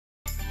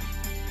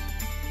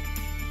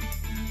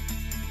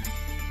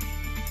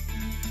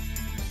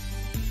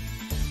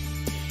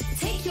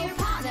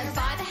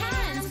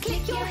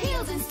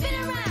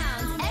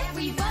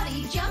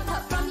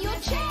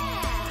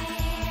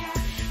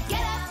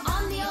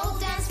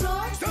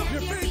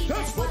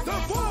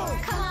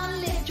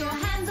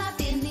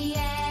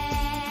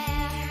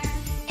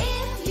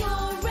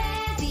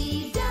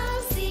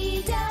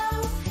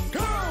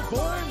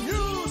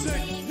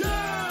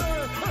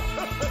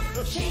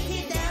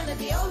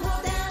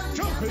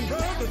Jumping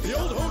round at the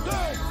old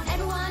hoedown.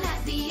 Everyone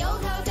at the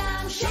old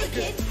hoedown. Shake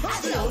it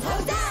at the old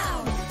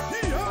hoedown.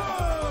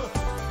 Yee-haw!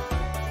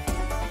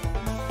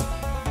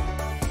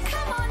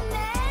 Come on,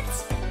 Ned.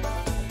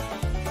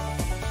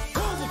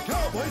 Call the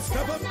cowboys,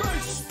 step up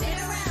bass. Spin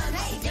around,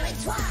 hey, do it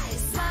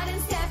twice. Slide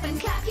and step and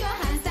clap your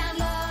hands down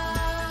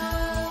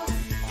low.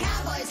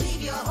 Cowboys,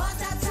 leave your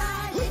horse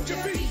outside. Lift your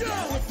feet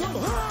down, lift them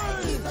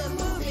high. Keep them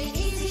moving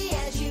easy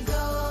as you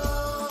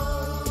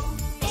go.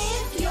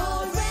 If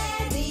you're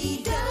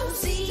ready,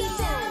 do-si-do.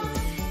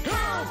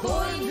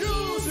 Cowboy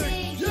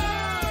music,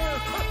 yeah.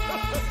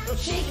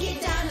 Shake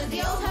it down at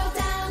the old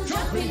hoedown.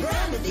 Jumping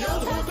round at the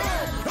old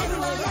hoedown.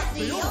 Everyone at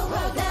the old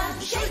hoedown.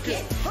 Shake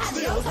it at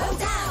the old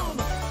hoedown.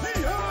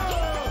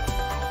 Yee-haw!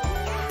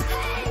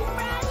 Hey,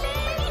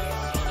 Bradley!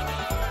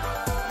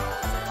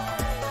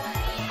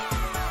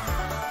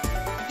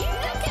 You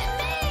look at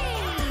me!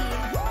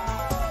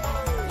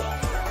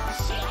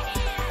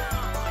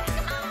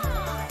 Come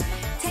on!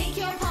 Take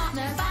your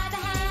partner by the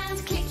hand,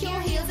 click your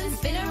heels and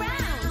spin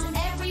around.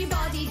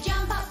 Everybody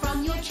jump up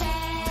from your chair.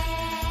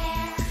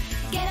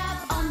 Get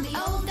up on the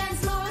old dance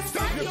floor,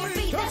 stamp your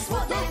feet, that's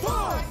what they're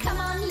for. Come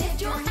on,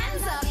 lift your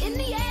hands up in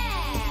the air.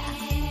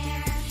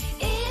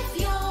 If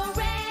you're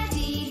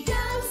ready,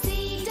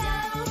 do-si-do.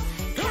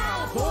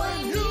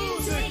 Cowboy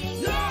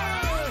music,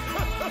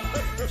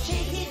 yeah!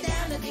 Shake it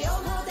down at the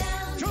old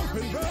hoedown.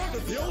 Jumping round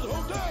at the old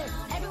hoedown.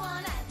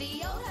 Everyone at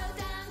the old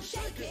hoedown.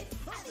 Shake it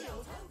at the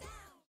old hoedown.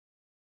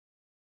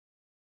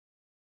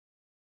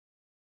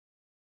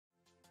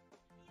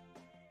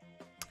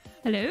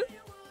 Hello?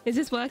 Is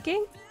this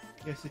working?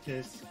 Yes, it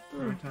is.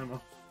 Every time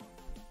off.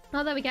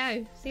 Oh, there we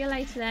go. See you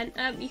later then.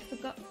 You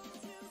forgot.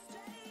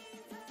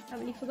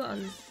 Haven't you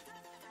forgotten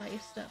about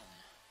your stuff?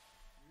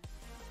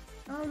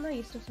 Oh no,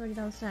 your stuff's already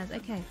downstairs.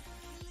 Okay.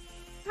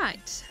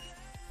 Right.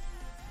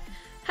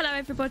 Hello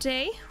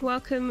everybody.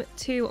 Welcome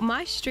to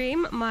my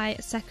stream, my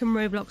second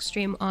Roblox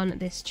stream on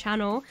this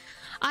channel.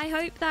 I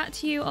hope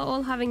that you are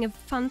all having a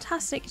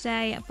fantastic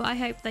day, but I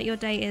hope that your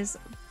day is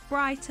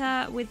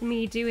brighter with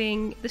me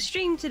doing the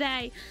stream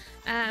today.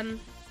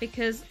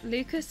 Because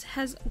Lucas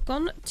has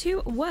gone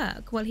to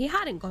work. Well, he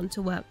hadn't gone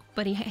to work,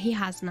 but he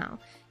has now.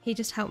 He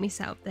just helped me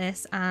set up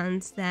this,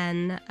 and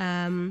then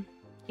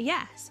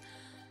yes.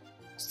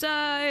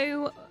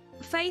 So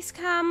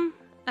Facecam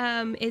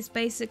is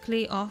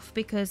basically off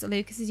because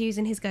Lucas is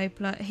using his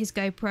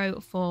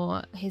GoPro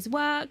for his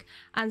work,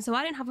 and so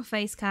I don't have a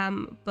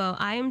Facecam, but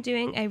I am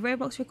doing a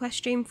Roblox request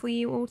stream for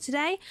you all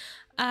today.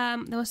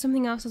 There was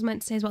something else I was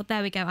meant to say as well.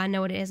 There we go. I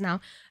know what it is now.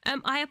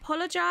 I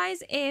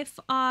apologize if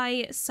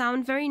I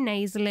sound very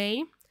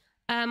nasally.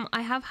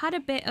 I have had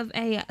a bit of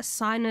a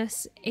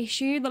sinus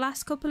issue the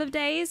last couple of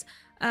days.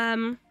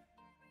 And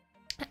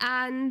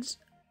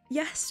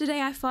yesterday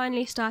I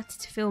finally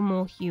started to feel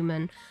more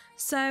human.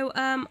 So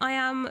I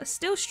am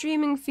still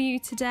streaming for you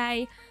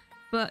today,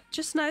 but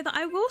just know that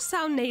I will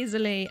sound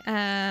nasally.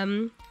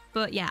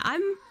 But yeah,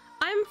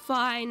 I'm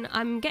fine.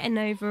 I'm getting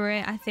over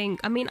it, I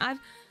think. I mean,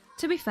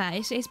 to be fair,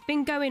 it's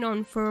been going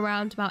on for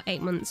around about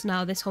 8 months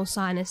now, this whole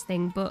sinus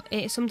thing, but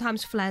it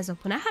sometimes flares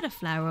up, and I had a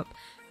flare up.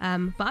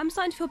 But I'm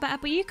starting to feel better,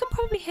 but you can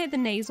probably hear the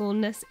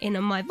nasalness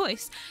in my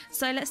voice.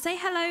 So let's say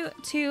hello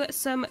to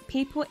some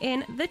people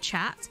in the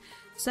chat.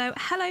 So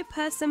hello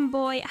Person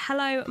Boy,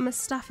 hello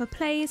Mustafa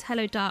Plays,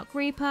 hello Dark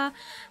Reaper,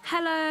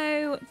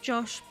 hello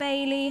Josh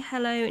Bailey,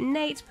 hello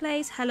Nate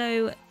Plays,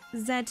 hello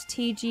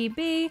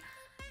ZTGB,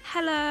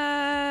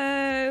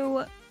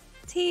 hello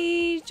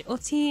Teeg or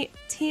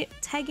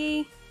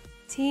Teggy,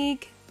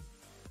 Teague,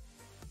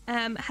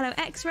 hello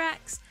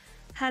X-Rex,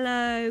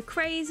 hello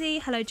Crazy,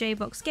 hello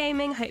JBox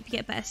Gaming, hope you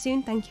get better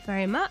soon, thank you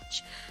very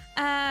much.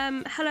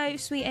 Hello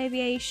Sweet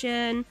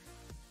Aviation,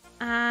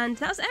 and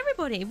that's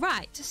everybody.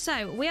 Right,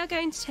 so we are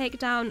going to take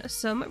down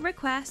some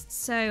requests,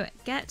 so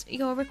get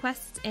your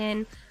requests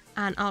in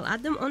and I'll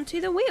add them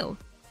onto the wheel.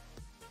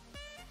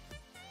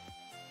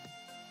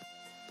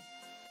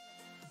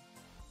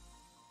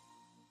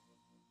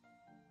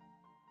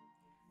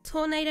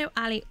 Tornado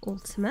Alley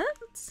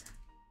Ultimate,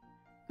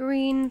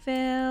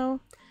 Greenville.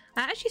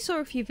 I actually saw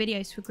a few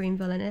videos for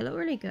Greenville and it looked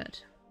really good.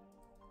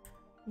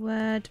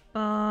 Word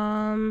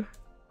Bomb,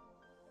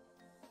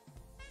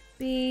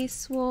 Bee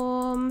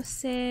Swarm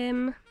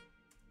Sim,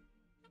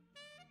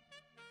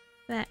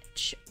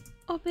 Fetch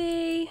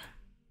Obby,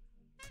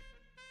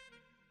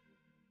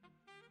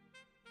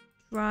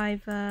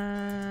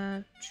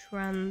 Driver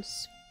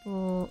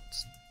Transport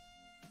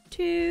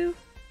 2,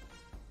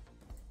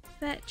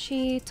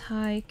 Fetchy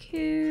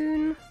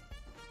Tycoon,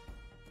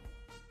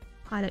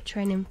 Pilot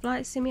Training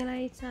Flight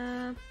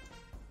Simulator.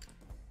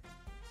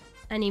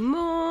 Any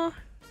more?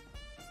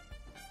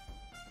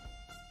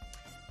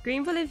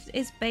 Greenville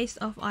is based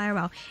off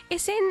IRL.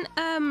 It's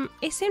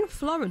in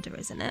Florida,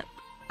 isn't it?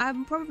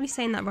 I'm probably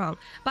saying that wrong,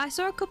 but I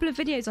saw a couple of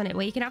videos on it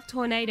where you can have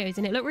tornadoes,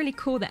 and it looked really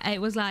cool. That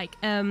it was like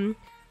on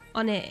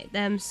it,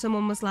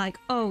 someone was like,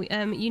 "Oh,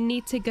 you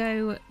need to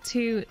go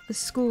to the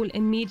school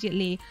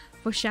immediately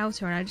for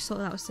shelter," and I just thought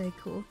that was so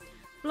cool.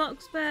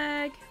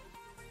 Bloxburg,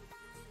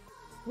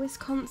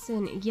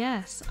 Wisconsin.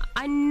 Yes,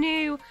 I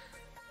knew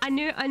I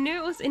knew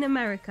it was in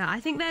America. I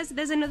think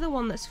there's another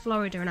one that's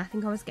Florida, and I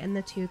think I was getting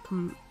the two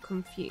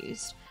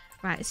confused.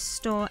 Right,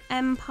 Store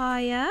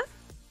Empire.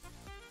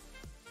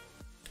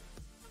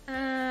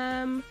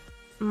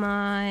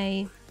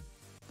 My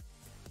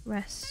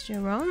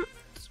restaurant.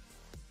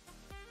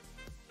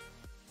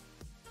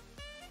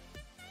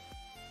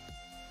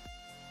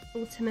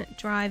 Ultimate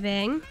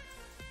driving.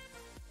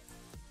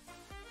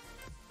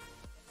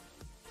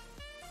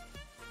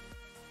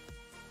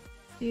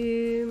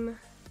 Doom,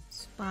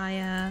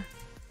 Spire,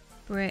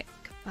 Brick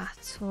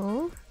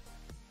Battle.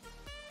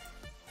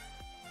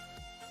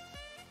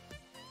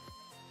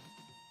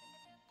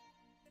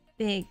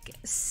 Big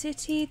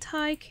City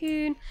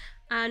Tycoon,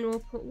 and we'll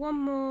put one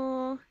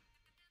more,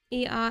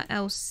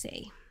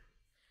 ERLC.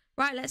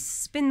 Right, let's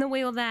spin the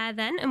wheel there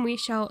then, and we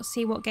shall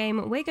see what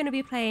game we're going to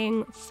be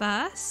playing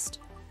first.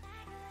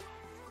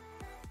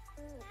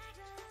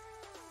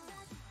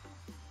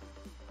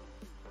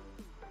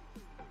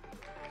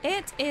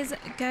 It is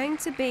going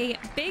to be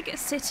Big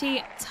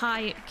City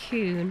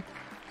Tycoon.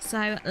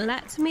 So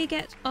let me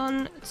get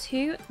on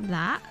to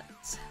that.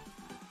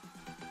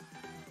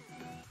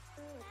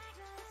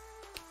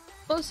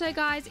 Also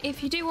guys,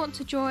 if you do want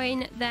to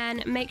join,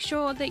 then make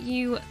sure that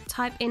you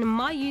type in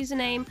my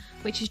username,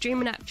 which is Dream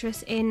and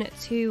Actress,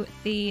 into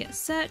the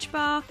search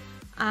bar.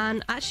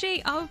 And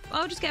actually,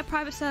 I'll just get a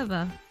private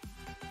server.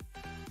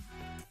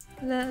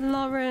 The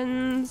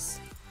Lauren's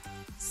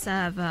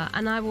server,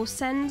 and I will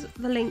send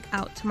the link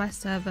out to my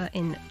server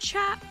in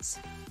chat.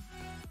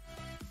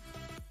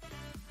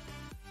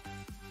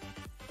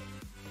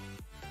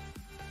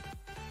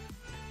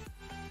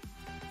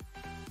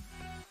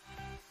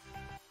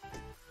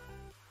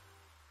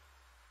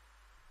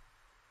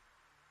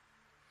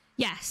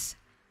 Yes,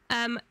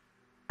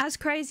 as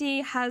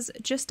Crazy has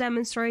just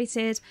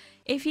demonstrated,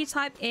 if you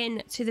type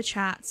in to the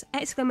chat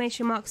 !sister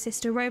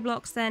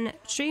Roblox, then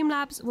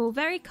Streamlabs will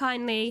very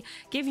kindly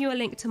give you a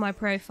link to my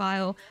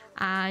profile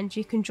and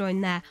you can join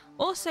there.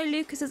 Also,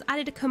 Lucas has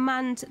added a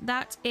command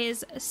that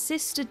is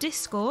Sister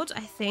Discord,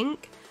 I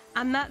think,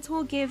 and that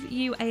will give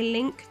you a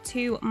link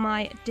to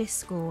my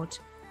Discord.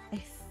 I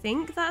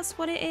think that's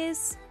what it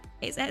is.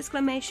 It's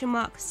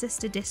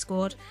 !Sister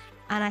Discord,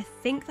 and I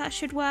think that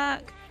should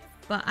work,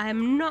 but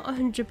I'm not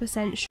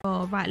 100%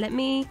 sure. Right, let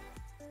me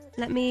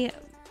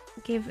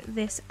give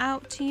this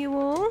out to you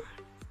all.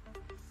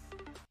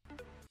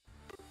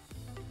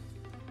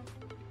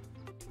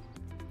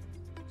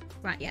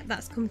 Right, yeah,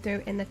 that's come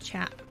through in the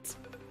chat.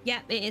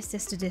 Yep, it is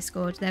Sister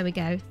Discord. There we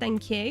go.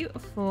 Thank you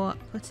for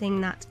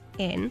putting that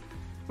in.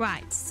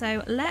 Right,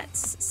 so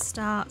let's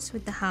start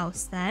with the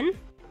house then.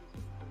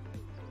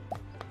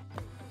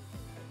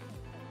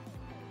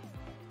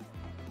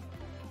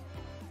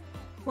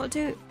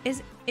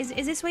 Is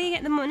this where you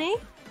get the money?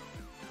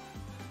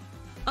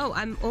 Oh,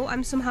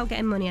 I'm somehow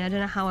getting money, and I don't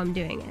know how I'm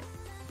doing it.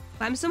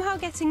 But I'm somehow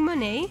getting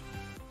money.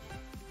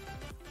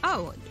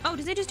 Oh,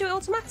 does it just do it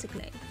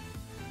automatically?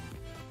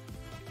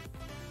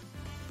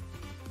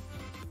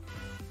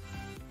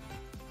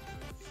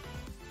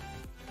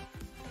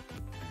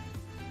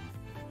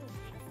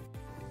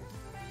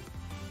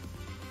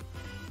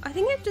 I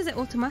think it does it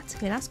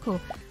automatically. That's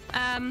cool.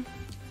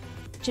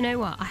 Do you know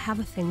what? I have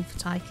a thing for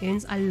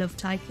tycoons. I love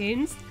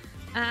tycoons.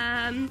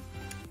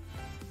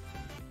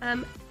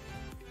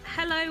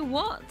 Hello,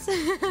 what?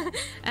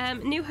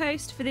 New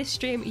host for this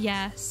stream,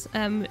 yes.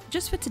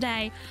 Just for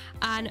today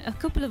and a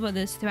couple of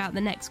others throughout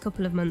the next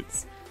couple of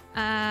months.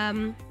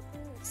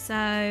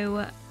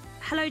 So,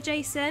 hello,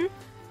 Jason.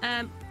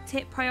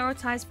 Tip: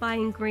 prioritize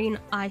buying green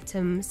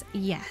items.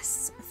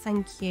 Yes,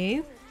 thank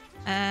you.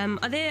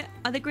 Are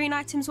the green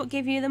items what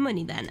give you the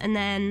money then? And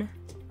then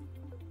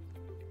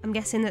I'm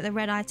guessing that the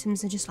red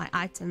items are just like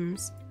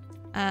items.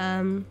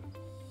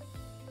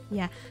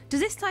 Yeah. Does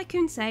this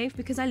tycoon save?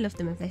 Because I love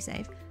them if they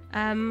save.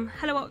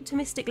 Hello,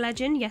 Optimistic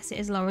Legend. Yes, it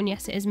is Lauren.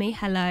 Yes, it is me.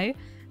 Hello.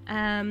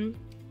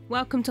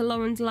 Welcome to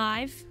Lauren's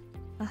Live.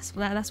 That's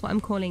what I'm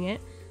calling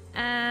it.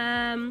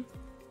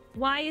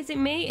 Why is it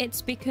me?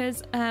 It's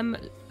because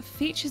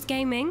Features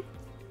Gaming,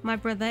 my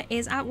brother,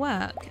 is at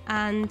work,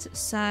 and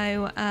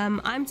so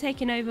I'm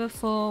taking over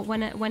for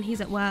when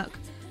he's at work.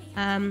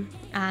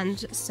 And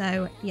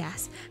so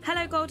yes.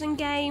 Hello, Golden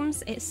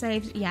Games. It's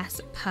saved.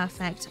 Yes,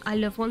 perfect. I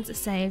love once it's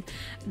saved.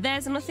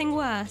 There's nothing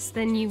worse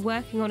than you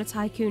working on a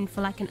tycoon for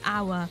like an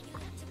hour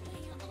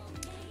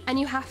and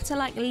you have to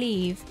like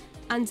leave,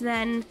 and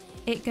then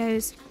it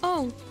goes,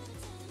 oh,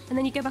 and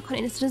then you go back on it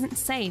and it doesn't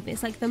save.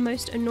 It's like the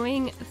most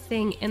annoying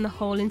thing in the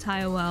whole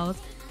entire world.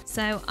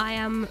 So I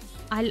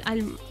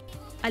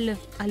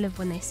love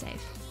when they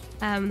save.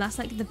 That's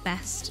like the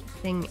best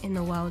thing in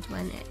the world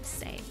when it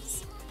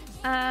saves.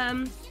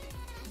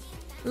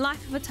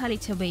 Life of a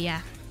Teletubby,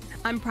 yeah.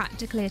 I'm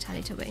practically a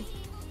Teletubby.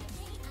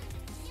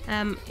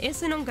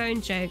 It's an ongoing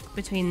joke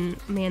between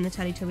me and the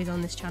Teletubbies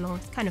on this channel.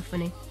 It's kind of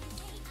funny.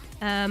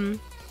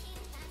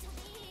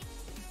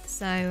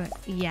 So,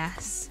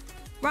 yes.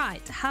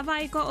 Right, have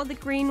I got all the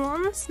green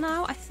ones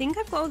now? I think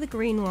I've got all the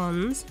green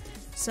ones.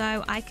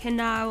 So I can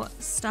now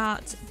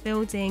start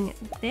building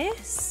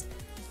this.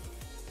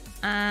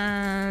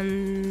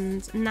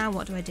 And now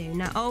what do I do?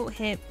 Now, oh,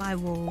 hit by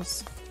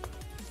walls.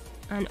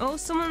 And oh,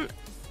 someone...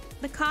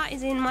 The car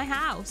is in my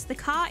house. The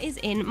car is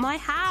in my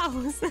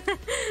house.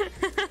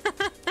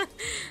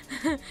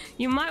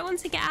 You might want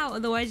to get out,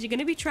 otherwise you're going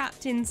to be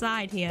trapped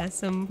inside here at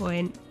some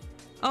point.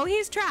 Oh,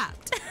 he's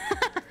trapped.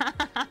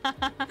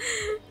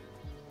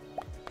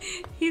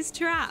 He's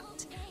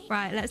trapped.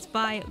 Right, let's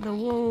buy the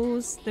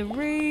walls, the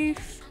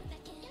roof.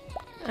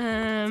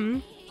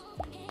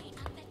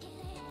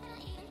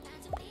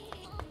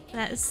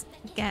 Let's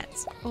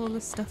get all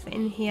the stuff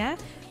in here.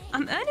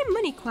 I'm earning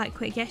money quite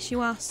quick. Yes, you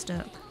are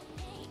stuck.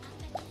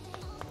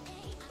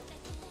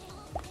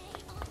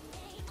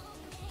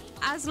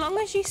 As long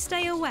as you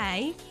stay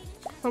away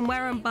from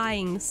where I'm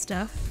buying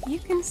stuff, you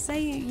can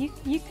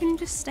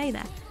just stay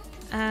there.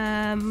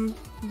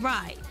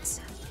 Right.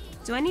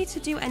 Do I need to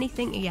do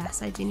anything?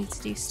 Yes, I do need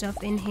to do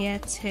stuff in here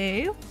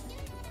too.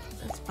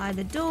 Let's buy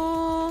the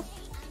door.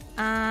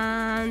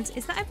 And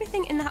is that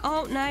everything in the...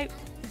 Oh, no.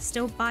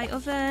 Still buy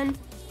oven.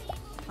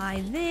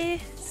 Buy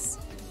this.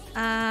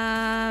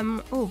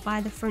 Oh, buy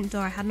the front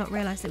door. I had not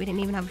realised that we didn't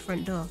even have a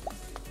front door.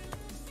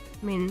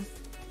 I mean...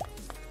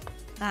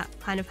 That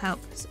kind of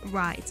helps.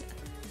 Right,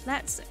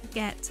 let's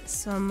get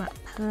some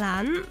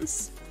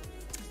plants.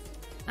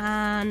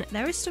 And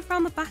there is stuff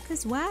around the back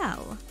as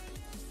well.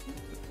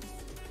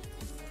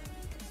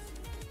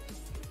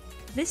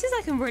 This is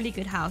like a really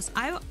good house.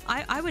 I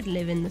would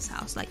live in this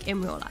house, like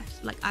in real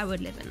life. Like I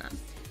would live in that.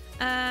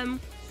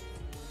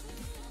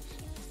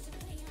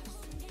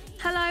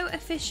 Hello,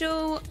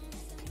 official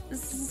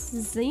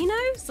Zino?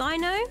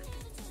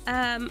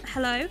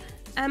 Hello.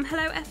 Hello,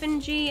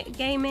 FNG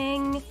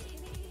Gaming.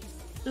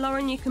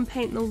 Lauren, you can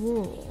paint the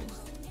wall.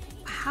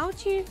 How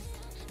do you...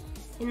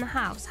 In the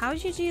house, how do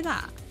you do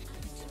that?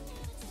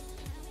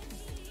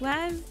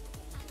 Where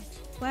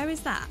is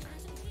that?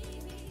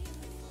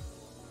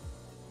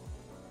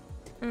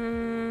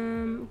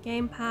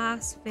 Game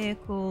Pass,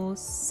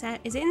 vehicles,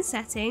 is it in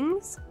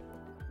settings?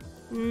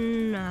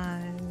 No.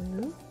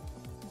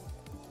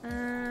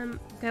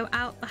 Go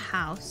out the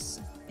house.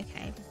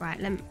 Okay,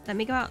 right, let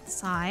me go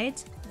outside.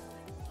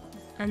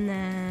 And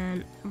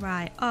then,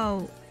 right,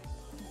 oh.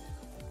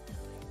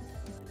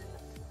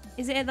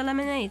 Is it at the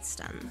lemonade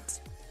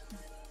stand?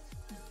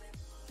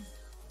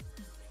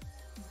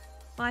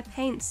 By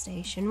paint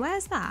station.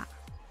 Where's that?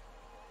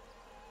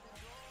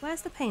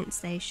 Where's the paint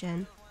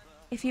station?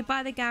 If you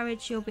buy the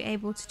garage, you'll be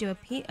able to do a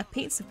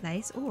pizza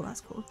place. Oh, that's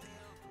cool.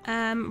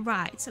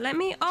 Right. So let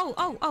me...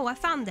 Oh, I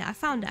found it.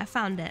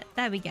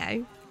 There we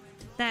go.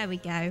 There we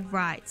go.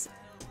 Right.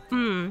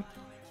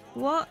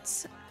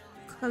 What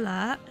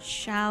colour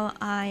shall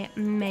I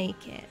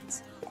make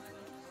it?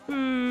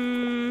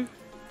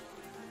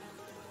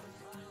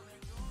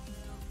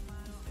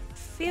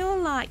 Feel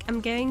like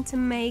I'm going to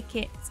make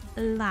it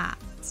that.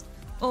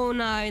 Oh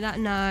no,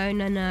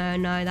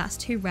 no, that's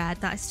too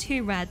red. That is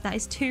too red. That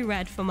is too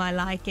red for my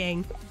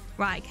liking.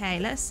 Right, okay,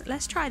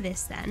 let's try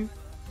this then.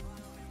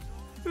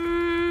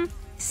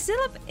 It's still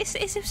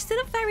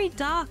a very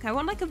dark. I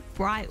want like a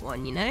bright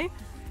one, you know?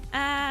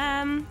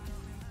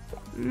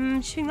 Do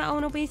you think that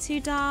one will be too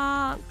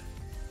dark?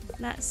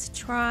 Let's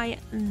try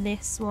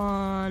this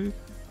one.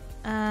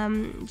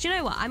 Do you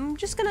know what? I'm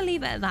just gonna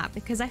leave it at that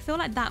because I feel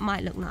like that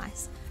might look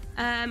nice.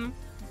 Hello,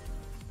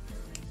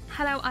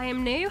 I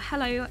am new.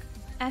 Hello,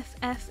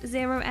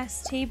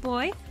 FF0ST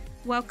boy.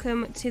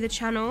 Welcome to the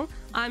channel.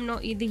 I'm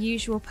not the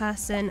usual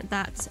person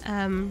that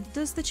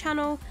does the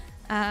channel.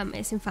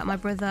 It's in fact my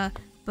brother,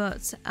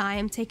 but I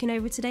am taking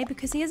over today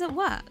because he is at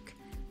work.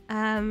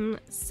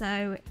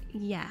 So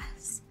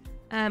yes.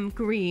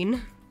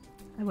 Green.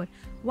 I would.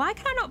 Why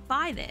can I not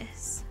buy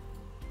this?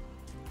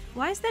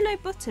 Why is there no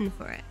button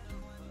for it?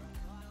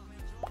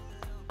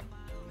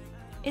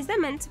 Is there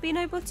meant to be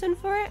no button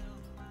for it?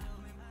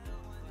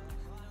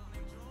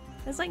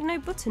 There's like no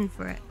button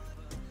for it.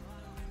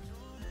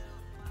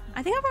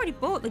 I think I've already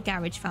bought the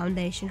garage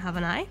foundation,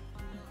 haven't I?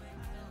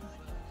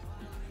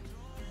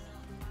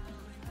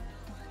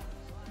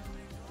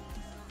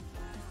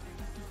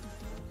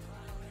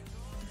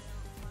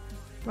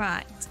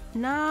 Right,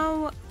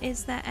 now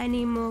is there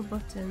any more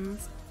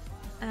buttons?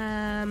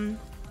 Hello,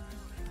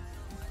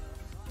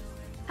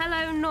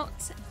 not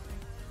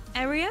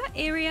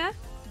area.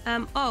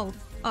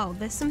 Oh,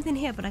 there's something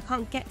here, but I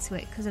can't get to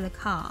it because of the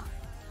car.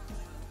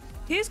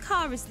 Whose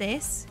car is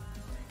this?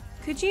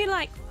 Could you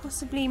like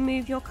possibly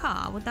move your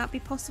car? Would that be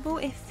possible?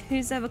 If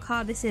whoever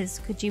car this is,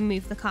 could you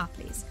move the car,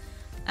 please?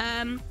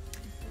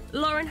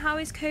 Lauren, how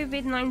is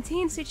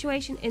COVID-19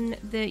 situation in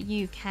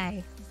the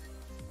UK?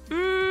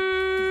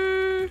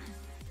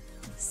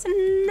 It's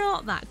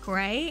not that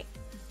great.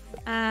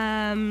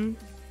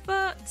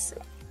 But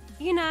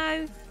you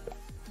know,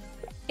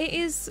 it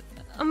is.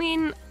 I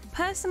mean,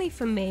 personally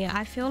for me,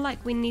 I feel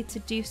like we need to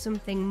do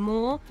something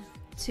more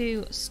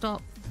to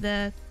stop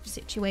the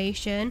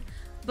situation,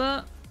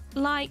 but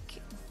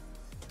like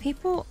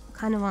people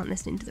kind of aren't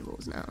listening to the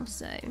rules now,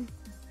 so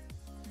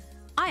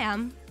I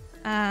am.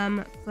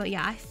 But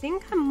yeah, I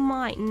think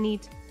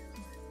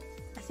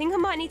think I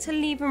might need to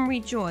leave and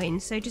rejoin.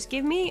 So just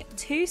give me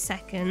 2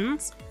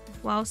 seconds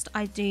whilst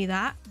I do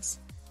that.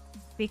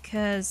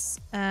 Because,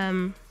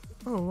 oh,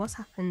 what's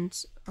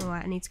happened? All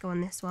right, I need to go on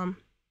this one.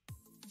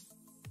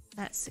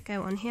 Let's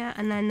go on here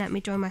and then let me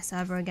join my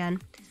server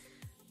again.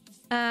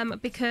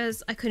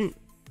 Because I couldn't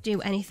do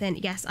anything.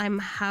 Yes, I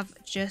have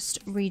just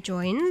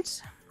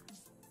rejoined.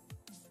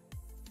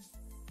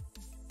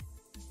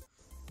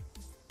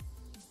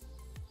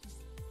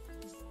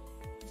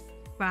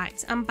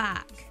 Right, I'm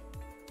back.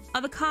 Oh,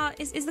 the car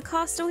is the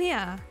car still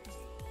here?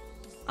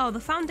 Oh, the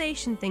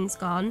foundation thing's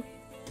gone.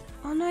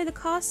 Oh no, the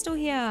car's still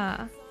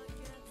here.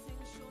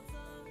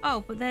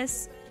 Oh, but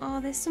there's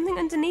something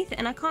underneath it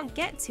and I can't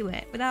get to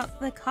it without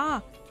the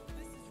car.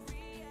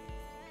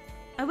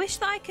 I wish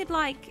that I could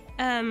like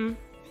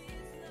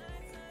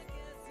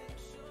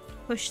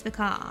push the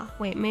car.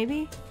 Wait,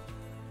 maybe?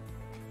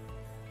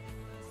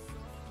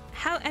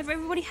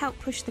 Everybody help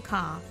push the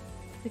car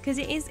because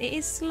it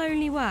is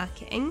slowly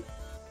working.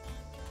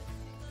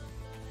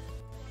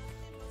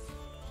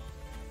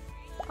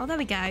 Oh, there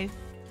we go.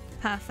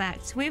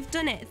 Perfect. We've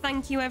done it.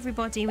 Thank you,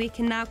 everybody. We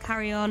can now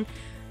carry on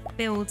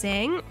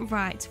building.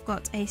 Right, we've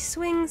got a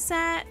swing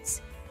set.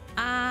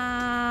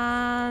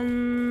 And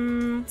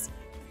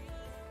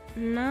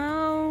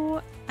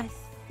now I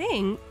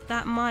think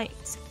that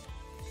might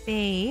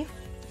be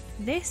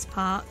this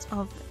part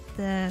of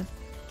the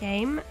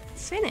game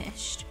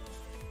finished.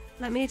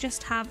 Let me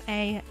just have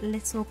a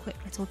quick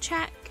little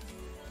check.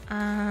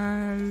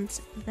 And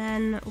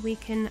then we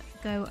can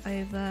go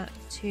over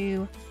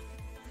to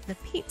the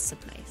pizza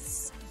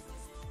place.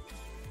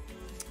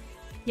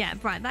 Yeah,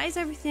 right, that is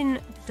everything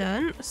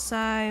done.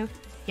 So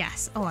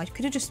yes, oh, I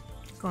could have just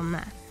gone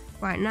there.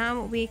 Right,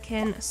 now we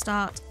can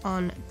start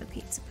on the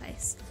pizza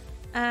place.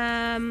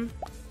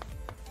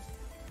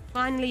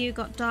 Finally you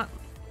got dark.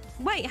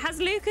 Wait,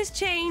 has Lucas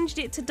changed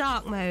it to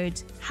dark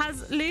mode?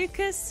 Has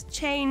Lucas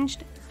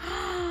changed?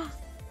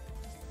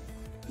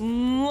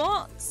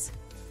 What?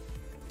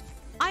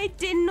 I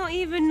did not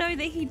even know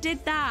that he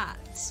did that.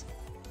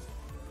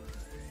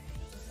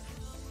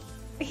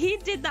 He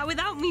did that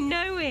without me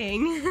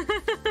knowing.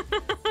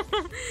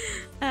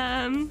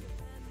 Yeah,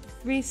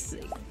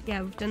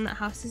 we've done that.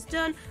 House is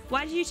done.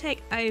 Why did you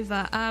take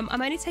over? I'm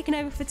only taking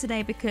over for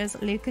today because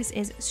Lucas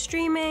is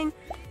streaming.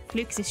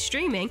 Lucas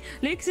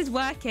is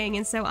working,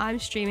 and so I'm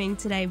streaming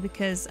today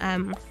because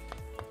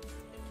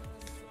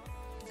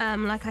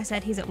like I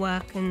said, he's at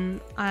work,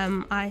 and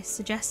I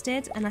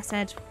suggested and I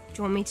said, do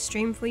you want me to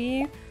stream for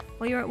you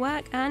while you're at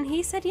work? And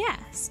he said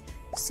yes.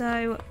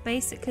 So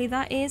basically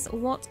that is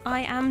what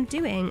I am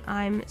doing.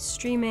 I'm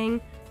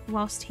streaming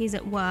whilst he's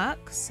at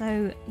work,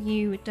 so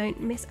you don't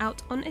miss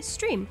out on a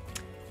stream.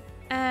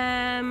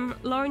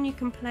 Lauren, you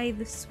can play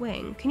the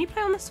swing. Can you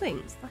play on the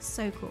swings? That's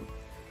so cool.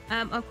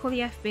 I'll call the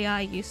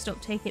FBI. You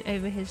stop taking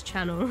over his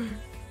channel.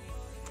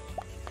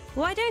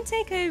 Well, I don't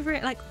take over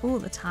it like all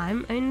the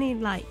time. Only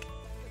like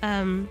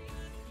a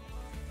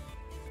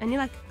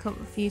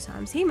few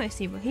times. He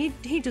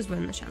does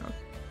run the channel.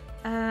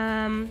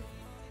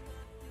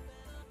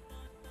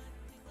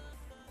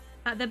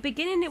 At the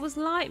beginning it was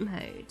light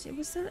mode.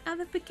 At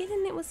the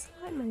beginning it was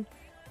light mode.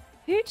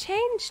 Who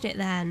changed it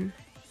then?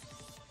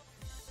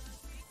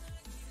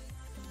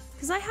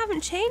 Because I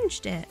haven't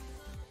changed it.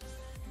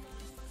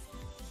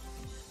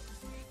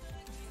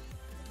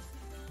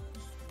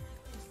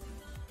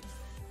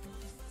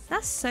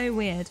 That's so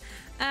weird.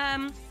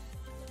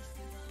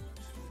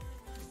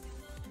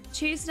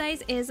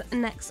 Tuesdays is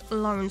next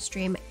Lauren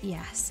stream.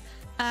 Yes.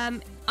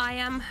 I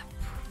am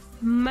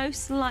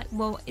most like,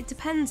 well, it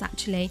depends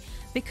actually,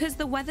 because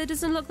the weather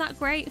doesn't look that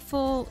great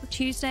for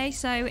Tuesday.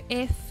 So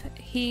if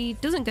he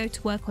doesn't go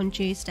to work on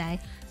Tuesday,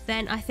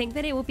 then I think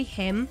that it will be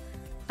him,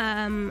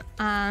 and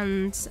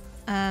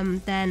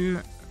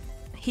then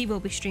he will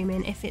be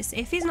streaming. If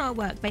he's not at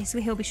work,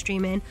 basically he'll be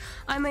streaming.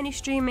 I'm only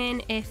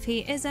streaming if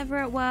he is ever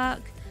at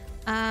work.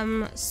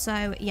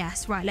 So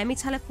yes, right, let me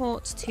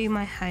teleport to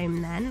my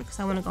home then, because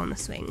I want to go on the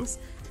swings.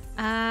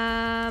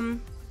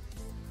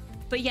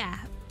 But yeah,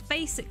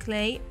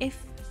 basically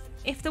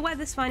if the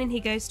weather's fine and he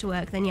goes to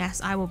work, then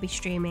yes, I will be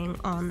streaming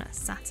on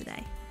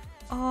Saturday.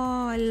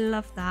 Oh, I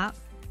love that.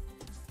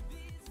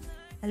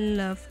 I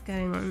love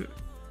going on.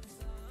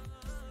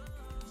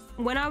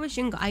 When I was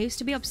younger, I used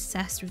to be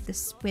obsessed with the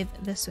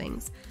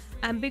swings.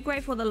 Be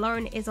grateful that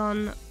Lauren is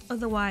on,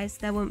 otherwise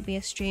there won't be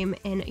a stream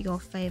in your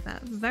favor.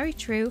 Very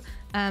true.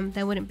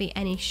 There wouldn't be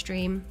any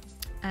stream.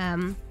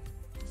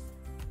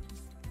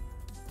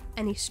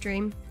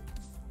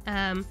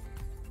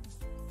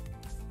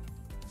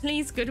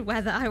 Please, good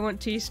weather. I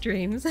want 2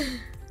 streams.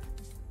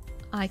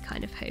 I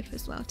kind of hope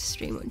as well to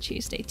stream on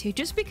Tuesday too,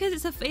 just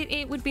because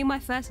it would be my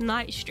first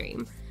night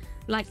stream,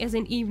 like as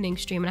an evening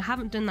stream, and I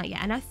haven't done that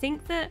yet. And I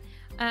think that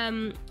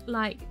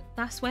like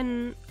that's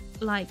when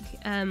like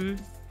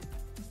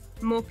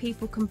more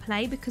people can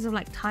play because of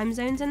like time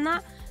zones and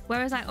that,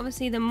 whereas like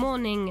obviously the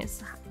morning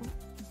is.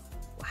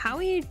 How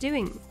are you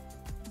doing?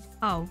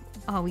 Oh,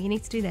 you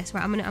need to do this,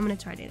 right? I'm gonna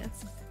try to do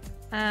this.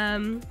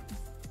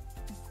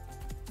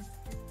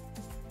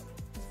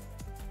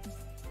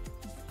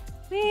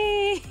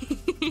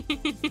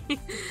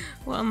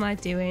 What am I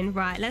doing?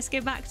 Right, let's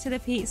go back to the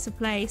pizza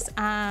place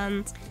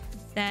and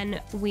then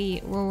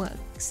we will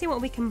see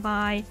what we can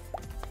buy.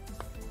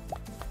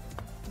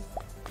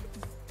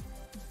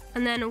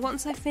 And then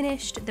once I've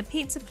finished the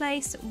pizza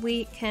place,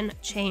 we can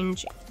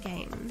change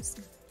games.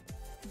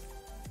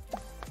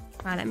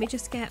 Right, let me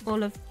just get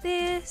all of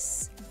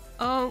this.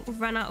 Oh, we've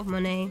run out of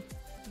money.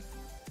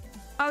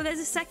 Oh, there's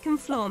a second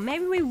floor.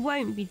 Maybe we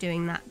won't be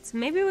doing that.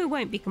 Maybe we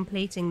won't be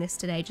completing this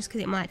today just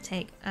because it might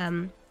take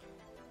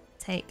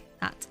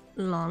that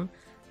long.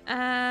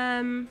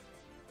 At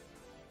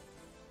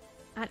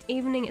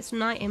evening, it's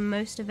night in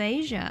most of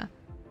Asia.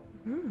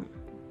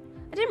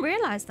 I didn't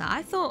realise that.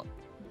 I thought,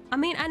 I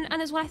mean, and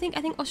as well, I think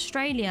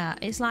Australia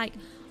is like,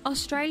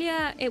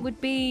 Australia, it would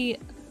be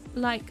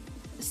like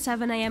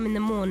 7 AM in the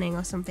morning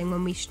or something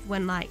when we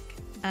stream.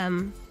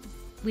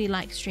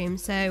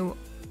 So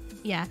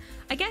yeah,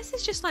 I guess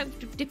it's just like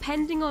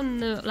depending on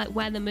the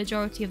where the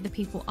majority of the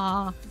people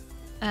are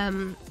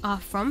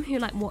from who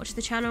like watch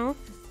the channel.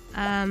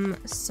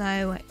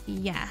 So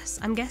yes,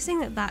 I'm guessing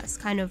that that's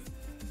kind of,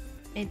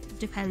 it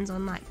depends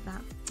on like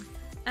that.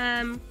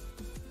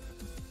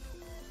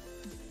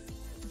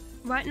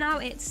 Right now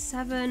it's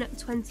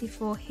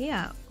 7:24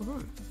 here.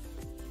 Ooh.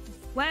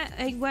 Where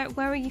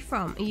are you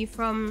from? Are you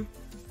from?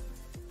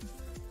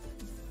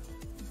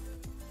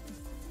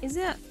 Is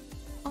it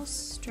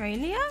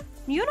Australia?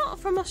 You're not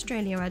from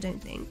Australia, I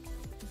don't think.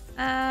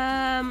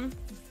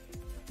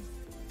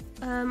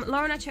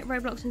 Lauren, I checked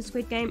Roblox and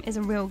Squid Game is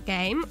a real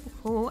game.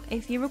 Cool.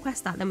 If you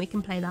request that, then we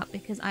can play that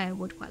because I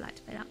would quite like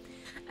to play that.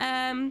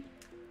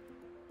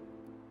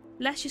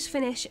 Let's just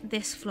finish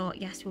this floor.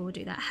 Yes, we will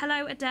do that.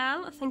 Hello,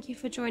 Adele. Thank you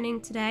for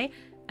joining today.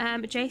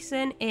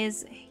 Jason,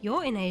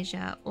 you're in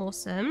Asia.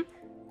 Awesome.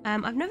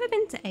 I've never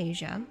been to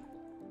Asia.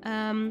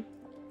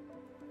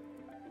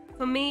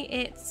 For me,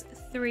 it's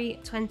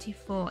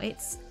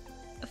 3:24.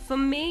 For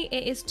me,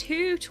 it is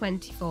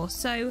 2:24.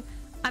 So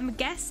I'm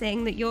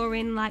guessing that you're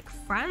in like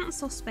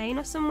France or Spain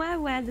or somewhere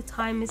where the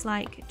time is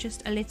like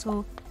just a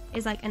little,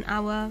 is like an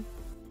hour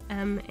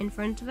in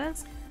front of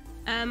us.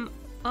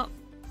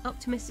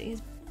 Optimistic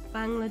is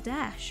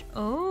Bangladesh.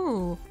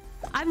 Oh,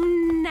 I've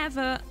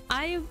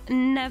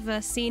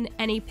never seen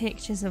any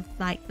pictures of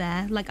like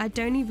there. Like I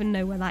don't even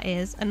know where that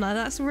is, and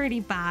that's really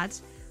bad.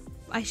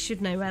 I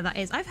should know where that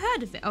is. I've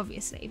heard of it,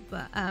 obviously,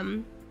 but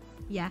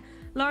yeah.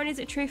 Lauren, is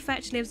it true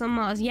Fetch lives on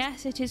Mars?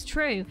 Yes, it is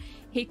true.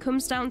 He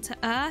comes down to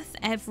Earth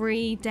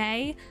every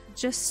day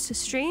just to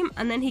stream,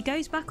 and then he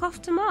goes back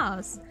off to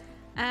Mars.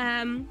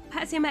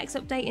 PetCMX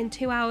update in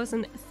 2 hours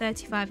and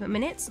 35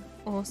 minutes.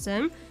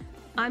 Awesome.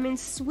 I'm in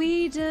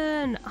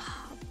Sweden.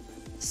 Oh,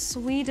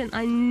 Sweden.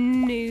 I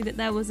knew that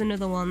there was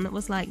another one that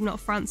was like not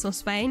France or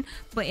Spain,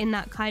 but in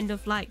that kind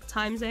of like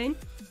time zone.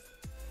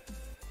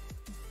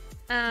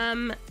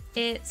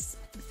 It's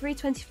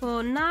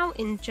 3:24 now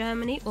in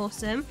Germany.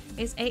 Awesome.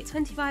 It's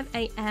 8:25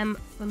 AM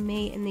for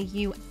me in the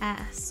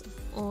US.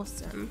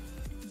 Awesome.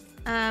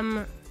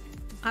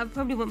 I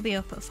probably won't be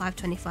up at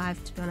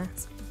 5:25 to be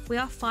honest. We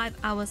are 5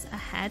 hours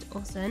ahead.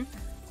 Awesome.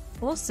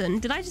 Awesome.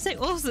 Did I just say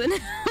awesome?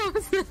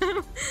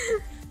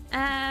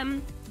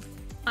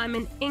 I'm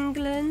in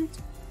England.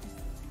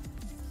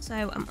 So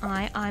am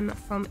I. I'm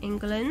from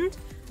England.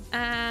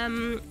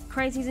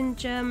 Crazy's in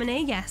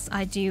Germany. Yes,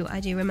 I do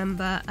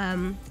remember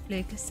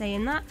Lucas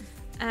saying that.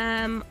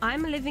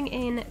 I'm living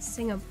in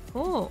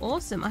Singapore.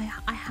 Awesome.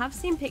 I have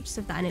seen pictures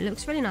of that and it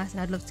looks really nice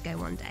and I'd love to go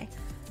one day.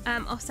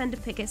 I'll send a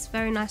pic. It's a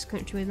very nice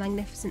country with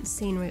magnificent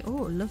scenery. Oh,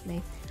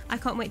 lovely. I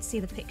can't wait to see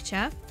the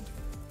picture.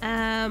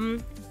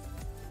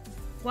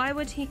 Why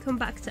would he come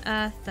back to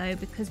Earth though?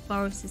 Because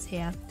Boris is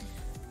here.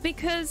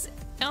 Because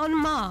on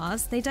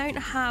Mars they don't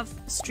have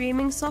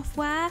streaming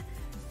software,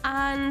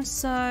 and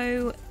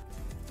so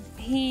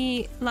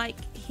he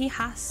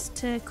has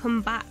to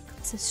come back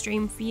to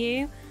stream for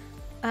you.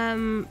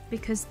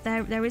 Because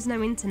there is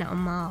no internet on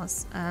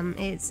Mars.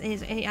 It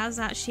is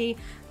actually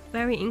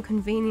very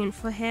inconvenient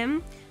for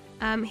him.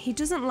 He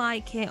doesn't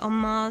like it on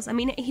Mars. I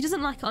mean, he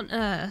doesn't like it on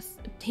Earth.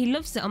 He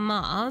loves it on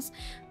Mars,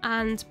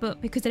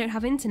 but because they don't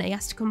have internet, he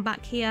has to come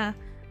back here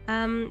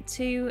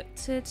to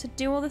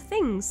do all the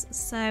things.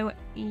 So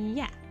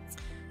yeah,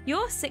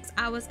 you're 6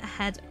 hours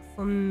ahead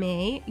for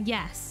me.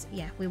 Yes,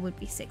 yeah, we would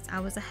be 6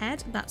 hours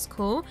ahead. That's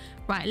cool.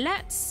 Right,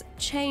 let's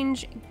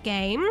change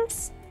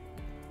games.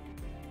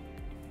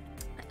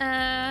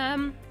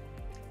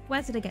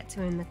 Where did I get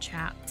to in the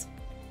chat?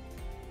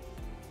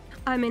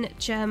 I'm in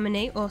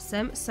Germany.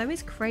 Awesome. So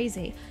is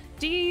Crazy.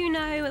 Do you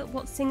know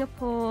what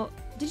Singapore?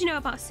 Did you know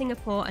about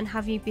Singapore, and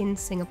have you been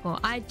to Singapore?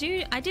 I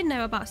did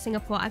know about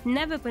Singapore. I've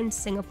never been to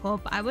Singapore,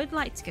 but I would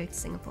like to go to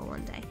Singapore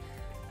one day.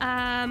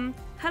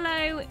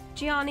 Hello,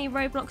 Gianni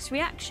Roblox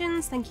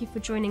Reactions. Thank you for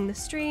joining the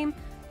stream.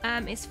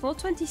 It's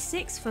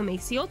 4:26 for me,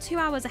 so you're 2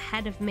 hours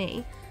ahead of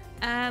me.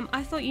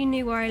 I thought you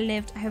knew where I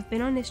lived. I have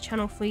been on this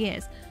channel for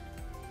years.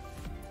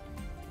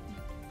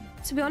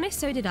 To be honest,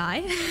 so did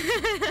I.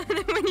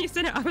 When you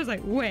said it, I was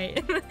like,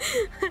 wait.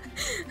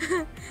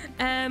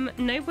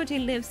 Nobody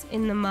lives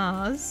in the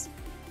Mars.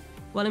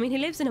 Well, I mean, he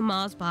lives in a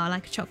Mars bar,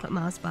 like a chocolate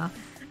Mars bar.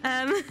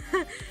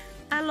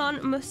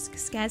 Elon Musk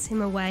scares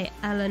him away.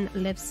 Elon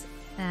lives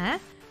there.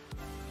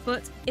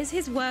 But is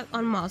his work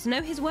on Mars?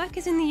 No, his work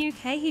is in the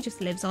UK. He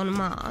just lives on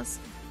Mars.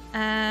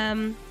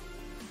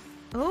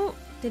 Oh,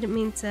 didn't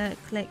mean to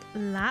click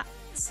that.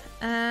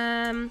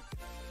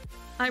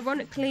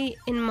 Ironically,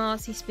 in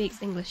Mars, he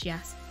speaks English,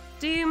 yes.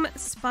 Doom,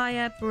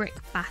 Spire, Brick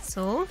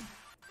Battle.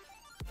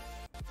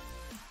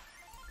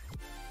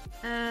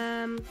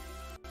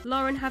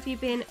 Lauren, have you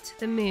been to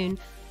the moon?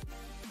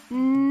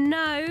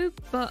 No,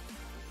 but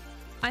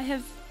I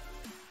have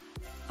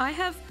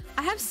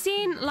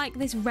seen like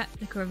this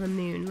replica of a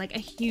moon, like a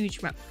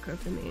huge replica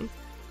of the moon.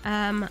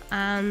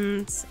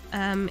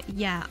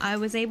 Yeah, I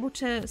was able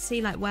to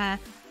see like where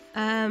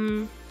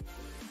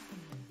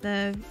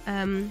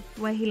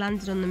where he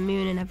landed on the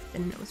moon and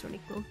everything. That was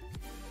really cool.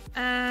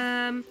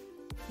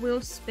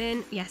 Wheel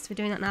spin. Yes, we're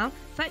doing that now.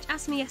 Fetch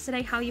asked me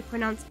yesterday how you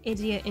pronounce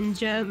idiot in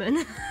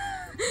German.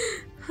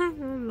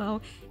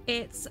 Lol.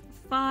 It's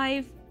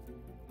 5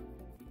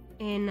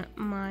 in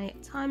my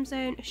time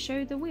zone.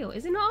 Show the wheel.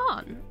 Is it not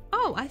on?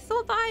 Oh, I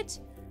thought that I'd...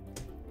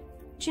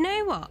 Do you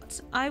know what?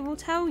 I will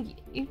tell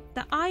you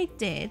that I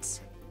did...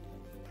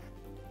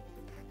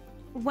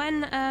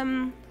 When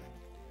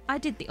I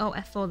did the Alt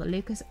F4 that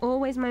Lucas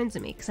always moans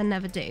at me because I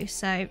never do.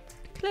 So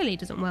clearly it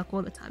doesn't work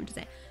all the time, does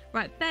it?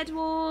 Right, Bed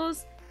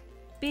Wars,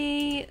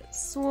 B,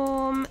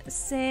 Swarm,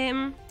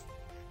 Sim.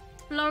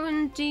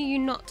 Lauren, do you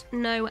not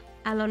know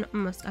Elon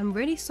Musk? I'm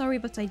really sorry,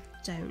 but I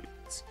don't.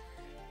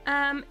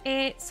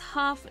 It's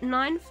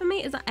 9:30 for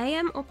me. Is that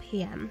AM or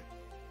PM?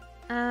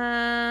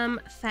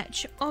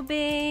 Fetch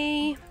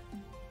Obby,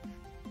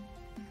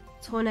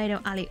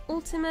 Tornado Alley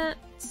Ultimate,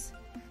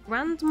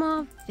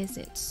 Grandma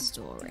Visit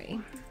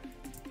Story.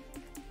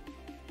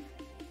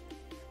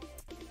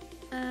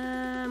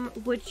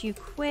 Would you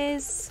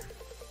quiz?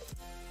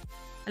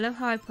 I love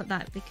how I put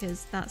that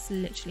because that's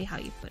literally how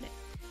you put it.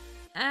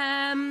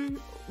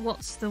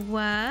 What's the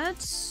word?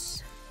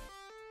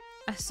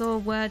 I saw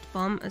word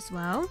bomb as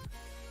well.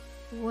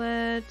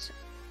 Word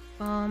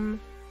bomb.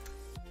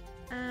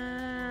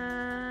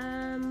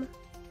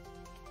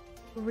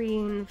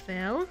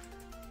 Greenville.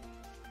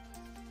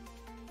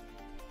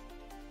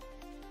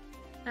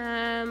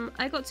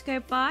 I got to go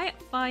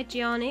bye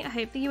Gianni. I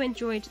hope that you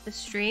enjoyed the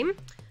stream.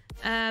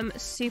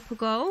 Super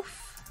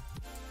Golf.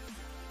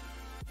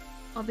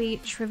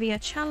 Obby Trivia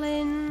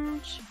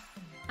Challenge.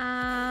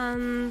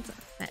 And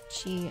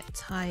Fetchy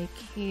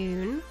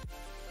Tycoon.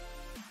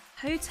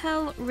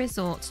 Hotel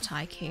Resort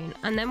Tycoon.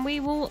 And then we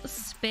will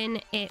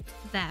spin it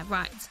there.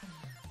 Right.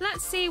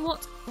 Let's see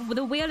what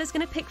the wheel is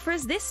going to pick for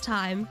us this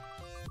time.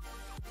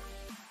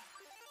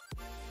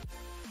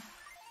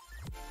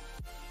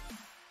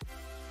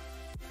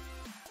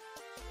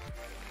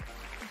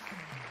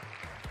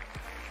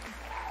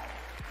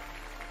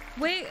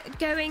 We're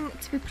going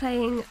to be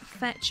playing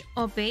Fetch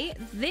Obby.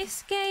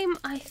 This game,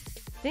 I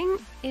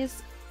think,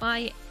 is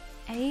by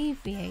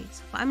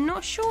Aviator, but I'm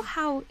not sure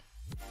how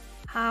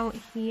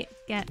he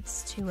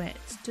gets to it.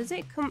 Does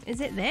it come?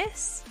 Is it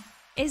this?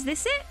 Is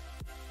this it?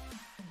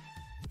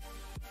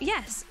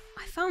 Yes,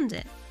 I found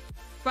it.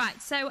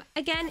 Right, so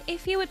again,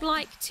 if you would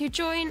like to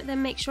join,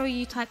 then make sure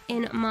you type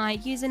in my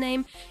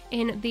username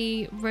in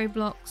the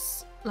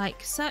Roblox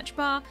search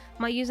bar.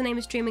 My username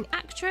is Dreaming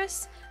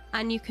Actress,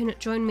 and you can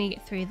join me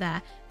through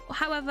there.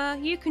 However,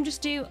 you can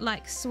just do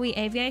like Sweet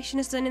Aviation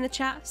has done in the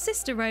chat,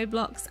 Sister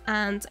Roblox,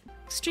 and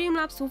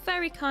Streamlabs will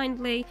very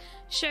kindly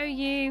show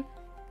you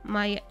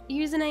my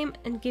username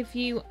and give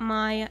you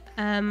my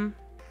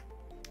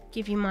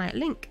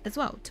link as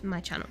well to my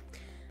channel.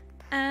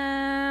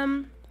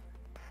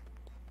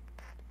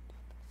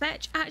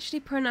 Fetch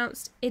actually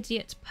pronounced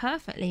idiot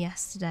perfectly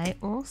yesterday.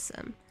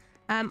 Awesome.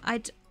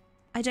 I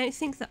don't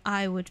think that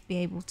I would be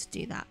able to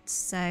do that.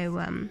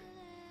 So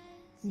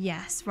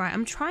yes, right.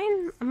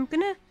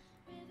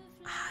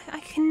 I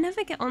can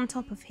never get on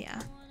top of here.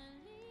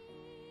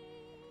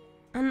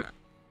 And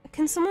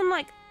can someone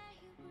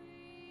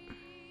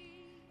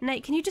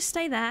Nate, can you just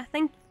stay there?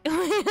 Thank you.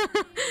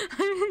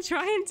 I'm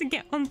trying to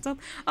get on top.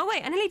 Oh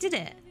wait, I nearly did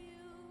it.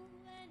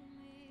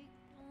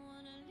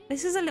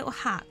 This is a little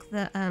hack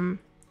that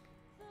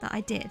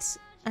I did,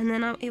 and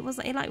then it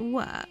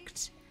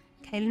worked.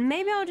 Okay,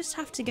 maybe I'll just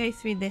have to go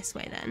through this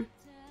way then.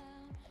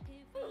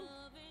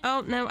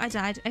 Oh no, I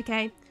died.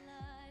 Okay,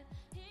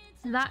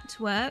 that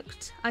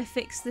worked. I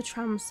fixed the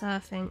tram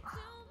surfing.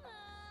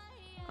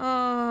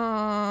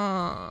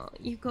 Oh,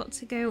 you've got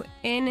to go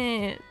in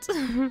it.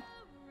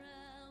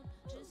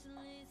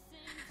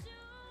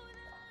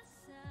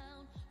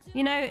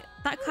 You know,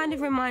 that kind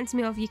of reminds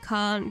me of you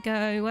can't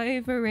go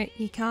over it,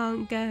 you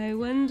can't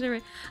go under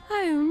it.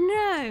 Oh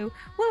no,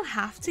 we'll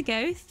have to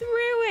go through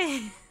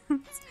it.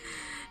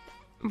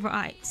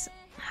 Right,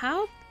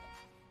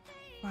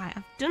 Right,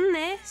 I've done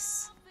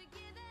this.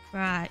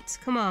 Right,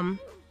 come on,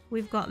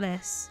 we've got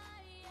this.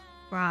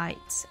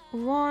 Right,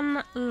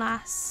 one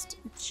last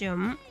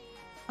jump.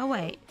 Oh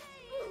wait.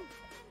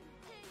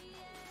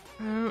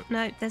 Oh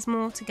no, there's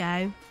more to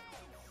go.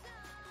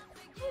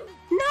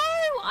 No,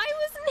 I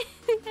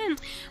wasn't in.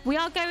 We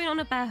are going on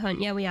a bear hunt.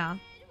 Yeah, we are.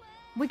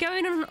 we're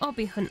going on an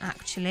obby hunt,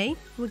 actually.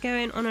 We're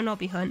going on an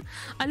obby hunt.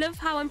 I love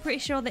how I'm pretty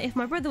sure that if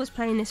my brother was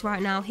playing this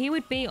right now, he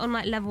would be on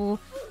like level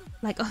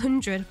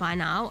 100 by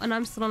now, and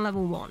I'm still on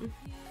level 1.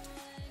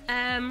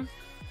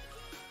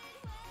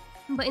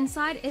 But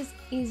inside is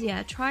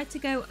easier. Try to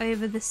go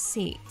over the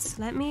seats.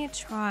 Let me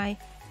try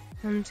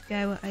and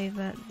go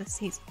over the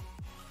seats.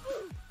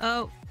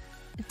 Oh,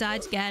 I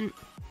died again.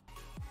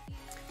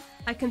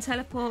 I can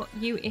teleport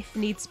you if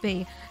needs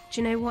be.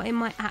 Do you know what? It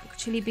might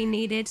actually be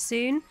needed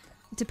soon.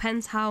 It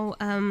depends how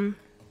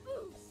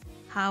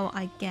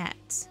I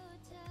get.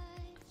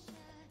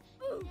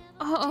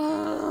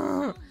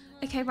 Oh,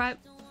 okay, right.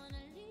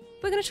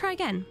 We're gonna try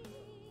again.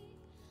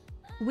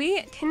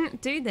 We can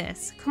do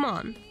this. Come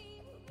on.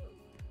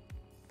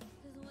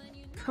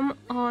 Come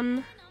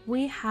on.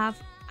 We have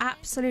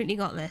absolutely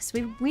got this.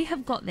 We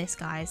have got this,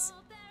 guys.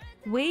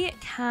 We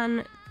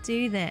can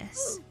do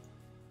this.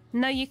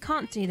 No, you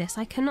can't do this.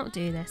 I cannot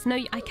do this. No,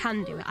 I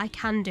can do it. I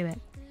can do it.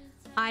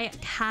 I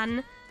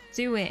can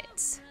do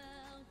it.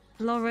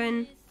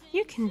 Lauren,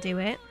 you can do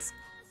it.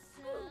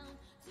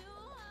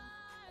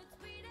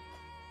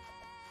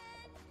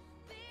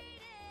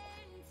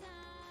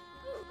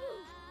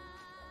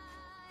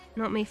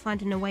 Not me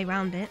finding a way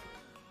around it.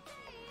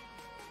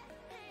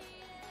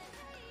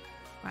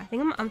 Right, I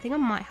think I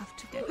might have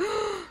to go.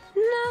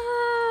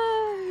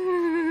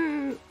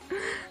 No!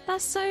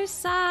 That's so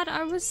sad.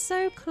 I was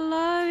so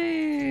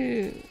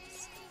close.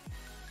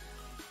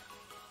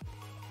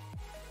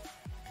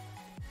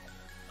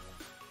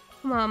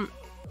 Come on.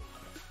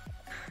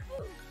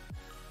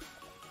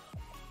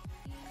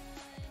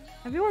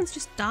 Everyone's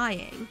just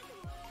dying.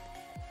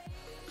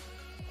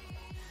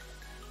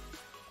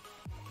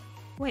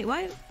 Wait,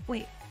 why?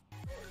 Wait.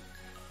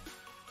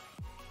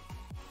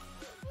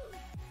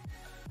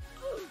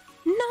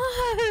 No!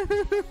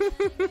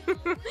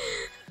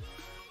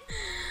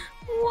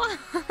 What?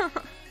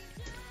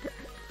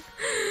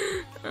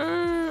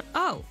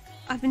 Oh,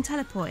 I've been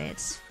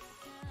teleported.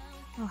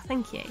 Oh,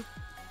 thank you.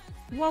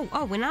 Whoa,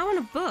 oh, we're now on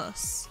a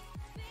bus.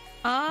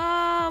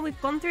 Oh, we've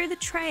gone through the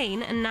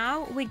train and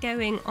now we're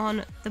going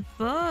on the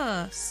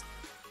bus.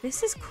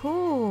 This is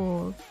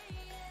cool.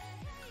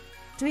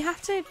 Do we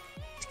have to...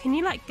 Can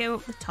you, like, go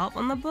up the top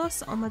on the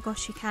bus? Oh my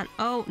gosh, you can't.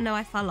 Oh, no,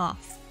 I fell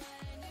off.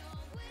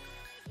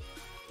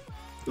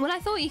 Well, I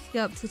thought you could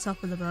go up to the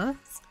top of the bus.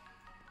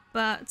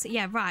 But,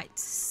 yeah, right.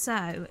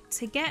 So,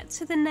 to get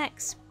to the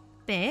next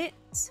bit,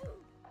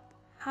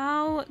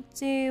 how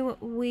do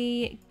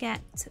we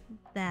get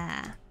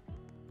there?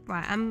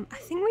 Right, I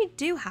think we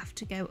do have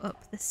to go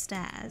up the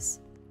stairs.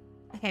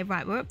 Okay,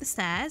 right, we're up the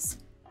stairs.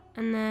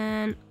 And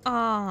then...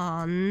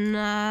 Oh,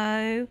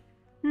 no.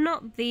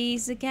 Not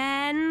these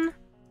again.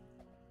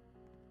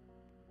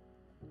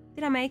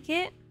 Did I make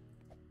it?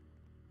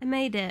 I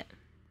made it.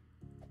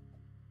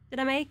 Did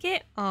I make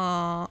it?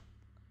 Oh,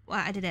 well,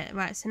 I did it.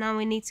 Right, so now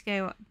we need to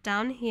go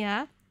down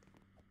here.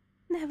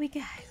 There we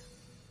go.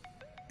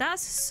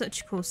 That's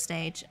such a cool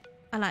stage.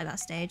 I like that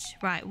stage.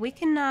 Right, we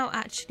can now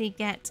actually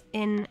get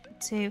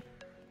into...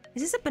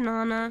 Is this a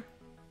banana?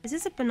 Is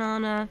this a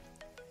banana?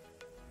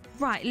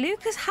 Right,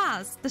 Lucas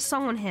has the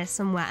song on here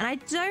somewhere, and I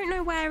don't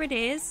know where it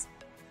is.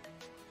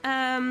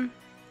 I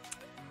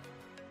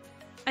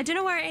don't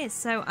know where it is,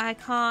 so I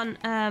can't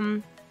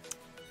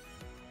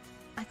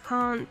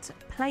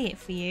play it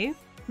for you.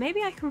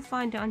 Maybe I can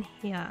find it on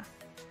here.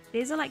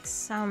 These are like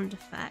sound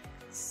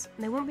effects.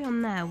 They won't be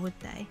on there, would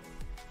they?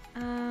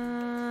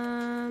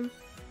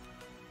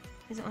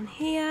 Is it on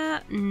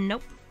here?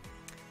 Nope.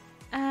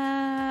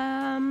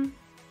 I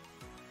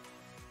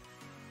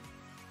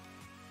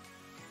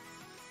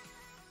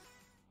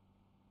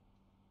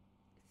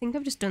think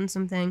I've just done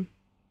something.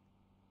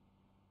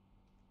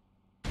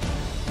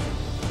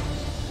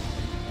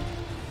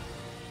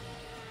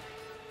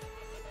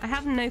 I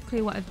have no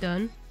clue what I've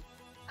done.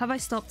 Have I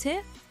stopped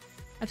it?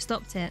 I've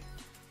stopped it.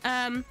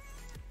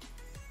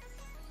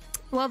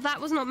 Well,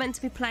 that was not meant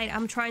to be played.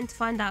 I'm trying to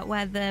find out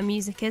where the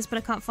music is, but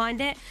I can't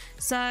find it.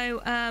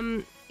 So,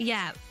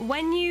 yeah,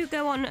 when you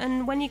go on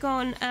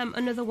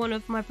another one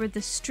of my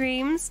brother's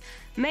streams,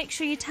 make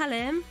sure you tell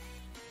him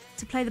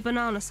to play the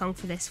banana song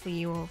for this for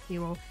you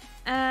all.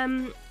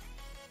 The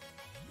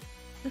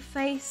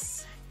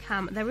face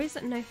cam. There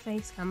is no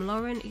face cam.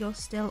 Lauren, you're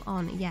still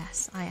on.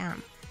 Yes, I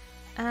am.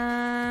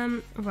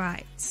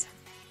 Right.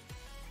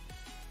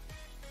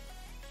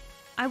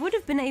 I would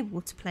have been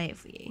able to play it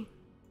for you,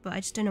 but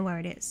I just don't know where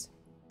it is.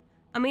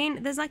 I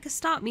mean, there's like a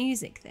start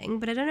music thing,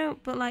 but I don't know,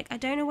 I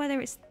don't know whether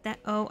it's there.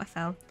 Oh, I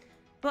fell.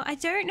 But I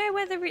don't know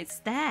whether it's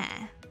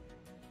there.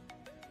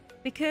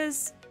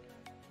 Because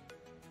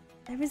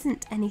there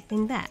isn't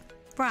anything there.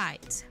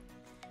 Right.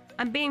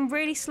 I'm being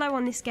really slow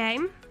on this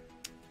game.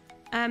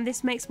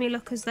 This makes me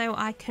look as though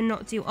I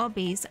cannot do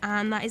obbies,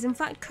 and that is in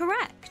fact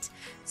correct.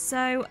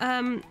 So,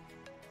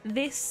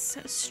 this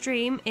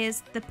stream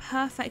is the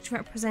perfect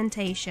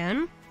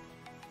representation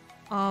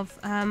of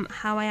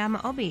how I am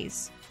at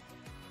obbies.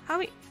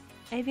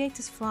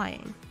 Aviator's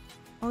flying.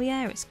 Oh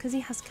yeah, it's because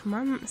he has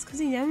commands. It's because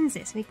he owns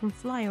it, so he can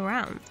fly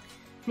around.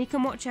 And he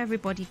can watch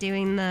everybody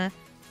doing the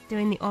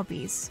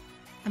obbies.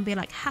 and be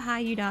like, haha,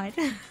 you died.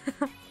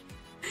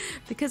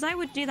 Because I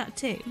would do that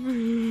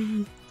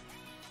too.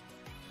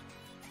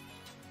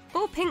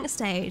 Oh, pink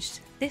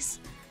staged. This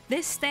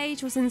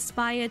stage was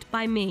inspired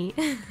by me.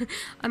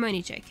 I'm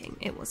only joking.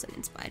 It wasn't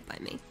inspired by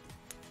me.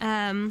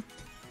 I'm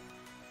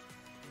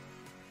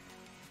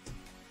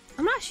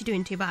not actually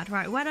doing too bad.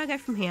 Right, where do I go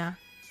from here?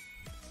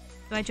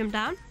 Do I jump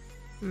down?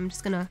 I'm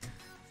just gonna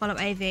follow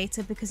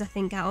Aviator because I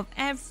think out of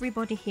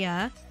everybody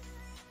here,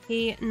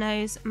 he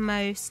knows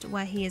most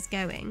where he is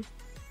going.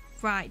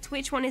 Right,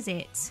 which one is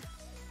it?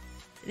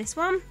 This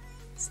one?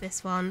 It's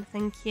this one,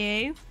 thank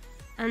you.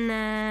 And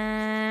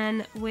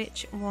then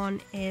which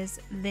one is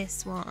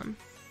this one?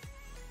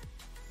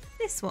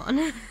 This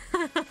one.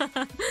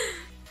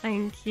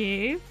 Thank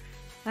you.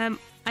 I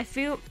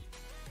feel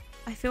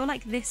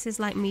like this is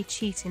like me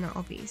cheating at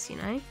obbies, you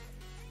know?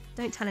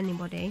 Don't tell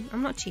anybody.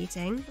 I'm not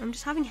cheating. I'm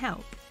just having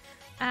help.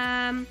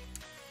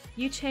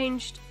 You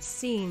changed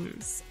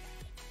scenes.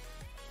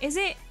 Is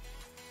it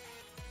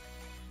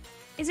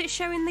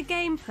showing the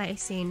gameplay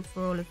scene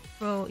for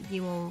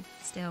you all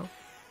still?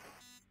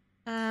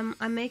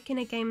 I'm making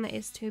a game that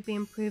is to be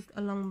improved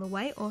along the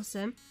way.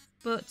 Awesome.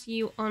 But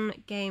you on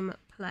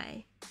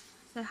gameplay.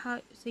 So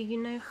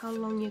you know how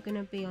long you're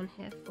gonna be on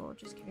here for?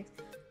 Just curious.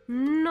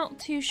 Not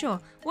too sure.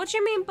 What do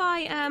you mean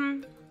by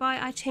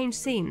I changed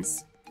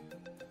scenes?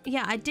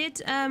 Yeah, I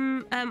did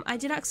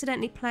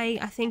accidentally play,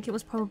 I think it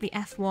was probably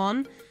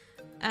F1.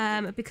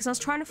 Because I was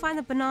trying to find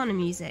the banana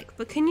music.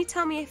 But can you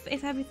tell me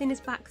if everything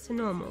is back to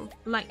normal?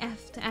 Like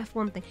F to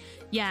F1 thing.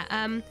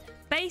 Yeah,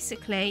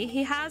 basically,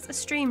 he has a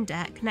stream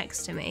deck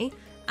next to me,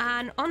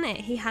 and on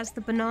it he has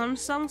the banana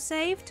song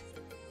saved.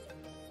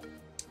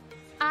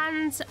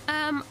 And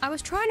I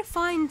was trying to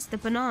find the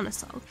banana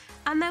song,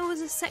 and there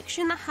was a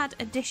section that had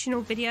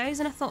additional videos,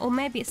 and I thought, oh,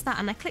 maybe it's that,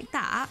 and I clicked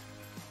that,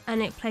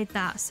 and it played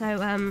that. So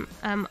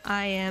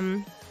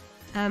I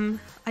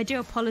do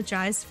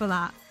apologise for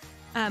that.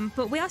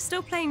 But we are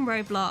still playing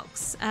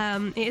Roblox.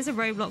 It is a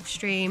Roblox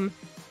stream,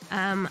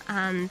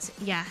 and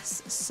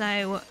yes,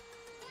 so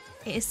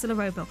it is still a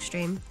Roblox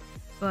stream,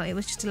 but it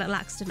was just a little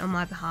accident on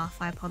my behalf.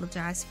 I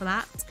apologise for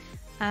that.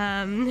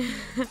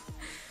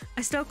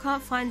 I still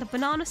can't find the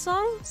banana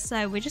song,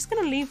 so we're just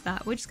going to leave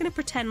that. We're just going to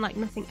pretend like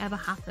nothing ever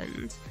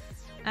happened.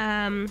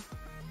 And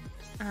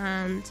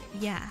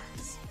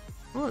yes.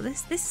 Oh,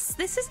 this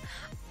is...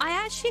 I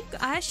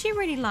actually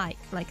really like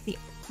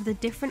the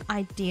different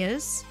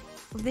ideas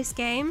of this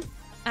game.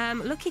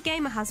 Lucky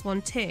Gamer has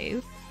one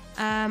too.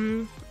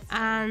 And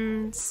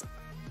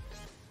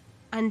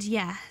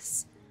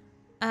yes.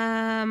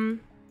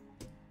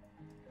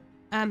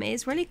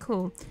 It's really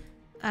cool.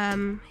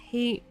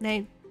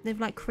 They've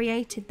like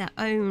created their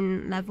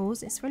own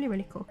levels. It's really,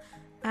 really cool.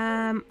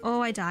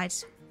 Oh, I died.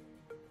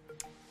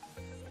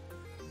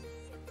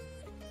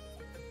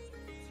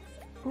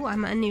 Oh,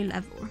 I'm at a new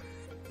level.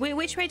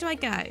 Which way do I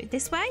go?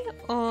 This way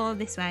or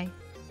this way?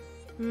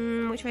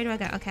 Which way do I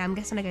go? Okay, I'm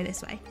guessing I go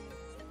this way.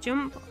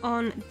 Jump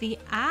on the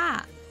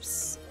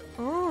apps.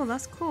 Oh,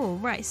 that's cool.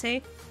 Right, so...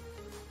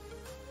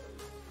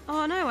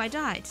 Oh no, I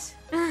died.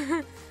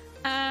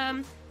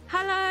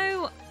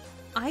 Hello.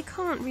 I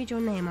can't read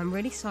your name. I'm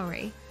really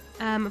sorry.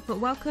 But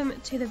welcome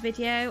to the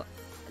video.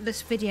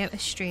 This video, a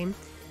stream.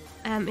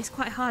 It's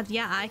quite hard.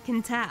 Yeah, I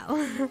can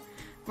tell.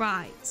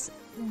 Right.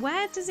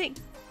 Where does it...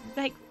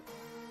 like...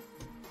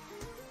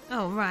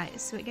 Oh, right.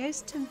 So it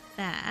goes to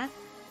there.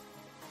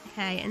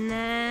 Okay, and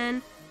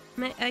then...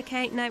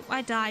 Okay, no,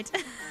 I died.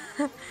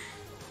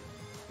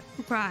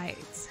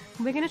 Right.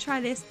 We're going to try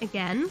this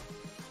again.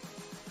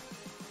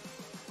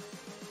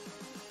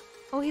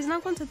 Oh, he's now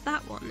gone to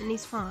that one, and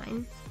he's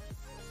fine.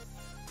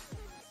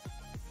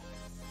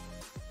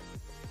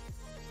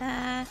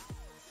 I'm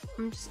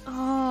just...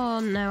 Oh,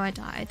 no, I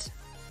died.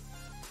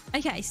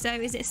 Okay, so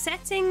is it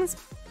settings,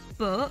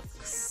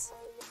 books,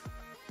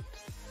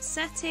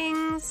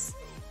 settings...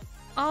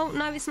 Oh,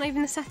 no, it's not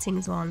even the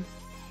settings one.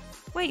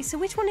 Wait, so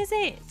which one is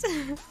it?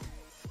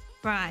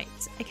 Right,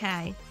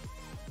 okay.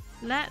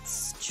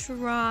 Let's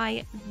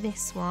try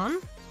this one.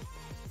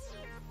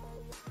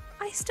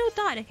 I still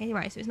died. Okay,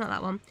 right, so it's not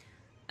that one.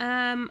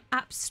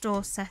 App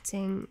Store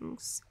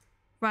settings.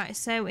 Right,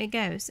 so it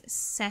goes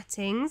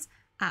settings,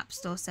 App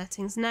Store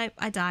settings. Nope,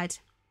 I died.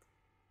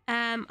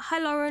 Hi,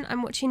 Lauren.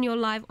 I'm watching your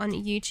live on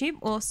YouTube.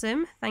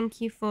 Awesome.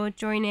 Thank you for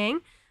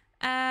joining.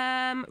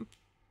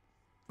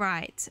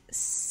 Right,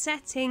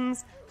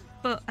 settings,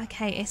 but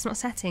okay, it's not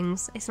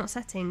settings. It's not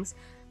settings.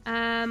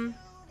 Oh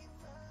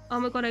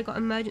my god, I got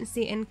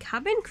emergency in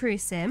cabin crew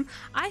sim.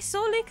 I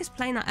saw Lucas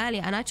playing that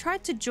earlier, and I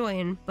tried to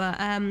join, but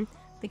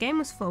the game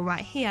was full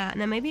right here. And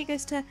then maybe it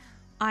goes to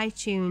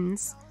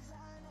iTunes.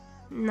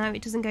 No,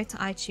 it doesn't go to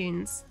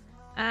iTunes.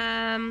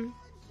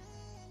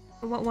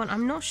 What one?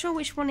 I'm not sure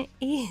which one it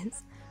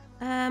is.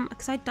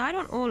 Because I died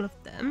on all of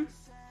them.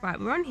 Right,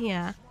 we're on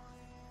here.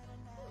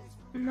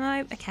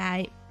 No,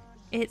 okay.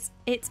 It's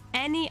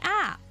any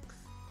app.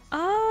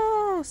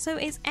 Oh, so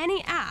it's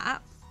any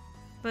app,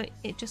 but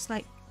it just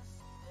like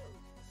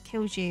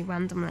kills you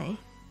randomly.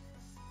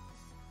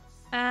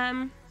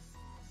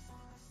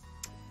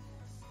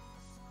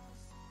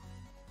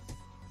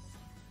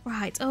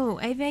 Right. Oh,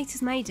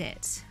 Aviator's made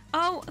it.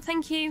 Oh,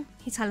 thank you.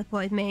 He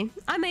teleported me.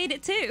 I made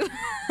it too.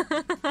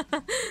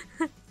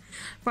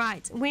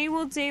 Right. We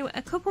will do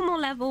a couple more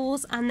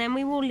levels and then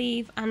we will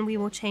leave and we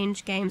will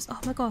change games. Oh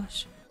my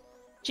gosh.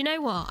 Do you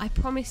know what? I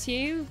promise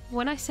you,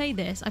 when I say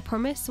this, I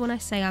promise when I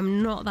say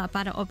I'm not that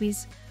bad at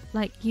obbies,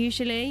 like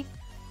usually,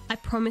 I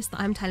promise that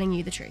I'm telling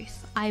you the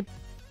truth. I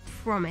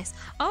promise.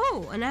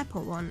 Oh, an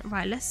airport one.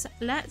 Right, let's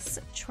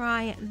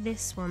try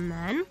this one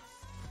then.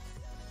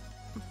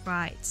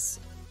 Right.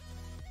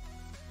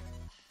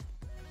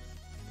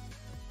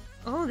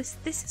 Oh, this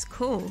is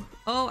cool.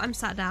 Oh, I'm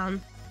sat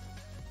down.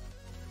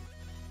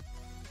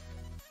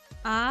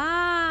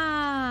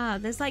 Ah,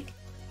 there's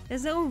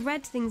little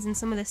red things in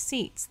some of the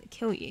seats that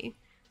kill you.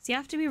 So you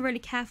have to be really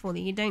careful that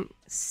you don't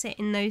sit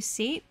in those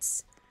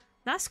seats.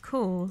 That's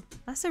cool.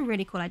 That's a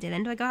really cool idea.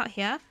 Then do I go out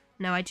here?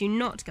 No, I do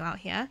not go out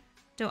here.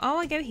 Oh,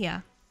 I go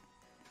here.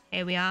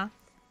 Here we are.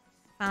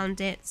 Found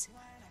it.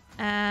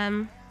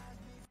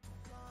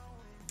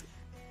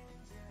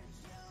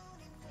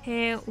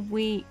 Here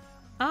we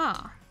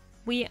are.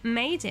 We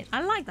made it.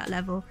 I like that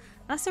level.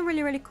 That's a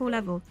really, really cool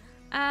level.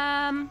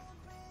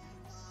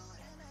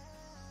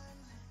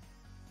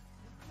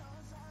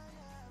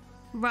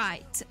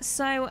 Right,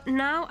 so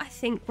now I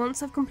think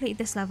once I've completed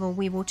this level,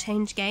 we will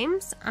change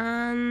games.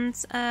 And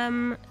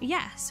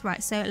yes,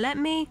 right, so let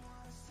me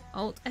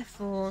Alt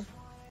F4.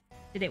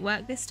 Did it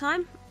work this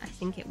time? I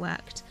think it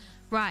worked.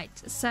 Right,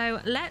 so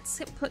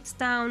let's put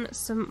down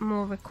some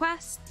more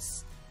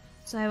requests.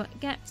 So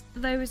get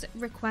those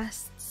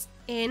requests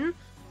in.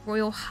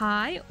 Royal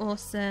High,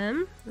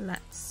 awesome.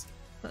 Let's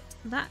put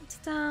that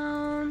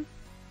down.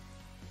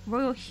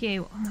 Royal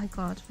Hue, oh my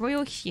god,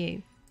 Royal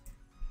Hue.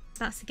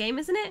 That's the game,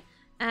 isn't it?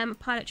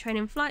 Pilot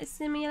Training Flight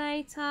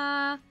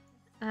Simulator.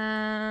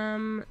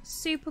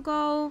 Super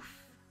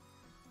Golf.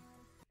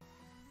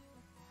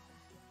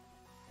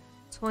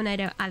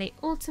 Tornado Alley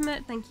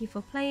Ultimate, thank you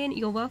for playing.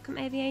 You're welcome,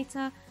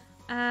 Aviator.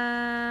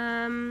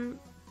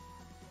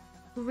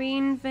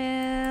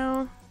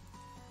 Greenville.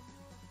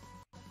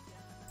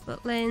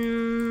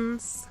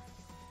 Footlands.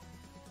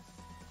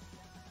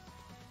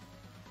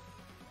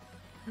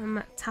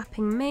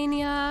 Tapping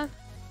Mania.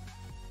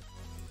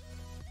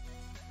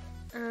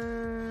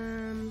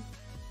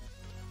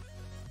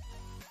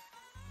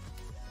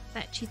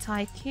 Fetchy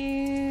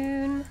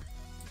Tycoon.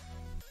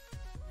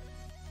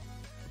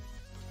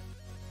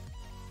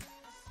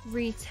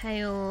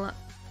 Retail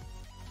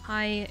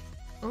High.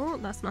 Oh,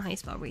 that's not how you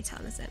spell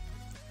retail, is it?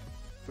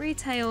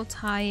 Retail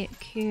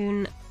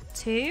Tycoon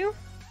 2.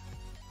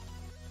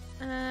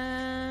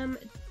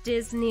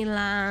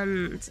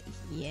 Disneyland.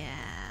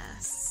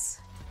 Yes.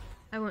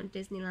 I want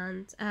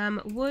Disneyland.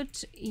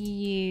 Would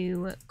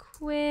you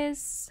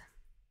quiz?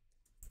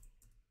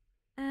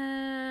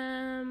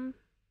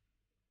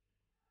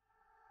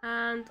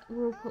 And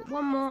we'll put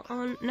one more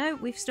on. No,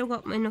 we've still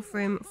got enough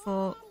room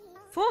for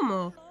 4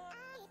 more.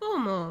 4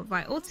 more.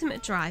 Right,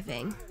 ultimate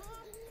driving.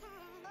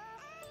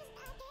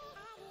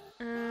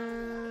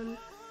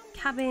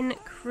 Cabin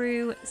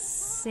crew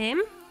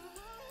sim.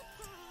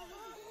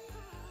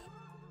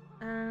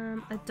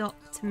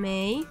 Adopt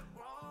me.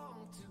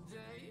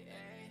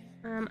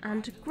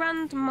 And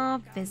grandma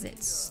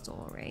visit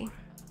story.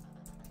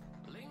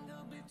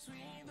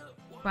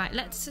 Right,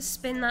 let's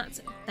spin that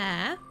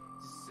there.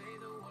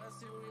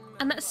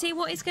 And let's see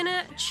what it's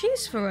gonna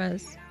choose for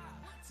us.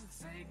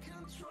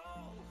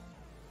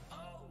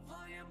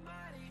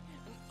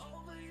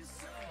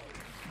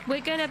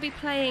 We're gonna be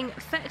playing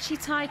Fetchy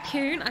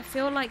Tycoon. I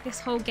feel like this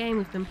whole game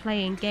we've been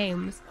playing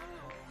games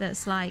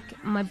that's like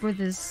my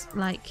brother's,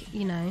 like,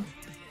 you know,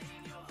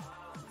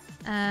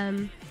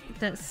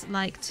 that's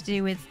like to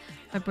do with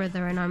my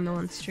brother and I'm the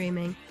one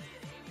streaming.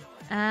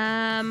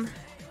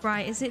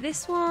 Right, is it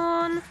this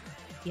one?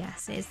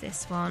 Yes, it is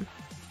this one.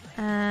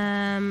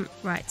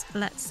 Right,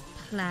 let's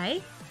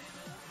play.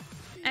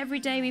 Every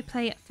day we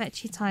play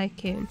Fetchy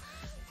Tycoon.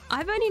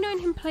 I've only known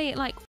him play it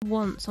like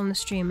once on the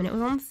stream, and it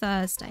was on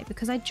Thursday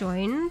because I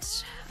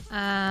joined.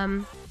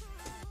 But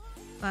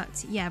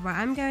yeah, right,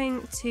 I'm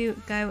going to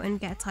go and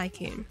get a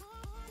Tycoon.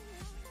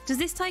 Does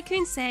this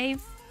Tycoon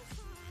save?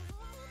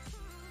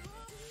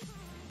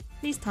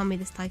 Please tell me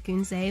this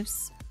Tycoon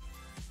saves.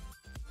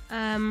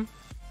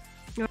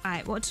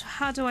 Right,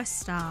 how do I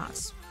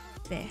start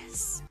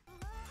this?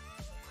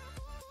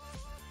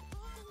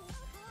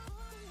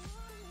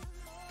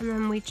 And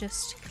then we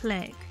just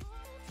click.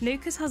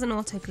 Lucas has an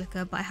auto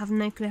clicker, but I have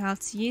no clue how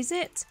to use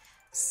it,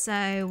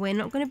 so we're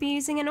not going to be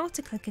using an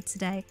auto clicker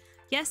today.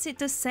 Yes, it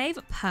does save.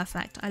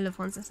 Perfect. I love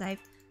ones that save.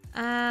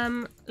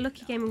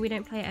 Lucky Gamer, we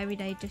don't play it every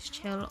day, just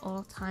chill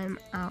or time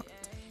out.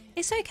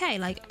 It's okay.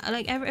 Like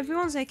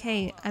everyone's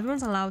okay.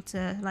 Everyone's allowed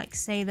to like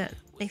say that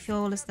they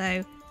feel as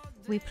though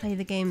we play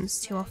the games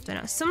too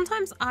often.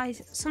 Sometimes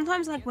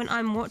like when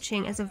I'm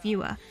watching as a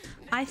viewer,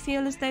 I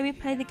feel as though we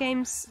play the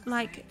games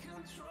like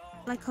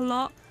a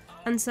lot.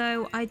 And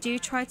so I do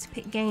try to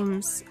pick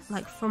games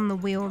like from the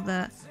wheel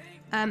that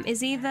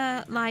is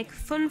either like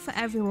fun for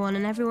everyone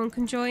and everyone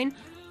can join,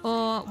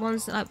 or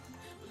ones that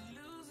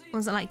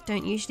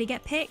don't usually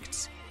get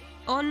picked,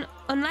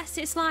 unless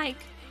it's like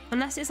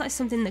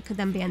something that could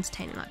then be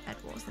entertaining, like Bed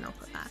Wars, then I'll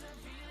put that.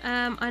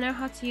 I know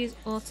how to use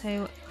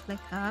auto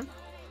clicker.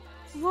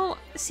 Well,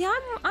 see,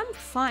 I'm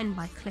fine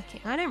by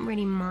clicking. I don't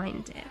really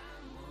mind it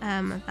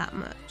that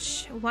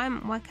much.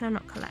 Why can I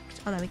not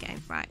collect? Oh, there we go.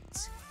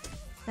 Right.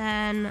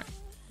 Then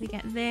we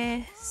get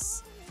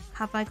this.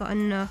 Have I got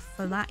enough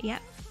for that?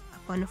 Yep,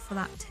 I've got enough for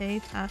that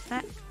too.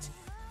 Perfect.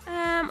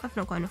 I've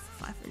not got enough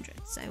for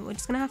 500, so we're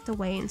just gonna have to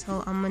wait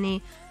until our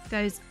money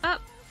goes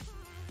up.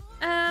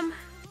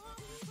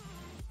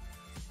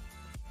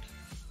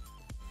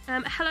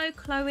 Hello,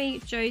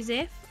 Chloe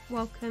Joseph.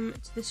 Welcome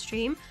to the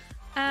stream.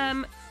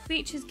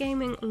 Features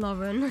Gaming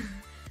Lauren.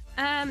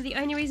 The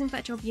only reason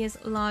Fetch Obby is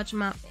large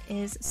map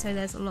is so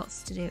there's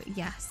lots to do.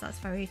 Yes, that's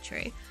very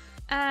true.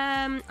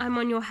 I'm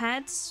on your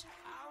head.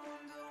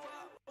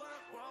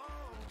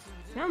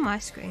 You're on my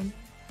screen.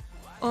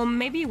 Or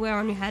maybe we're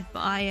on your head, but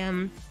I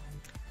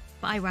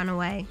ran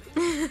away.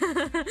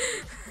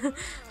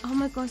 Oh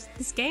my gosh,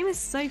 this game is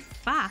so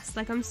fast.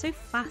 Like, I'm so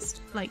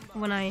fast, like,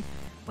 when I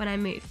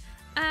move.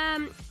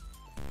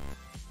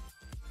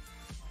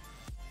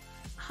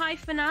 Hi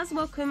Fanaz,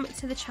 welcome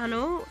to the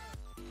channel.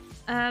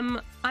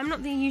 I'm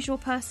not the usual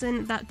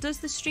person that does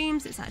the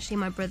streams. It's actually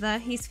my brother.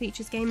 He's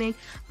Features Gaming,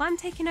 but I'm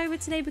taking over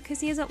today because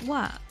he is at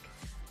work.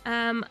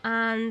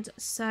 And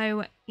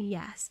so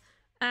yes.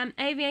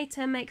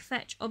 Aviator, make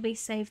Fetch Obby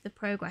save the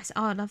progress.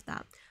 Oh, I love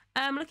that.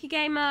 Lucky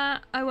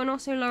Gamer, oh, and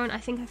also Lauren, I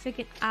think I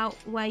figured out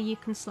where you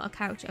can slot a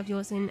character of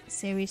yours in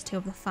series 2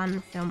 of the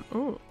fan film.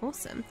 Oh,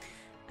 awesome.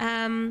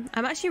 I'm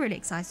actually really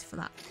excited for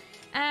that.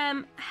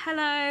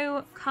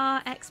 Hello,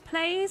 Car X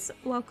Plays,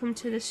 welcome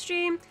to the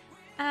stream.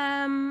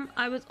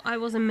 I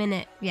was a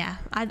minute, yeah.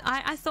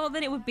 I thought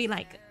that it would be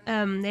like,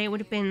 they would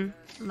have been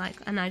like,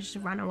 and I just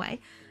ran away.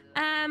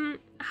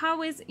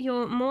 How is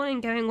your morning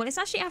going? Well, it's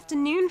actually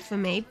afternoon for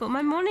me, but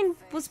my morning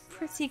was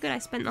pretty good. I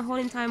spent the whole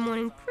entire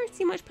morning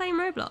pretty much playing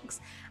Roblox,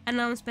 and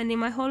now I'm spending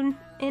my whole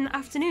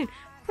afternoon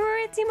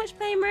pretty much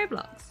playing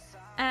Roblox.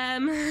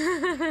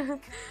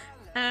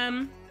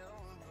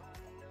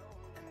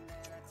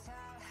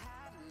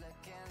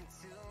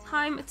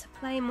 Time to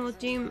play more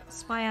Doom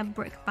Spire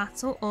Brick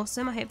Battle.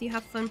 Awesome. I hope you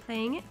have fun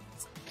playing it.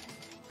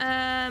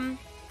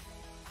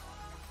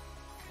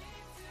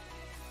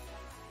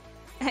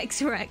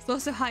 X-Rex.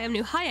 Also, hi, I'm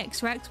new. Hi,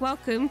 X-Rex.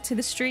 Welcome to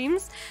the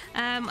streams.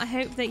 I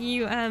hope that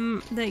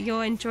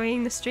you're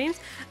enjoying the streams.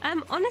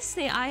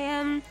 Honestly, I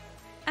don't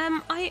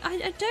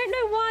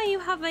know why you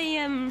have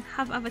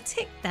a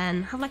tick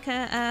then. Have like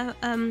a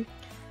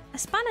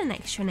spanner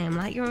next to your name,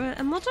 like you're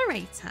a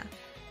moderator.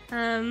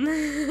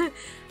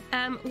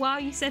 Wow,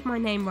 you said my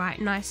name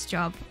right. Nice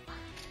job.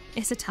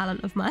 It's a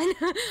talent of mine.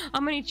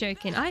 I'm only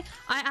joking. I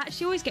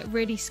actually always get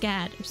really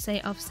scared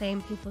of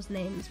saying people's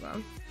names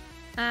wrong.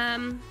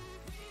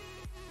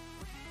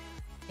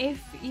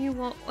 If you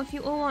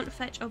all want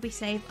Fetch Obby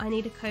save, I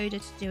need a coder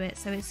to do it,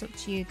 so it's up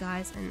to you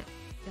guys and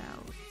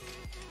girls.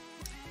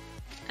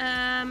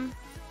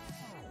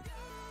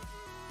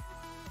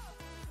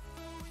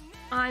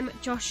 I'm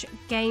Josh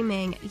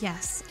Gaming.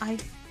 Yes,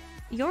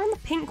 you're on the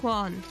pink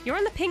one. You're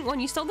on the pink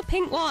one. You stole the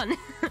pink one.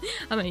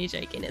 I'm only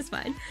joking. It's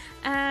fine.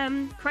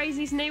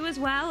 Crazy's new as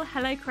well.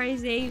 Hello,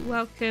 Crazy.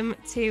 Welcome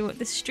to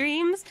the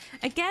streams.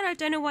 Again, I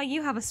don't know why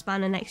you have a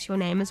spanner next to your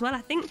name as well.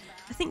 I think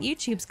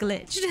YouTube's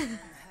glitched.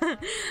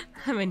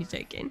 I'm only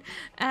joking.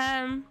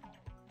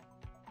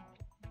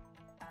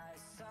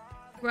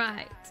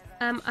 Right.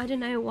 I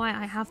don't know why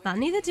I have that.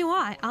 Neither do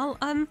I. I'll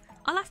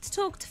have to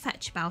talk to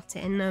Fetch about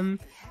it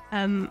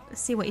and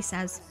see what he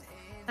says.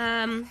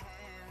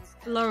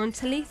 Lauren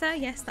Talitha,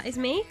 yes, that is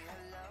me.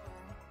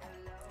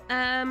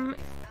 I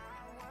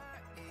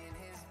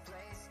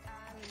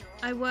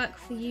work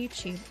for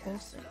YouTube.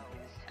 Awesome.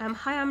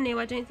 Hi, I'm new.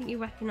 I don't think you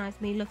recognise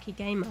me, Lucky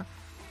Gamer.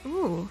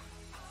 Ooh.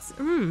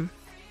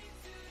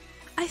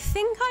 I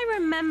think I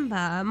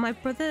remember my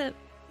brother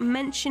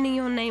mentioning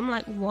your name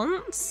like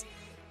once.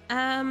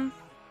 But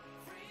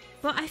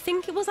I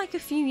think it was like a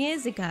few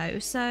years ago.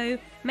 So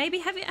maybe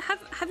have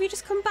you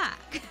just come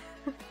back?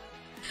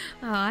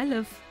 Oh, I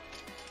love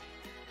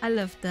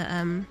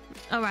the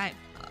all right.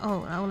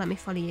 Oh, let me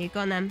follow you.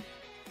 Go on then.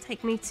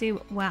 Take me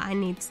to where I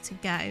need to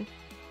go.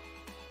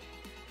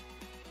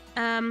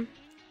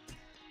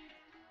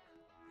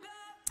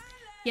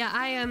 Yeah,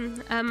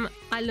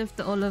 I love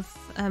that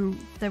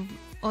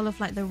all of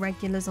like the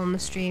regulars on the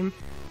stream.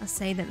 I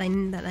say that they're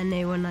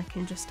new and I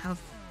can just have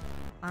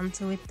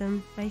banter with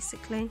them,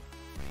 basically.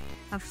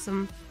 Have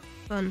some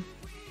fun.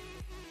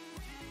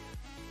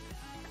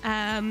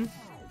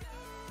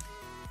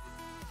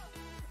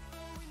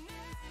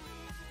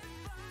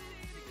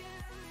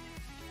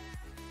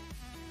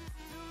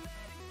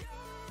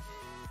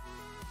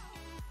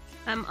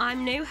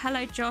 I'm new.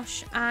 Hello,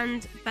 Josh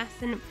and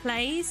Bethan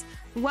Plays.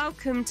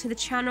 Welcome to the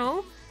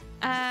channel.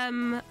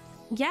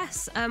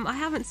 Yes, I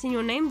haven't seen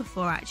your name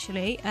before,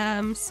 actually.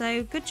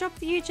 So good job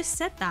that you just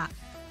said that.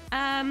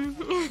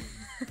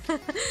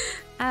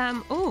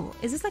 Oh,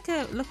 is this like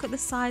a look at the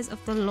size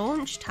of the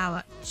launch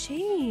tower?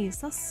 Jeez,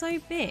 that's so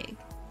big.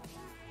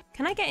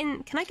 Can I get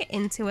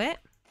into it?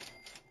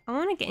 I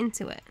want to get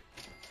into it.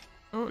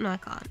 Oh, no, I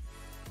can't.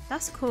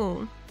 That's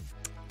cool.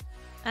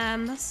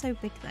 That's so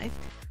big, though.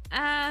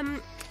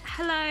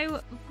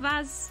 Hello,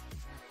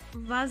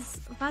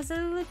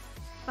 Vasilogist?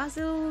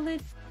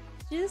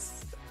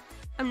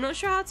 I'm not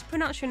sure how to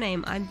pronounce your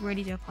name. I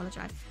really do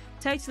apologise.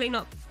 Totally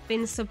not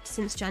been subbed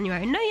since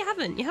January. No, you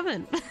haven't. You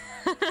haven't.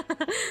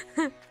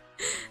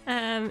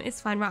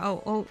 It's fine. Right.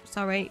 Oh,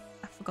 sorry.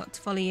 I forgot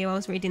to follow you. I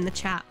was reading the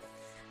chat.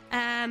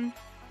 And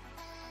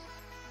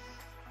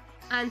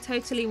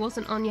totally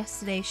wasn't on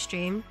yesterday's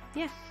stream.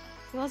 Yeah,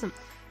 he wasn't.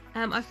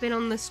 I've been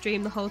on the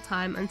stream the whole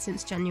time and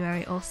since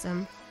January.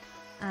 Awesome.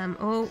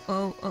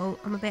 Oh,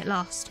 I'm a bit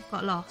lost. I've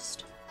got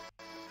lost.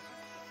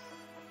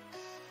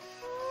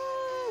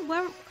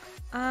 Where?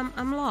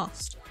 I'm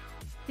lost.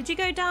 Did you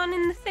go down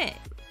in the thing?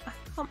 I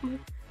can't move.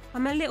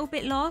 I'm a little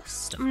bit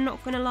lost. I'm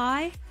not gonna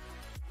lie.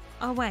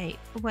 Oh, wait.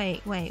 Oh, do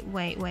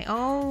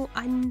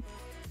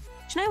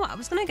you know what? I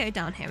was gonna go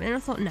down here and then I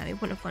thought, no, it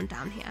wouldn't have gone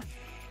down here.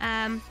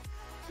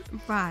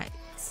 Right.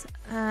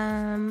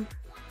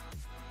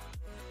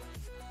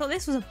 Thought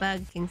this was a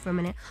Burger King for a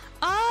minute.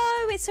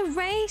 Oh, it's a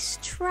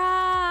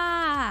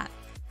racetrack.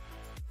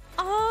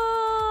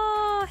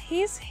 Oh,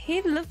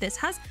 he'd love this.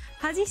 Has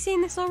he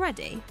seen this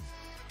already?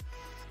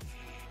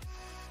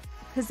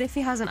 Because if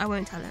he hasn't, I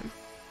won't tell him.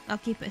 I'll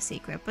keep it a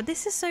secret. But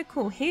this is so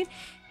cool. He'd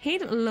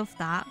love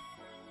that.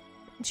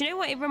 Do you know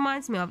what it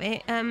reminds me of?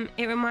 It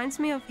reminds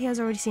me of, he has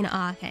already seen it.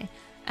 Ah, okay.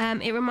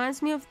 It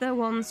reminds me of the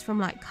ones from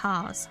like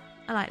Cars.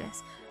 I like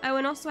this. Oh,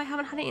 and also I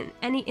haven't had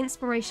any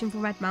inspiration for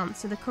Red Mount,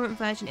 so the current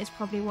version is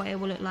probably what it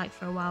will look like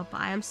for a while,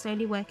 but I am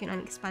slowly working on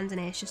expanding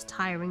it. It's just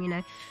tiring, you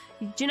know.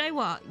 Do you know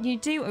what? You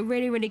do a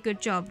really, really good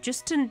job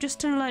just to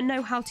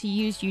know how to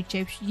use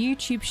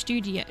YouTube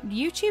Studio,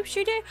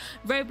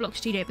 Roblox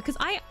Studio, because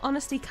I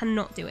honestly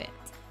cannot do it.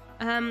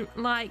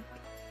 Like,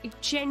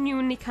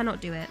 genuinely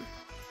cannot do it.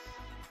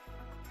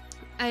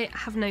 I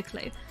have no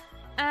clue.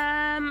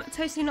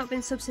 Totally not been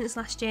subbed since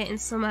last year in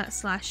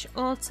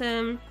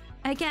summer/autumn.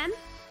 Again,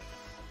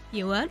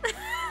 you weren't.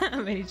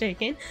 I'm really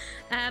joking.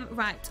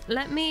 Right,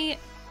 let me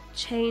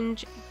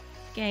change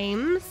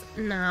games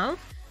now.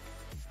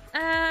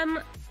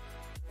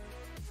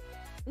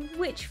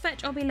 Which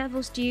fetch obby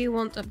levels do you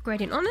want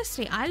upgrading?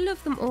 Honestly, I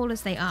love them all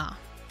as they are.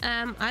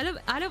 I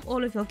love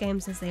all of your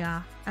games as they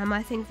are.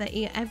 I think that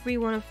every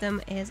one of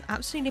them is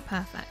absolutely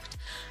perfect.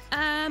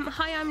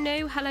 Hi, I'm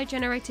new. Hello,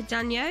 Generated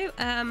Danyo.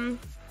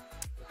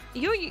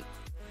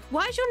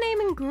 Why is your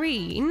name in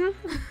green?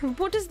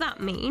 What does that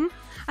mean?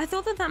 I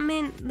thought that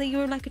meant that you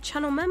were like a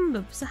channel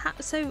member.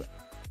 So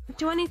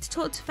do I need to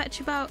talk to Fetch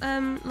about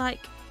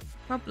like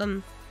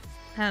the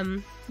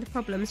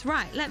problems?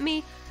 Right, let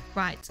me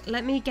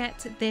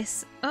get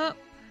this up.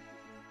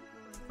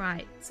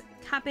 Right,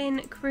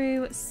 cabin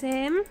crew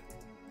sim.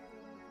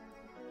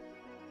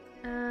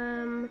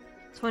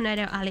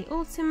 Tornado Alley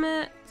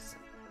Ultimate.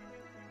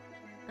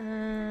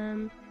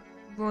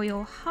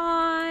 Royal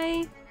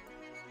High.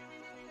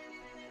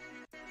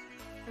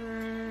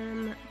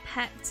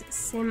 Pet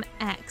Sim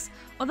X.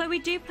 Although we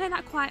do play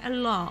that quite a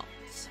lot,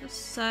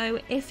 so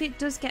if it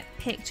does get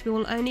picked, we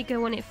will only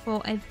go on it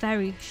for a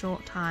very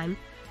short time,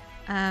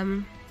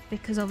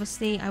 because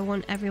obviously I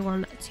want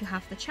everyone to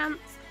have the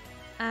chance.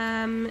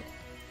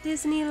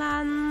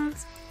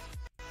 Disneyland.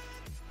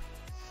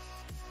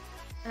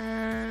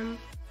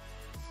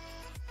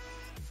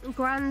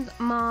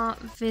 Grandma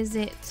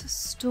Visit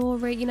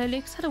Story. You know,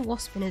 Lucas had a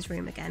wasp in his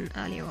room again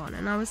earlier on,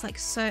 and I was like,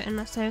 so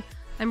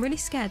I'm really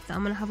scared that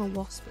I'm gonna have a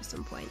wasp at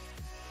some point.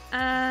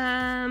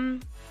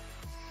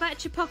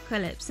 Fetch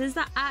Apocalypse. Is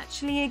that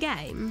actually a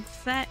game?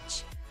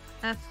 Fetch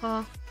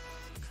Apocalypse.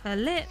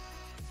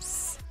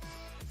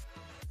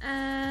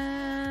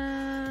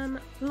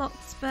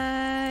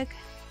 Bloxburg.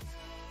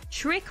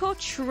 Trick or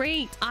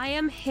Treat. I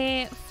am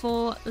here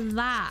for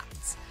that.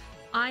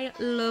 I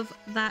love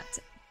that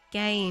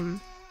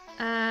game.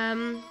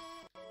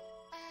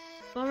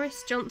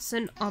 Boris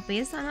Johnson Obby.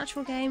 Is that an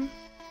actual game?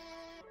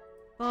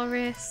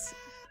 Boris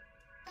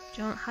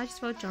John. How do you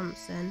spell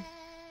Johnson?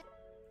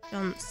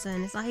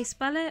 Johnson. Is that how you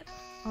spell it?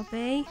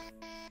 Obby.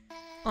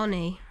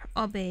 Oni.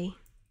 Obby.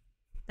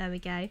 There we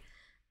go.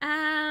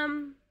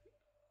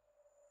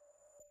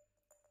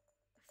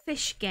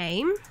 Fish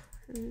game.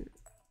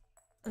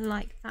 I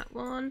like that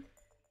one.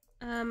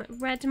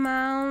 Red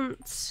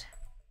Mount.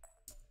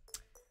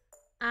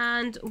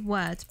 And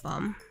Word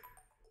Bomb.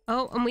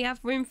 Oh, and we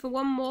have room for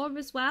one more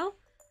as well.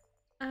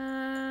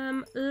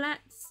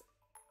 Let's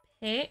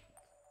pick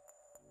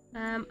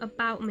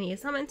About Me.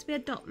 Is that meant to be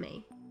Adopt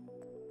Me?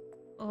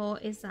 Or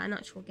is that an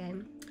actual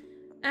game?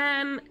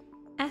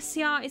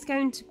 SCR is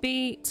going to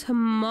be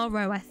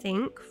tomorrow, I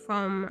think,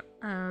 from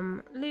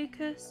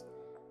Lucas.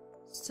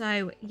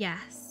 So,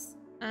 yes.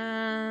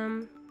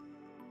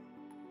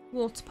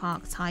 Water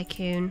Park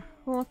Tycoon.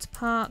 Water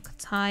Park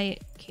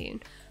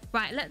Tycoon.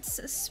 Right, let's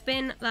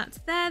spin that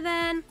there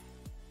then.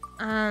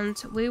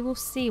 And we will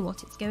see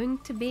what it's going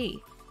to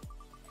be.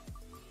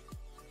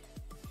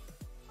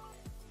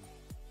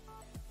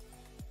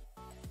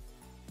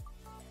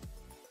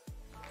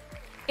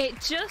 It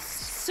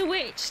just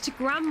switched to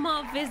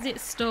Grandma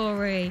Visit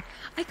Story.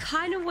 I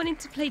kind of wanted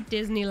to play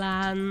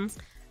Disneyland,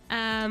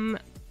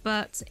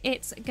 but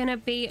it's gonna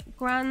be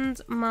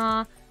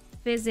Grandma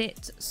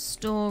Visit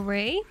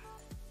Story.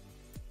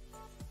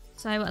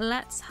 So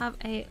let's have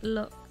a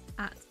look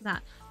at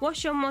that.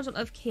 What's your model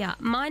of Kia?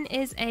 Mine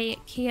is a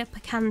Kia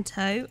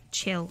Picanto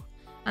Chill,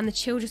 and the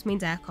chill just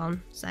means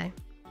aircon. So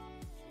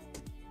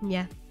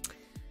yeah.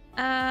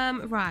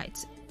 Right.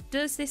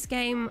 Does this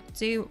game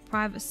do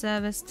private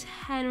servers?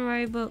 10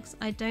 Robux.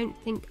 I don't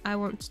think I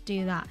want to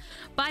do that.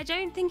 But I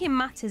don't think it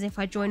matters if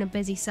I join a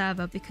busy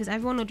server because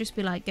everyone will just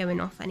be like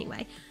going off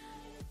anyway.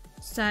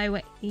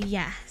 So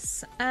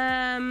yes.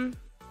 I'm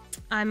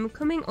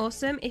coming.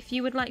 Awesome. If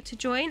you would like to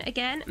join,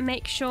 again,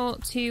 make sure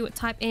to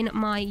type in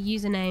my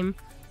username,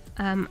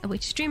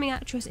 which is Streaming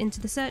Actress,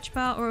 into the search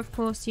bar, or of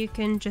course you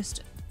can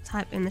just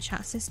type in the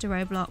chat Sister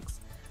Roblox,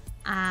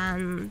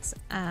 and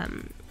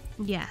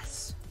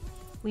yes,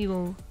 we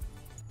will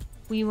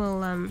be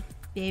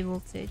able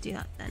to do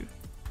that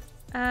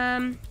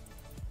then.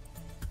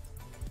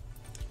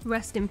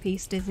 Rest in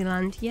peace,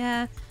 Disneyland.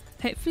 Yeah,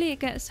 hopefully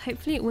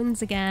it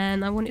wins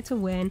again. I want it to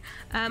win.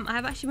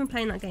 I've actually been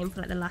playing that game for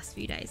like the last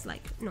few days,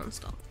 like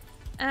non-stop.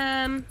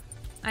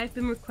 I've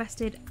been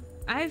requested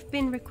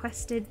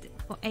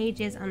for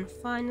ages, and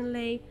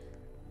finally,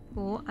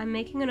 I'm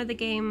making another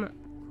game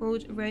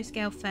called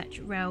Roscale Fetch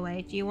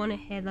Railway. Do you want to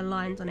hear the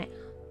lines on it?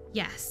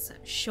 Yes,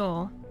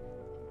 sure.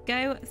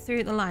 Go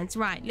through the lines.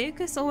 Right,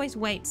 Lucas always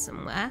waits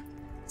somewhere,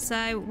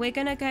 so we're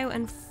gonna go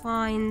and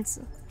find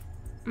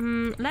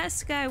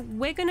let's go.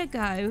 We're gonna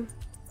go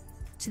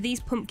to these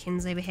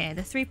pumpkins over here,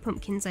 the 3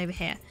 pumpkins over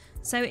here.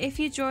 So if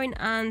you join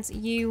and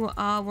you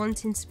are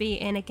wanting to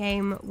be in a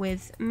game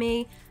with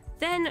me,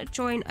 then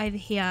join over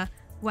here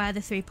where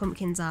the 3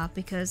 pumpkins are,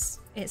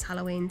 because it's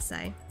Halloween.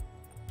 So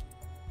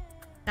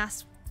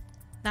that's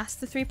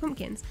the 3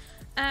 pumpkins.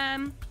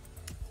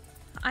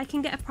 I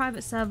can get a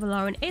private server,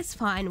 Lauren. It's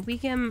fine. We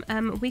can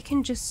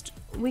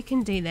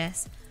do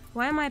this.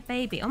 Why am I a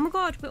baby? Oh my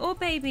god, we're all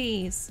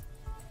babies.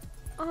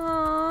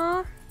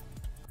 Aww.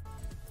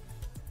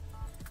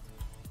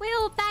 We're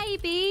all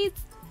babies.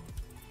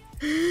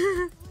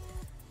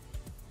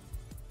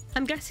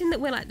 I'm guessing that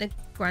we're like the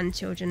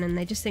grandchildren, and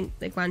they just think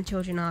the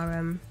grandchildren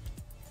are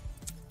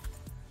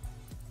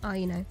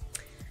you know.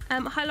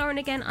 Hi Lauren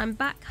again. I'm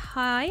back.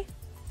 Hi.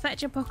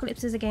 Fetch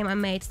Apocalypse is a game I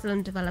made, still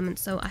in development,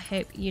 so I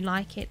hope you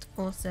like it.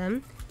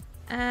 Awesome.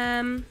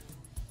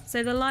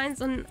 So the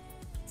lines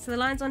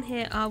on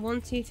here are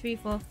 1, 2, 3,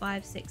 4,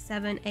 5, 6,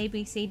 7, A,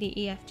 B, C, D,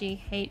 E, F,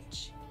 G,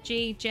 H,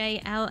 G,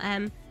 J, L,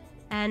 M,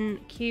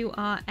 N, Q,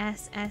 R,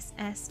 S, S,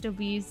 S,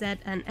 W, Z,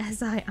 and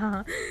S, I,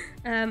 R.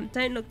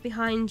 Don't look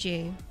behind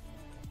you.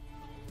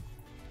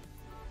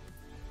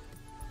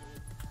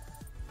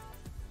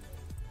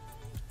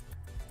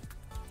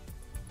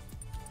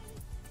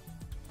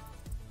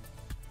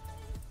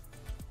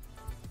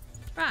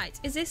 Right,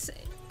 is this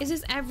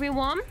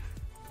everyone?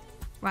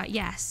 Right,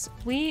 yes.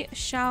 We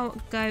shall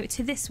go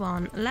to this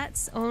one.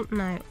 Oh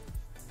no.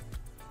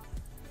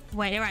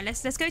 Wait, alright,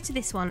 let's go to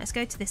this one. Let's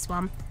go to this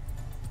one.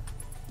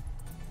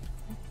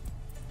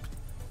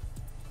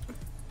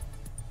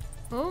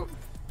 Oh.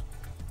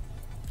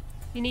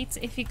 You need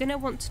to, if you're gonna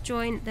want to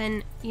join,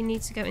 then you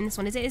need to go in this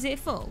one. Is it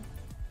full?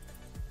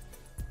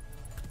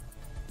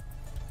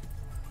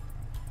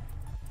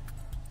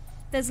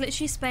 There's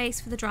literally space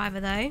for the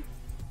driver though.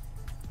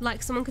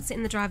 Like someone could sit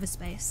in the driver's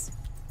space.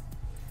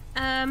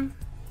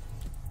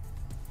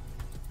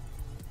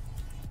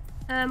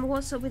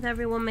 What's up with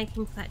everyone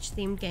making Fetch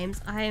themed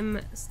games?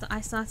 I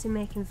started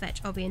making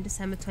Fetch Obby in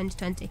December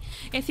 2020.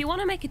 If you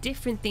want to make a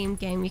different themed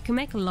game, you can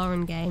make a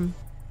Lauren game.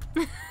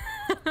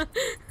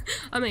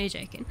 I'm only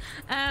joking.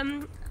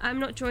 I'm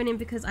not joining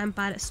because I'm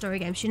bad at story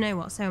games. You know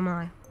what? So am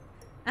I.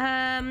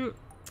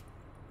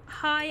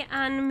 Hi,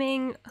 An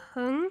Ming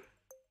Hung.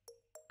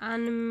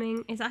 An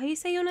Ming, is that how you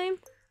say your name?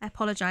 I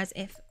apologise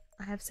if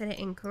I have said it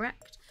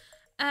incorrect.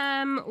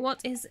 What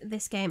is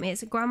this game?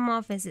 It's a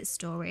Grandma Visit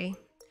Story.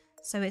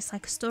 So it's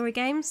like a story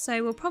game.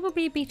 So we'll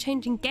probably be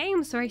changing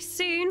games very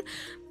soon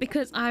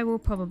because I will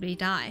probably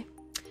die.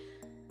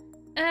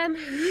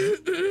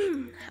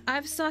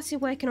 I've started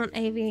working on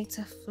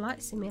Aviator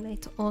Flight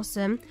Simulator.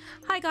 Awesome.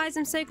 Hi guys,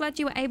 I'm so glad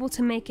you were able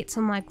to make it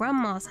to my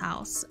grandma's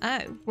house.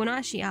 Oh, we're not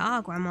actually at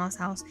our grandma's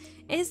house.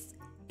 It's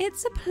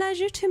a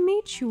pleasure to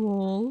meet you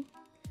all.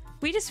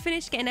 We just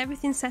finished getting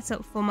everything set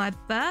up for my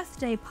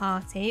birthday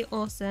party.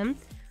 Awesome.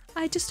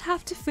 I just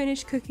have to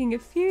finish cooking a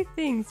few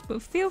things,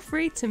 but feel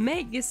free to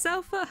make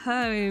yourself at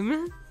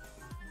home.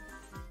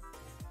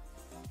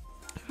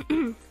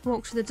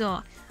 Walk to the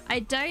door. I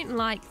don't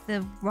like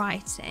the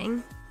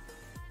writing.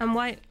 And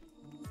why?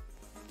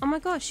 Oh my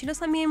gosh, she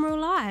looks like me in real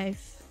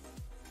life.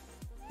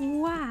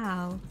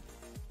 Wow.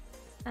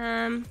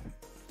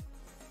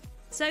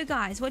 So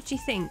guys, what do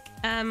you think?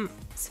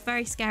 It's a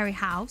very scary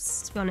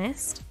house, to be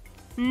honest.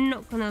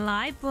 Not gonna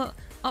lie, but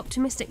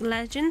Optimistic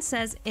Legend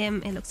says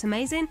it looks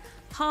amazing.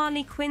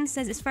 Harley Quinn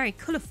says it's very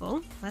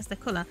colourful. That's the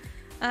colour.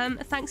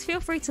 Thanks, feel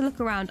free to look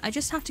around. I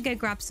just have to go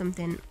grab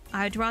something.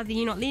 I'd rather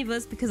you not leave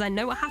us because I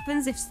know what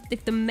happens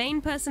if the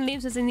main person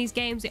leaves us in these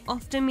games. It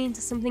often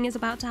means something is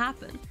about to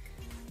happen.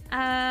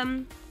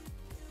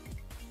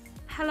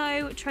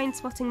 Hello, Train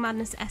Spotting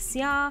Madness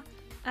SCR.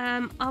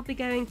 I'll be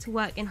going to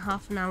work in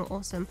half an hour.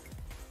 Awesome.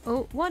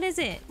 Oh, what is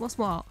it? What's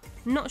what?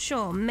 Not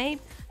sure.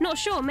 Not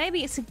sure.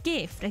 Maybe it's a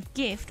gift. A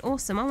gift.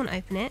 Awesome. I want to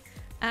open it.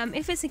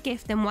 If it's a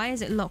gift, then why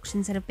is it locked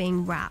instead of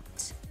being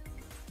wrapped?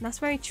 That's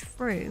very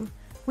true.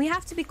 We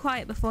have to be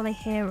quiet before they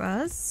hear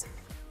us.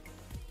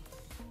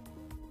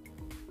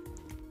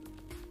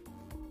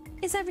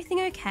 Is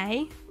everything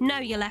okay? No,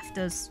 you left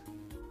us.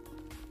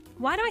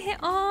 Why do I hear...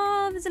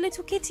 Oh, there's a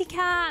little kitty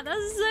cat.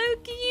 That's so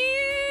cute.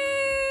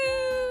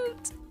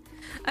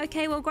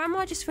 Okay, well,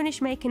 Grandma just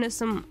finished making us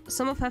some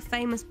of her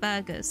famous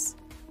burgers.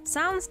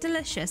 Sounds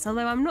delicious,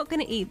 although I'm not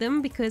going to eat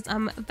them because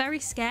I'm very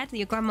scared that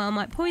your grandma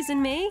might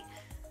poison me.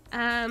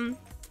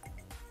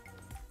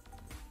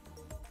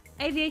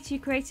 Aviator, you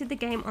created the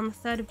game on the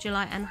 3rd of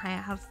July and I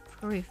have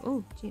proof.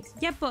 Oh, jeez.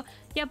 Yeah, but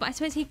I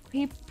suppose he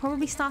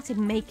probably started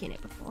making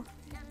it before.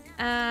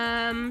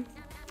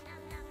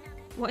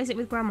 What is it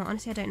with Grandma?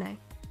 Honestly, I don't know.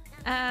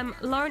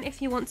 Lauren, if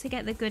you want to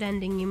get the good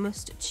ending, you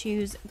must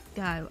choose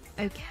go.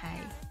 Okay.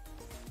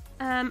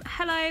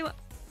 Hello.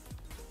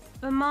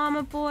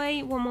 Mama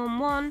boy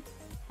 111.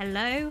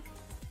 Hello.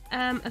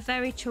 A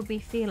very chubby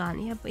feline.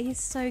 Yeah, but he's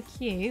so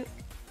cute.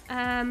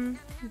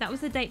 That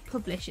was the date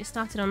published. It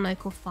started on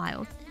local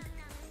file.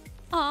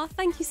 Oh,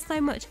 thank you so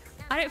much.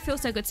 I don't feel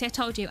so good. See, I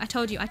told you.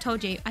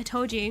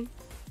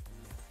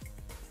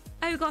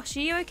 Oh gosh, are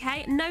you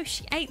okay? No,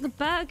 she ate the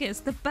burgers.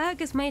 The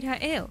burgers made her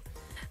ill.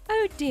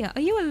 Oh dear,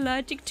 are you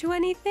allergic to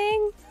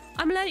anything?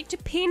 I'm allergic to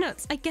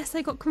peanuts. I guess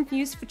I got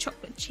confused for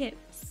chocolate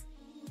chips.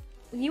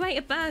 You ate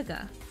a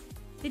burger.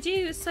 Did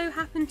you so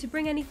happen to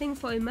bring anything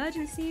for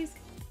emergencies?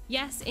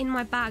 Yes, in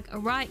my bag. All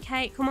right,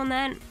 Kate, come on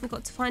then. We've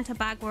got to find her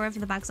bag wherever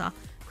the bags are.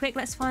 Quick,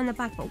 let's find the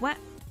bag. But where?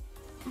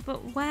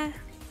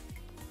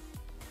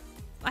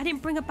 I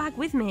didn't bring a bag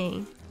with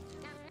me.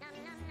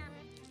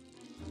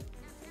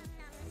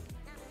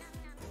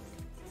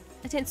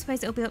 I don't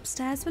suppose it'll be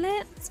upstairs, will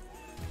it?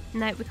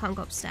 No, we can't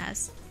go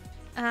upstairs.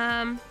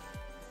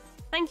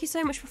 Thank you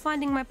so much for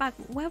finding my bag.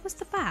 Where was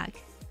the bag?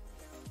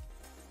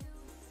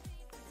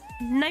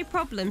 No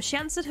problem. She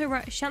answered her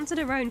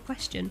own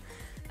question.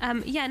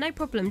 Yeah, no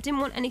problem. Didn't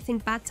want anything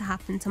bad to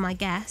happen to my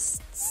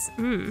guests.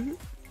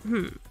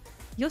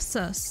 You're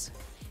sus.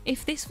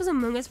 If this was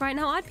Among Us right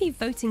now, I'd be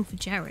voting for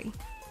Jerry.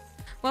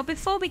 Well,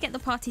 before we get the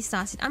party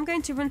started, I'm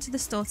going to run to the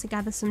store to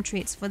gather some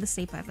treats for the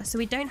sleepover so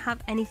we don't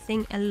have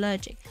anything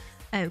allergic.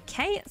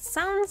 Okay,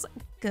 sounds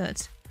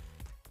good.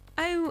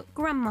 Oh,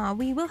 Grandma,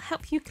 we will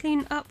help you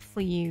clean up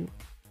for you.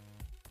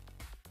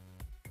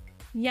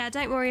 Yeah,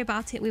 don't worry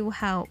about it, we will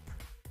help.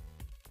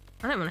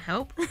 I don't want to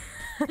help.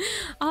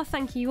 Oh,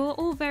 thank you, you're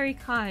all very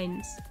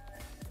kind.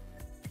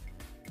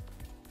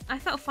 I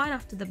felt fine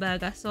after the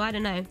burger, so I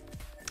don't know.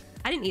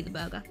 I didn't eat the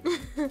burger.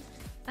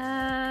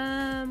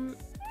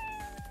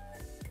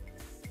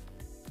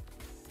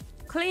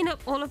 Clean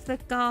up all of the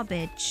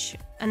garbage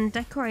and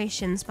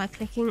decorations by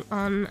clicking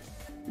on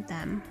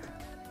them.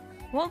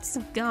 What's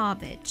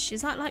garbage?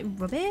 Is that like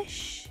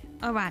rubbish?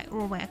 Alright,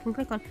 oh wait, I can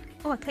click on...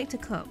 Oh, I clicked a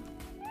cup.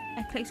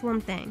 I clicked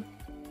one thing.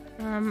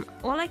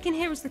 All I can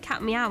hear is the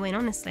cat meowing,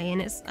 honestly,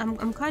 and it's...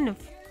 I'm kind of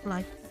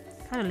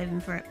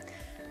living for it.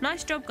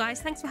 Nice job,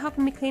 guys. Thanks for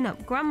helping me clean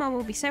up. Grandma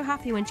will be so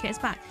happy when she gets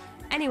back.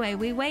 Anyway,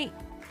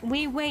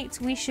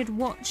 we should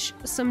watch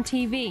some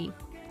TV.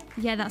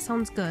 Yeah, that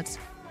sounds good.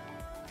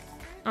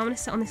 I'm going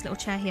to sit on this little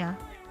chair here.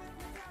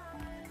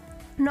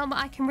 Not that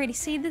I can really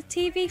see the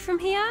TV from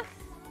here,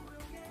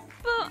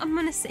 but I'm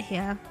going to sit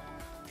here.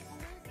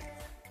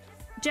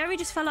 Jerry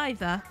just fell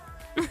over.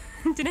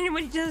 Did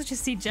anybody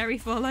just see Jerry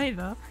fall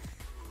over?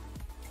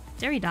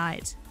 Jerry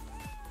died.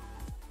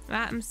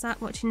 Right, I'm sat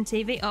watching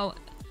TV. Oh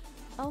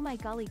my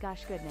golly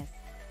gosh goodness.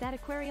 That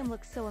aquarium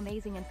looks so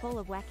amazing and full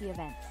of wacky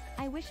events.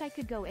 I wish I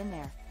could go in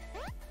there.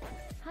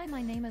 Hi,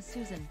 my name is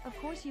Susan. Of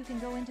course you can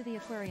go into the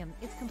aquarium.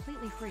 It's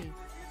completely free.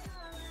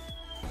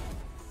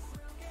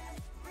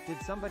 Did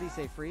somebody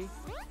say free?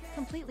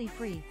 Completely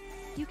free.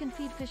 You can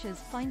feed fishes,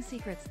 find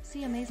secrets,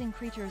 see amazing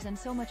creatures, and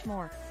so much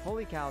more.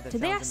 Holy cow, that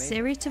Did they ask amazing.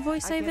 Siri to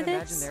voice over I can't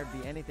this? imagine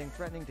there'd be anything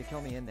threatening to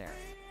kill me in there.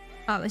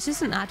 Oh, it's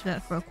just an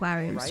advert for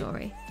Aquarium Right?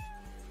 Story.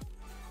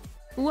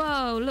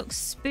 Whoa, looks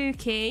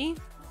spooky.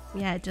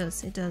 Yeah, it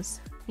does, it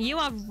does. You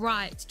are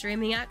right,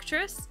 dreaming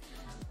actress.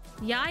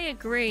 Yeah, I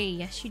agree.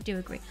 Yes, you do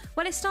agree.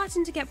 Well, it's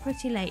starting to get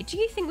pretty late. Do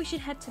you think we should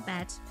head to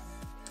bed?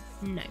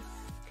 No.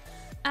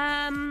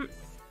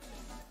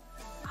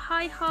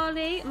 Hi,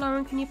 Harley.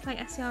 Lauren, can you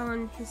play SCR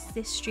on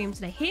this stream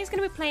today? He's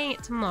going to be playing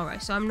it tomorrow,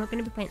 so I'm not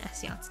going to be playing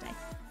SCR today.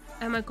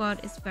 Oh my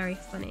god, it's very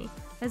funny.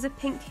 There's a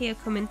pink here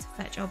coming to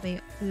fetch.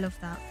 Love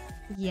that.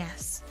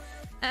 Yes.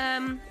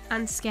 And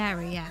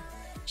scary, yeah.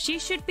 She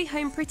should be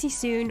home pretty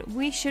soon.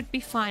 We should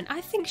be fine.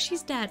 I think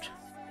she's dead.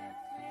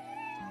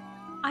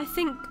 I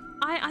think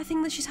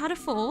that she's had a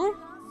fall.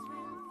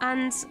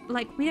 And,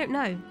 like, we don't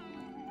know.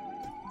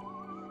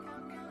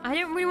 I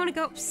don't really want to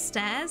go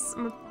upstairs.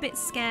 I'm a bit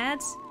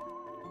scared.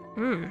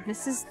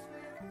 This is...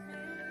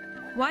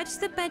 Why does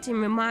the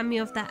bedroom remind me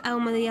of that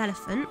Elmer the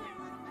elephant?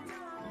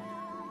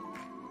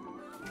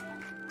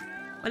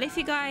 Well, if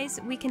you guys,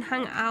 we can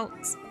hang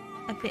out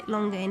a bit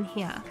longer in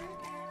here.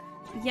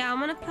 Yeah, I'm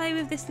going to play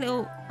with this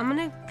little... I'm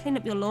going to clean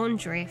up your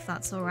laundry, if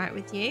that's alright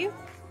with you.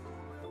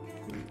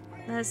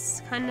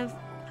 Let's kind of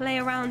play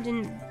around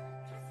in...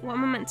 What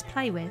am I meant to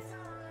play with?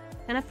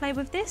 Can I play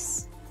with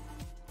this?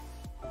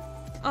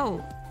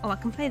 Oh, I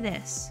can play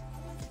this.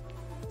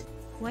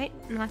 Wait,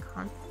 no I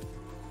can't.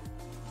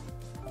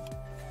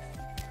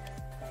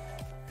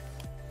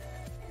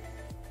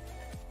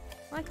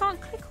 I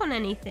can't click on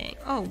anything.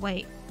 Oh,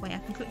 wait, I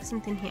can click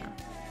something here.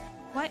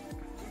 What?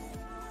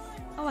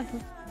 Oh, I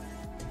can...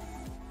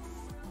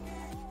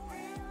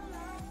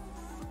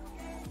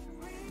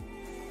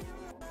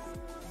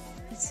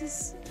 This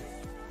is...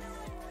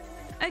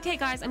 Okay,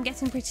 guys, I'm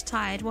getting pretty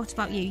tired. What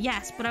about you?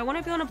 Yes, but I want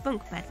to be on a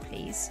bunk bed,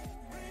 please.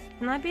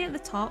 Can I be at the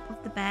top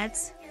of the bed?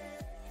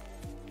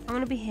 I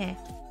want to be here.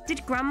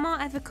 Did Grandma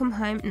ever come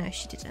home? No,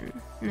 she didn't.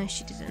 No,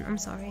 she didn't. I'm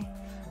sorry.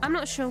 I'm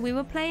not sure. We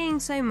were playing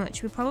so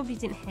much, we probably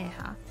didn't hear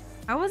her.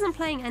 I wasn't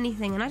playing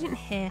anything and I didn't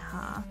hear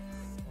her.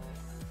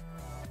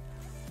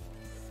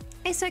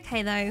 It's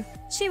okay though.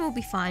 She will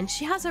be fine.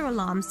 She has her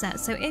alarm set,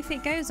 so if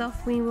it goes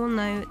off, we will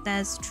know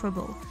there's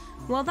trouble.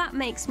 Well, that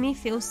makes me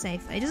feel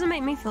safer. It doesn't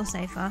make me feel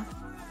safer.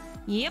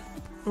 Yep.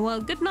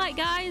 Well, good night,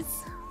 guys.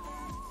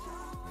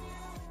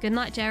 Good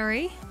night,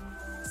 Jerry.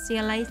 See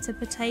you later,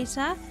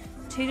 Potato.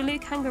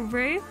 Toodaloo,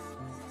 Kangaroo.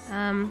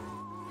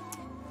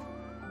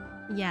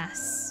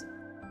 Yes.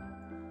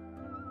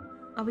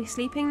 Are we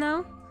sleeping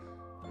now?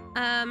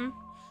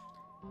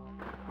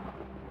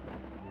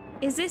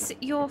 Is this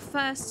your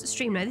first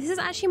stream? No, this is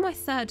actually my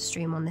third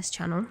stream on this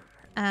channel.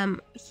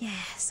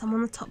 Yes, I'm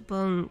on the top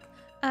bunk.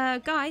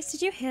 Guys,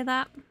 did you hear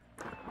that?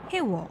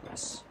 Hear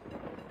what?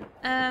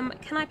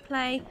 Can I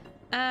play?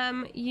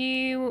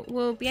 You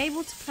will be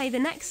able to play the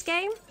next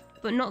game,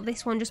 but not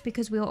this one just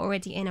because we are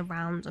already in a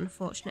round,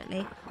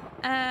 unfortunately.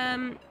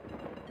 The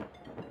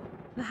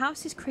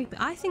house is creepy.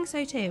 I think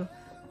so too.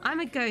 I'm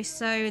a ghost,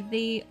 so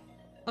the...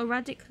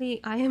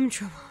 Erratically, I am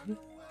trouble.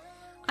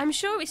 I'm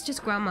sure it's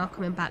just Grandma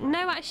coming back.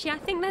 No, actually, I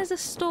think there's a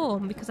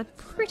storm because I'm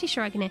pretty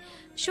sure I can hear.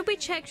 Should we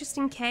check just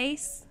in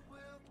case?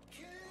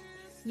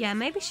 Yeah,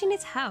 maybe she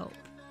needs help.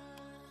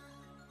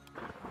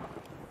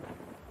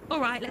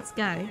 Alright, let's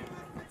go.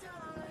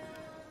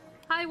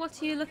 Hi, what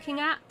are you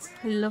looking at?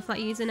 I love that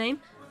username.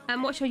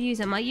 What's your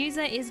user? My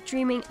user is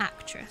Dreaming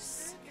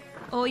Actress.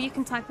 Or you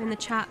can type in the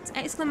chat,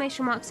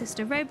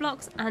 !sister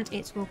Roblox, and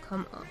it will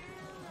come up.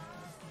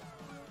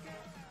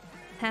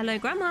 Hello,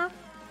 Grandma.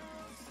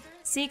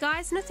 See,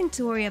 guys, nothing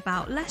to worry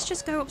about. Let's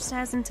just go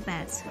upstairs into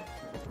bed.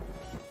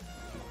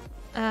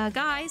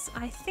 Guys,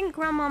 I think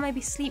Grandma may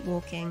be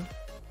sleepwalking.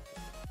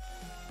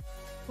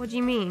 What do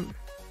you mean?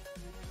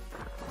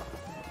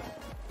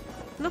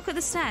 Look at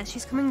the stairs.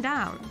 She's coming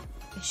down.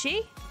 Is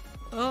she?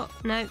 Oh,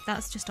 no,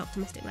 that's just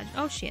optimistic legend.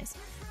 Oh, she is.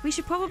 We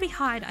should probably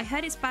hide. I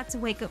heard it's bad to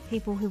wake up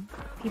people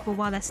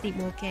while they're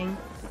sleepwalking.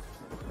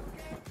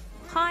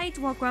 Hide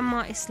while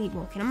Grandma is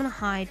sleepwalking. I'm gonna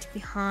hide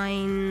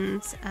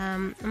behind...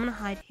 I'm gonna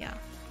hide here.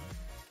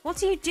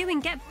 What are you doing?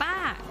 Get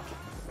back!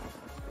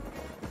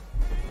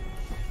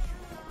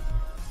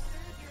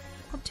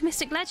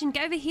 Optimistic legend,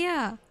 get over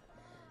here!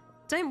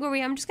 Don't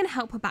worry, I'm just gonna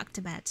help her back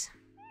to bed.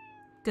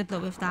 Good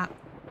luck with that.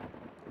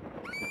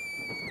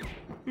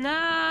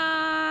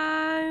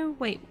 No!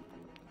 Wait,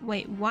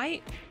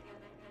 why?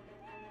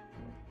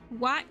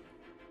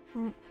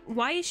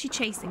 Why is she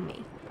chasing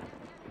me?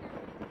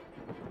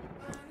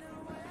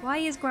 Why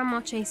is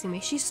Grandma chasing me?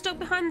 She's stuck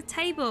behind the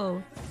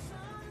table.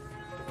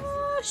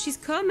 Oh, she's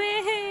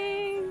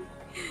coming.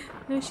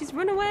 No, she's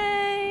run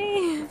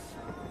away.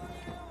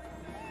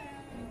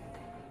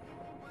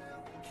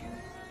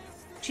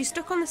 She's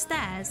stuck on the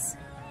stairs.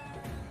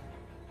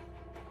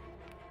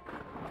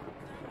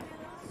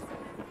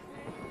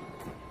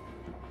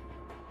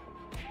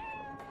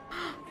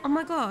 Oh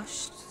my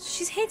gosh.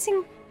 She's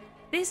hitting...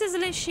 This is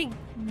literally...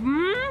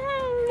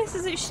 This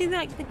is literally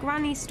like the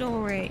granny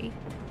story.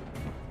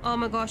 Oh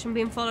my gosh, I'm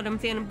being followed. I'm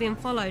feeling being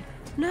followed.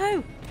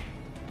 No!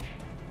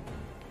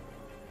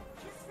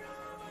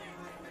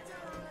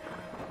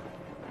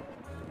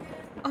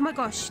 Oh my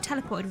gosh, she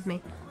teleported with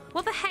me.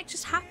 What the heck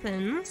just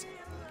happened?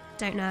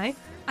 Don't know.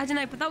 I don't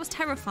know, but that was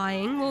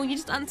terrifying. Well, you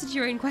just answered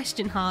your own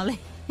question, Harley.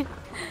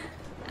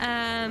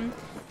 Yeah,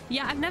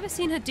 I've never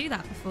seen her do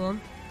that before.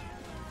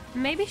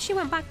 Maybe she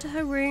went back to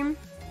her room.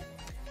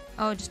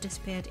 Oh, it just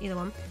disappeared. Either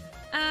one.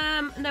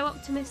 No,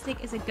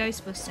 Optimistic is a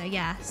Ghostbuster,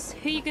 yes.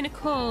 Who are you gonna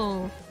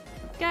call?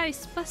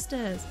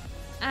 Ghostbusters.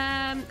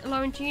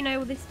 Lauren, do you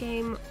know this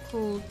game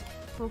called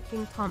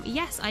Talking Tom?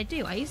 Yes, I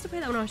do. I used to play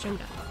that when I was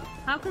younger.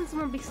 How can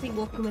someone be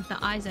sleepwalking with their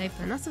eyes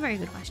open? That's a very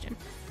good question.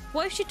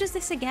 What if she does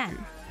this again?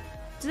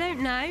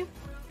 Don't know,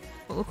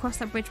 but we'll cross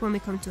that bridge when we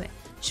come to it.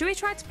 Should we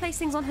try to place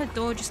things on her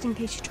door just in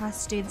case she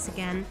tries to do this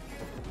again?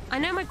 I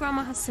know my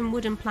grandma has some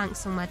wooden planks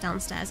somewhere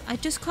downstairs. I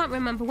just can't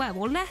remember where.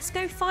 Well, let's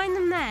go find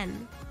them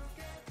then.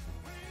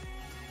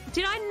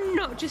 Did I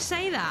not just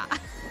say that?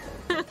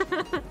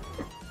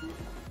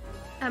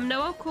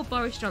 No, I'll call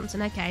Boris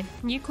Johnson. Okay,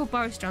 you call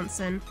Boris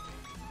Johnson.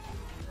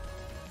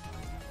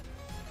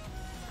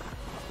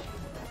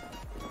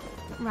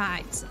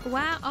 Right,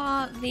 where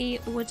are the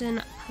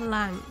wooden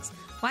planks?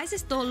 Why is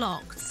this door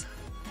locked?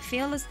 I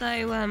feel as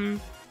though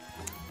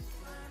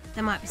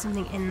there might be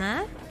something in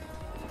there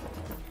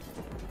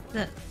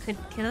that could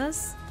kill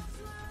us,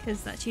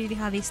 because that's usually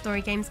how these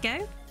story games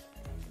go.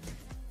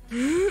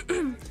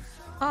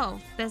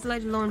 Oh, there's a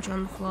load of laundry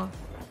on the floor.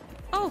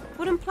 Oh,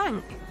 wooden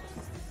plank.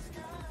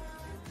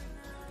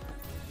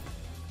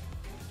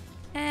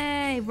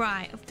 Hey,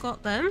 right, I've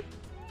got them.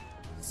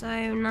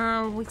 So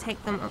now we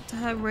take them up to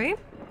her room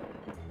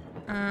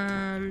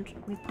and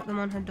we put them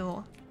on her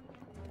door.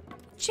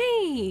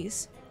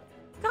 Jeez,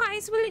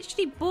 guys, we're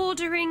literally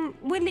boarding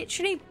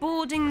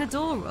the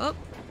door up.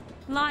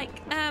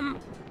 Like,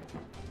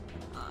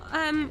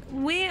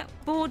 we're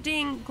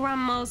boarding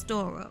Grandma's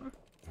door up.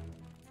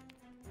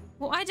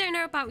 Well, I don't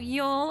know about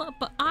y'all,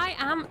 but I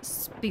am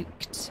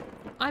spooked.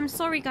 I'm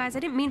sorry, guys. I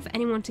didn't mean for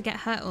anyone to get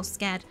hurt or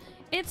scared.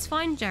 It's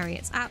fine, Jerry.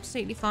 It's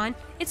absolutely fine.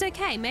 It's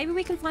okay. Maybe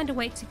we can find a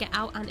way to get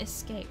out and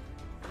escape.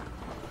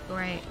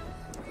 Great.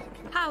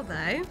 How,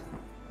 though?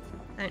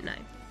 Don't know.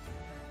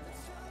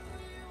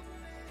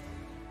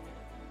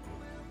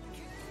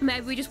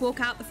 Maybe we just walk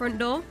out the front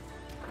door?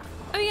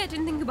 Oh, yeah.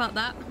 Didn't think about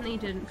that. No, you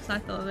didn't, because I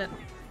thought of it.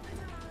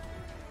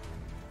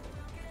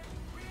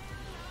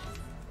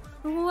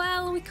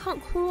 Well, we can't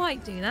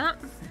quite do that.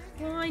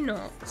 Why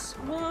not?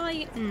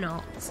 Why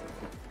not?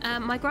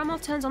 My grandma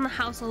turns on the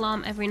house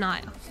alarm every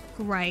night.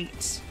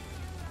 Great.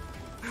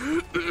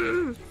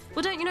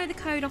 Well, don't you know the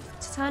code off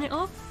to turn it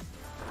off?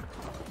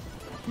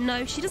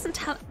 No, she doesn't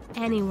tell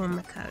anyone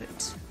the code.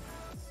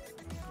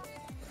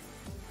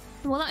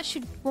 Well,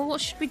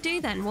 what should we do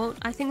then? Well,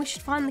 I think we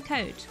should find the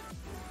code.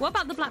 What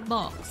about the black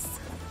box?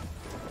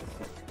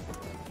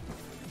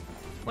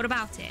 What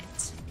about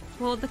it?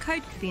 Well, the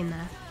code could be in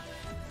there.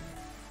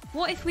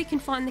 What if we can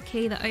find the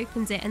key that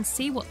opens it and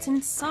see what's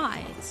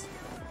inside?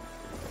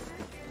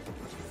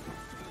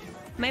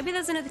 Maybe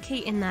there's another key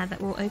in there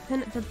that will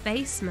open the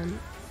basement.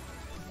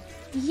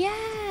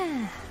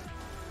 Yeah!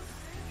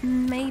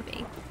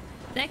 Maybe.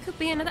 There could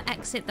be another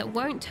exit that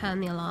won't turn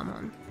the alarm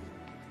on.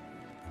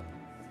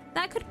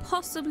 That could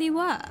possibly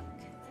work.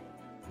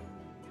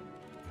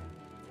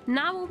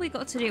 Now all we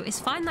got to do is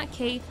find that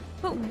key,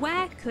 but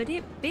where could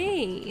it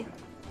be?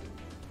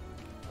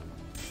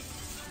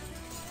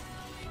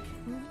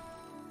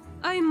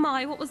 Oh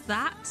my, what was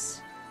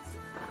that?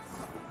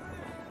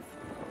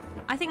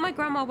 I think my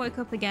grandma woke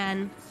up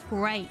again.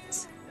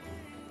 Great.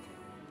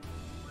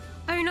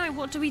 Oh no,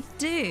 what do we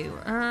do?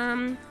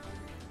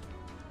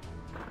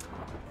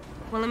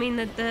 Well, I mean,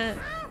 the...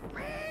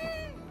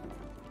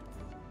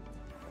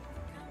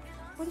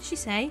 What did she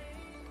say?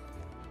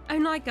 Oh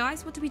no,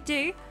 guys, what do we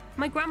do?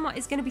 My grandma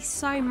is going to be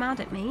so mad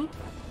at me.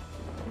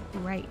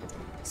 Great.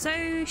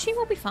 So, she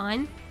will be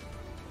fine.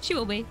 She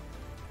will be.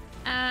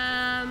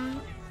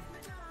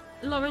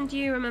 Lauren, do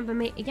you remember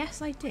me?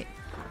 Yes, I do.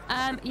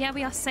 Yeah,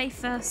 we are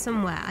safer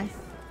somewhere.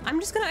 I'm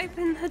just going to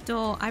open her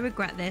door. I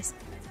regret this.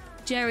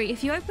 Jerry,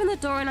 if you open the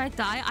door and I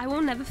die, I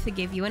will never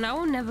forgive you and I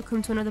will never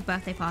come to another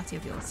birthday party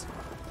of yours.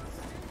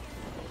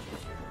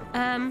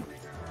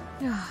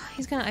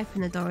 He's going to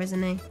open the door,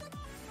 isn't he?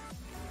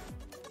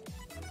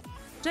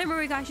 Don't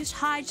worry, guys. Just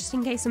hide just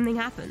in case something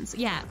happens.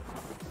 Yeah.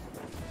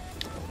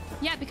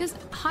 Yeah, because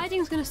hiding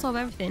is going to solve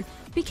everything.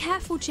 Be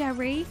careful,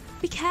 Jerry.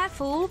 Be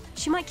careful.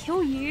 She might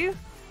kill you.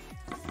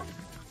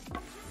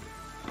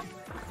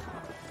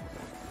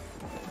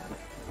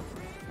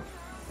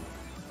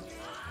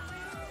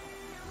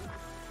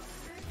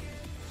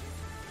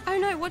 Oh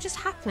no, what just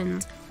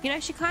happened? You know,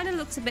 she kind of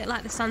looks a bit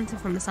like the Santa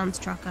from the Santa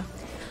Tracker.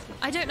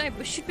 I don't know,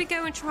 but should we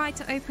go and try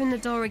to open the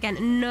door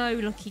again? No,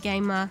 Lucky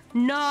Gamer.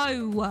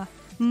 No!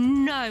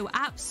 No,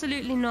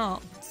 absolutely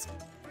not.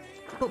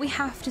 But we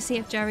have to see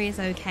if Jerry is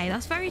okay.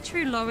 That's very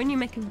true, Lauren. You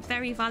make a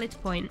very valid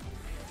point.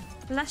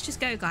 But let's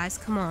just go, guys.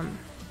 Come on.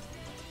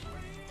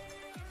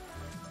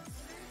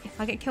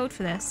 If I get killed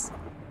for this.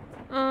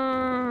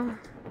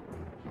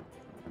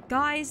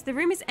 Guys, the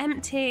room is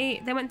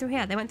empty. They went through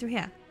here. They went through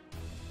here.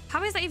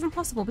 How is that even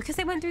possible? Because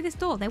they went through this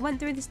door. They went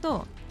through this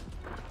door.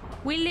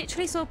 We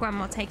literally saw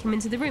Grandma take him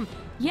into the room.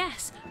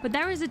 Yes, but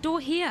there is a door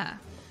here.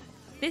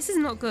 This is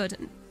not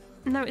good.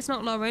 No, it's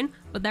not, Lauren.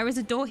 But there is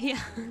a door here.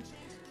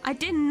 I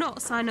did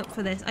not sign up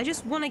for this. I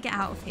just want to get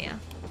out of here.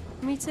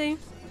 Me too.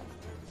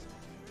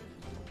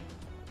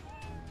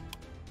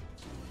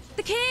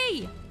 The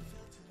key!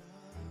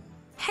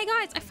 Hey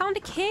guys, I found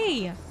a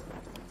key.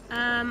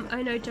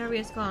 Oh no, Jerry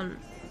is gone.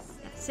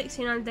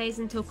 69 days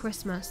until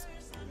Christmas.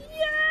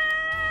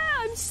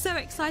 I'm so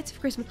excited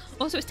for Christmas.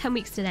 Also, it's 10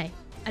 weeks today.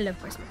 I love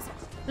Christmas.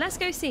 Let's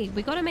go see.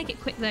 We got to make it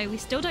quick, though. We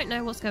still don't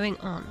know what's going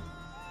on.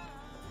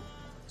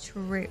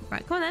 True.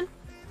 Right, come on, then.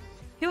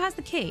 Who has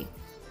the key?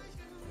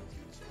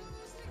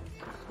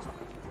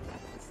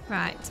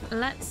 Right,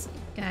 let's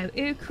go.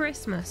 Ooh,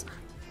 Christmas.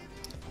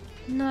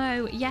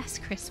 No, yes,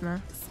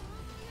 Christmas.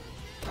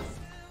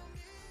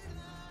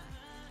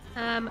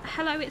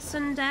 Hello, it's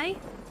Sunday.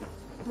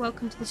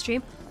 Welcome to the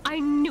stream. I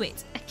knew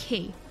it. A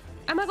key.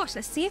 Oh my gosh,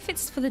 let's see if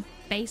it's for the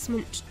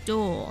basement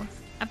door.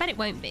 I bet it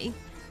won't be.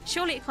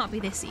 Surely it can't be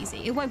this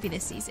easy. It won't be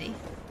this easy.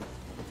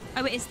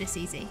 Oh, it is this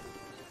easy.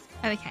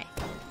 Oh, okay.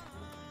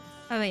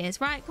 Oh, it is.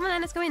 Right, come on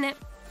then, let's go in it.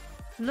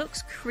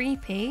 Looks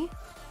creepy.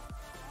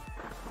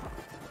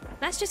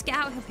 Let's just get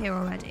out of here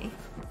already.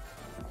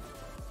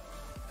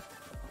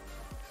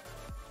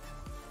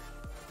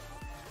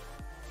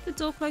 The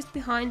door closed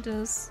behind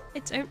us. I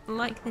don't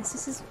like this.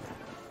 This is...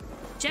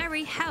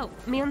 Jerry, help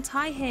me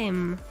untie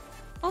him.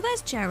 Oh,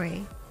 there's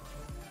Jerry.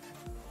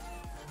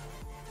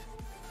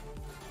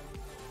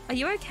 Are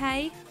you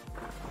okay?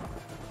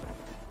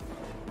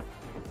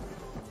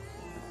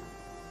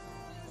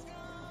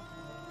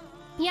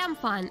 Yeah, I'm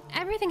fine.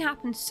 Everything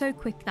happened so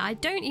quick that I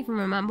don't even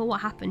remember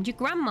what happened. Your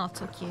grandma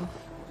took you.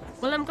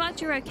 Well, I'm glad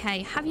you're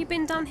okay. Have you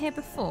been down here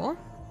before?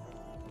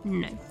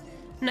 No.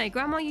 No,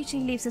 Grandma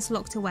usually leaves us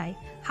locked away.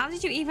 How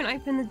did you even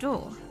open the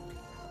door?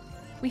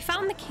 We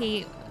found the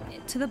key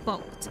to the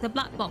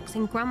black box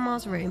in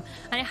Grandma's room,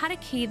 and it had a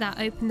key that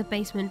opened the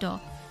basement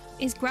door.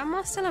 Is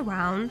Grandma still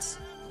around?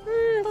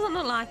 Doesn't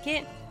look like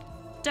it.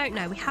 Don't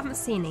know. We haven't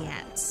seen her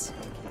yet.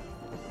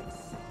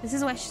 This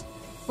is where she...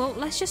 Well,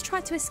 let's just try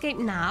to escape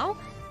now,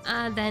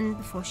 and then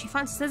before she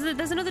finds us.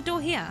 There's another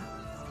door here.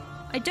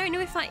 I don't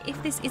know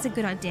if this is a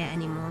good idea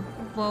anymore.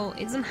 Well,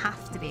 it doesn't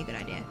have to be a good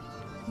idea.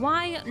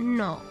 Why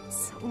not?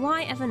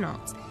 Why ever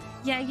not?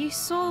 Yeah, you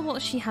saw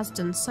what she has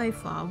done so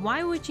far.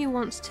 Why would you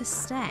want to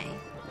stay?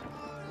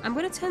 I'm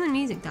going to turn the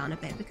music down a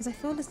bit because I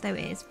feel as though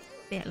it is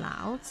a bit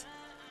loud.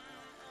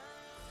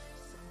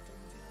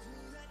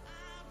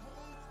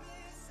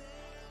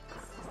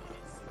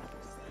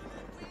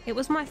 It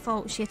was my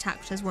fault she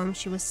attacked us when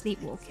she was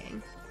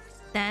sleepwalking.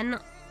 Then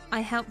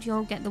I helped you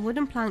all get the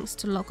wooden planks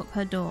to lock up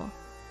her door.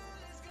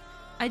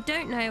 I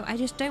don't know, I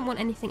just don't want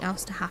anything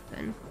else to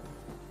happen.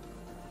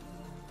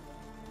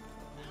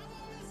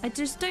 I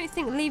just don't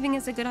think leaving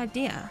is a good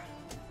idea.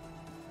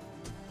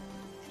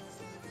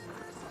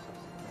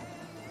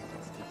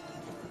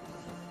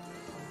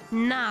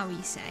 Now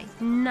you say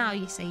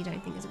you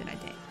don't think it's a good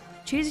idea.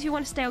 Choose if you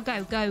want to stay or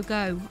go. Go,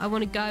 go. I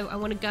want to go, I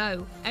want to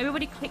go.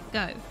 Everybody click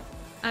go.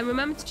 And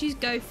remember to choose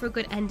go for a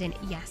good ending.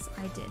 Yes,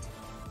 I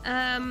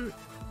did.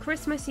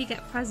 Christmas you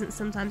get presents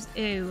sometimes.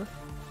 Ew.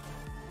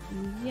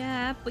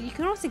 Yeah, but you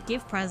can also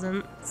give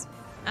presents.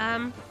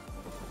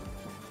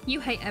 You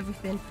hate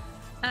everything.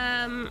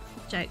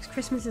 Jokes.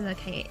 Christmas is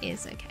okay. It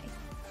is okay.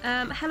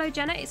 Hello,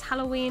 Jenna. It's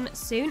Halloween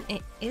soon.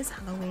 It is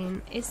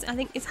Halloween. I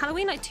think it's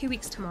Halloween like 2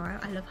 weeks tomorrow.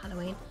 I love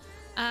Halloween.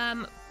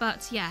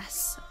 But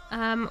yes,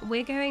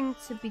 we're going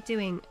to be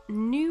doing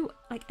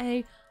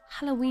a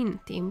Halloween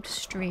themed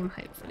stream,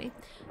 hopefully.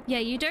 Yeah,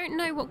 you don't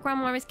know what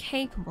Grandma is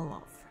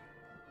capable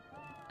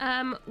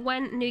of.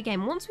 When new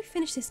game. Once we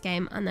finish this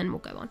game, and then we'll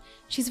go on.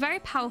 She's very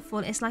powerful.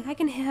 It's like I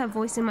can hear her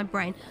voice in my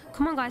brain.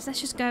 Come on, guys, let's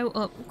just go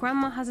up.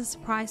 Grandma has a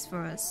surprise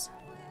for us.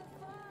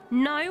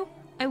 No,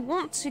 I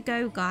want to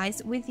go,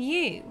 guys, with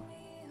you.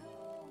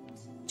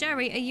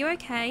 Jerry, are you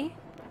okay?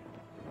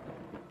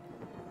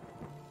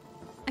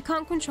 I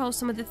can't control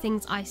some of the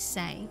things I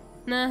say.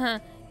 Nah,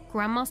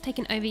 Grandma's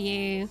taking over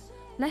you.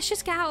 Let's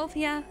just get out of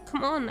here.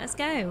 Come on, let's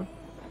go.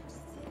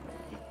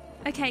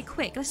 Okay,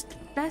 quick.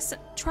 Let's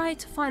try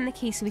to find the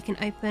key so we can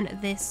open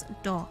this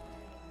door.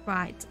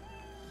 Right.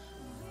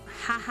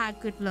 Haha,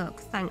 good luck.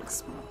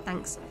 Thanks.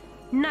 Thanks.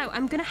 No,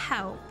 I'm gonna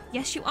help.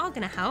 Yes, you are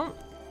gonna help.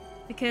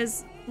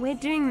 Because we're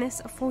doing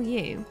this for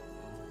you.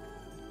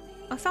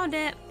 I found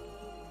it.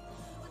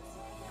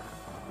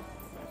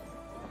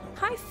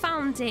 I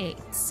found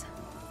it.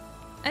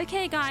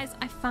 Okay, guys,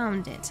 I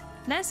found it.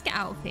 Let's get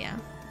out of here.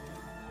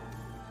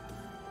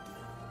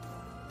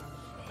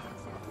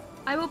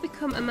 I will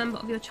become a member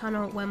of your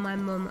channel when my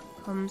mum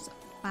comes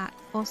back.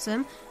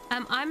 Awesome.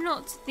 I'm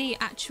not the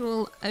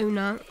actual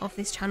owner of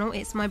this channel.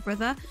 It's my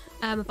brother.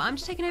 But I'm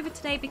just taking over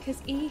today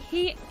because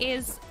he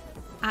is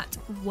at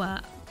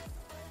work.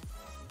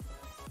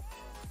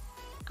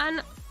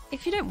 And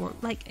if you don't want,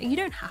 you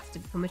don't have to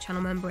become a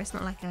channel member. It's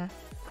not like a,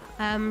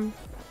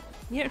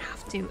 you don't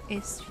have to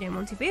if you don't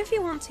want to. But if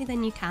you want to,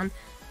 then you can.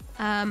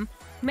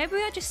 Maybe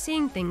we are just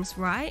seeing things,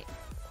 right?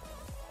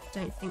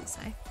 Don't think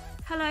so.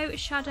 Hello,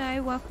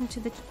 Shadow. Welcome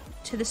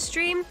to the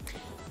stream.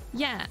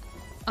 Yeah.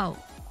 Oh,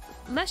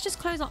 let's just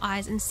close our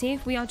eyes and see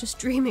if we are just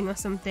dreaming or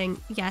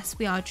something. Yes,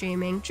 we are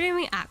dreaming.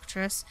 Dreaming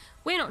actress.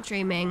 We're not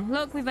dreaming.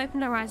 Look, we've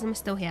opened our eyes and we're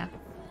still here.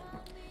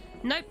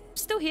 Nope,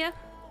 still here.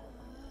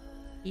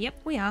 Yep,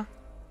 we are.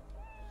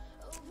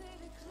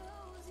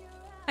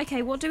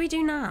 Okay, what do we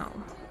do now?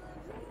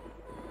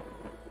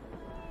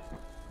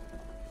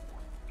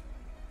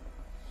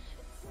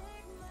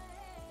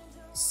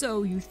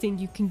 So you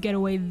think you can get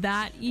away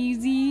that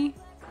easy?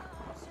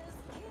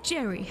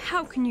 Jerry,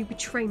 how can you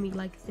betray me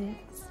like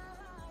this?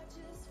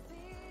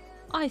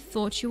 I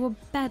thought you were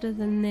better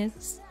than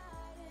this.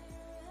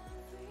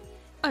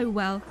 Oh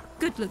well,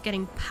 good luck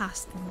getting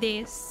past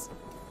this.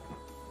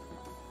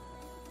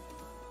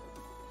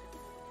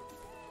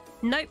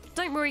 Nope,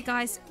 don't worry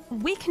guys,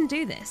 we can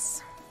do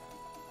this.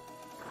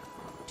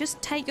 Just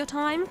take your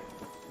time.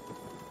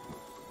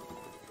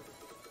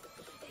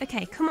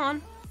 Okay, come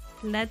on.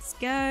 Let's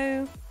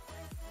go.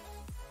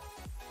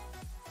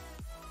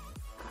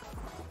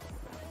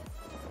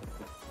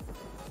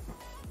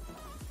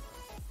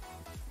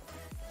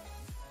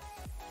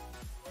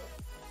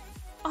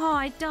 Oh,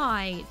 I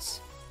died.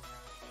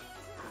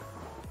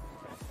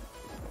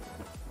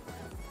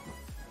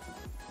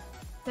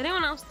 Did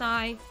anyone else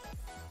die?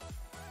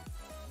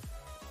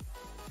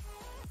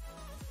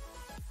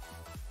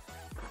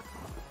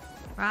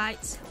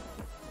 Right.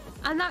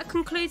 And that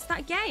concludes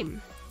that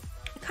game.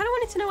 I kind of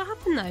wanted to know what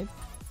happened though.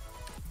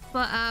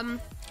 But,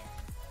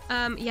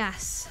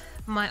 yes.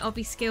 My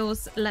obby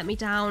skills let me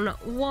down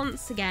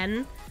once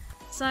again.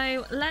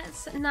 So,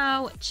 let's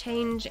now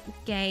change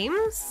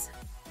games.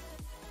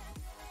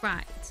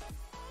 Right.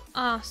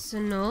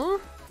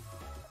 Arsenal.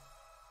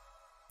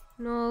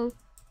 Null.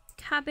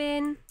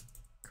 Cabin.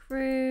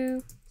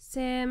 Crew.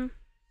 Sim.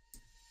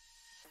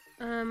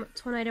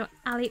 Tornado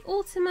Alley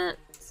Ultimate.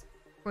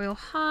 Royal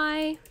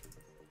High.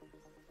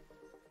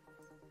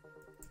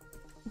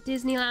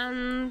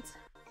 Disneyland.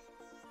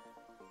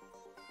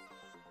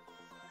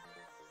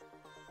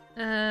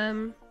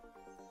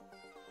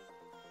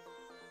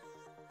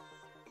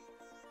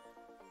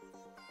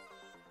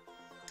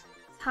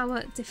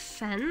 Tower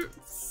Defense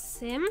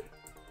Sim.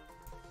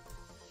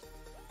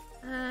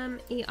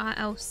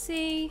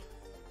 EILC.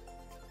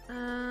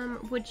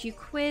 Would you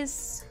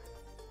quiz?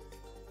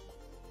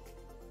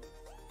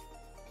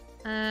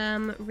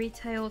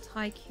 Retail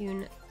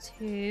Tycoon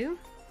 2.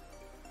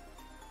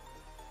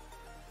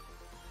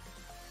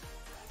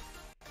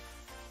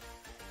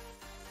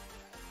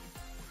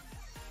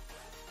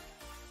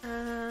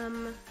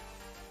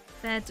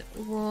 Bed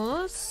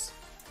Wars.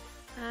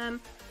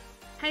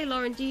 Hey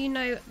Lauren, do you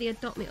know the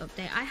Adopt Me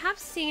update? I have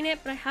seen it,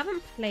 but I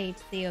haven't played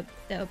the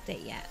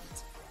update yet.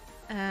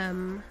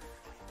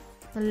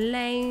 The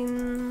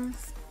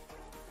Lanes.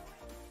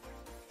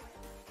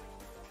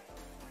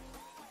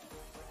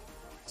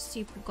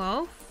 Super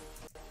Golf.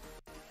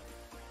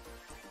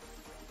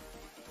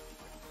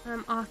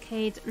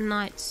 Arcade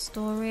Night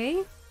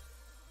Story.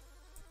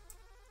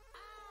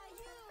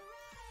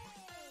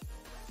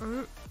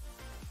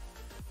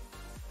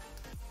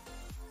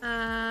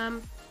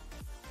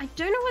 I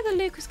don't know whether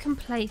Lucas can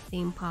play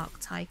Theme Park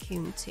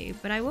Tycoon 2,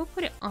 but I will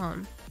put it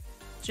on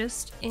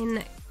just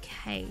in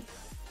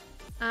case.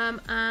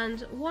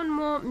 And one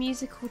more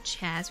musical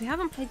chairs. We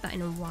haven't played that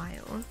in a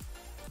while.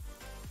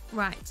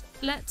 Right,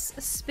 let's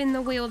spin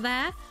the wheel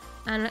there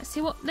and let's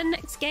see what the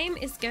next game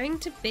is going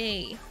to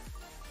be.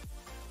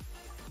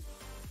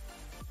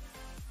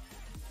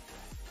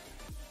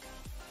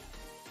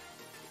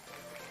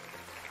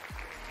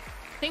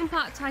 Theme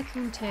Park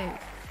Tycoon 2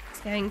 is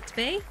going to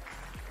be.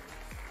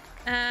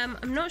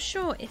 I'm not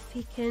sure if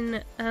he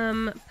can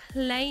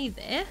play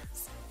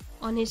this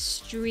on his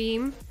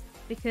stream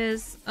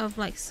because of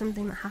like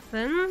something that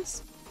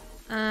happens.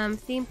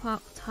 Theme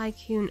Park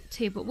Tycoon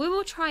 2, but we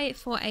will try it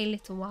for a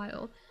little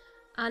while,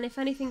 and if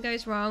anything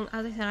goes wrong,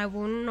 as I said, I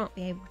will not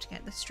be able to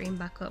get the stream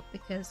back up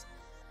because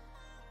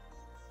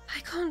I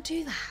can't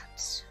do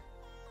that.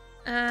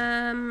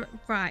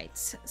 Right,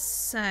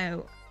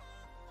 so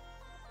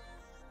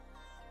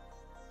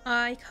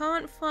I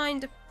can't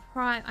find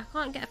I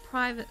can't get a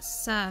private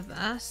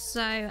server,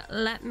 so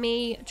let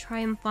me try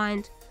and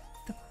find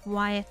the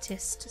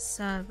quietest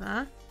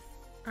server,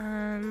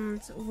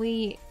 and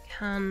we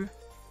can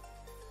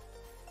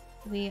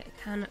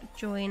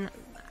join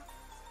that.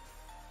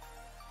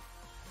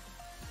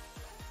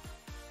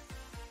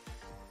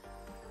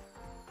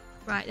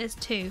 Right, there's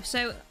two.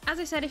 So as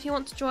I said, if you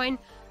want to join,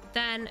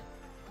 then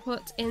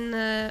put in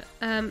the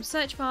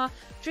search bar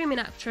Dreaming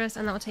Actress,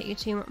 and that will take you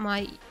to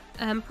my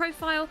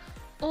profile.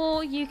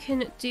 Or you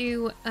can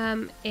do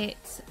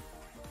it,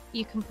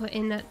 you can put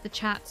in the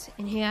chat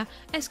in here,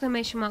 !sister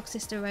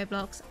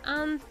Roblox,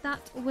 and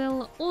that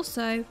will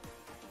also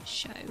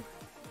show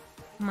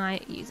my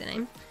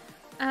username.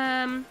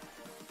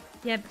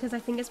 Yeah, because I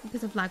think it's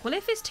because of lag. Well,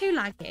 if it's too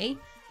laggy,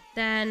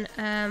 then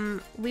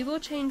we will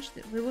change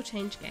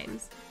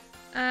games.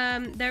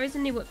 There is a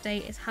new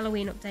update, it's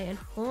Halloween update and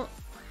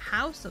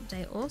house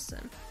update.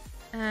 Awesome.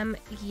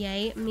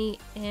 Yay, me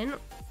in.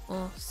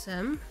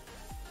 Awesome.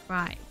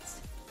 Right.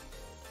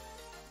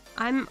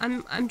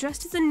 I'm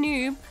dressed as a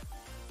noob.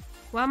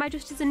 Why am I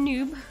dressed as a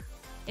noob?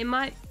 It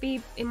might be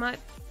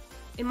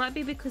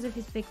because of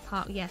his big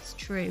park. Yes,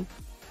 true.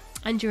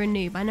 And you're a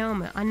noob. I know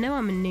I'm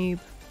a noob.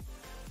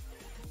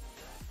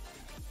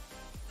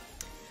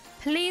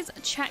 Please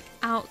check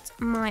out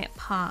my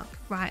park.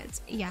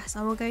 Right. Yes,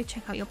 I will go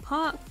check out your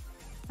park.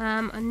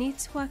 I need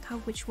to work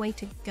out which way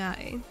to go.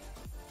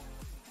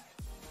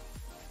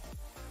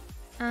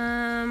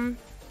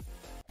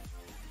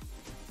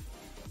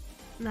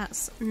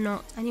 That's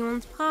not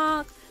anyone's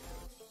park.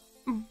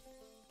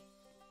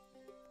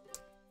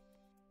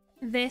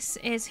 This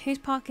is, whose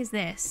park is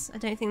this? I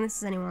don't think this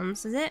is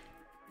anyone's, is it?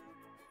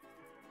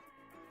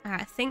 Alright,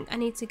 I think I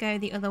need to go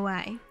the other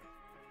way.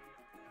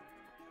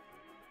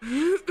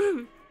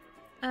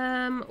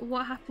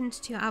 What happened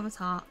to your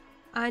avatar?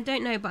 I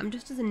don't know, but I'm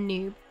just as a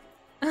noob.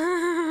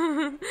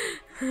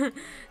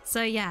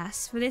 So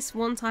yes, for this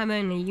one time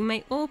only, you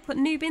may all put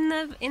noob in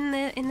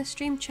the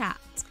stream chat.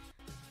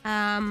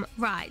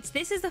 Right,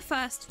 this is the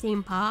first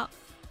theme park.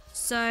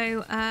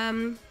 So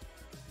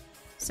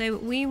so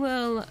we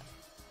will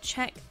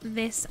check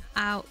this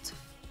out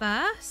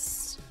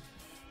first.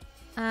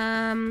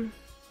 So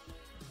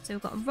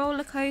we've got a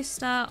roller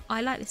coaster.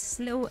 I like this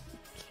little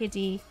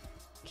kiddie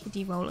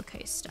roller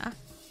coaster.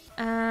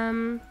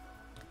 And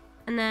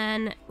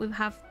then we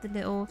have the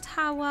little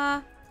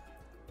tower.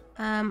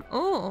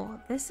 Oh,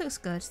 this looks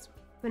good. It's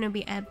gonna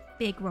be a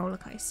big roller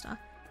coaster.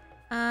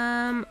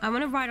 I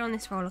want to ride on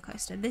this roller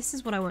coaster. This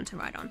is what I want to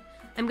ride on.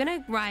 I'm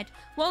gonna ride.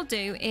 What I'll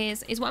do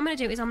is what I'm gonna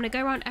do is I'm gonna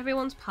go around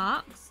everyone's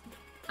parks,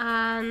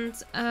 and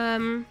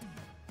I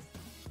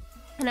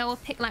will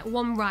pick like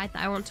one ride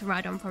that I want to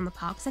ride on from the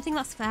parks. I think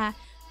that's fair,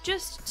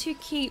 just to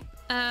keep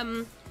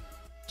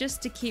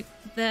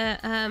the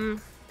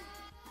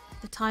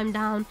time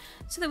down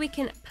so that we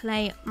can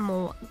play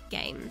more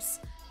games.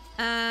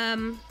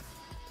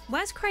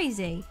 Where's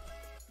Crazy?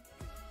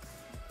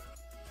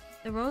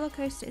 The roller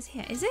coaster is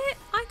here. Is it?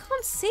 I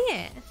can't see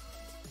it.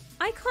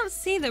 I can't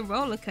see the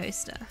roller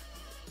coaster.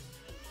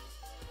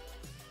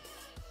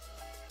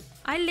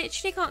 I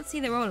literally can't see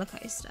the roller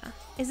coaster.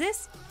 Is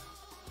this?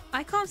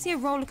 I can't see a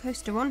roller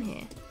coaster on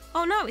here.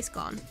 Oh no, it's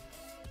gone.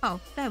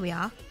 Oh, there we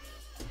are.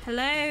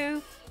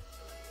 Hello?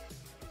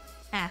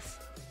 F.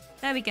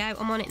 There we go.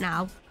 I'm on it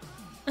now.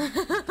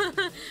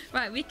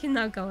 Right, we can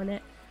now go on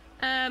it.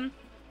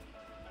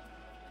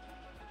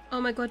 Oh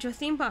my god, your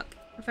theme park.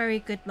 Very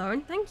good,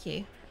 Lauren. Thank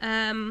you.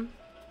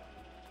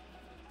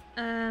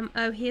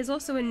 Oh, he is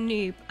also a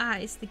noob. Ah,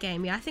 it's the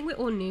game. Yeah, I think we're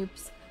all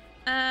noobs.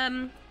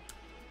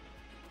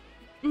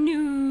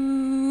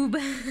 Noob.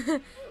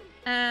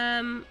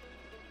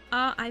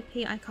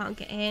 RIP, I can't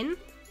get in.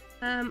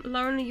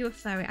 Lauren, are you a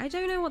furry? I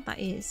don't know what that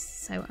is,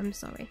 so I'm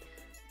sorry.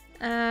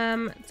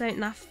 Don't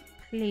laugh,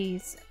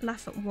 please.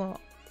 Laugh at what?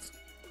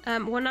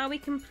 Well, now we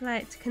can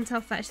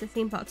tell Fetch the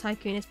Theme Park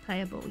Tycoon is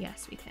playable.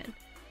 Yes, we can.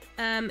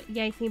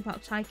 Yay, Theme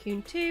Park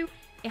Tycoon 2.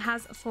 It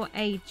has for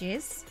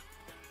ages.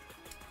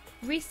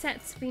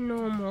 Reset to be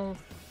normal.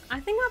 I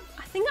think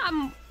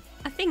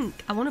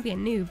I want to be a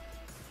noob,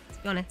 to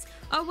be honest.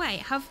 Oh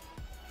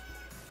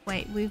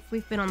wait,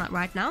 we've been on that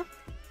ride now.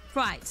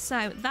 Right,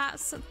 so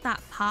that's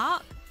that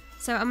part.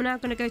 So I'm now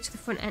going to go to the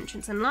front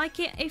entrance and like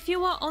it. If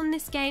you are on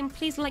this game,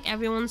 please like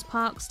everyone's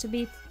parks to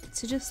be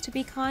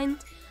kind.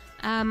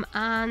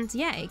 And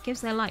yeah, it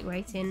gives their like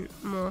rating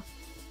more.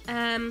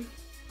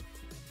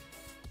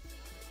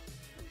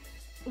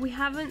 We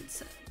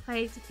haven't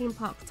played the Theme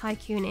Park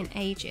Tycoon in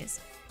ages.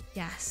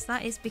 Yes,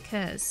 that is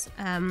because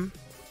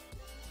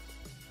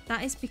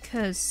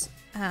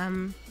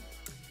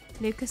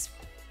Lucas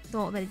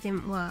thought that it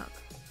didn't work.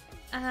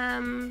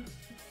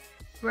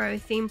 Bro,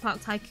 Theme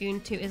Park Tycoon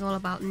 2 is all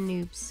about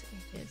noobs.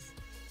 It is.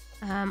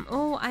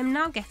 Oh, I'm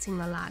now getting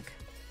the lag.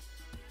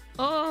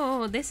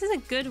 Oh, this is a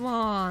good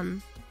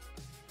one.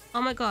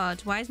 Oh my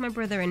god, why is my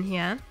brother in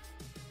here?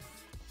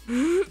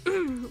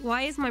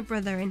 Why is my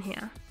brother in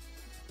here?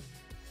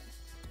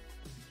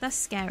 That's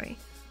scary.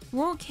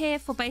 Walk here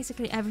for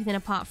basically everything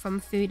apart from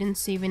food and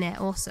souvenir.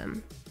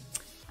 Awesome.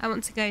 I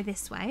want to go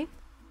this way.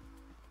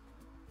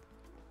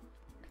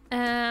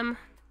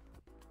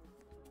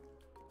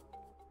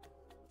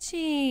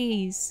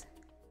 Jeez.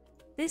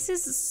 This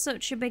is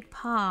such a big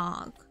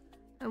park.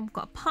 We've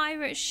got a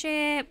pirate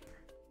ship,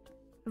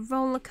 a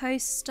roller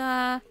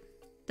coaster,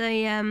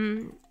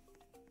 the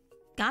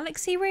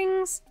galaxy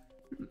rings,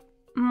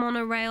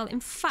 monorail. In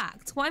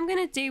fact, what I'm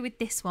going to do with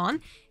this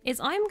one is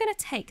I'm going to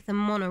take the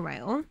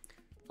monorail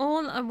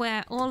all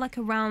like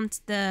around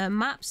the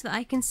map so that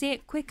I can see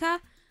it quicker,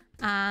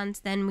 and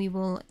then we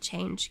will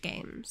change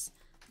games.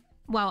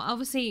 Well,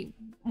 obviously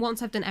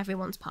once I've done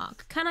everyone's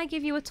park. Can I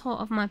give you a tour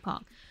of my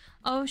park?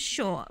 Oh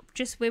sure,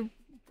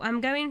 I'm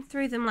going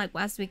through them like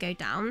as we go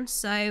down,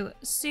 so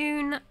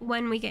soon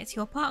when we get to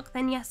your park,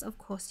 then yes, of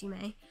course you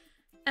may.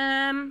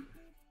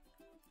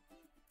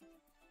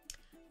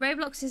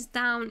 Roblox is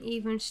down,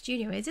 even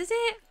studio is it?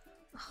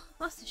 Oh,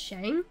 that's a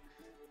shame.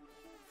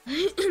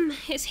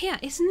 It's here.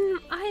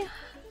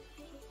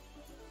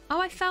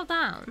 I fell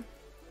down.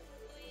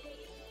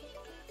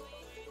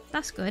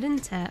 That's good,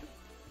 isn't it?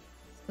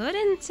 Good,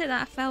 isn't it,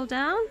 that I fell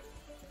down?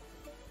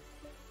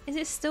 Is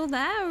it still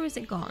there or is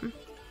it gone?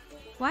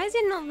 Why is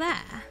it not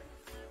there?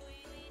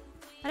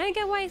 I don't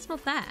get why it's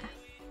not there.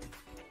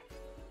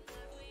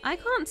 I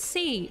can't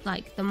see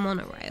like the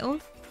monorail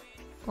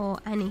or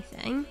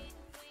anything.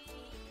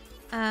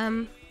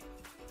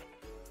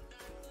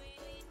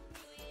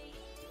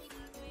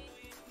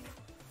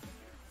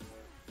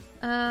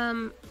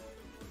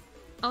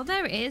 Oh,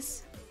 there it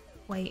is.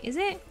 Wait, is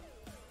it?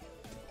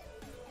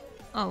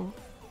 Oh,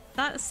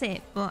 that's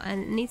it, but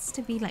it needs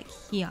to be like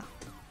here.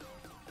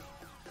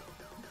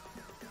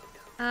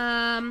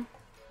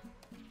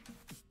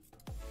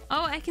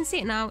 Oh, I can see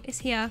it now. It's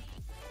here.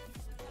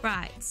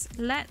 Right,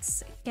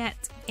 let's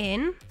get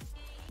in.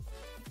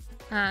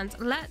 And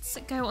let's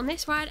go on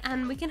this ride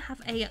and we can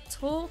have a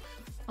tour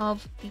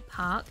of the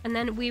park, and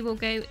then we will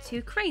go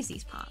to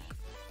Crazy's Park.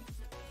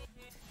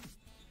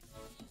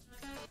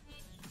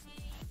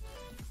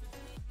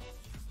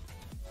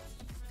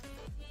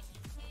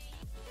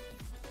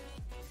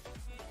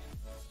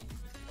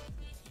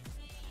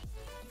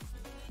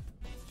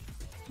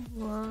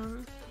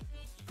 One.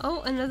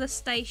 Oh, another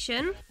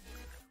station.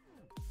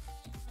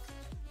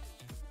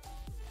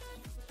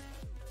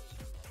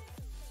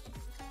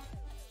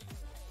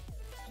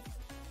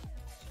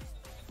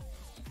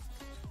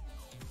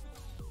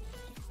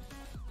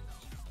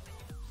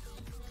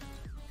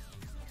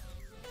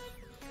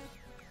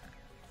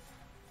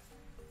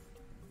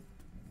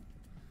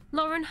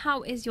 Lauren,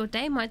 how is your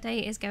day? My day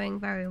is going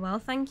very well,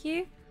 thank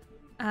you.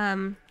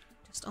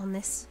 Just on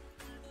this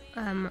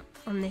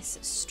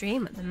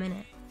stream at the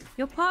minute.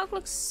 Your park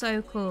looks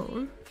so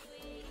cool.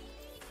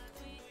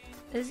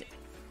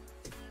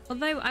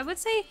 Although I would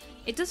say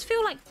it does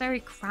feel like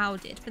very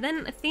crowded, but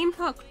then a theme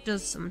park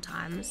does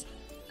sometimes.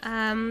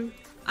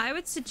 I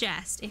would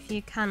suggest if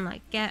you can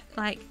like get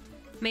like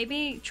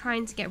maybe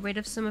trying to get rid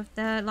of some of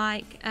the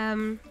like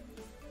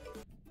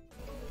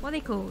what are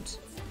they called?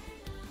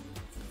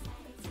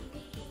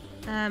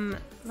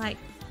 Like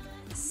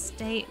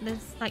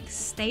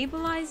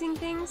stabilizing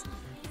things.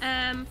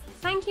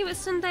 Thank you,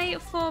 Sunday,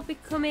 for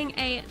becoming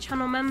a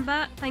channel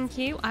member. Thank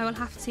you. I will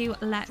have to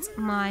let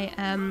my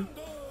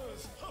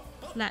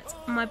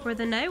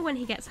brother know when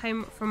he gets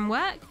home from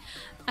work.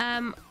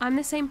 I'm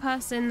the same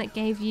person that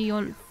gave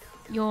you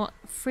your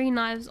free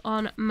knives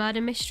on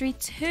Murder Mystery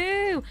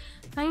 2.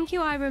 Thank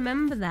you. I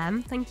remember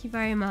them. Thank you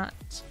very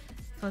much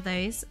for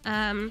those.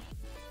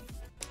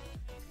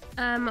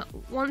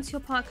 Once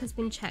your park has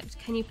been checked,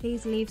 can you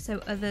please leave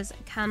so others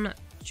can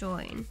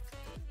join?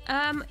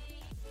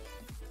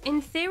 In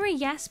theory,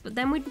 yes, but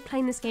then we'd be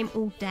playing this game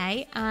all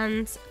day,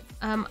 and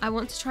I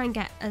want to try and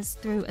get us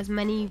through as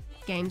many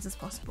games as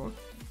possible.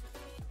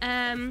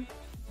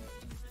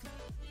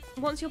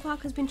 Once your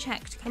park has been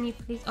checked, can you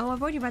please... Oh,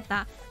 I've already read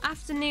that.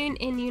 Afternoon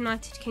in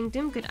United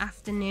Kingdom. Good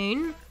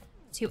afternoon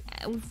to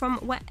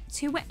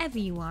wherever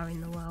you are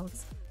in the world.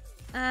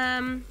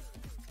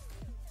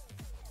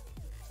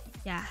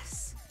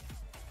 Yes.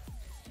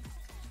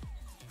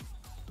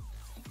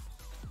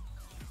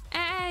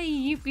 Hey,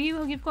 you've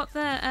got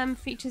the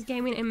features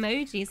gaming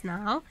emojis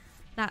now.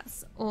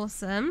 That's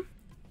awesome.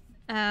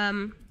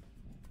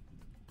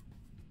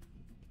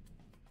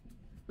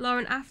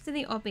 Lauren, after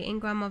the obby in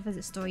Grandma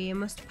Visit Store, you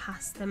must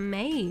pass the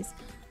maze.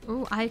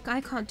 Oh, I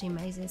can't do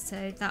mazes,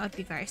 so that would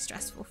be very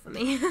stressful for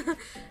me.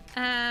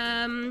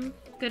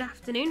 Good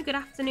afternoon. Good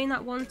afternoon,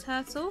 that one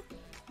turtle.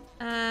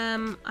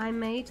 I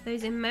made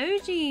those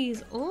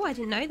emojis. Oh, I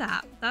didn't know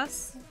that.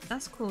 That's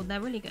cool.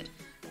 They're really good.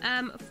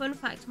 Fun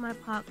fact, my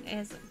park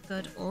is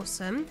good.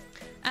 Awesome.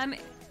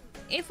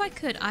 If I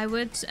could, I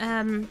would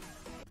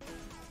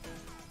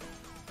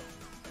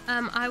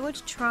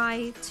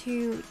try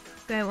to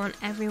go on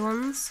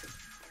everyone's,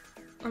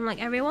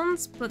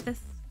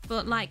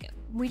 but like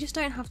we just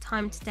don't have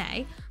time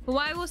today. But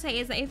what I will say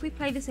is that if we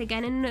play this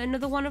again in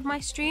another one of my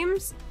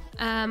streams,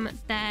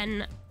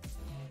 then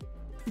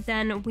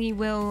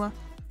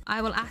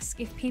I will ask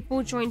if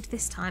people joined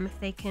this time if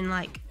they can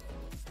like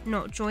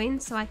not join,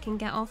 so I can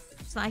get off,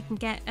 so I can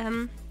get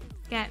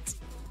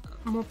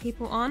more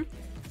people on.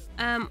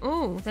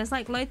 Oh, there's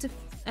like loads of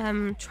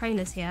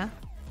trailers here.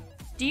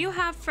 Do you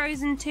have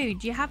Frozen 2?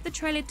 Do you have the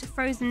trailer to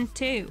Frozen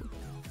 2?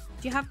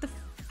 Do you have the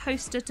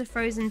poster to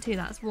Frozen 2?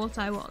 That's what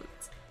I want.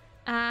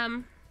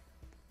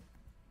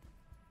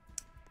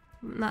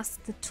 That's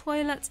the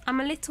toilet.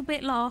 I'm a little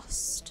bit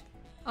lost.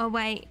 Oh,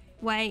 wait.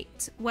 Hey,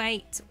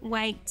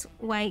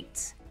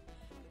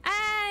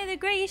 the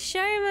Greatest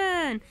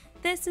Showman!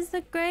 This is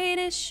the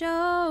greatest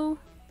show.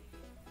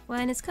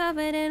 When it's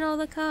covered in all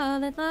the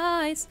coloured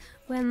lights,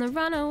 when the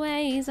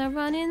runaways are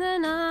running the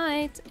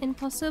night,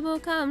 impossible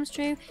comes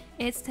true,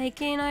 it's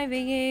taking over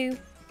you.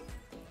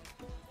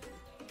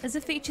 There's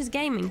a features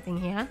gaming thing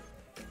here.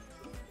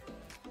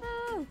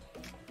 Oh,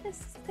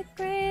 this is the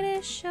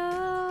greatest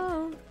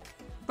show.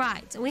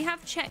 Right, we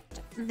have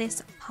checked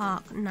this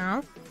park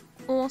now.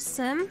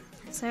 Awesome.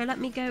 So let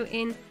me go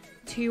in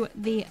to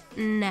the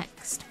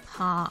next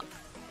park.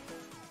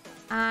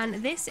 And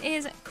this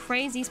is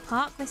Crazy's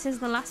Park. This is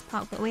the last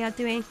park that we are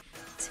doing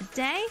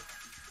today.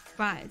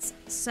 Right,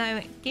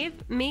 so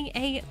give me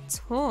a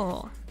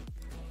tour.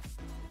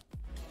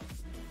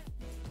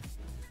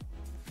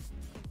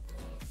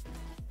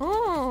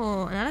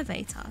 Oh, an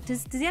elevator.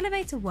 Does the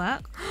elevator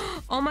work?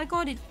 Oh my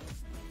god, it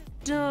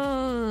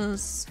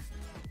does.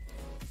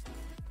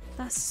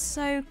 That's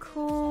so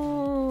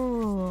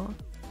cool.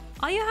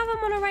 Oh, you have a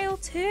monorail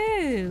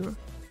too.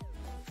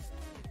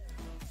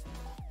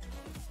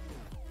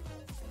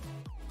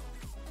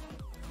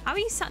 How are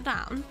you sat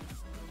down?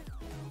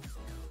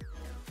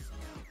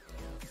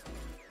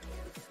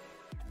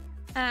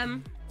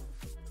 I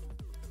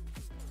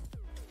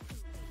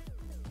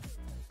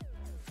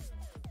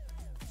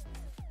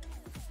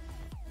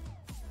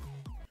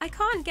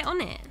can't get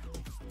on it.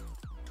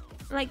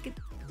 Like,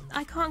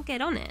 I can't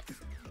get on it.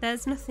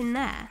 There's nothing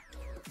there.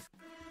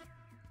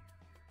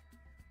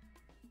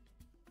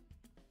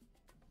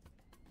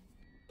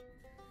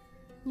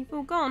 You've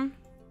all gone.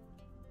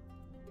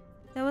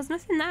 There was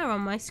nothing there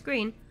on my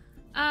screen.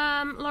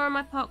 Laura,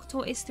 my park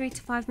tour is 3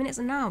 to 5 minutes,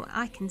 and now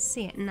I can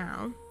see it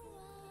now.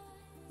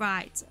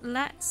 Right,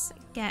 let's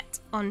get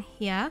on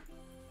here.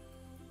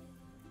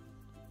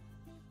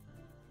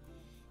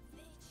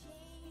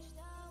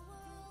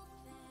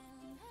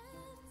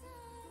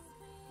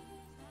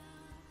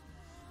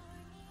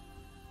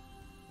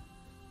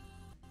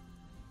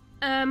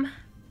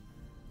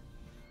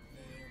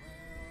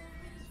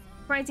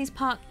 Crazy's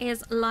park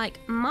is like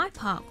my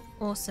park.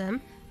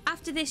 Awesome.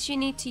 After this, you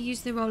need to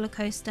use the roller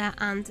coaster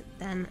and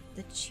then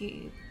the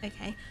tube.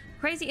 Okay.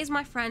 Crazy is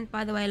my friend,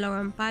 by the way,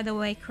 Lauren. By the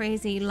way,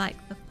 Crazy like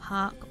the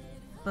park,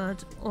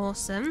 bud.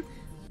 Awesome.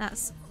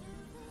 That's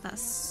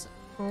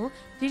cool.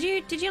 Did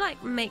you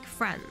like make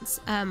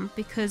friends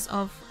because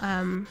of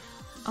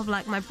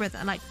like my brother?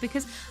 Like,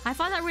 because I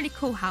find that really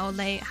cool how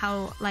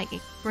like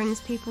it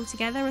brings people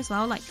together as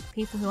well, like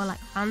people who are like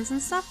fans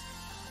and stuff.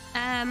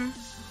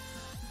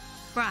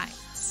 Right.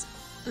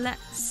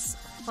 Let's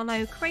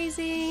follow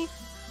Crazy.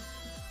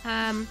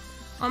 Oh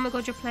my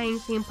god, you're playing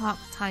Theme Park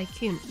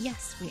Tycoon.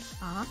 Yes, we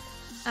are.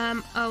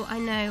 Oh, I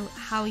know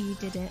how you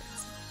did it.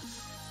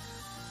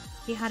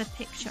 He had a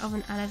picture of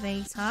an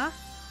elevator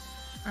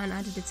and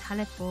added a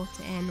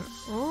teleporter in.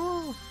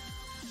 Oh,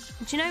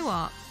 do you know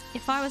what?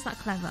 If I was that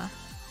clever,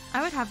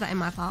 I would have that in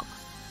my park.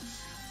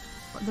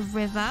 Got the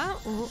river.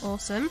 Oh,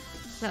 awesome.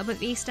 A little bit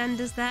of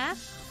EastEnders there.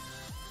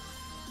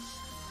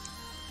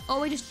 Or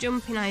we're just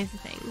jumping over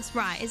things.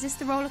 Right, is this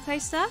the roller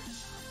coaster?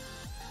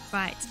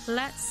 Right,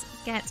 let's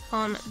get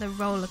on the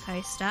roller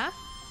coaster.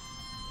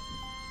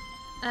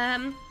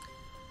 I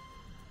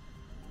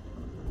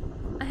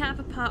have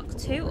a park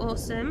too,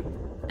 awesome.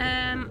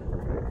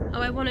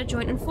 Oh, I want to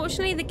join.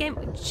 Unfortunately, the game...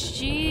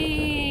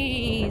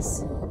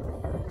 Jeez.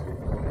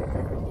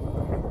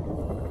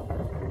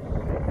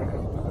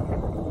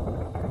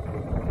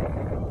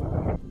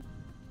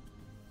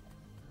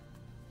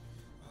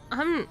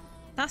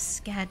 That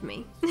scared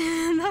me.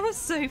 That was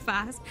so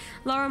fast.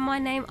 Laura, my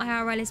name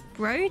IRL is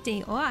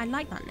Brody. Oh, I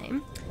like that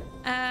name.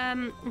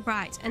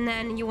 Right, and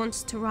then you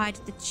wanted to ride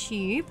the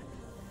tube.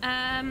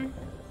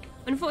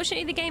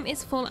 Unfortunately, the game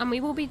is full, and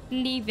we will be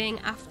leaving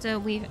after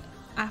we've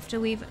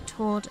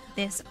toured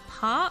this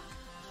park.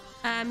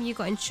 You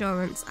got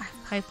insurance. I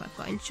hope I've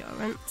got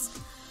insurance.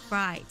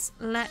 Right,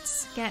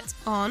 let's get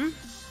on.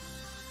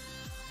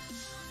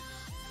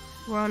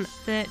 We're on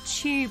the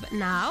tube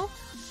now.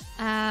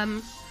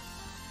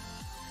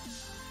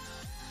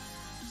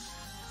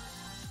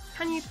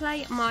 Can you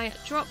play my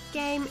drop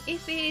game?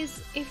 If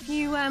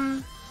you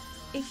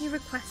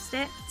request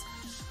it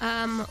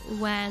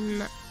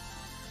when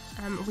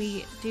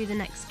we do the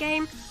next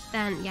game,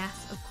 then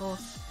yes, of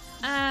course.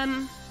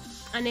 And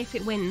if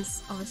it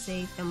wins,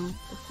 obviously, then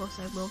of course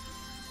I will.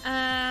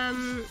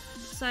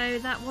 So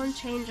that one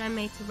change I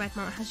made to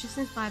Redmount has just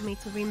inspired me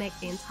to remake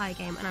the entire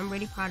game, and I'm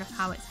really proud of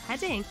how it's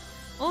heading.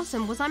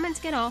 Awesome. Was I meant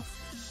to get off?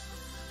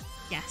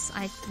 Yes,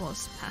 I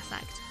was.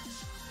 Perfect.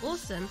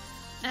 Awesome.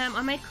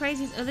 I made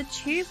Crazy's other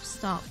tube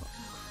stop.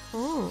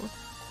 Cool.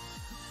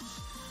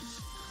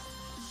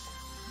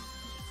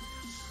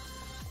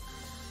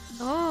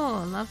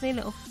 Oh, lovely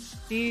little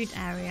food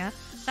area.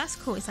 That's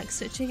cool. It's like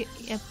such a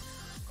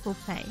cool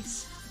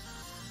place.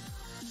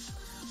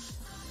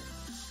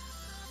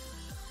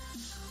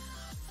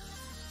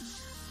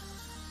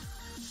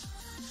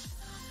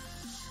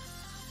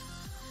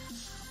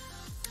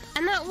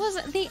 And that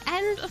was the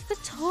end of the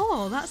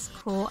tour. That's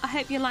cool. I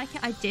hope you like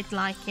it. I did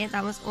like it.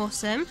 That was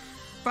awesome.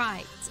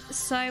 Right,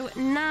 so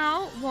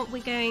now what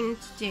we're going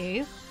to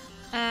do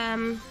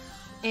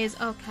is,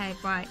 okay,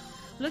 right.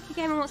 Lucky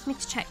Gamer wants me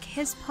to check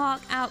his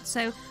park out,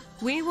 so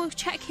we will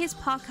check his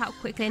park out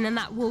quickly, and then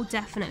that will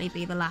definitely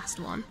be the last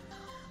one.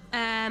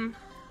 Right,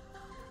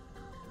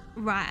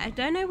 I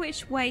don't know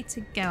which way to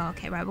go.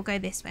 Okay, right, we'll go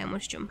this way and we'll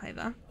just jump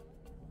over.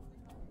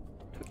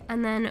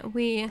 And then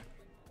we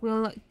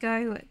will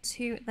go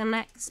to the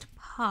next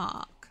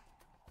park.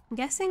 I'm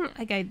guessing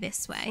I go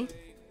this way.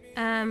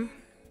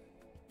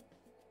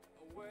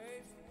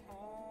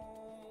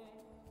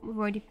 We've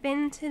already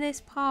been to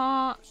this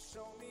park.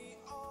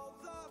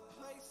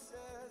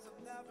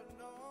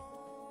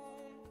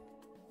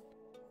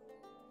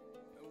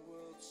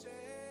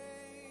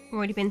 We've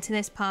already been to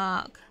this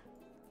park.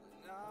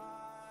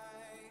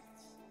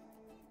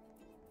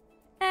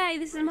 Hey,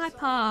 this is my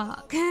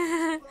park.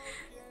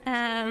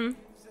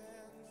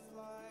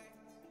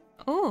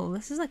 Oh,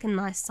 this is like a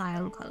nice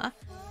cyan colour.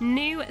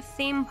 New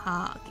theme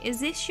park.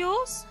 Is this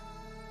yours?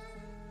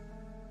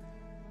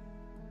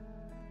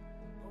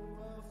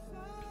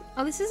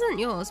 Oh, this isn't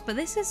yours, but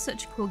this is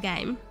such a cool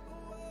game.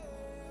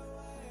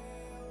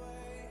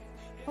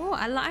 Oh,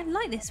 I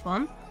like this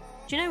one.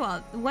 Do you know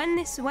what? When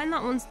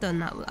that one's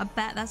done, I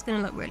bet that's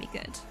gonna look really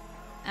good.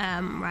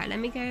 Right, let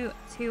me go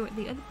to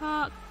the other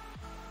park.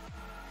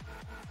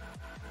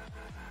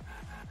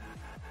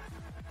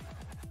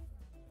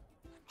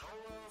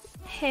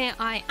 Here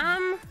I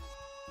am.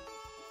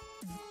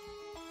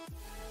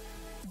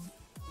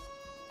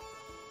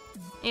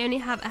 I only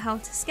have a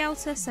Helter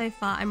Skelter so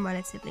far. I'm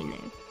relatively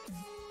new.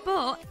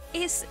 but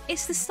it's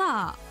the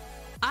start.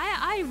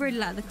 I really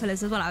like the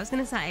colours as well. I was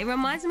going to say, it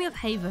reminds me of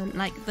Haven,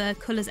 like the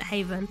colours at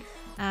Haven.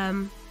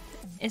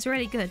 It's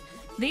really good.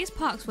 These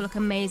parks will look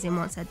amazing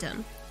once they're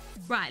done.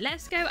 Right,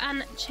 let's go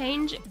and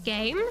change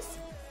games.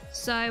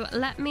 So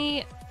let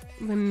me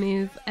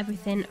remove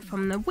everything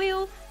from the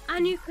wheel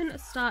and you can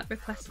start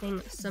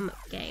requesting some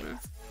games.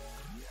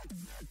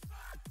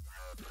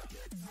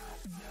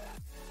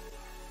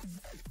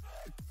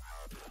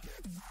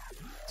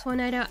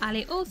 Tornado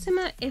Alley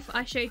Ultimate. If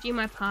I showed you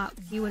my park,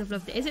 you would have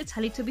loved it. Is it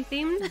Teletubby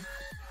themed?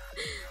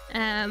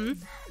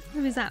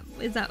 Is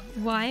that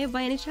why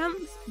by any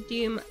chance?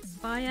 Doom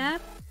Spire,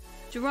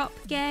 Drop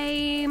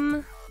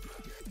Game,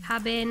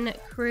 Cabin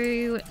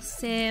Crew,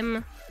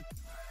 Sim,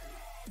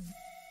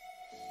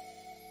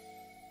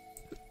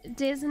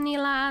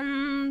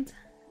 Disneyland,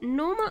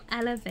 normal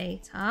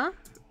elevator,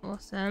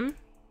 awesome,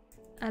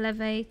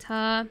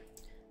 elevator,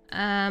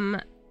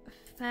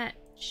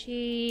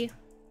 fetchy,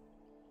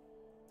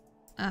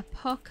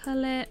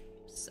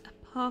 apocalypse,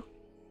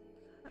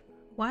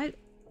 why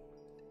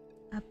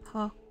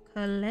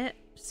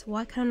apocalypse?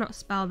 Why can I not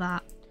spell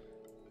that?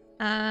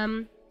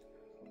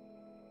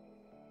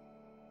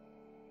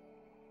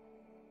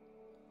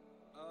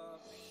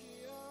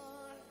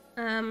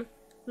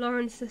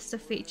 Lauren's sister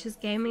features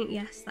gaming.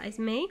 Yes, that is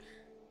me.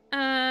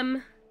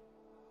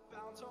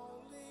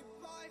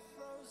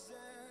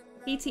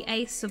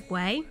 GTA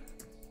Subway.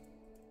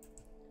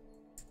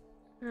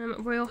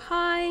 Royal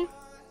High.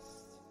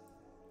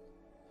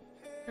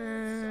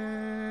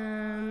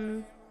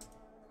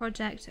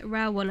 Project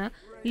Rare Winner.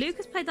 Luke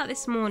has played that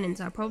this morning,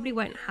 so I probably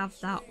won't have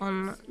that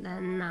on there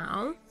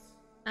now.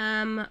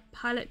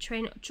 Pilot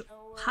Training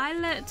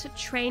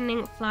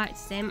Flight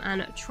Sim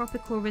and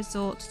Tropical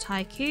Resort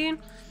Tycoon.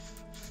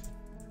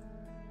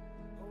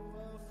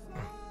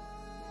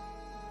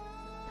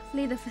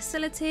 Flee the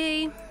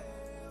Facility.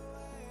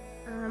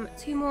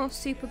 2 more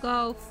Super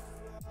Golf.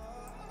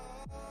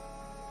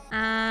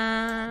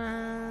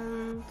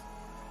 And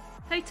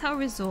Hotel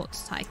Resort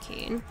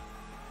Tycoon.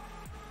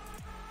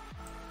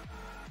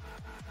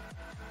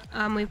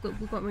 We've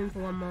got room for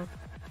one more.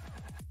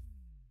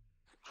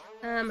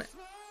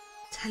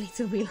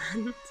 Teletubby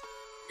Land.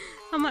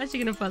 I'm actually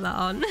gonna put that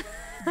on.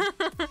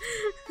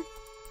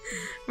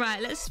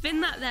 Right, let's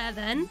spin that there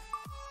then.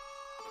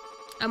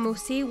 And we'll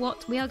see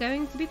what we are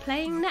going to be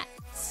playing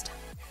next.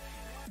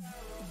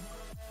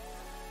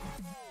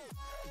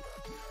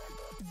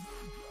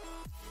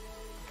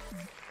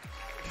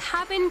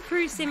 Cabin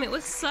Crew Sim. It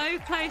was so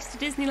close to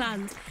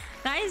Disneyland.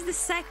 That is the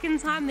second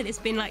time that it's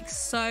been like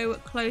so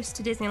close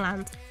to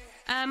Disneyland.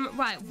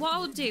 Right, what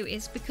I'll do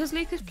is, because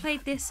Lucas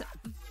played this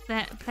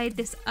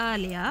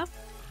earlier,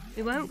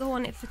 we won't go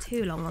on it for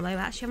too long, although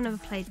actually I've never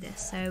played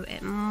this, so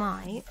it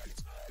might.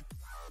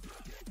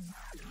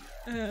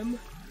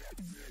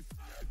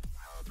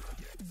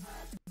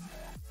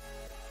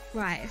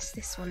 Right, it's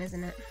this one,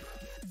 isn't it?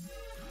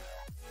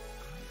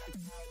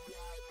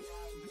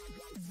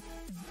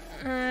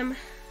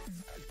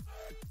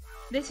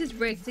 This is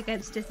rigged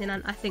against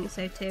Disneyland. I think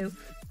so too.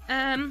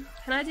 Can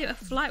I do a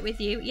flight with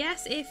you?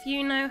 Yes, if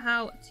you know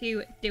how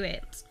to do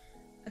it.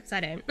 Because I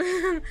don't.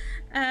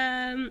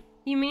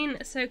 You mean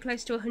so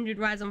close to 100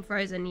 rides on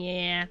Frozen?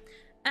 Yeah.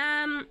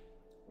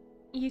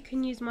 You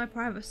can use my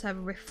private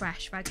server.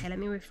 Refresh. Right, okay, let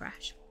me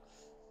refresh.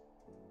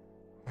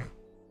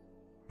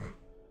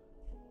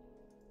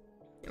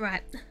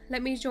 Right,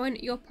 let me join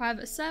your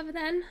private server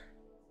then.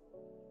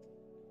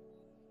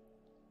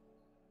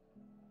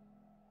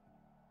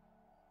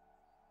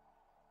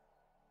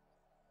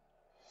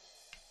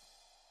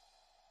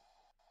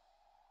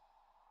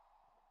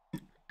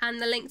 And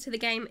the link to the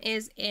game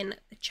is in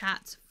the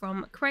chat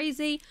from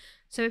Crazy.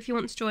 So if you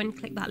want to join,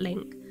 click that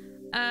link.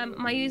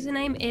 My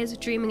username is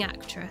Dreaming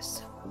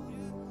Actress.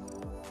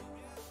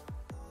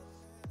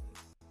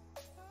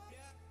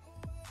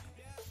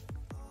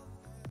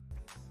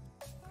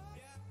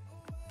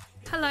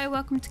 Hello,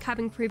 welcome to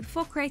Cabin Crew.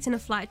 Before creating a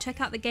flight,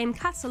 check out the game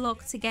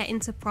catalog to get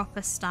into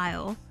proper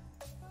style.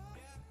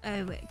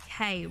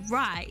 Okay,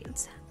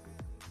 right.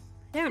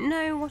 I don't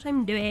know what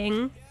I'm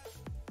doing.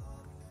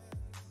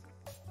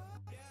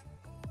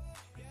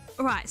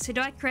 Right, so do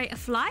I create a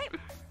flight?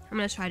 I'm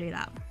gonna try to do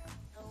that.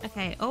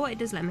 Okay, oh, it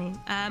does let me.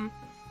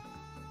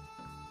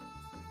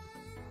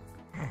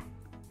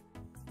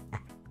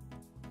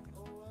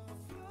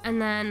 And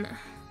then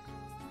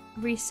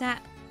reset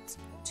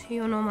to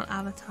your normal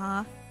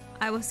avatar.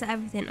 I will set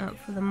everything up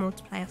for the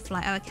multiplayer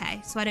flight. Oh,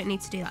 okay, so I don't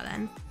need to do that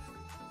then.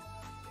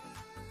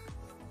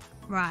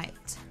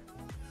 Right.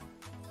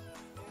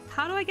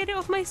 How do I get it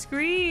off my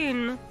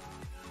screen?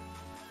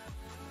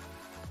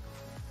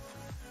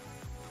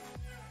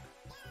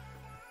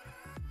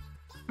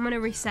 I'm gonna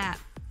reset,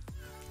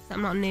 so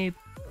I'm not a noob.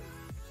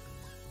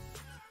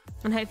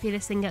 And hopefully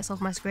this thing gets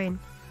off my screen.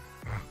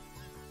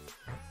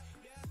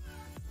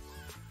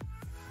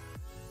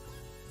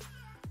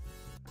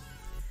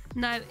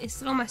 No, it's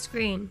still on my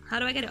screen. How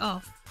do I get it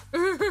off?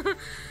 I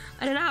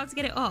don't know how to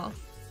get it off.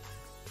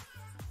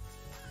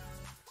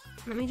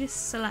 Let me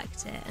just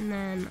select it and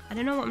then, I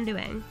don't know what I'm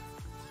doing.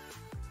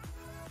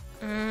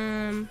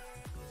 Gonna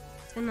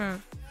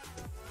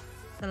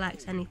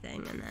select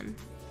anything and then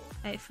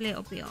hopefully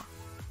it'll be off.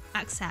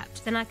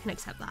 Accept. Then I can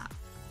accept that.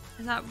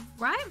 Is that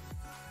right?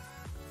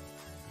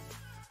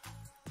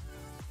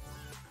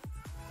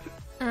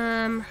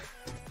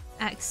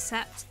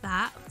 Accept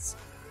that.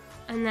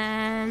 And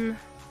then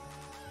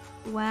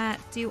where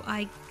do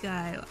I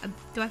go?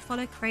 Do I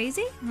follow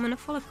Crazy? I'm gonna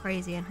follow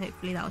Crazy and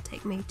hopefully that'll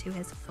take me to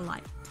his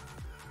flight.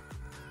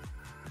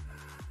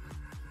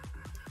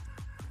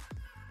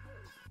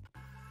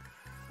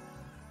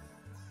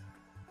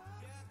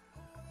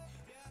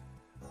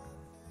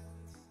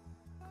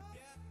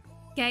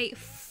 Gate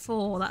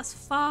 4, that's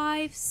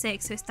 5,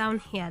 6, so it's down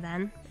here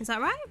then. Is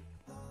that right?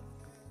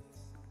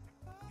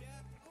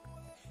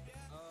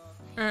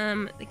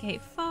 The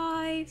gate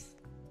 5,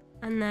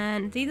 and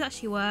then these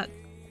actually work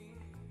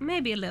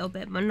maybe a little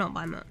bit, but not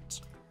by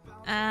much.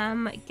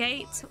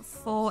 Gate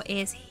 4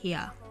 is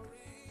here.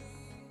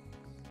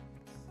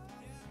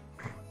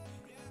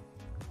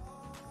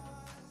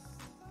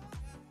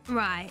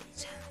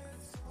 Right.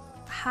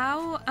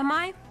 How am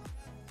I?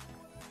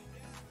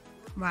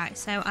 Right,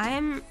 so I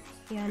am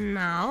here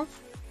now.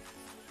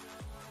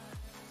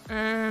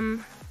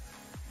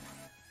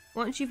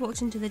 Once you've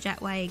walked into the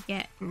jetway,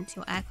 get into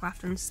your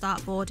aircraft and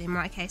start boarding.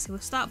 Right, okay, so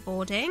we'll start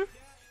boarding.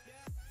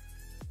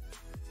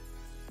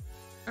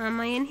 Am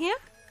I in here?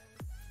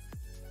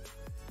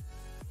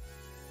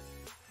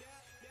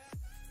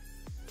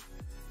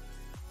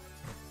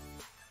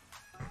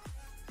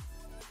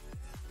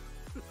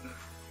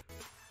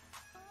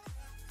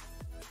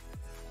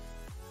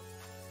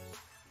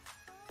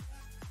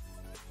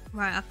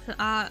 Right,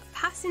 our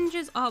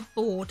passengers are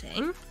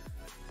boarding,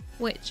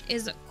 which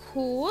is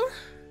cool.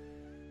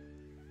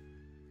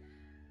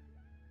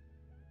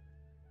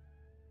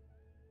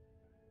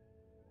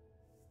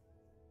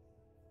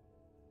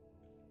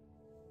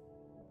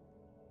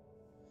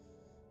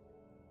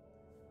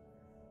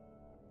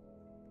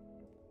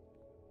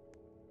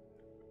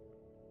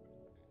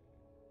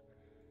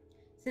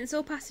 Since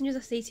all passengers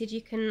are seated,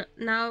 you can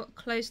now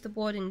close the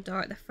boarding door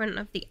at the front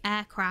of the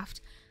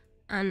aircraft,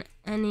 and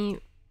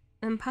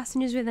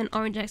passengers with an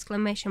orange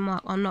exclamation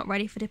mark are not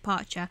ready for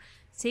departure.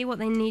 See what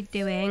they need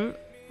doing.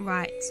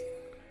 Right,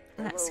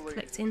 let's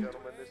click in.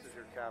 This is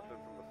your captain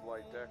from the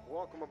flight deck.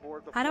 Welcome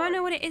aboard the How do I flight.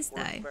 know what it is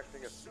We're though?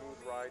 expecting a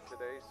smooth ride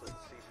today, so the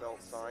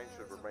seatbelt sign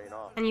should remain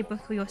off. Can you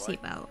buckle your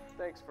seatbelt?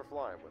 Thanks for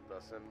flying with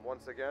us, and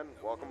once again,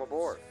 welcome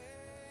aboard.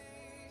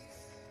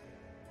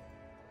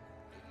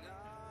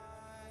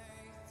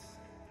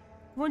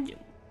 What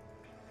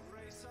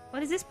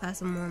does this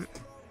person want?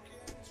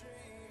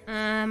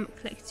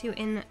 Click to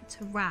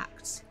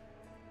interact.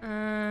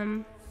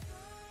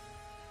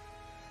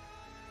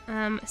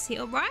 Seat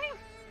upright?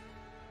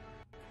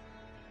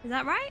 Is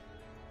that right?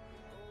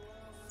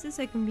 This is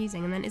so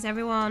confusing. And then is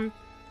everyone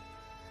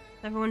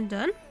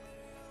done?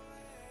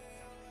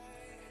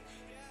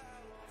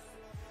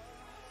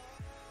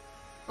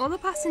 All the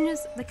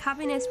passengers, the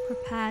cabin is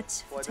prepared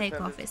for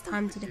takeoff. It's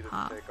time to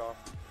depart.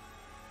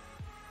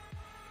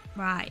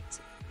 Right.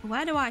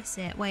 Where do I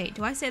sit? Wait,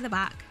 do I sit at the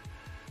back?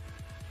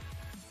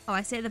 Oh,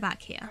 I sit at the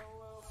back here.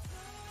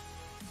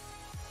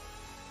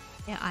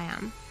 Yeah, I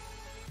am.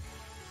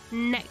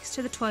 Next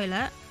to the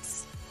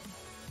toilets.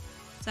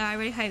 So I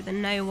really hope that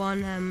no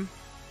one,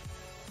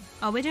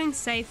 Oh, we're doing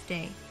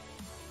safety.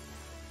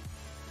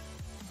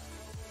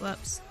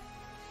 Whoops.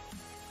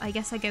 I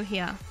guess I go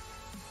here.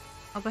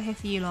 I'll go here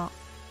for you lot.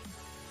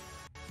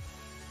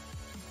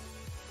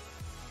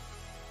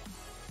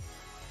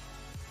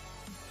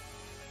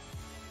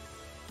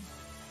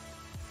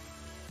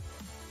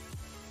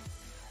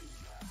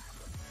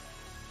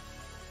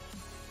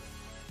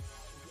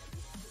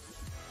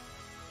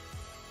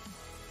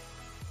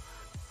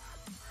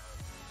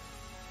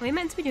 Are we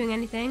meant to be doing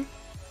anything?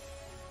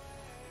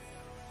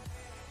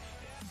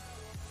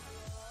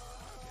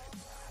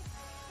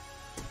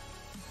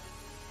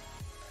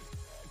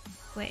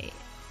 Wait.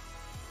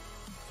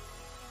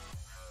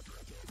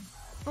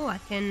 Oh, I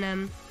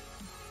can,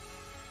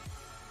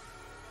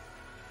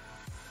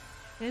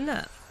 hey,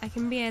 look, I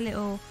can be a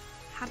little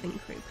cabin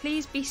crew.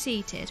 Please be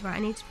seated. Right, I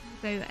need to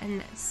go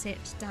and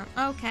sit down.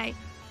 Okay.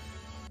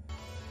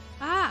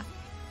 Ah,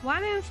 why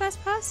am I in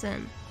first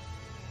person?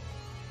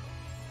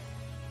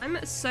 I'm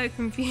so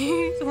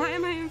confused. Why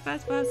am I in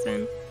first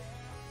person?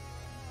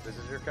 This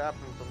is your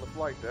captain from the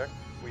flight deck.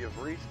 We have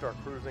reached our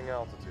cruising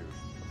altitude.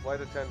 The flight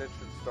attendant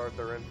should start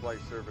their in-flight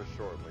service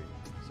shortly.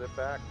 Sit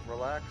back,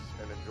 relax,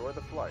 and enjoy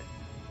the flight.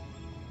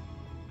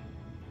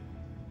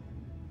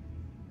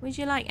 Would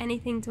you like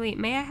anything to eat?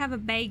 May I have a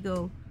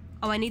bagel?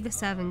 Oh, I need the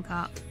serving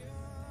cup.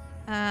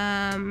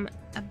 A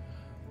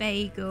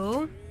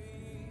bagel.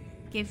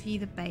 Give you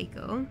the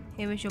bagel.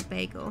 Here is your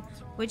bagel.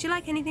 Would you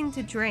like anything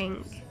to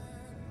drink?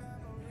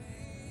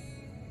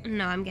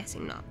 No, I'm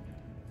guessing not.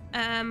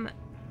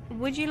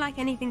 Would you like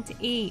anything to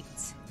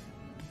eat?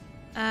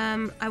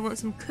 I want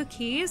some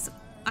cookies.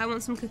 I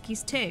want some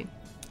cookies too.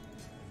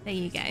 There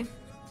you go.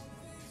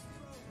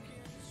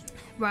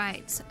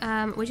 Right,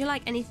 would you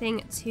like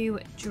anything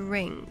to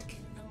drink?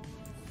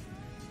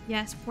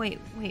 Yes, wait,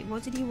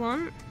 what did he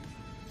want?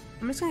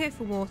 I'm just gonna go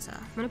for water.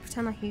 I'm gonna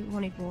pretend like he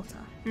wanted water.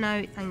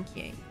 No, thank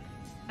you.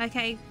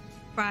 Okay,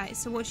 right,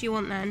 so what do you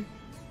want then?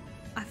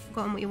 I've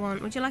forgotten what you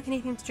want. Would you like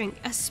anything to drink?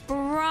 A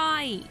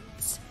Sprite!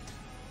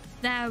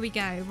 There we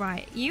go,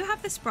 right. You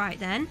have the Sprite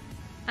then.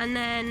 And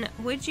then,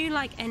 would you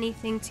like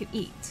anything to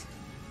eat?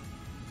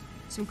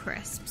 Some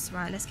crisps.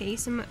 Right, let's get you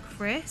some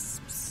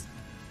crisps.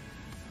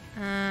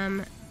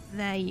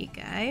 There you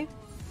go.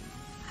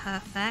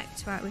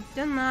 Perfect. Right, we've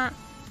done that.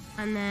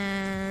 And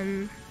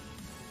then...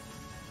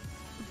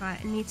 Right,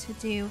 I need to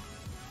do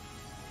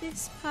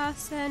this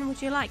person.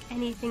 Would you like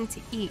anything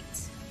to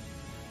eat?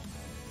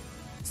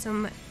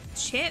 Some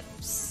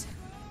chips?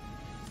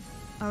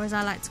 Or as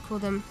I like to call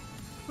them,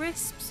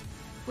 crisps.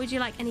 Would you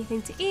like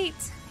anything to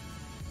eat?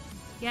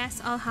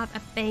 Yes, I'll have a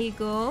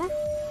bagel.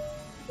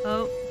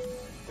 Oh.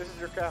 This is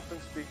your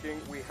captain speaking.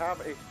 We have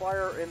a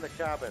fire in the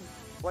cabin.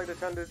 Flight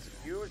attendants,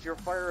 use your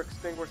fire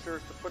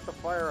extinguishers to put the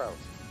fire out.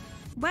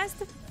 Where's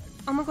the...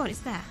 Oh my god, it's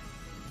there.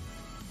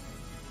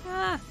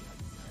 Ah.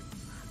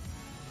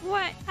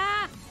 What?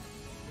 Ah.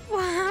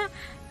 What?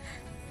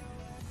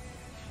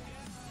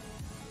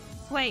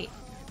 Wait,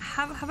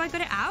 have I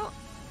got it out?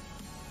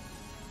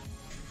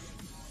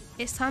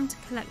 It's time to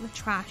collect the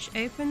trash.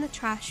 Open the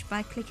trash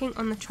by clicking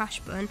on the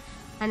trash button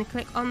and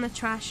click on the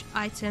trash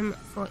item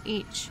for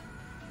each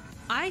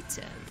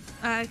item.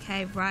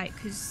 Okay, right,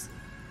 because...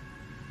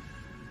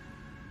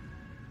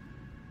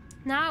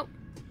 Now...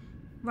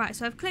 Right,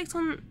 so I've clicked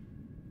on...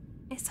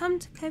 It's time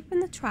to open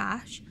the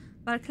trash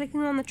by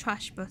clicking on the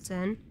trash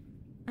button.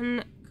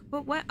 And...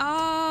 But where...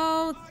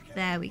 Oh,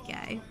 there we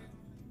go.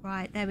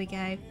 Right, there we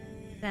go.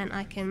 Then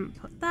I can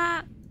put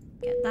that,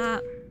 get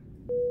that.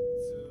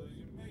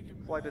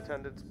 Flight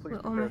attendants, please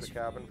prepare the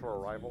cabin for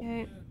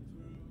arrival.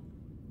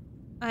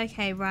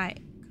 Okay, right.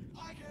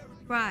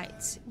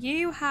 Right,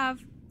 you have...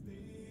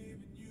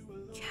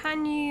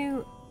 Can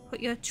you put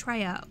your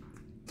tray up?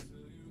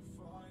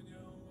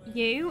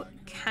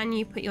 Can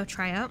you put your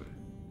tray up?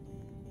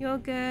 You're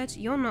good,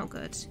 you're not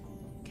good.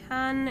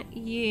 Can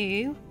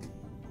you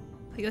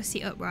put your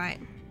seat up right?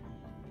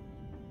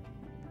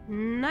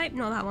 Nope,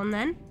 not that one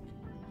then.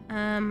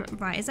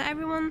 Right, is that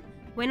everyone?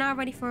 We're now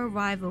ready for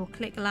arrival.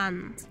 Click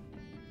land.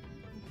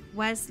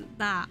 Where's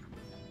that?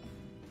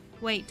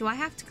 Wait, do I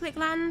have to click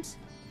land?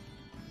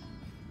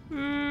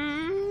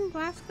 Do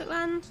I have to click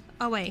land?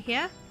 Oh wait,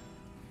 here?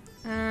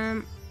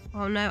 Oh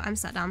no, I'm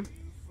sat down.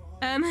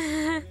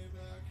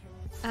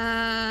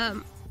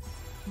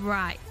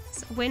 Right.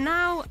 So we're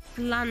now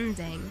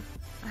landing.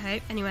 I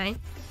hope, anyway.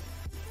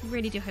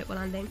 Really do hope we're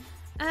landing.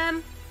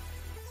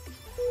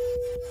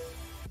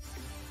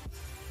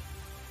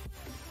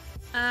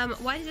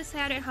 Why did it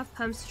say I don't have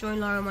perms to join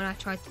Lauren when I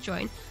tried to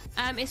join?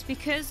 It's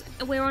because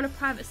we're on a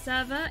private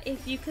server.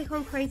 If you click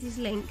on Crazy's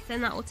link,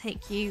 then that will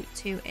take you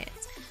to it.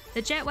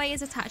 The jetway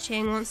is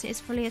attaching. Once it is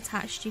fully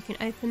attached, you can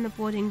open the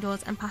boarding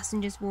doors and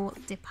passengers will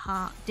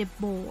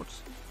deboard.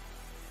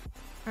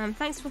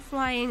 Thanks for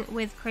flying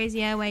with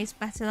Crazy Airways,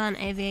 better than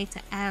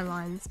Aviator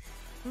Airlines.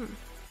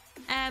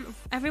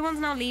 Everyone's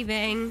now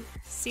leaving.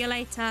 See you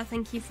later.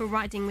 Thank you for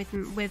riding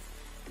with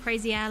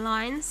Crazy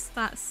Airlines.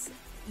 That's,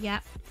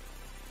 yep.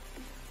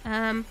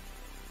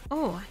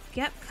 Oh,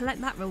 yep,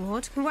 collect that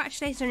reward.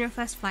 Congratulations on your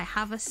first flight.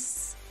 Have a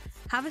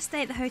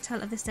stay at the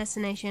hotel of this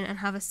destination and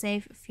have a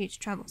safe future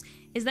travels.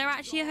 Is there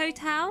actually a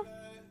hotel?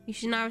 You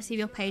should now receive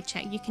your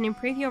paycheck. You can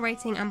improve your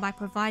rating and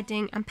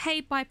pay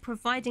by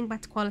providing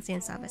better quality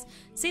and service.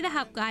 See the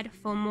help guide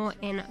for more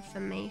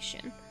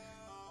information.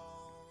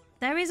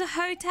 There is a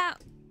hotel.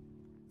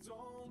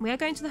 We are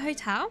going to the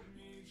hotel.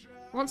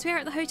 Once we are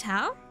at the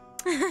hotel,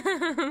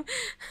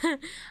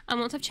 and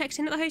once I've checked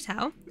in at the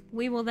hotel,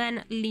 we will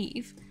then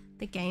leave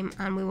the game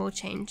and we will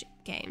change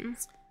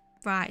games.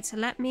 Right, so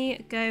let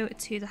me go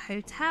to the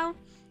hotel.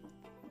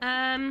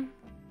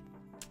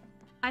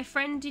 I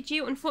friended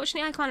you.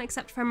 Unfortunately, I can't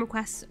accept friend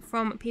requests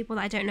from people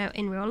that I don't know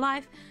in real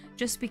life,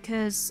 just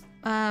because,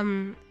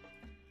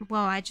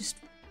 well,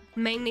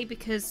 mainly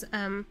because,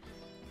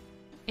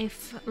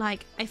 if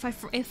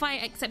I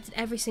accepted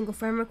every single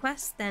friend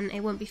request, then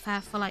it wouldn't be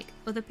fair for like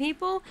other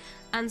people,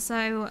 and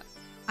so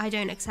I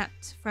don't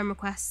accept friend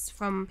requests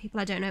from people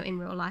I don't know in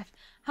real life.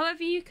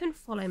 However, you can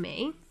follow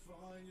me.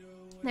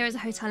 There is a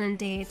hotel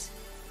indeed.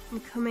 I'm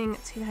coming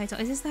to the hotel.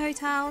 Is this the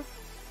hotel?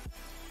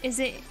 Is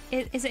it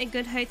a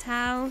good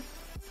hotel?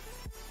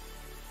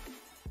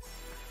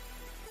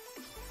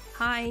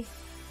 Hi.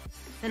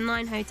 The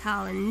 9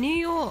 Hotel in New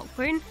York.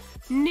 We're in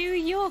New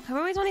York. I've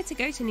always wanted to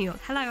go to New York.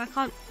 Hello, I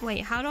can't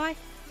wait. How do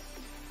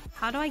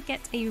I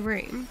get a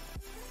room?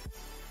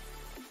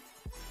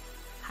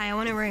 Hi, I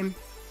want a room.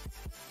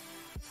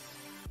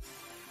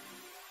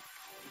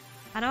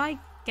 How do I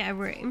get a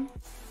room?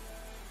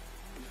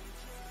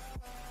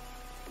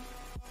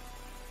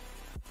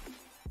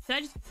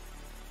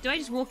 Do I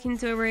just walk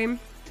into a room?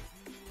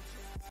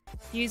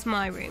 Use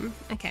my room.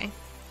 Okay.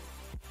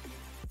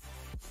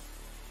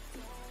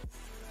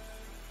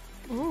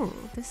 Oh,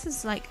 this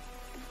is like...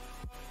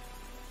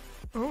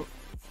 Oh.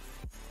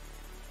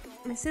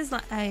 This is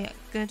like a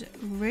good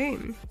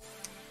room.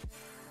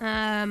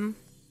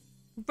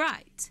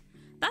 Right.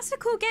 That's a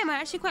cool game. I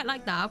actually quite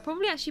like that. I'll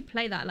probably actually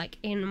play that like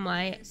in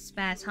my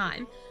spare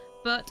time.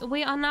 But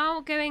we are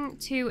now going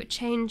to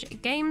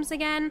change games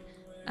again.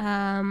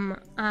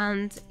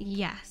 And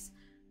yes.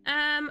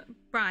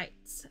 Right.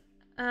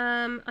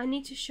 I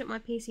need to shut my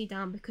PC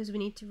down because we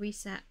need to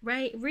reset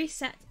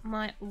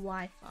my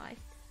Wi-Fi.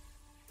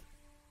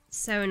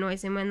 So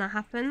annoying when that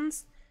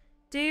happens.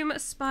 Doom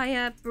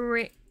Spire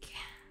Brick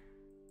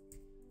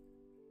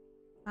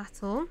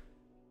Battle.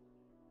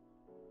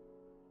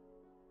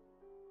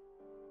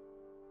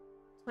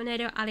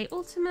 Tornado Alley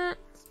Ultimate.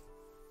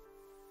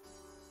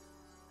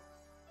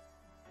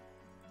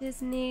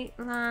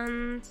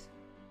 Disneyland.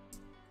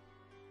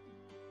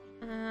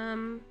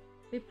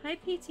 We play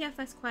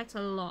PTFS quite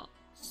a lot,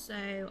 so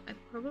I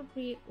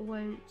probably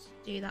won't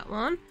do that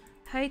one.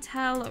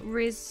 Hotel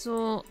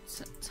Resort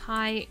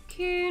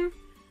Tycoon.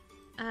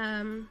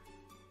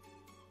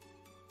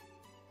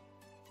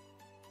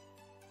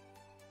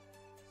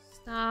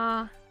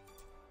 Starship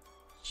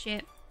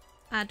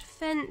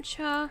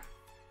Adventure.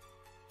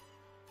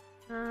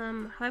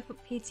 How do I put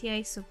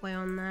PTA Subway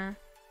on there?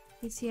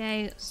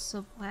 PTA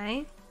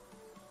Subway.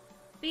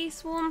 Bee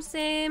Swarm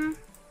Sim.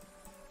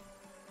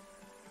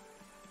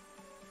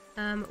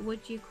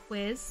 Would you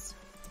quiz?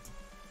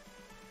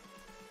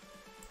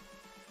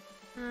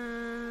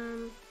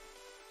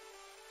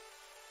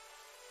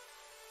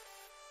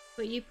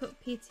 But you put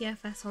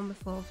PTFS on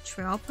before.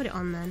 True, I'll put it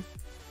on then.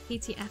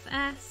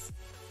 PTFS.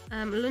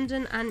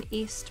 London and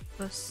East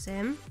Bus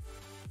Sim.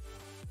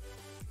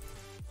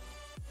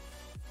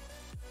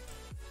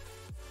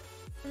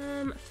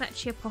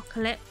 Fetchy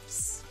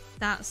Apocalypse.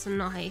 That's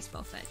not how you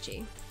spell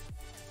Fetchy.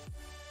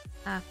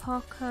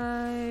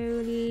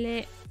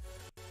 Apocalypse.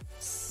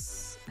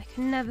 I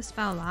can never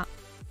spell that.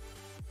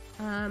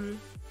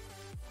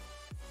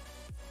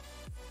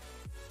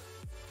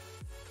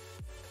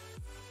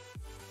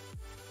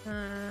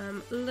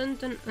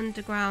 London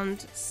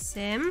Underground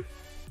Sim.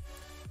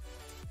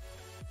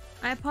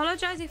 I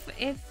apologise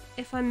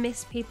if I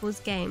miss people's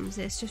games.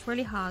 It's just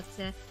really hard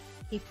to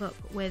keep up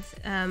with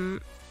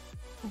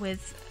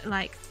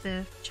like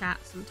the chat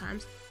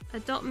sometimes.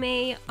 Adopt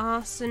Me,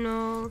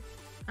 Arsenal,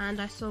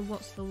 and I saw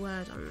What's the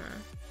Word on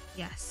there.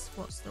 Yes,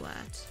 What's the Word?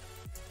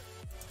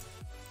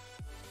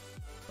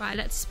 Right,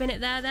 let's spin it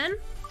there then.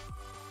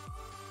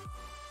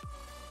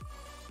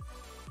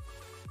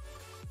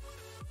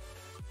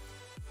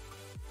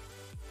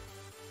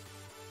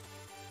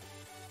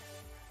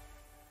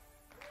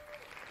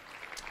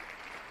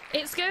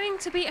 It's going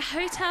to be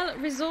Hotel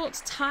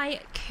Resort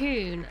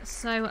Tycoon.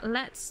 So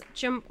let's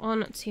jump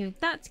on to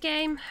that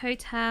game.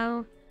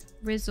 Hotel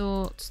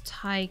Resort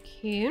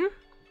Tycoon.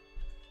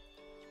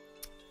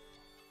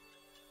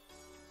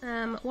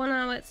 1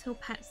 hour till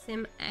Pet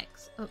Sim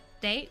X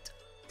update.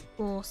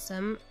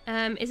 Awesome.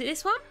 Is it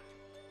this one?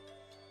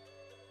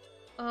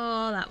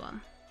 Oh, that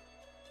one.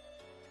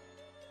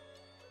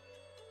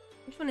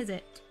 Which one is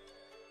it?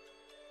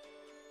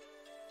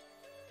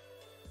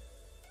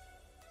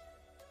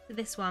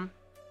 This one.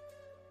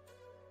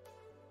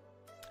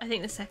 I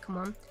think the second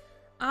one.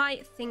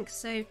 I think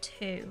so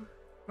too.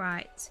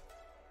 Right.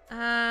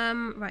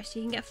 Right, so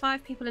you can get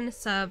 5 people in the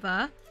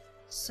server.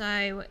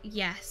 So,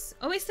 yes.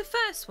 Oh, it's the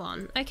first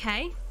one.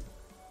 Okay.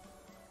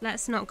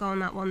 Let's not go on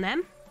that one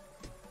then.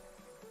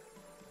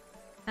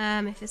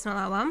 If it's not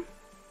that one.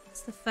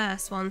 It's the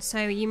first one.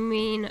 So, you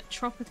mean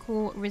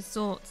Tropical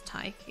Resort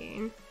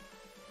Tycoon.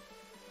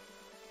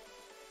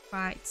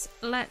 Right.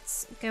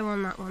 Let's go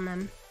on that one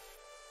then.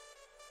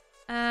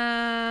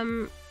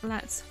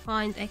 Let's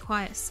find a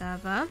quiet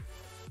server.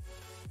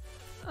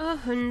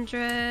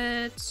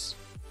 100.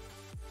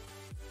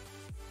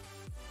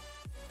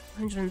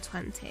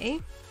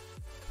 120.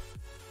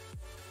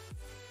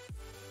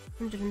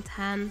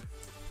 110.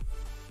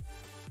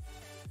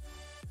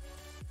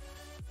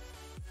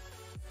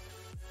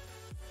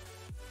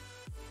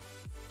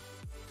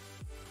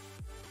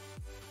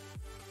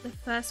 The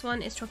first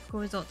one is Tropical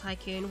Resort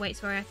Tycoon. Wait,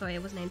 sorry, I thought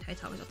it was named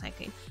Hotel Resort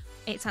Tycoon.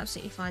 It's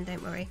absolutely fine,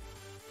 don't worry.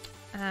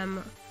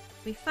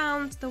 We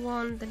found the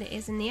one that it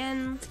is in the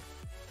end,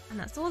 and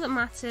that's all that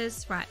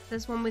matters. Right,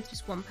 there's one with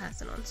just 1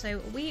 person on,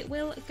 so we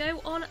will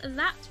go on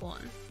that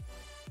one.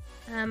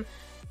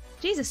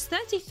 Jesus,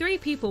 33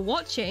 people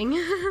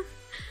watching.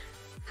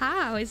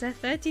 How is there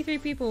 33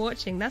 people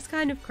watching? That's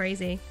kind of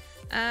crazy.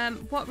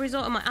 What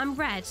resort am I? I'm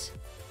red.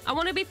 I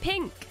want to be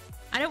pink.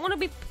 I don't want to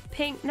be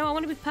pink. No, I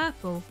want to be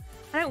purple.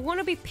 I don't want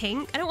to be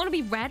pink. I don't want to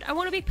be red. I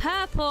want to be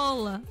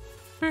purple.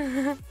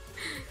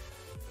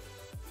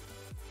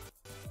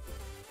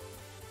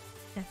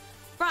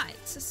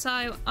 Right,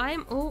 so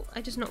I'm... Oh,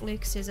 I just knocked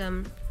Lucas's,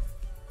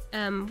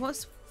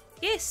 what's...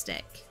 gear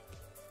stick.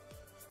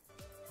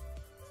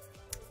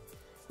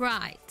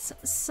 Right,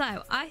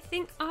 so I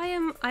think I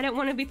am... I don't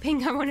want to be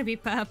pink, I want to be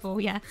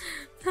purple, yeah.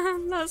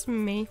 That's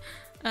me.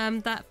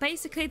 That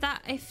basically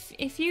that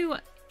if you're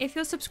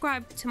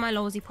subscribed to my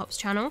Lawsy Pops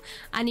channel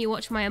and you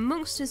watch my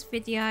Amongst Us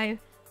video,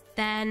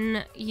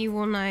 then you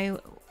will know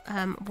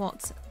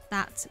what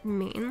that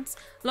means.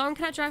 Lauren,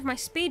 can I drive my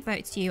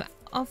speedboat to you?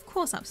 of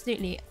course,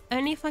 absolutely.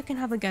 Only if I can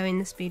have a go in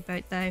the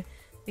speedboat though,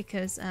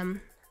 because I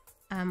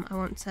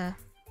want to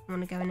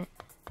go in it.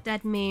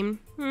 Dead meme.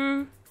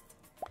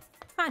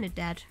 Kind of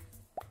dead.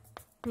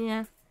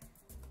 Yeah.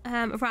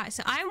 Right,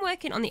 so I'm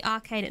working on the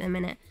arcade at the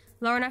minute.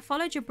 Lauren, I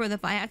followed your brother,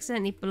 but I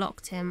accidentally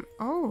blocked him.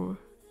 Oh.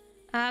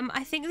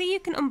 I think that you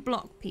can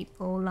unblock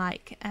people,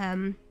 like,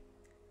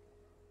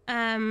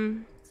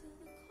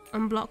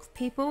 unblock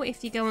people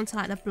if you go onto,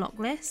 like, the block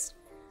list.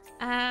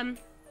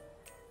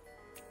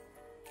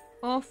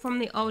 Or from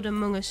the old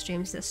Among Us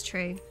streams, that's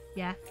true.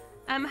 Yeah.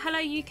 Hello,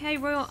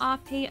 UK Royal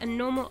RP and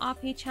Normal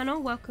RP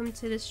channel. Welcome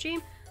to the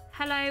stream.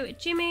 Hello,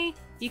 Jimmy.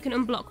 You can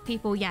unblock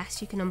people.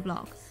 Yes, you can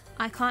unblock.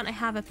 I can't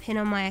have a pin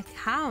on my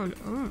account.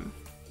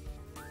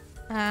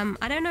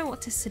 I don't know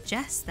what to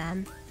suggest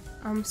then.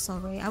 I'm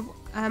sorry.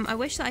 I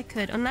wish that I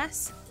could,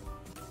 unless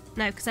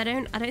no, because I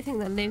don't think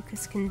that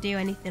Lucas can do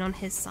anything on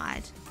his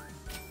side.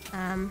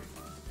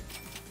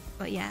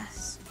 But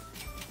yes.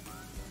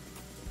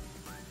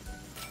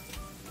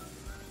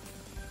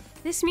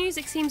 This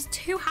music seems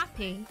too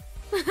happy.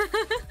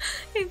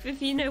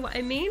 if you know what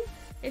I mean.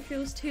 It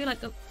feels too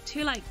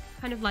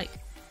kind of like,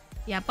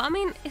 yeah, but I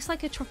mean it's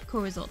like a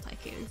tropical resort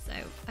tycoon, so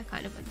I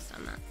kind of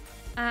understand that.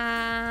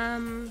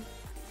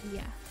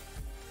 Yeah.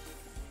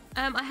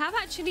 I have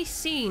actually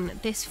seen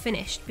this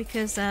finished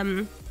because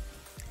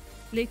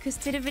Lucas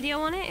did a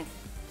video on it.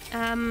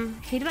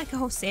 He did like a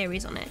whole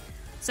series on it.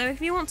 So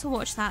if you want to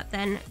watch that,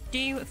 then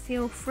do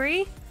feel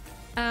free.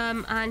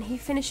 And he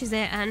finishes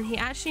it, and he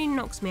actually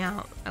knocks me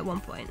out at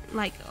one point.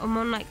 Like I'm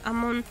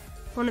on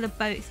one of the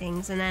boat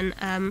things, and then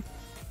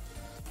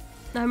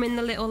I'm in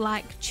the little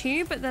like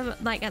tube at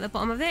the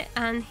bottom of it,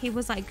 and he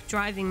was like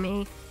driving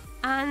me,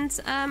 and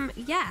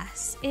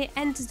yes, it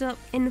ended up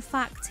in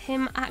fact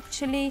him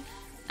actually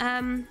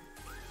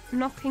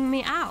knocking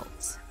me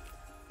out.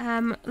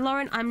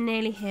 Lauren, I'm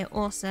nearly here.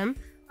 Awesome.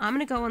 I'm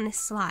gonna go on this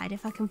slide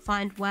if I can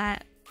find where.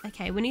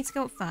 Okay, we need to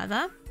go up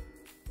further.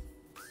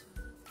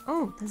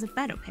 Oh, there's a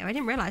bed up here. I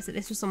didn't realize that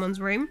this was someone's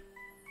room.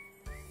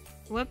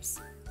 Whoops.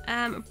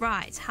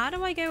 Right, how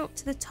do I go up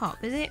to the top?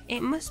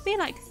 It must be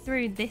like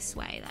through this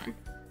way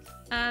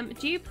then.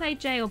 Do you play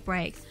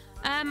Jailbreak?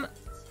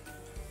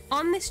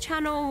 On this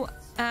channel,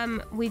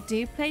 we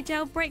do play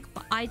Jailbreak,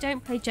 but I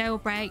don't play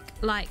Jailbreak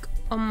like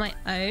on my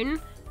own.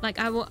 Like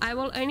I will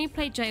only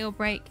play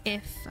Jailbreak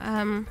if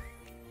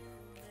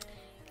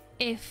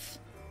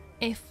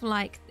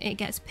like it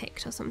gets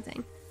picked or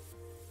something.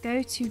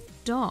 Go to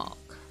dock.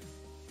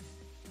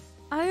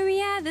 Oh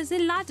yeah, there's a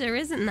ladder,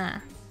 isn't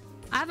there?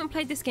 I haven't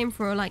played this game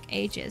for like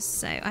ages,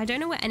 so I don't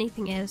know where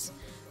anything is.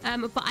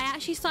 But I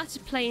actually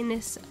started playing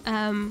this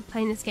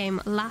game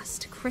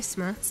last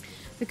Christmas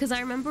because I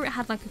remember it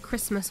had like a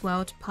Christmas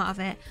world part of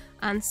it,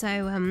 and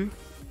so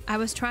I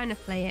was trying to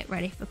play it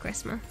ready for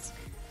Christmas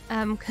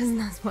because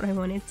that's what I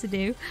wanted to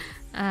do.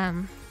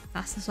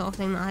 That's the sort of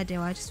thing that I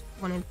do. I just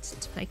wanted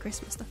to play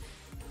Christmas stuff.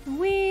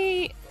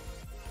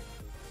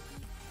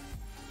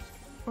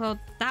 Well,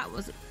 that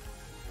was.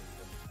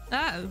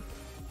 Oh.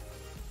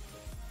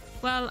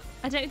 Well,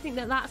 I don't think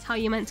that that's how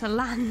you meant to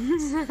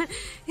land.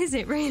 Is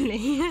it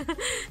really?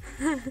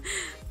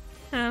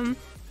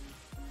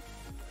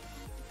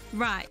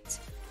 Right.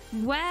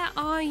 Where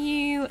are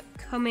you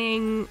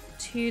coming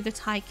to the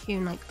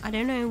tycoon? Like, I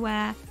don't know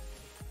where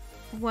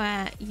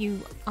you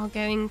are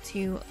going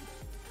to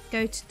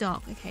go to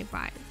dock. Okay,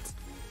 right.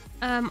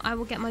 I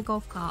will get my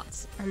golf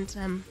carts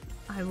and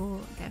I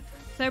will go.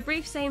 So a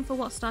brief saying for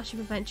what Starship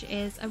Adventure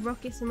is: a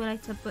rocket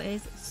simulator, but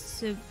is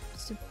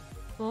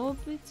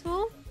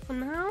suborbital for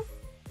now.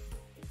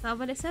 Is that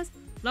what it says?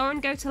 Lauren,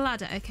 go to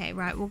ladder. Okay,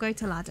 right, we'll go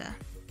to ladder.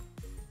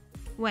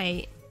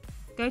 Wait,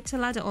 go to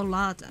ladder or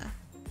larder?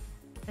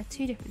 They're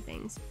two different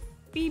things.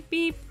 Beep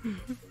beep.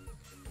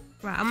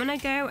 Right, I'm gonna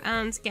go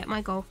and get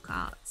my golf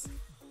carts.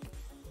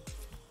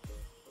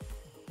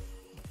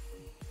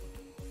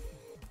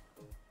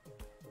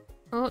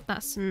 Oh,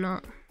 that's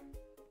not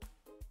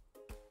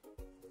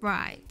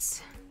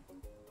right.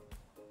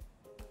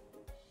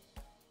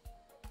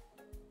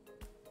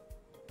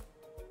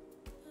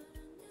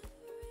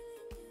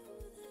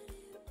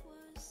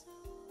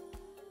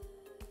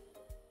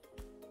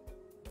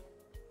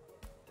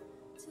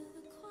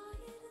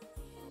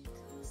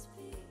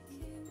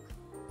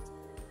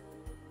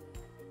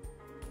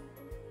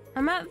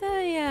 I'm at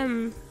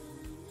the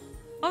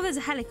oh, there's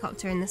a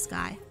helicopter in the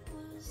sky.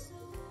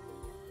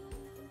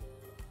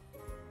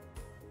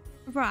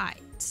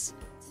 Right.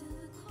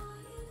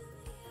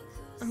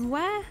 And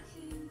where?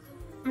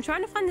 I'm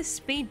trying to find the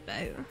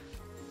speedboat,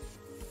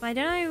 but I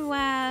don't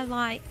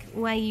know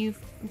where you've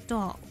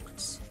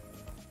docked.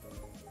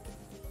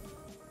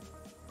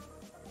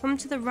 Come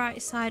to the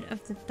right side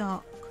of the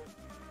dock.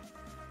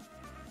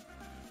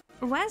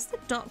 Where's the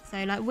dock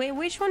though? Like,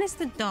 which one is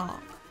the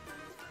dock?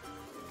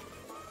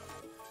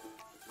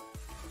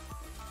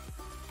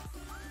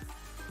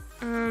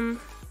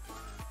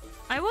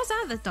 I was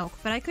at the dock,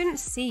 but I couldn't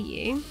see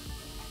you.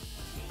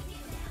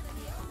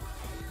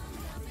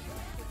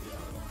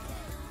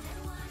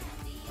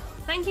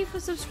 Thank you for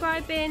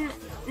subscribing,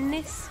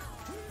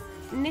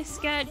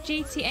 Niska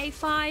GTA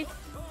 5.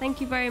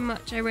 Thank you very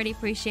much. I really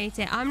appreciate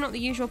it. I'm not the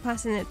usual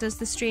person that does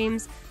the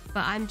streams,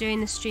 but I'm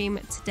doing the stream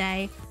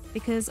today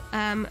because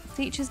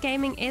Features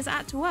Gaming is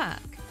at work.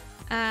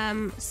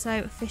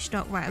 So fish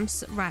stock. Right,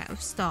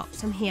 I've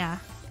stopped. I'm here.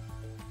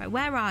 Right,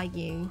 where are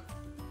you?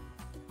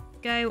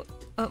 Go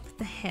up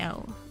the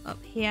hill.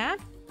 Up here.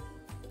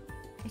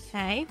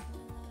 Okay.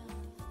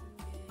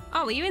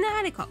 Oh, are you in the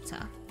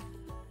helicopter?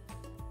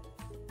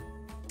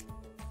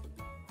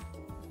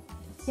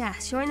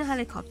 Yes, you're in the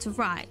helicopter.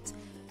 Right.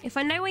 If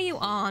I know where you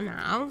are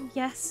now.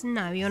 Yes,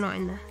 no, you're not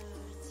in the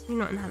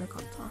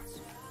helicopter.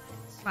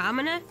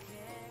 Right,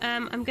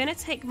 I'm gonna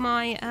take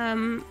my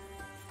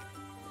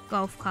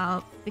golf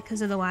cart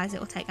because otherwise it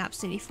will take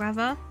absolutely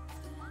forever.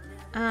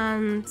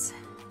 And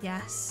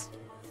yes.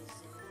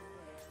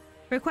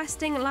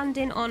 Requesting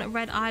landing on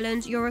Red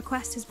Island. Your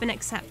request has been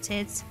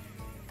accepted.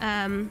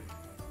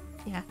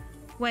 Yeah.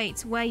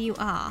 Wait, where you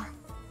are?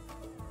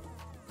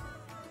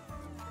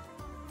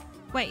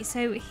 Wait,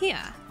 so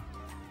here?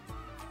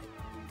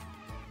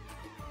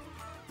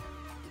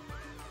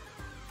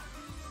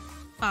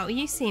 Oh,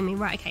 you see me.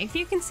 Right, okay. If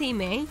you can see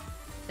me,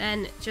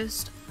 then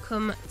just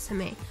come to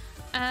me.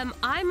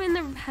 I'm in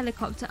the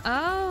helicopter.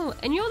 Oh,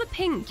 and you're the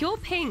pink. You're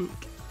pink.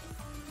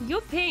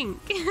 You're pink.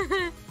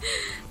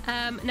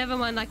 Never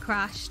mind, I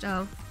crashed.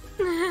 Oh.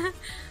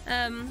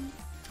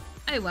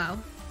 Oh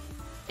well.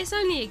 It's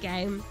only a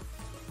game.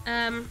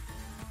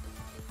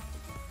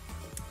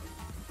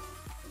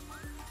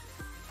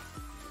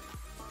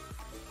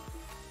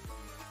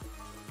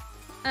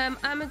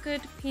 I'm a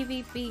good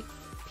PvP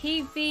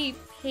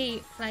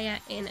player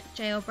in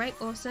Jailbreak.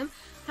 Awesome.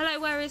 Hello,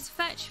 where is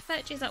Fetch?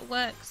 Fetch is at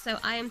work, so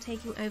I am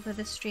taking over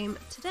the stream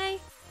today.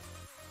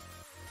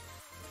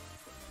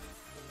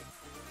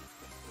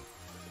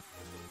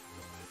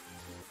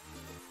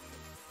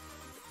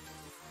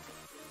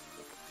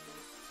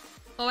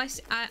 Oh, I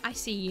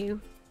see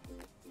you.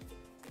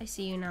 I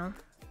see you now.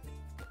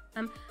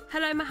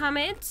 Hello,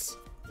 Mohammed.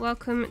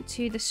 Welcome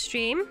to the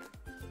stream.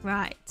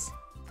 Right.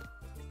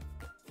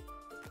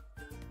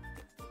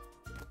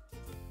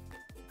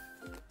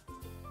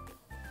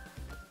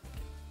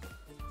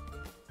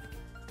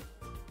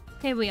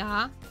 Here we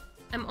are.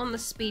 I'm on the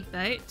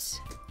speedboat.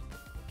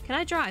 Can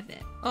I drive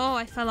it? Oh,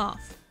 I fell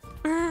off.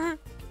 Oh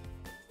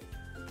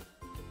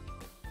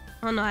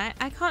no,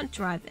 I can't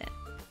drive it.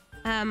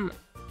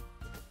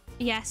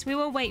 Yes, we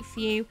will wait for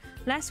you.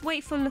 Let's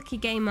wait for Lucky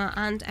Gamer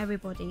and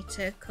everybody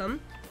to come.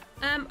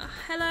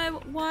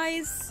 Hello,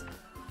 Wise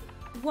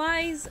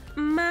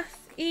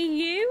Math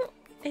EU?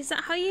 Is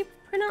that how you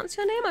pronounce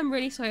your name? I'm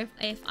really sorry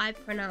if I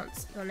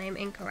pronounced your name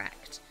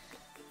incorrect.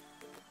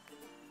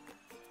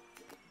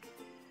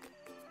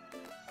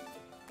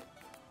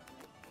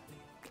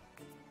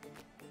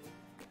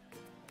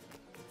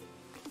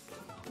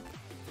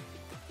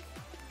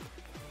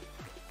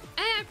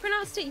 Hey, I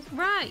pronounced it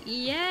right,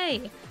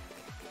 yay!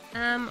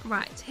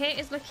 Right, here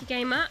is Lucky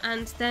Gamer,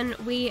 and then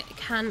we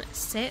can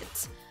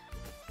sit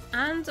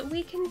and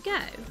we can go.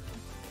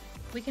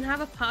 We can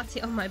have a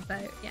party on my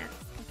boat, yeah.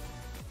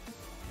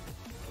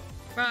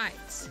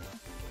 Right.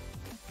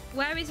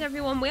 Where is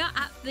everyone? We are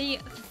at the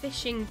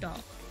fishing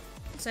dock.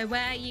 So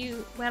where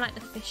like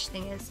the fish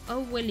thing is.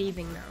 Oh, we're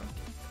leaving now.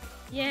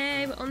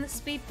 Yay, we're on the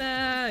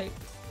speedboat.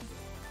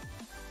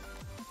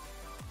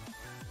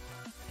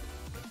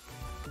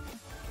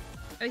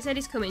 Oh, he said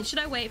he's coming. Should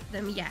I wait for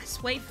them?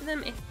 Yes, wait for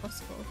them if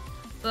possible.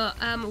 But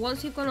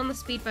once we've gone on the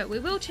speedboat, we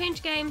will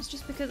change games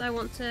just because I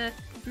want to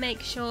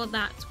make sure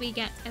that we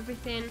get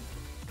everything,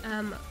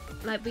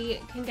 like we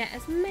can get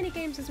as many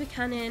games as we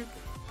can in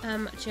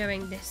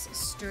during this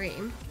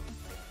stream.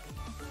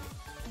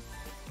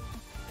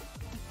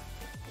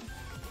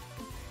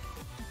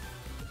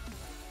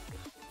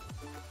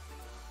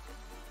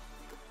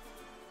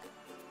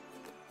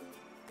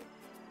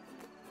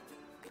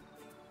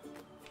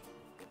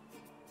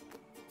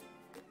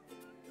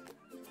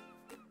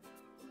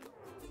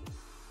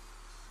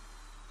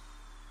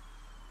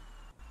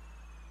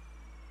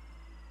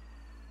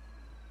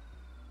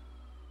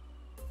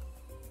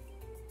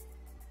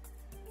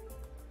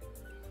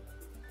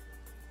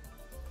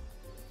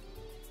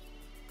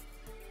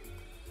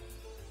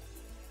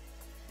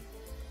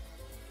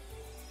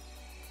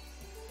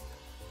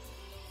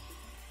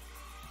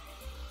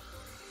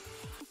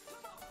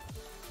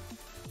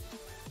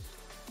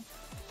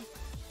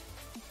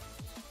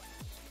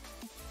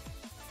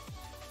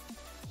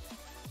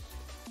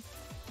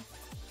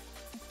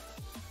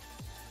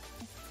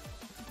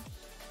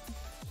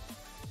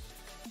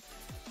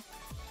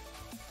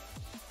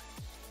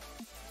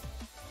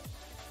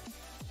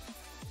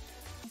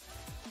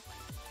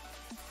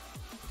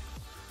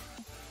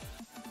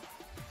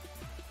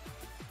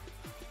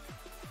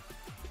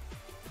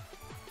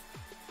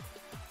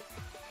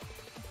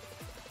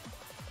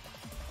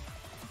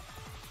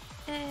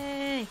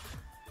 Hey!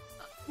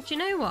 Do you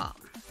know what?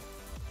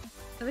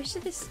 I wish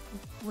that this,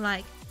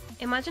 like,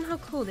 imagine how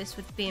cool this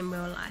would be in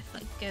real life,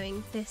 like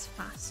going this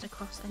fast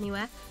across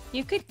anywhere.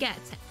 You could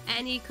get to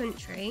any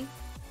country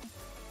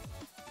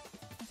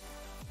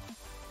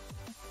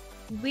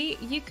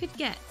you could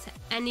get to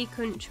any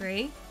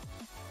country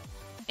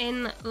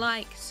in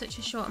like such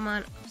a short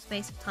amount of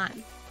space of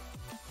time.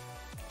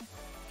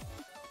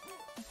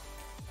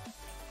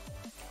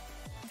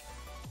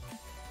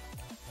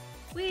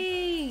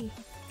 Whee!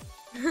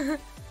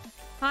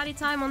 Party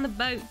time on the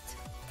boat.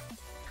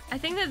 I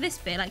think that this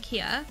bit, like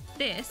here,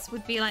 this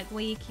would be like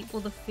where you keep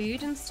all the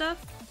food and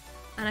stuff,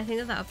 and I think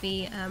that that would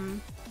be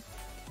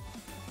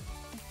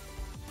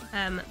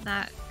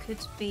that could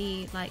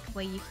be like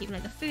where you keep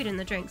like the food and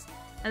the drinks,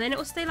 and then it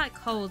will stay like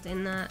cold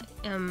in the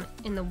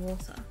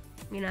water.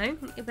 You know,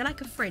 it'd be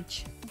like a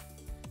fridge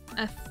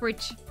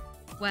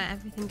where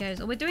everything goes.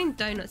 Oh, we're doing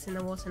donuts in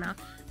the water now.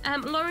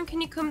 Lauren, can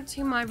you come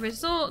to my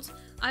resort?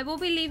 I will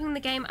be leaving the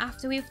game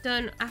after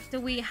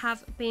we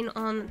have been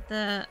on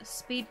the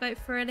speedboat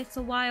for a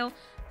little while,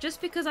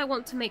 just because I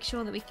want to make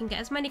sure that we can get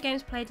as many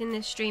games played in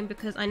this stream,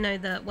 because I know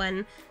that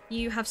when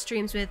you have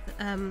streams with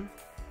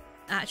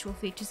actual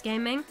Features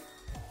Gaming,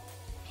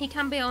 he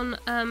can be on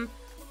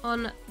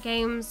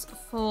games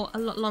for a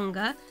lot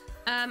longer.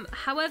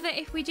 However,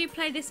 if we do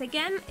play this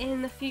again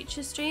in the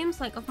future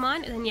streams like of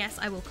mine, then yes,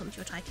 I will come to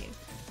your tycoon.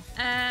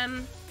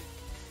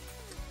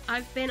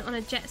 I've been on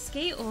a jet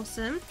ski,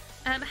 awesome.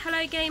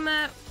 Hello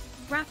gamer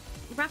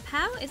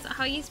Rapel, is that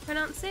how you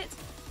pronounce it?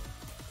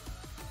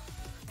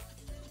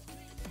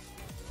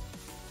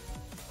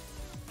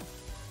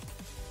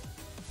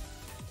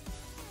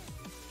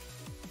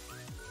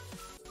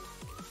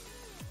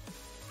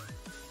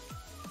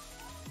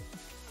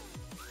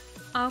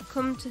 I'll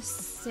come to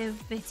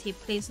Civity,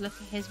 please look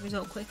at his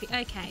result quickly.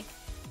 Okay,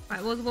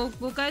 right, we'll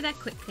go there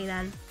quickly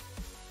then.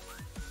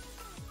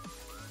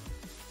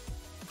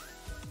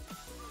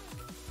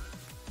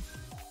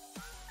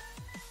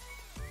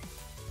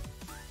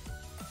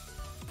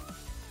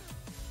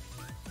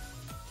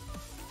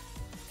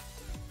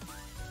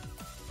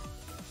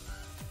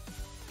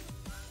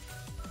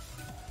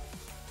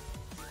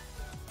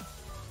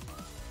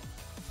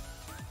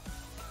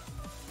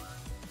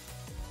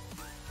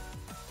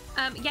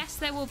 Yes,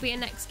 there will be a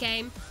next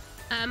game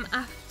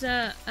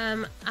after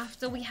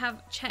we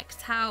have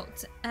checked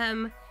out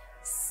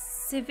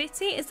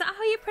Civity. Is that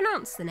how you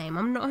pronounce the name?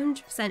 I'm not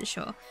 100%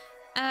 sure.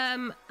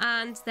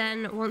 And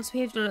then once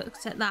we've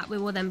looked at that, we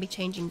will then be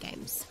changing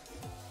games.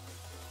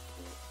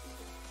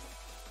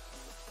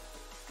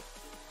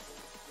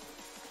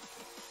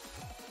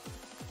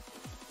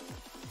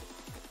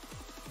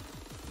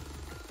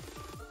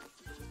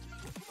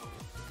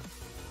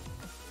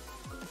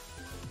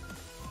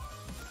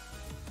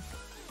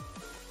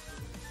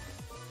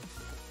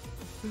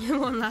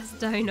 One last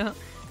donut.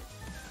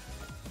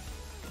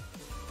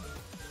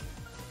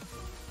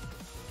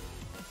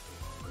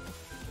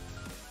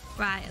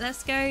 Right,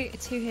 let's go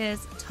to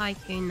his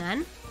tycoon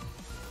then.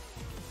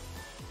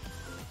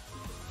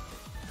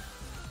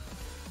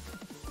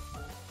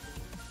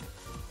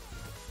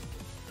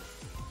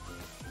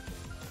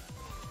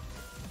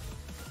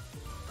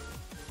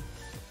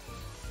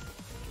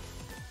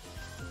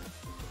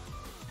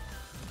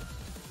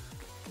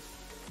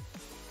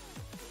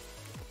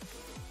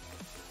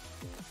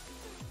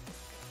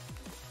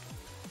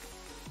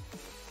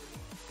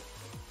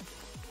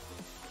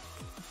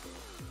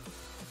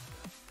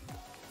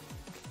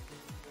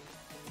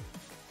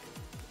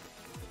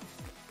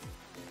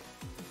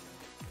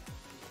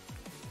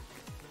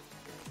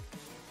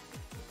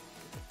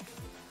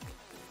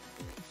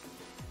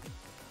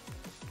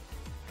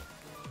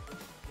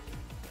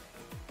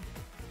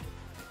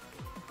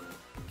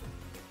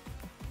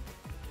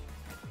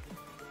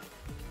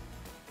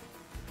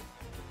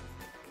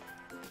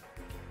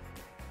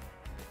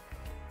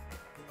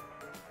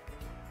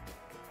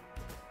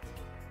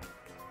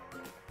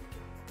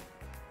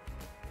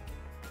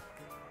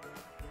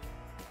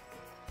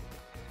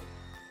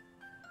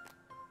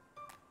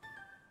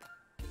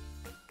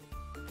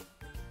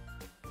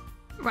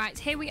 Right,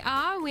 here we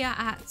are. We are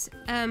at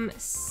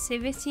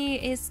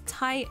Civity is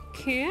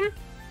Tycoon.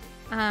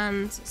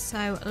 And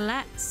so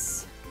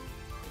let's...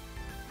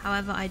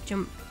 However, I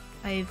jump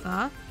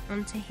over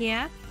onto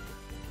here.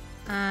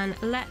 And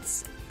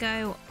let's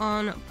go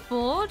on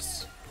board.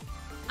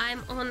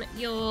 I'm on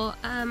your...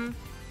 I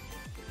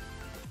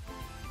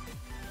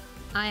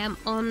am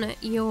on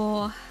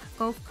your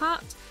golf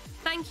cart.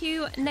 Thank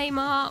you,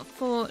 Neymar,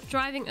 for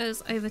driving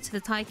us over to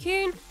the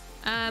Tycoon.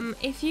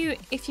 If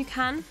you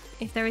can,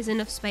 if there is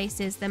enough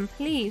spaces, then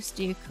please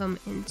do come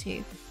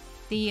into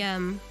the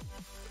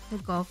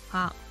golf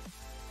cart.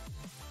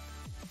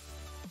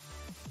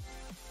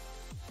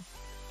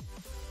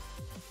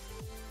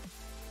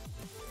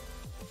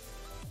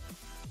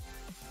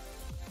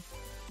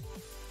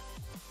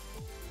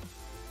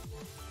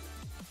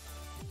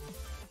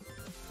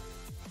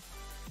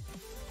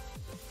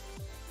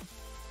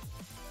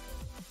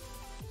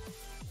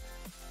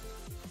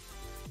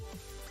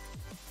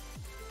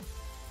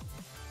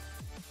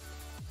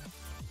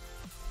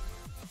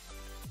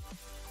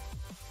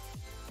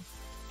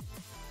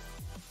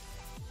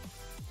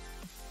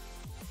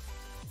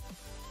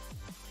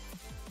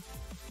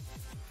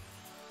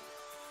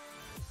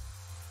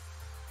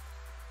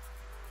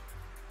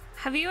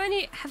 have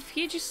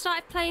you just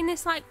started playing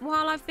this like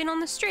while I've been on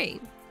the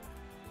stream?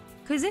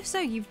 Because if so,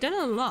 you've done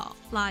a lot,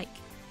 like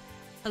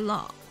a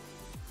lot.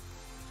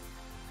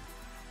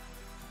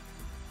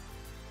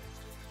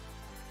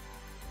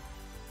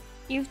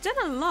 You've done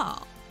a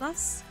lot.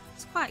 That's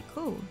quite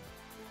cool.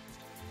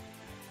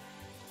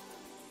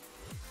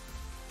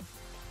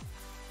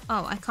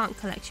 Oh, I can't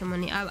collect your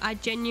money. I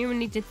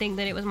genuinely did think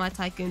that it was my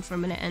tycoon for a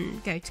minute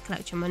and go to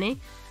collect your money.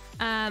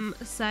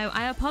 So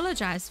I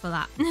apologize for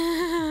that.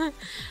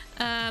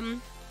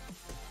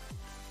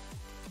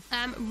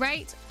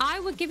 Rate, I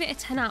would give it a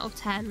 10 out of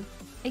 10.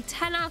 A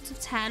 10 out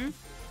of 10,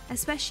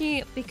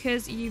 especially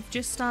because you've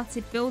just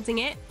started building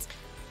it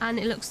and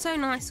it looks so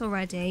nice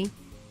already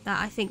that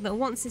I think that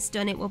once it's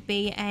done, it will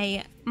be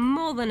a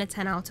more than a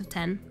 10 out of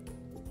 10.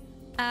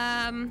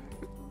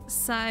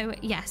 So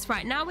yes,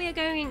 right now we are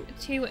going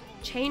to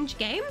change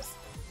games.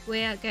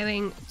 We are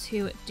going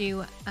to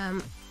do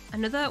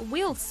another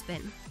wheel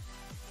spin.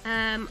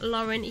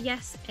 Lauren,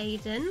 yes,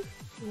 Aiden,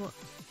 what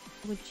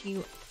would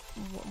you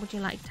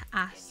like to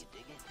ask?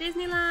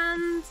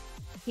 Disneyland,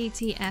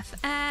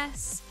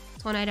 PTFS,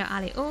 Tornado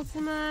Alley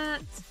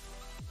Ultimate,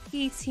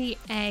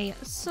 PTA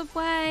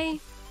Subway,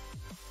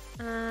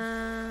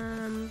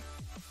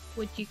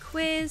 would you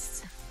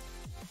quiz,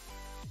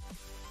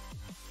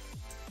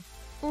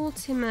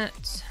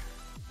 Ultimate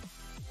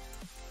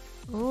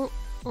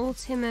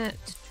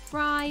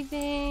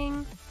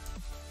Driving,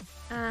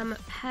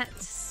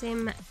 Pet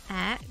Sim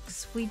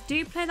X. We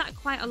do play that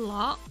quite a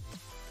lot,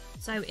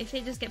 so if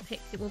it does get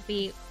picked,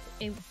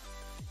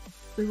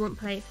 we won't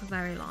play it for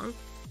very long.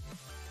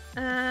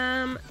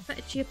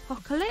 Fetchy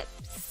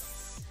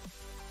Apocalypse,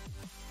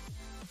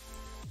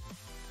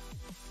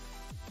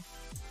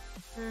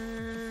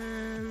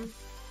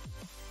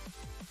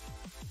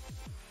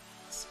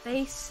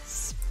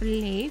 Space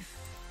Spleef,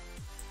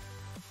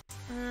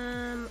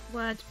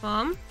 Word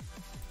Bomb,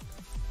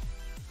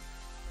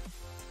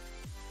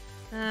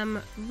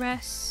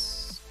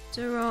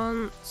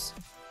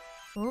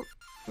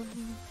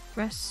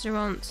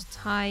 Restaurant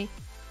Tycoon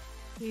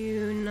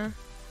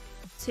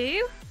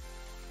 2,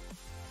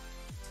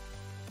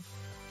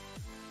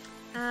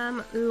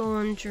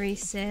 Laundry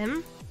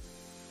Sim,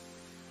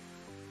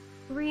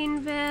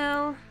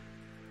 Greenville,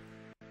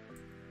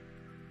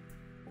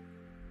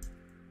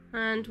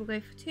 and we'll go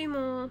for 2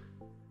 more.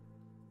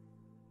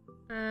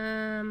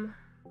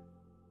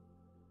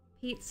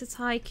 Pizza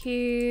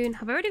Tycoon.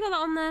 Have I already got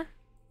that on there?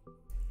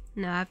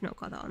 No, I've not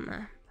got that on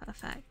there.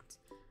 Perfect.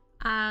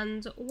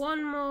 And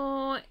 1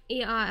 more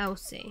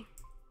ERLC.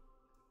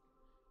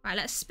 Right,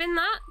 let's spin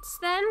that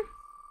then.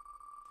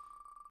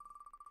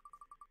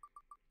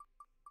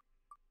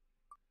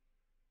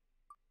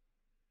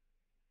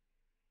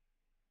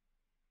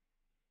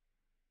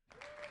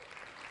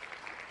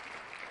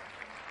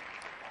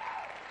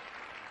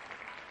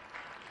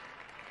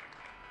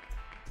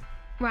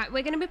 Right,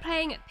 we're going to be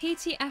playing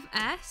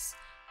PTFS,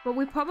 but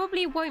we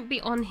probably won't be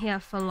on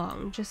here for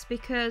long, just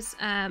because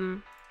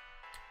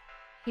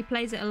he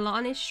plays it a lot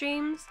on his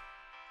streams.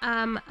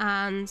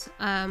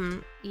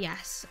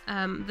 Yes,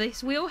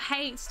 this wheel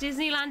hates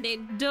Disneyland.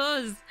 It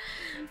does.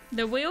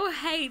 The wheel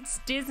hates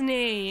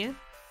Disney.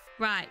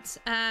 Right,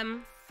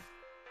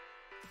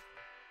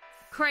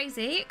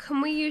 Crazy,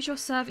 can we use your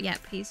server? Yeah,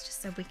 please,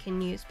 just so we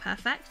can use.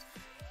 Perfect.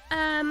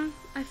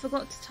 I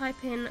forgot to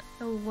type in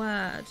a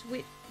word.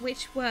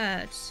 Which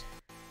word?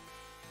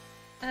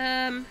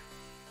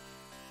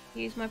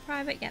 Use my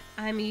private. Yep,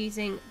 I'm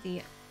using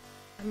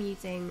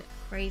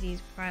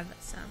Crazy's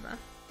private server.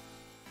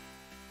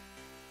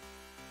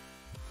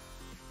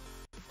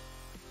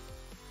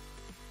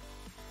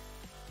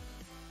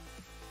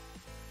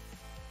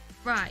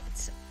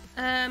 Right.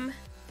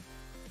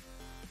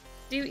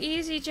 Do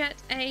EasyJet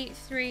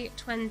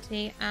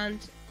A320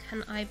 and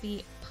can I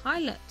be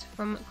pilot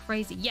from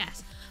Crazy?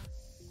 Yes.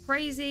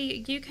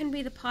 Crazy, you can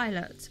be the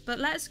pilot, but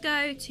let's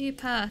go to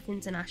Perth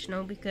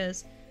International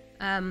because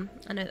I know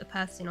that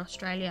Perth's in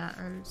Australia,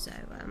 and so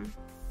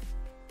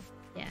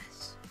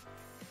yes.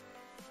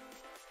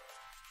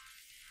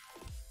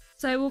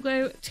 So we'll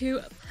go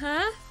to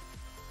Perth.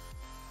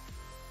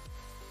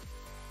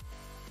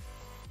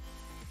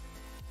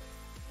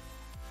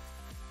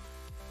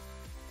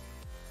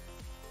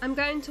 I'm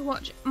going to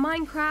watch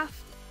Minecraft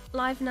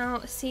live now.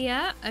 See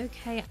ya.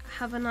 Okay,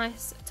 have a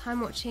nice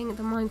time watching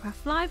the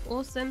Minecraft live.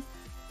 Awesome.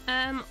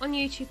 On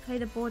YouTube, play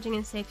the boarding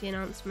and safety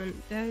announcement.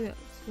 Go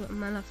to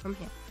Mela from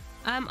here.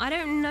 I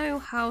don't know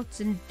how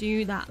to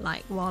do that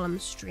like while I'm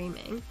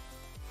streaming.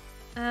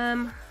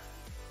 I'll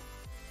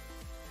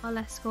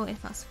escort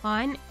if that's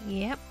fine.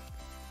 Yep,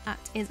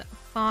 that is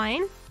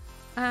fine.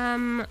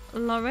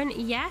 Lauren,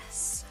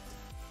 yes.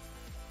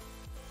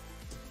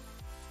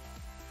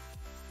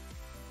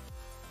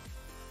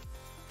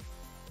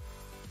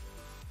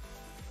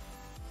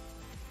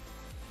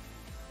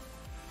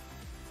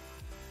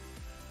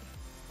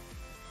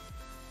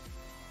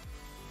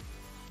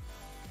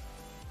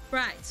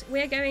 Right,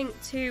 we're going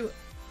to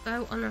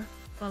go on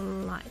a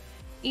live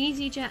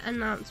EasyJet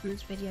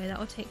announcements video. That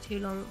will take too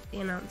long,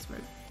 the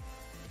announcement.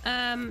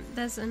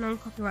 there's a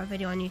non-copyright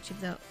video on YouTube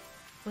that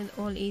with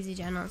all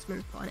EasyJ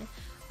announcements put on it.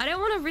 I don't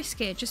want to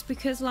risk it just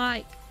because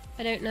like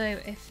I don't know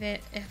if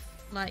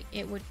like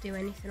it would do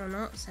anything or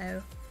not,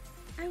 so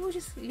I will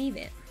just leave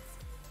it.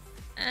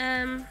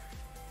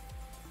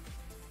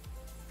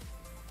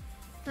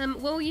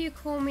 Will you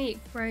call me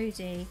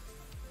Brody?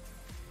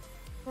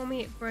 Call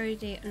me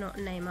Brody, not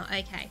Neymar.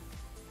 Okay.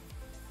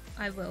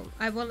 I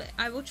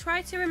will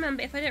try to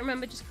remember. If I don't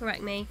remember, just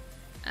correct me.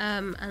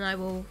 And I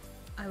will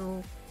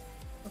of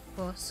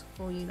course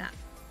call you that.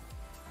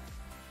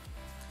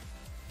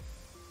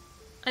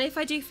 And if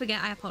I do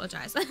forget, I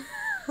apologize.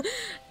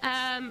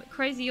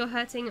 Crazy, you're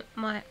hurting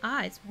my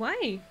eyes.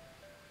 Why?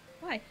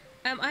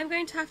 I'm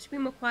going to have to be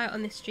more quiet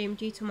on this stream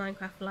due to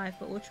Minecraft Live,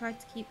 but we'll try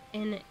to keep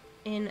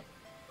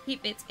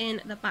it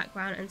in the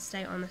background and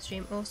stay on the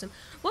stream. Awesome.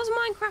 What's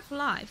Minecraft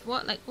Live?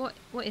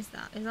 What is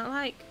that? Is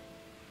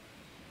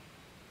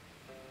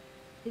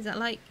that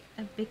like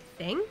a big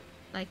thing?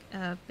 Like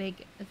a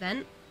big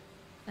event?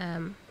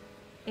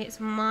 It's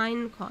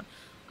Minecon.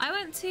 I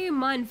went to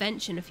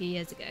Minevention a few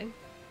years ago.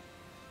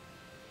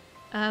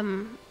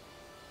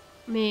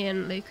 Me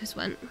and Lucas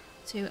went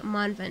to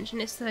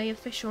Minevention. It's the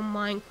official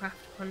Minecraft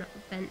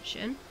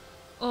convention.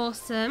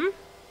 Awesome.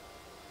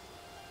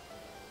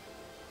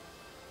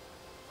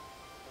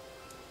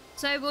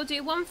 So we'll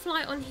do one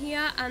flight on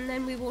here and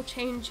then we will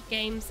change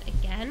games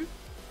again.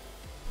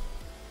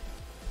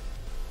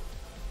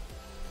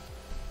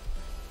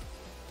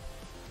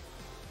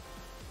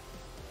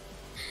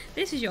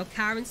 This is your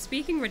Karen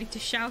speaking, ready to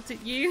shout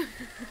at you.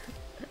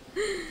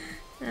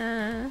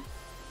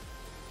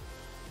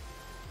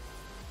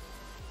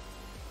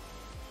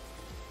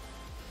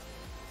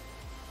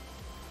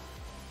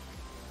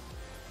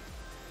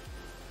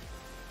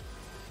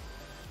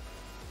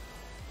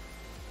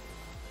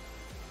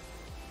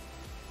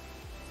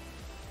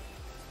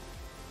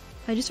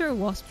 I just saw a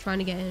wasp trying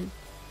to get in.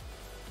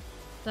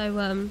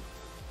 So,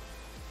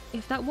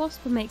 if that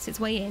wasp makes its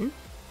way in,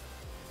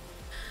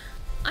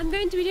 I'm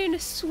going to be doing a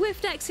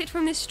swift exit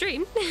from this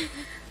stream.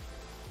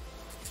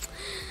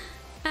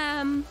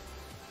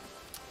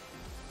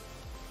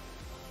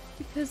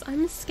 Because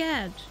I'm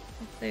scared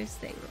of those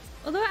things.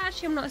 Although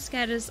actually I'm not as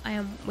scared as I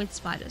am with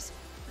spiders.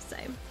 So,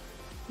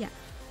 yeah.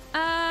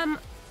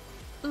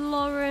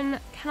 Lauren,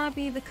 can I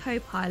be the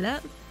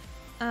co-pilot?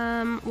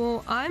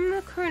 Well,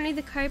 I'm currently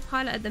the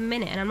co-pilot at the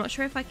minute, and I'm not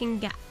sure if I can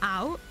get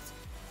out.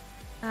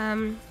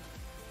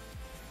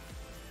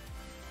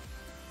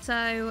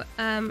 So,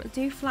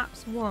 do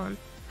flaps 1.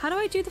 How do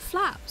I do the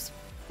flaps?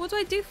 What do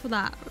I do for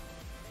that?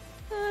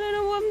 I don't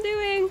know what I'm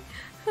doing.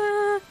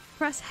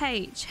 Press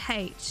H.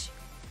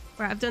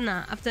 Right, I've done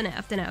that. I've done it.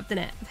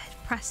 I've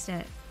pressed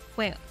it.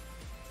 Wait.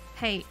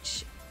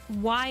 H.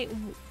 Y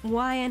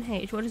and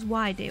H. What does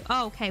Y do?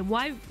 Oh, okay.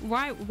 Y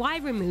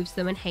removes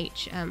them and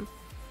H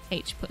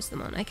puts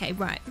them on. Okay,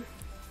 right,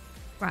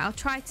 I'll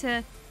try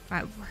to.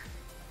 Right.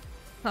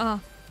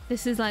 Oh,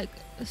 this is like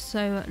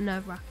so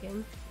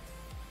nerve-wracking.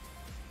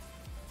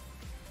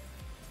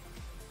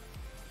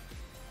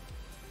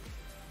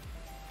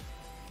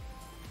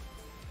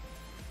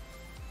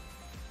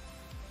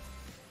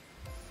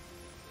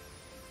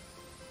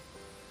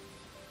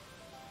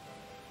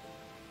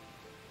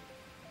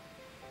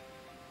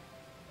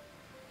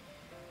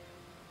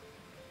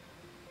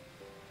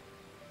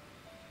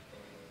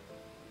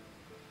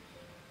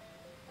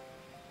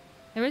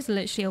 There is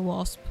literally a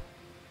wasp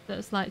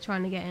that's like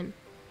trying to get in.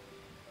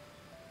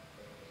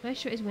 Should I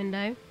shut his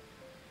window?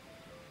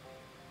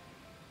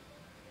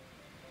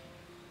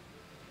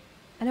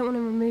 I don't want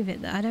to remove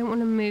it though. I don't want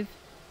to move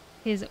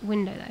his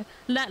window though.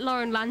 Let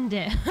Lauren land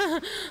it.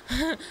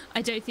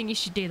 I don't think you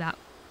should do that.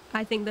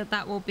 I think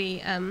that will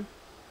be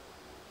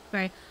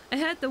very. I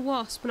heard the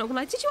wasp, but not gonna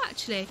lie. Did you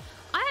actually?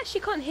 I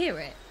actually can't hear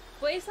it.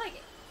 But it's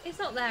like it's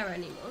not there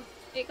anymore.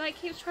 It like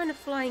keeps trying to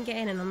fly and get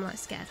in, and I'm like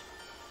scared.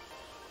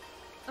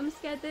 I'm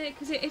scared that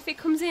because if it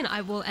comes in,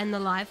 I will end the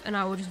live and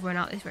I will just run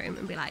out this room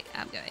and be like,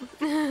 I'm going.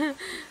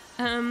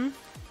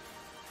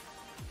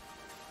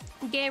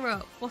 Gear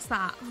up. What's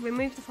that?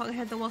 Remove the fucking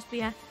head the wasp.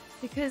 Yeah,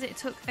 because it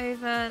took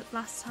over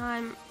last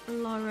time.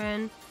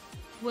 Lauren,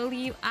 will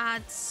you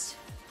add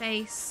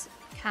face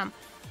cam?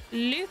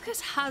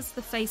 Lucas has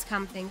the face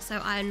cam thing,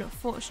 so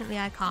unfortunately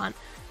I can't.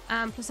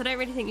 Plus I don't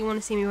really think you want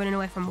to see me running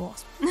away from a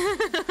wasp.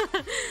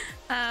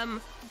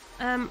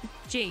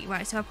 G.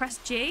 Right, so I press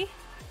G.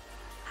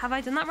 Have I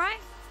done that right?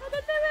 I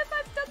don't know if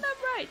I've done that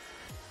right.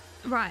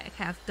 Right,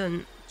 okay, I've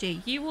done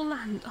G. You will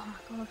land. Oh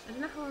my gosh, I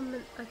don't know how I'm...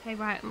 Okay,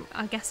 right,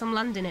 I guess I'm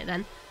landing it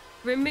then.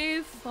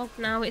 Remove fog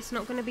now. It's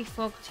not going to be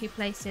fog 2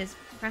 places.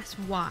 Press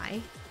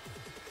Y.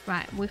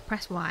 Right, we've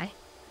pressed Y.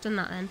 Done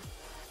that then.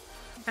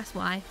 Press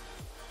Y.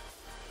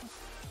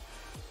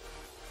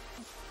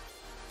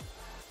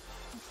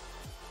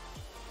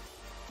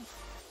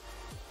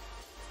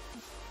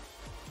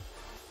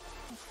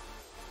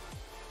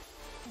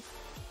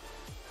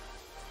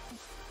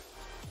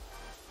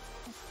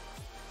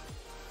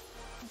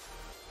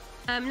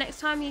 Next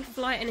time you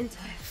fly an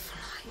entire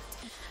flight.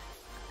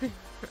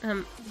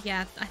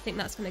 Yeah, I think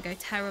that's going to go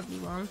terribly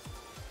wrong.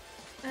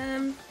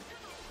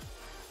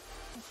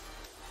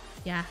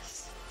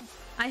 Yes.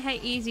 I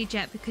hate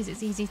EasyJet because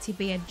it's easy to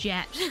be a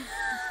jet.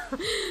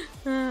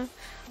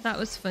 That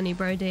was funny,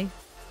 Brody.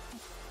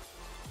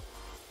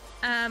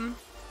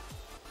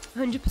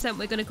 100%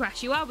 we're gonna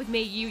crash. You are with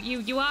me.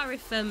 You are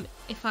if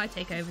I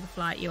take over the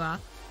flight. You are.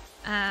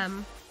 I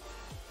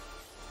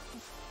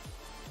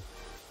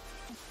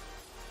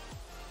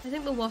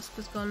think the wasp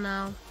has gone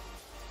now.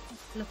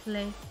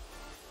 Luckily.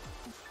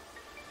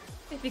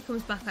 If he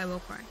comes back, I will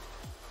cry.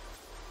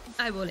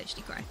 I will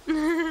literally cry.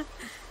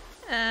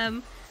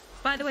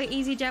 By the way,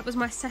 EasyJet was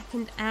my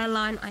second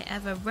airline I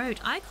ever rode.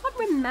 I can't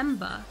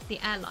remember the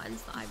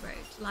airlines that I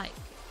rode, like,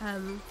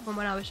 from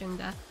when I was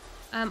younger.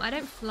 I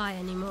don't fly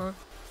anymore.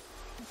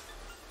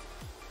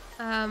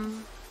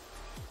 And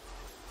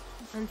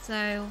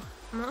so,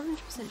 I'm not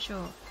 100%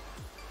 sure.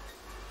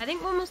 I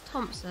think one was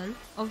Thompson.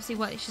 Obviously,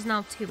 what she's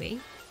now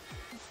TUI.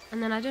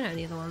 And then I don't know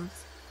the other ones.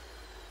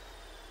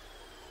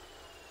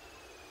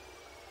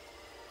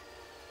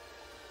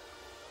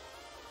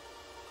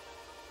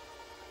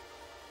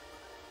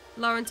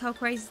 Lauren, tell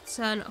Crazy to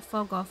turn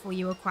fog off or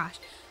you will crash.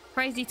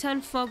 Crazy,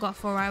 turn fog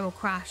off or I will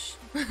crash.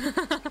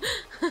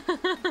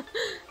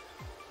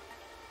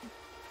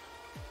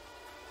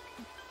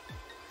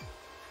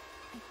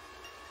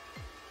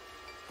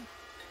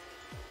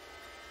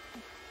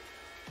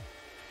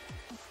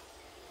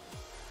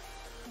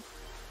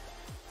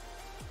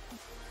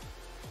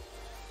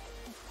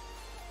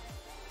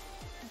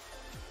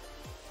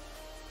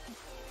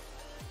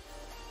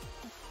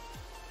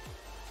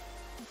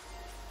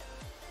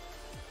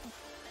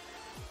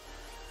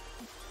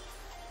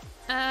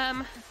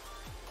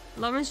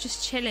 Lauren's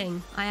just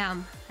chilling.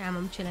 I'm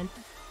chilling.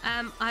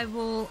 I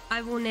will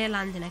near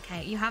landing,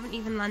 okay? You haven't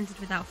even landed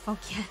without fog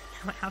yet.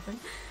 No, I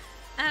haven't.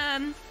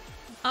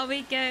 Are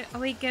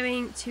we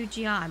going to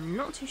GR? I'm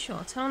not too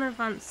sure. Turn on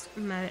advanced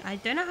mode. I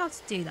don't know how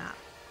to do that.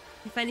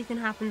 If anything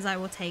happens, I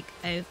will take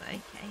over,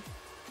 okay?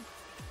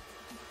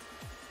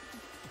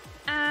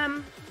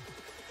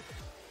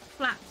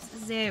 Flaps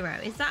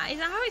 0. Is that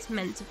how it's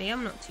meant to be?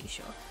 I'm not too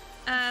sure.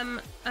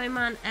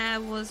 Oman Air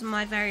was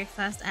my very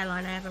first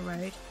airline I ever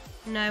rode.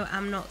 No,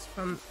 I'm not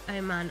from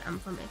Oman, I'm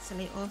from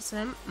Italy.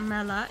 Awesome.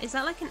 Mela, is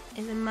Mela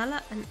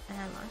an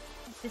airline?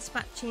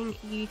 Dispatching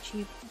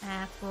YouTube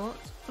airport.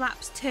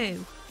 Flaps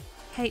 2.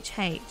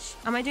 HH.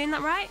 Am I doing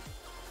that right?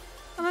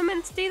 Am I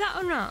meant to do that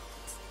or not?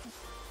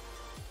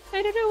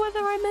 I don't know whether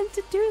I'm meant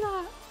to do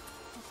that.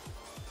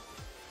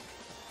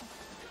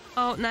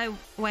 Oh, no.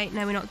 Wait,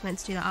 no, we're not meant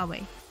to do that, are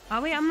we?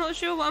 Are we? I'm not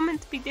sure what I'm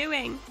meant to be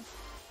doing.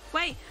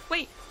 Wait,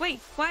 why?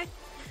 500.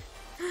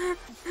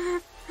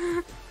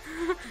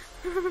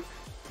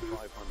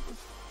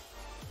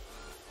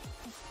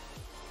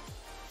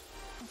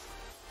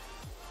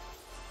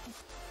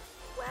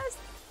 Where's...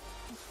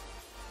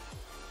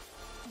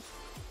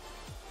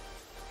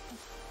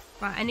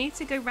 Right, I need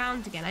to go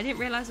round again. I didn't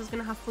realise I was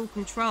going to have full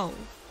control.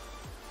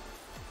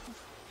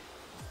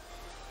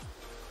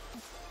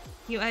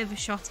 You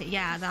overshot it.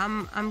 Yeah,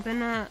 I'm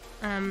gonna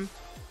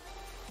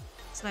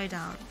slow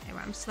down. Okay,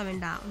 right, I'm slowing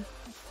down.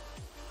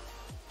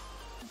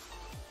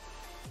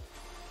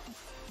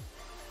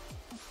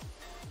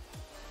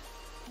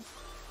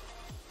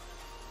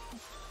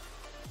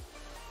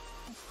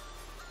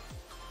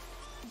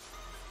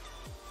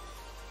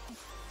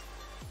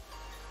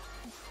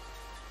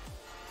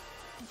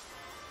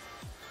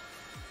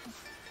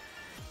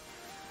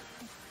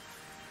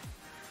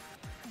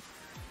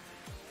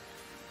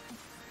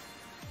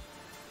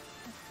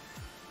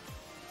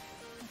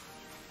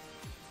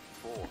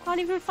 I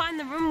can't even find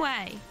the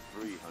runway.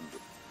 300.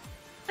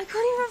 I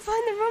can't even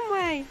find the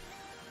runway.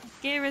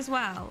 Gear as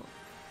well.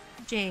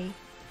 G.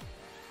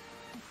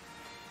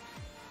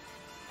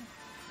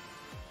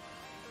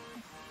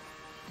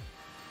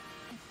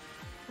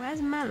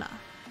 Where's Mela? And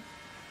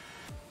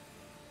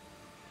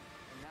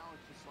now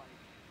it's just like,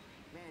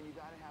 man, you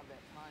gotta have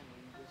that time where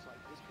you just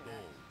like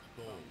disconnect.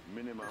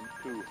 Minimum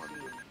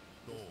 200.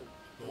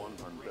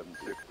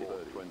 160,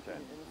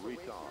 110.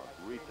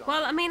 Retard.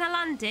 Well, I mean, I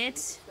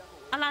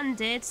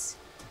landed.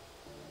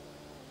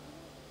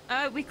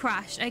 Oh, we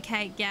crashed.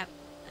 Okay, yep.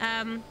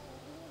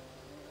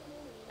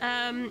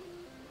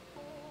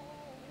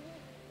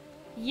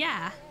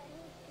 Yeah.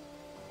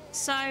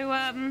 So,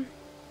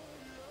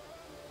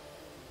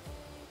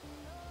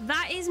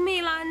 that is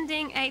me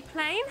landing a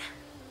plane.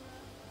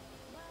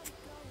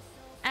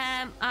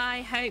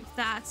 I hope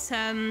that,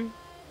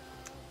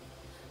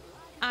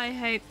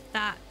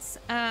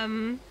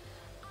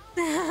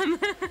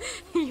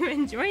 you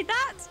enjoyed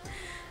that.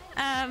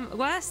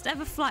 Worst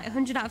ever flight,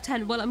 100 out of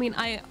 10. Well, I mean,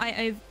 I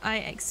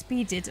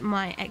exceeded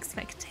my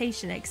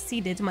expectation.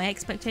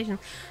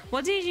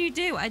 What did you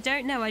do? I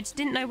don't know. I just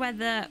didn't know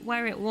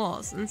where it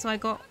was, and so I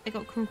got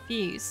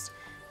confused.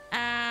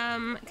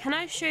 Can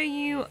I show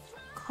you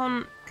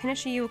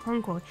a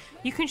Concorde?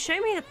 You can show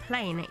me the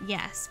plane,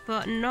 yes,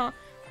 but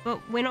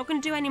we're not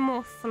going to do any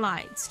more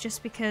flights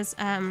just because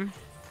I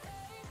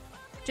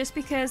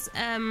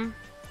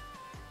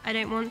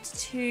don't want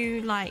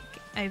to like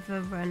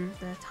overrun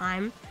the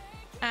time.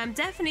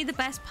 Definitely the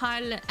best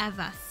pilot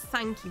ever.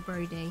 Thank you,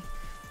 Brody.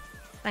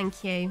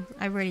 Thank you.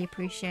 I really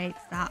appreciate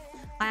that.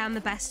 I am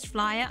the best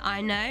flyer,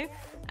 I know.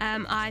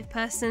 I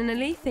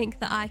personally think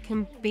that I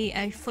can be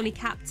a fully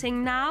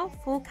captain now,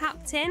 full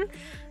captain,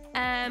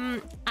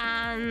 and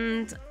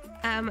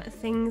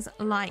things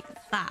like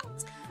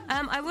that.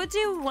 I would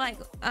do like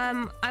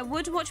I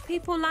would watch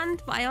people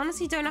land, but I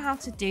honestly don't know how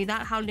to do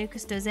that, how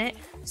Lucas does it.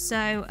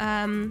 So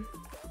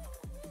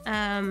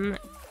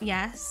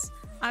yes,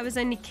 I was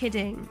only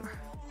kidding.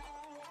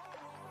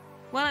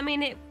 Well, I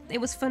mean, it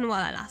was fun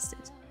while it lasted.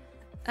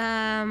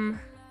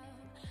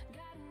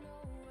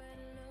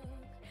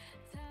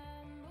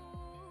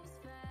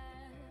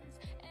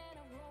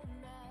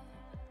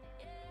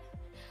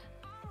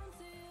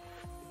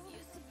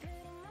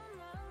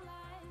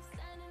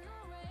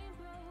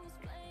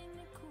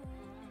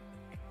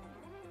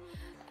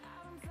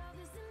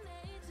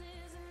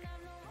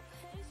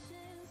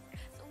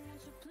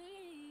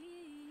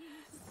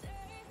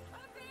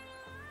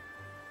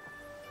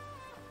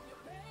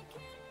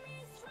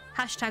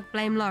 Hashtag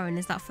blame Lauren,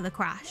 is that for the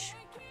crash?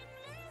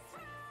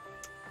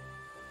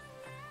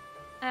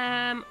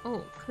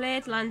 Oh,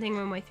 cleared landing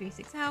runway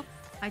 36L.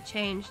 I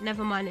changed,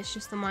 never mind, it's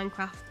just the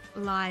Minecraft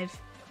live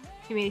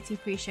community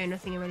pre-show,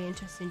 nothing really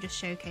interesting, just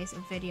showcase of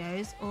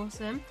videos.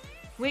 Awesome.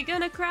 We're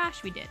gonna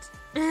crash, we did.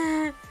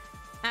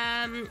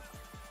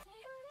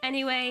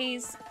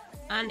 Anyways,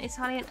 an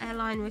Italian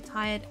airline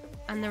retired,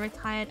 and the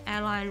retired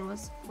airline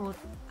was called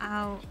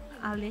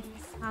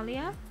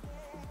Alitalia.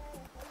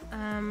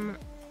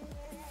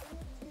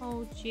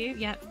 Told you,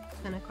 yep, it's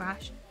gonna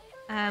crash.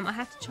 I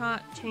have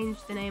to change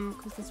the name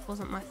because this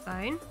wasn't my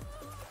phone.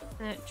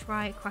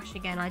 Try crash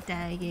again, I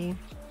dare you.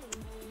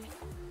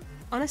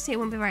 Honestly, it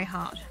won't be very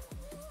hard.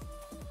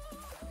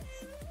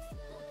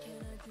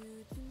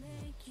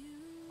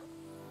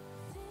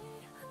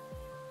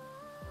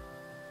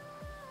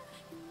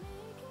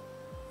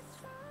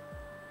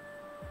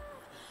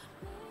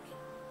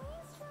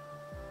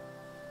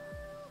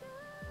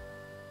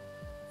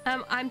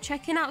 I'm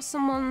checking out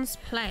someone's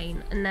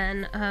plane, and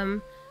then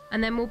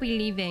we'll be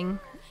leaving.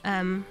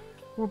 But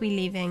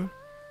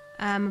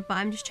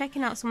I'm just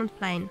checking out someone's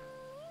plane.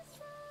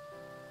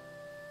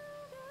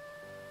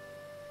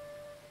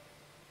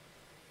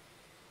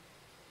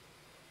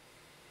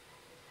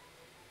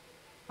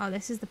 Oh,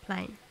 this is the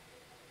plane.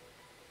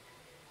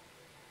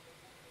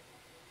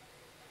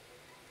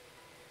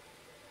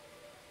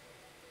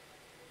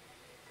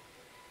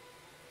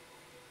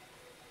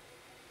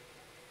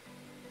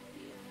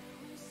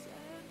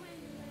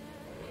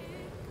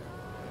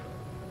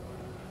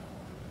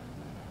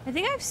 I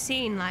think I've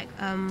seen like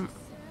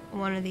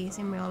one of these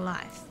in real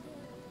life.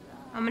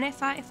 I mean,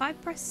 if I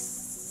press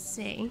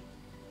C,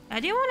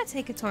 I do want to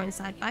take a tour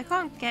inside, but I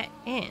can't get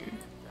in.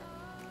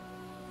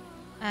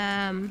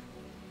 How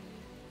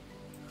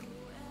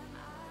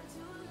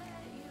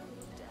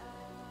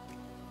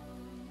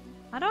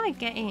do I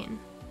get in?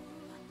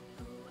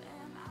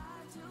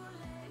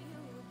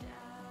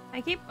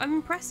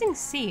 I'm pressing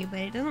C, but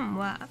it doesn't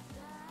work.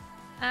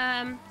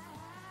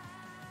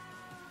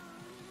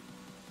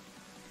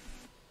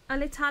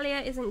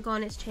 Alitalia isn't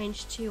gone, it's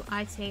changed to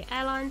ITA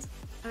Airlines.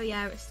 Oh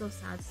yeah, it still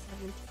says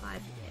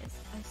 75 years.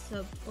 I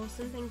subbed.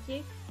 Awesome, thank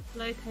you.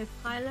 Loco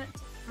pilot.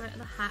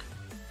 The hack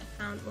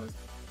account was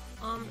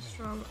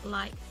Armstrong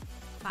like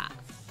that.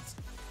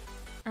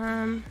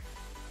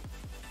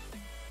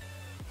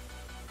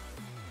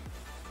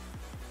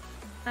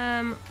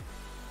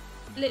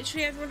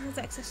 Literally everyone has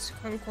access to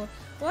Concord.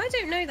 Well, I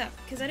don't know that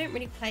because I don't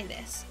really play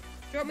this.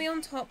 Drop me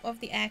on top of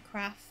the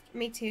aircraft.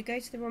 Me too. Go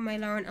to the runway,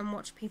 Lauren, and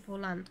watch people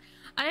land.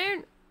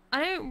 I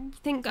don't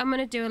think I'm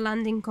gonna do a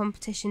landing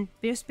competition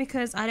just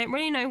because I don't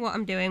really know what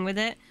I'm doing with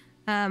it.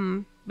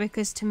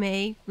 Because to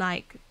me,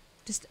 like,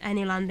 just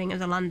any landing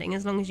is a landing.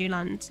 As long as you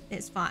land,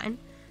 it's fine.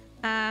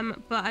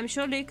 But I'm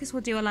sure Lucas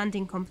will do a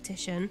landing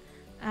competition.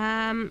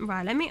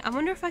 Right, I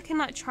wonder if I can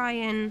like try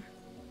and.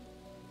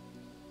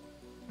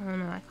 Oh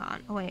no, I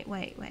can't. Oh wait.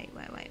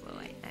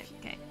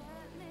 Okay.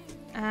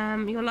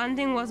 Your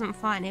landing wasn't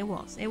fine. It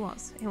was.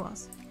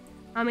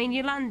 I mean,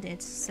 you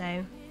landed,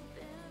 so.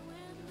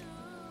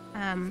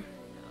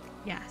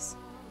 Yes.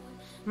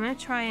 I'm gonna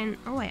try and.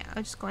 Oh wait,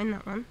 I just got in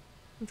that one.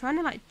 I'm trying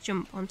to like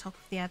jump on top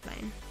of the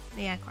airplane,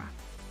 the aircraft.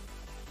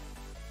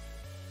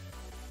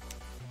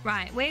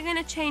 Right, we're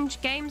gonna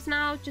change games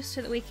now, just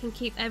so that we can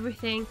keep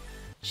everything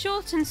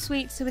short and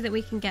sweet, so that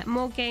we can get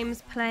more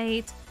games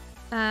played.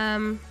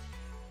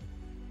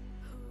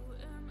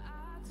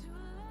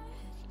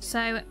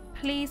 So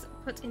please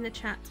put in the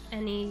chat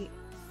any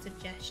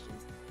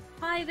suggestions.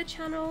 Hi the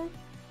channel,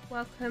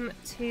 welcome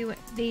to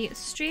the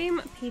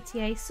stream.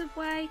 PTA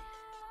Subway,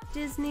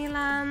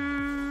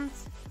 Disneyland,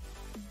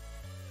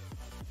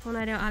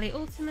 Tornado Alley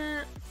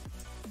Ultimate,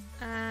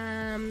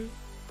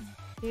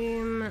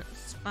 Doom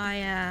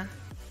Spire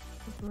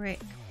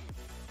Brick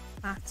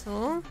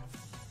Battle,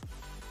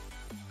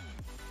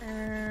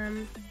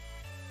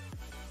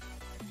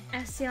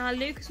 SCR.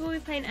 Lucas will be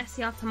playing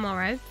SCR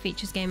tomorrow.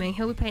 Features Gaming,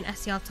 he'll be playing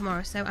SCR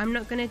tomorrow, so I'm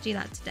not going to do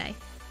that today,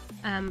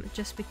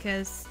 just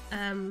because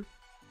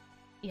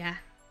yeah.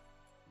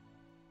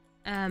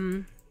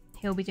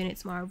 He'll be doing it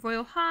tomorrow.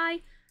 Royal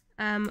High,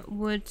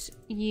 would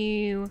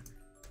you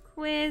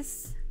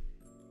quiz?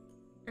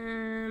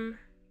 Hello,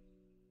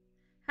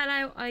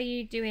 are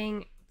you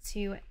doing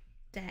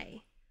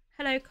today?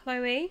 Hello,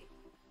 Chloe.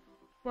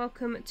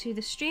 Welcome to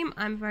the stream.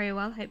 I'm very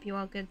well. Hope you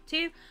are good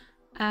too.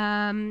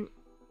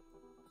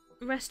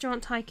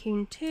 Restaurant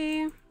Tycoon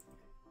 2.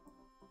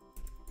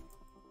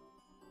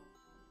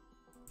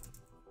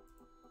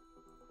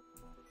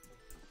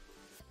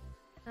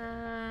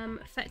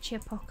 Fetchy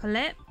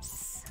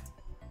Apocalypse.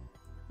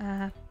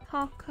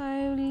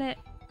 Apocalypse.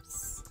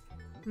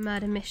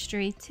 Murder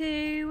Mystery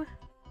 2.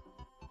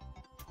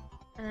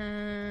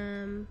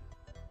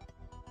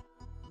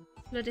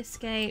 Flood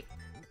Escape.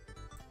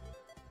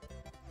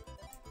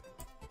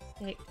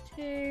 Escape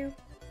 2.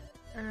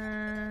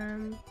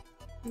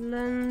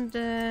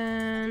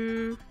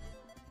 London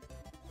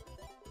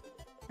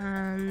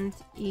and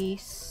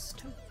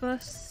East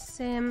Bus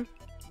Sim.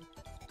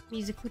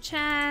 Musical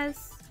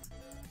Chairs.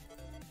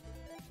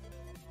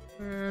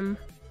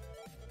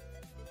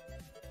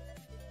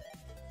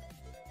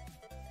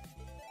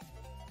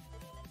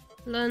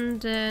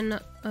 London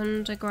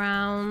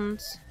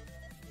Underground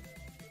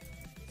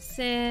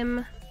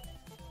Sim.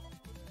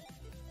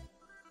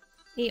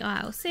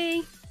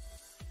 EILC.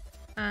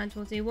 And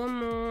we'll do one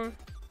more.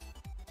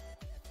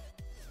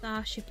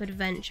 Starship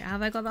Adventure.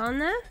 Have I got that on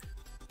there?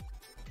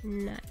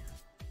 No.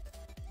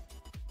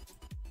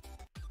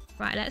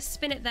 Right, let's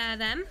spin it there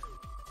then.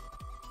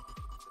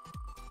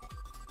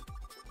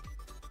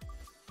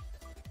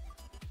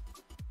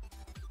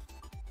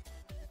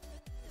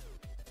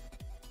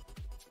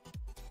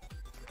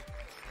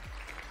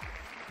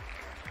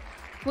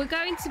 We're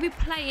going to be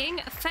playing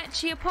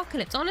Fetchy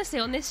Apocalypse. Honestly,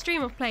 on this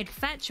stream I've played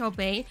Fetch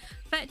Hobby,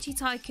 Fetchy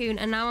Tycoon,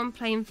 and now I'm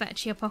playing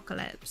Fetchy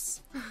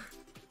Apocalypse.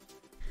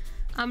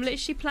 I'm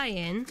literally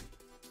playing,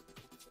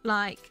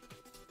 like,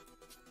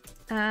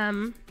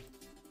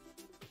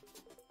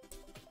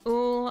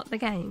 all the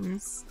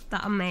games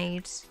that are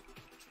made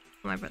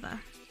for my brother.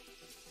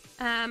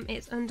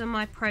 It's under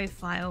my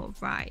profile,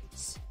 right.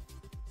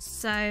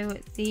 So,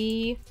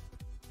 the,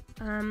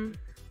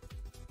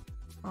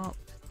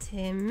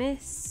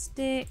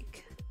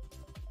 optimistic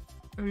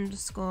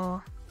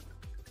 _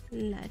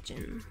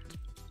 legend.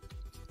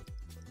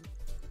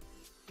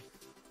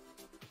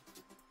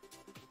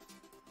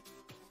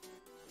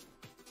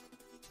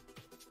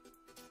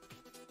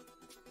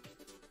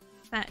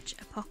 Fetch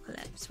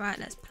Apocalypse. Right,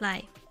 let's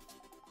play.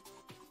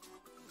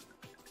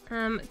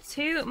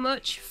 Too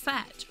much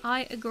fetch.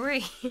 I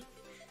agree.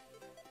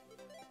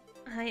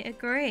 I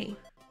agree.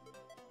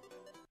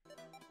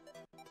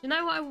 Do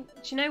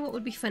you know what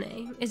would be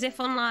funny? Is if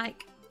on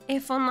like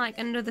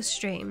another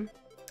stream,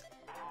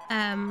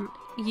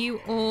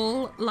 you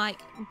all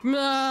like,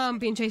 I'm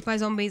being chased by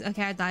zombies.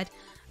 Okay, I died.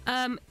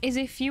 Is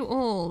if you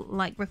all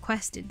like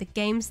requested the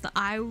games that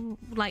I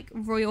like,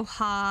 Royal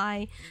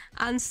High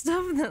and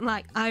stuff that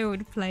like I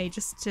would play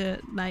just to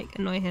like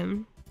annoy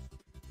him.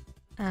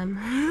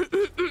 Oh,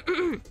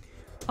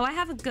 I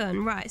have a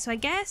gun, right? So I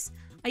guess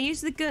I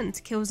use the gun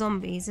to kill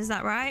zombies. Is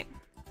that right?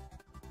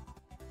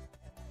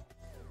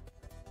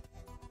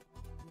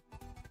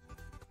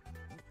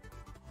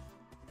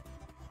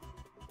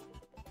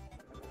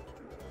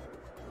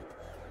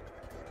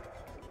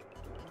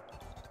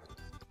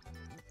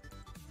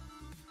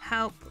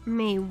 Help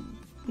me.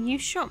 You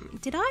shot me.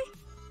 Did I?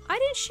 I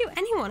didn't shoot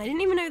anyone. I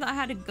didn't even know that I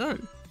had a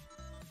gun.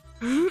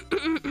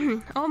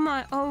 Oh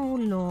my, oh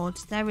lord.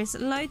 There is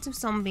loads of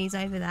zombies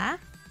over there.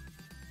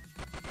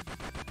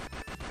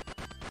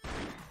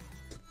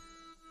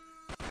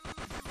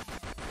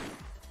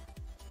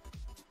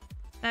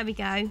 There we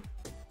go.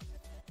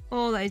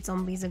 All those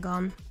zombies are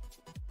gone.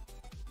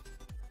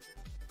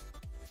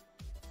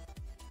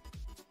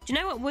 Do you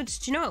know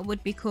what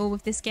would be cool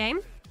with this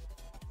game?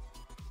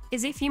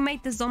 Is if you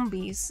made the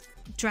zombies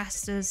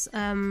dressed as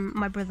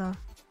my brother.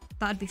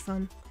 That'd be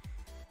fun.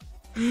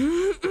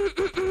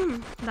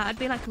 That'd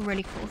be like a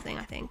really cool thing,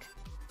 I think.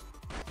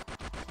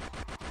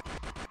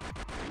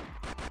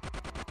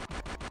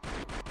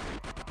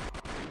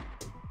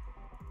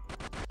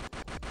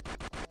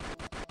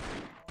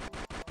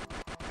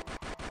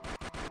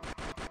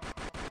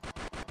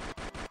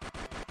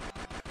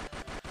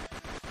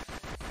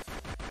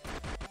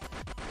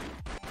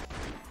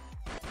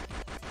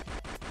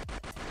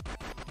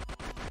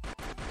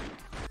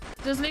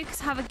 Does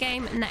Lucas have a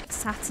game next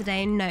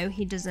Saturday? No,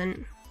 he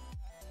doesn't.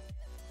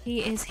 He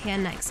is here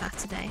next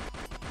Saturday.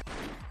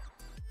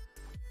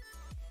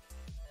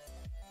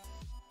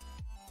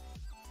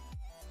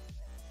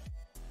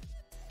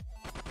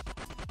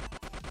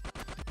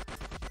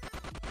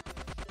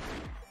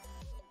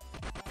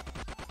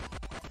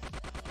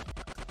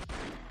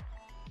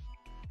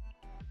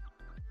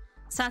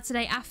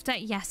 Saturday after?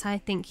 Yes, I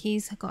think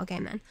he's got a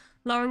game then.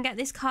 Lauren, get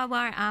this car where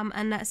I am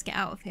and let's get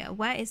out of here.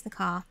 Where is the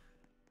car?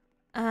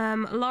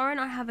 Lauren,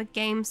 I have a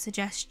game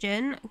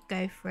suggestion.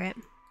 Go for it.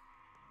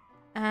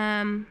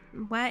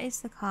 Where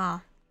is the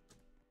car?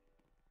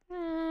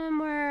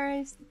 Where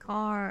is the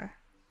car?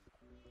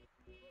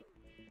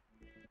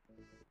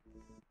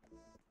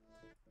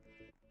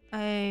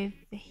 over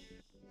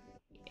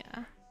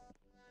here.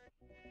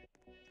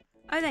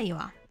 Oh, there you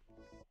are.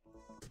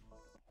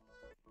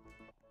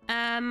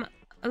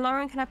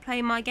 Lauren, can I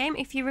play my game?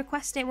 If you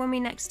request it when we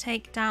next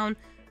take down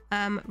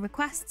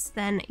requests,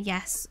 then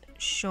yes,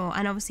 sure.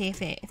 And obviously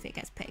if it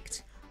gets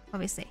picked,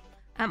 obviously.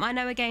 I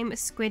know a game,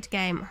 Squid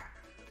Game.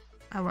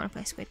 I want to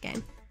play Squid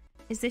Game.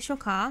 Is this your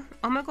car?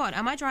 Oh my god,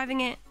 am I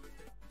driving it?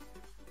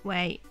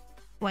 Wait,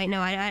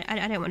 no,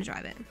 I don't want to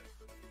drive it.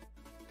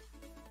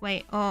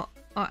 Wait, or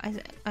is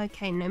it,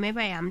 okay, no,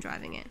 maybe I am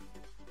driving it.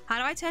 How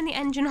do I turn the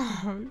engine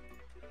on?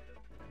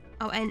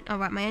 Oh,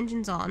 right, my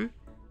engine's on.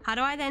 How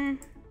do I then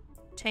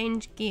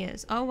change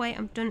gears? Oh wait,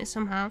 I've done it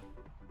somehow.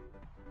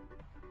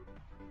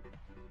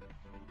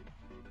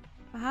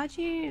 How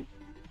do you...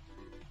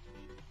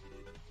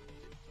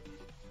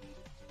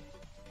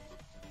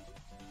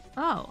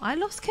 Oh, I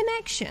lost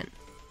connection.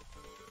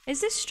 Is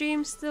this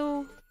stream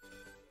still...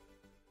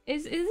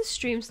 Is the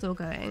stream still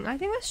going? I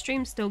think the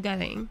stream's still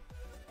going.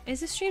 Is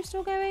the stream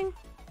still going?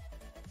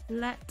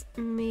 Let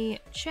me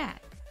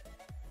check.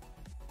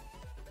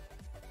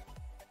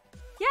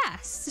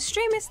 Yes, the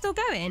stream is still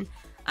going.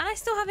 And I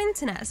still have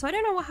internet, so I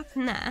don't know what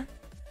happened there.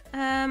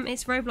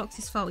 It's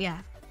Roblox's fault,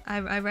 yeah.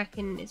 I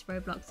reckon it's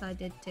Roblox, I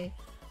did too.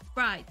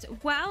 Right,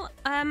 well,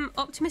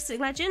 Optimistic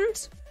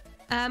Legend.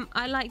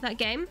 I like that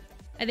game.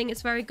 I think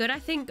it's very good. I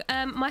think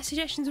my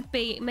suggestions would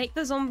be make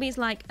the zombies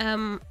like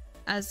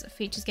as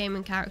features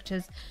gaming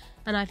characters,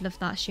 and I'd love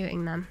that,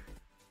 shooting them.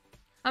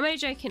 I'm only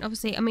joking,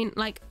 obviously. I mean,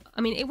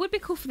 it would be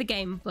cool for the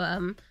game, but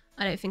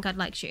I don't think I'd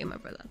like shooting my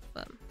brother.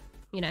 But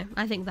you know,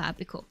 I think that'd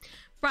be cool.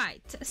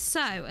 Right.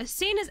 So as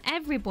soon as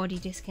everybody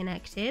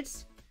disconnected,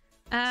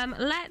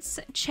 let's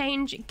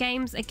change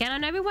games again. I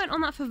know we weren't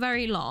on that for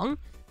very long,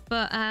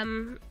 but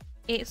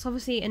it's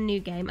obviously a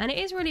new game, and it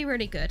is really,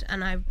 really good.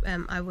 And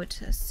I would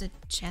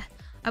suggest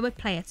I would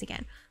play it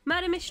again.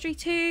 Murder Mystery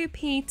 2,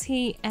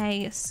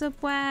 PTA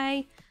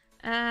Subway,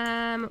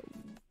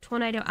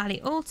 Tornado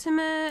Alley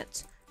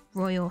Ultimate,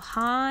 Royal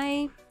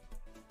High.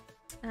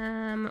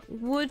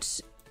 Would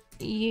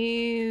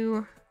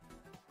you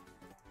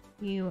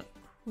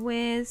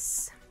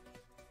quiz,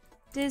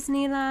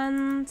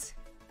 Disneyland,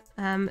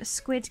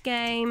 Squid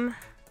Game,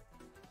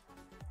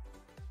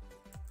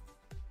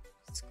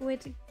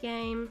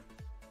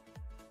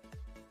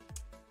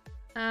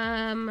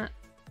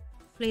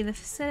 Flee the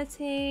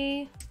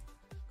Facility,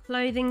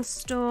 Clothing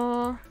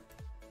Store,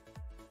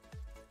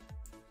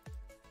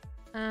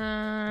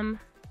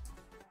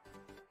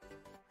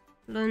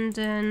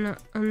 London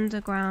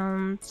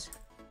Underground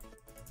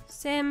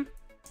Sim,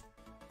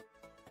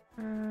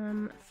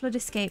 Flood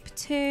Escape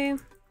 2,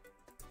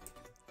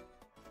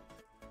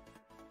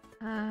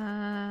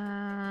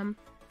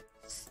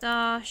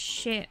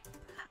 Starship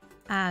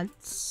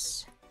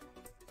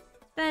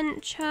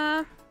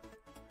Adventure,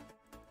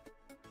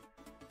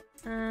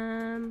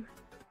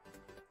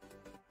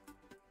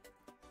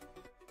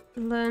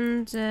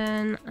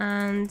 London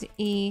and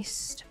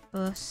East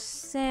Bus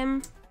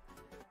Sim,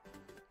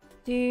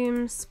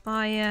 Doom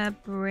Spire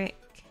Brick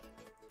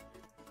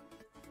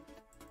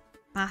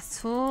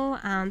Battle,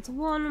 and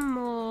one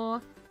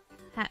more,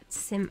 Pet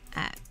Sim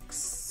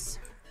X.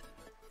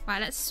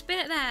 Right, let's spin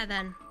it there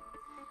then.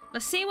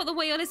 Let's see what the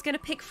wheel is going to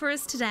pick for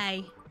us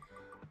today.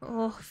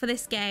 Oh, for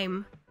this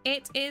game.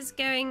 It is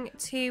going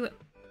to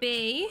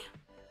be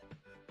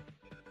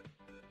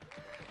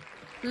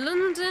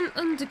London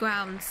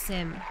Underground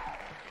Sim.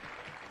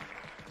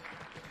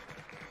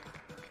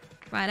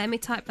 Right, let me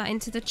type that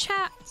into the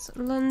chat.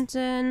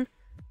 London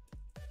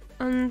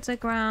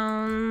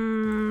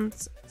Underground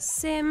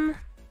Sim.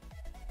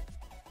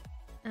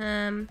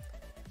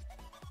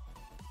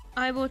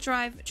 I will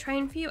drive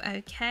train for you.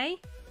 Okay.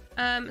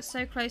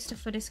 So close to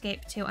Flood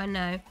Escape 2, I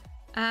know.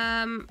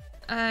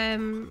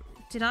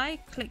 Did I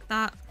click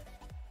that?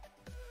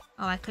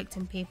 Oh, I clicked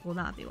in people,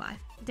 that'd be why.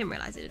 Didn't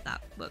realise it did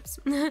that. Whoops.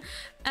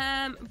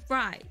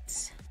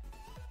 Right.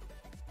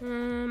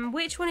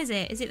 Which one is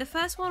it? Is it the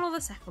first one or the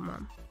second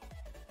one?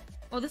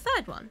 Or the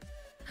third one?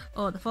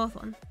 Or the fourth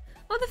one?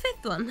 Or the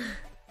fifth one?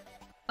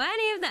 Or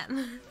any of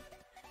them?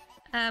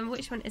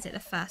 Which one is it? The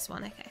first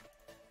one, okay.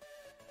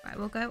 Right,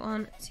 we'll go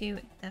on to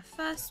the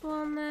first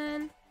one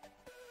then.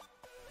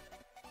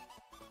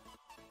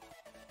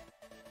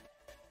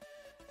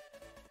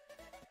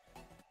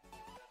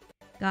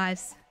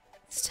 Guys,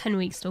 it's 10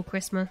 weeks till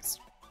Christmas.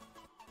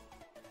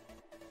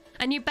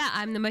 And you bet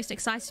I'm the most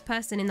excited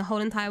person in the whole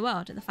entire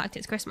world at the fact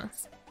it's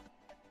Christmas.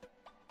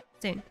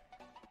 Soon.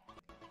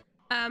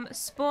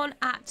 Spawn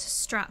at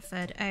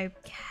Stratford.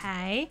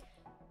 Okay.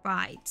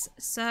 Right.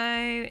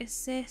 So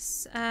is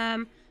this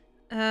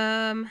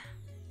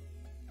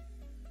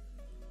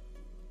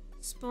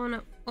spawn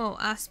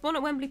at spawn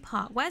at Wembley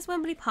Park. Where's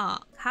Wembley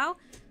Park? How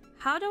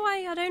do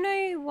I don't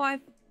know what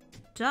I've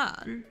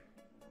done.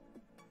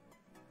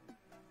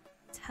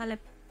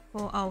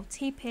 Teleport. Oh,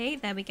 TP.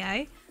 There we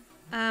go.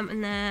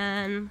 And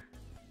then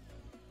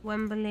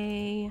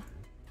Wembley.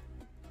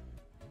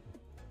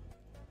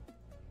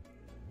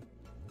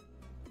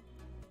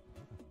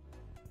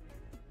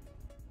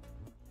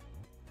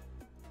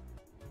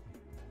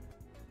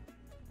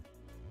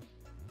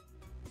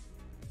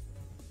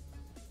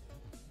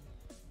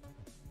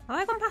 Have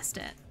I gone past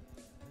it?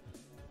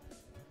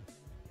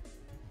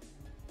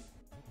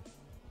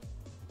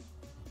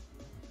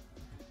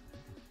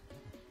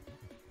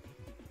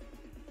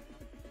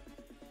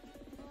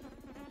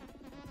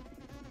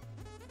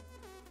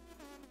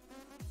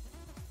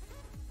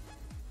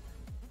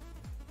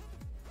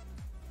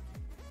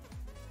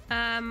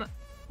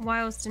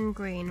 Wildston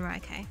Green,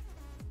 right, okay.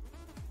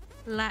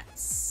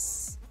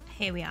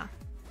 Here we are.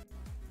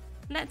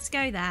 Let's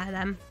go there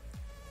then.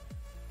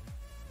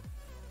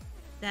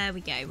 There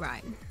we go,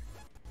 right.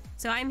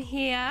 So I'm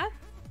here,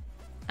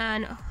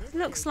 and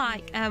looks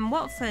like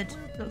Watford,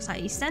 looks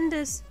like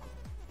EastEnders.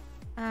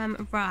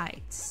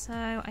 Right, so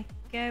I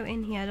go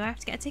in here. Do I have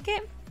to get a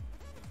ticket?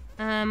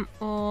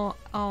 Or,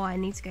 oh, I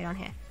need to go down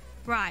here.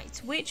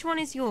 Right, which one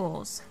is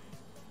yours?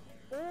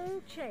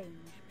 All change,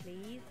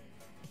 please.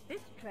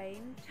 This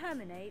train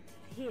terminates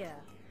here.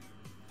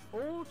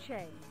 All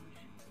change.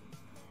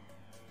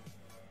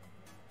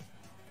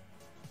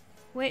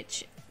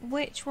 Which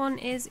one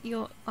is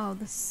your... Oh,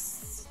 the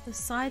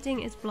siding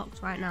is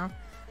blocked right now.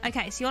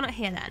 Okay, so you're not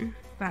here then.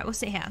 Right, we'll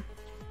sit here.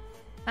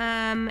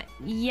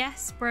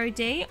 Yes,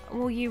 Brody.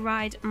 Will you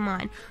ride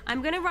mine?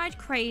 I'm going to ride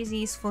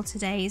Crazy's for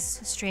today's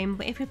stream,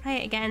 but if we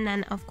play it again,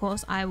 then of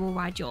course I will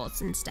ride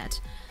yours instead.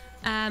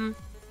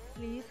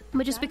 Please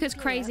But just because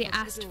Crazy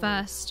asked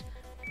first,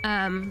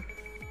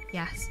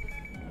 yes.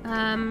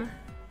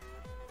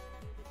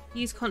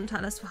 Use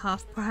contactless for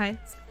half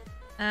price.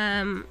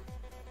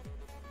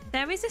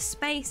 There is a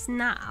space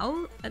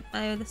now at the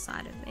other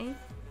side of me.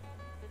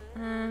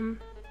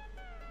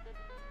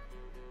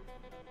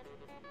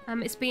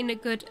 It's been a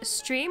good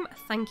stream.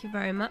 Thank you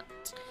very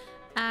much.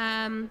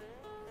 I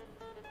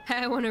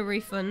want a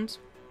refund.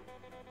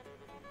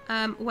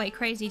 Wait,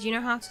 Crazy, do you know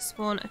how to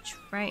spawn a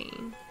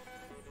train?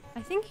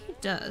 I think he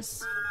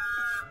does.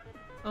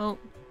 Oh,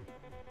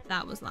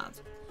 that was loud.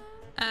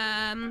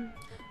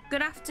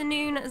 Good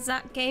afternoon,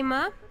 Zach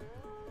Gamer.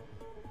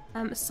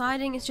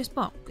 Siding is just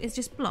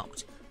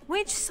blocked.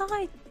 Which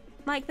side?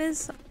 Like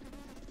there's...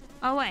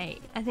 Oh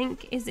wait, I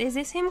think is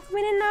this him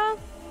coming in now?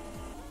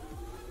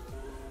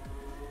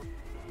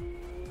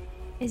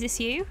 Is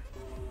this you?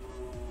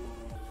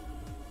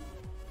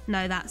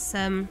 No, that's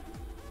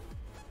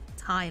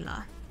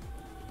Tyler.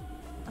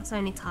 That's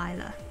only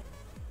Tyler.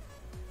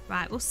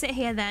 Right, we'll sit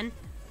here then.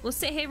 We'll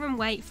sit here and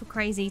wait for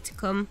Crazy to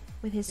come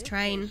with his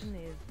train.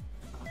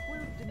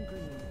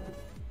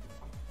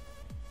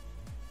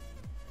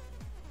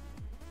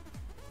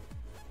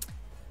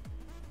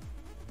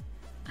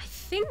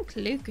 I think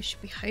Lucas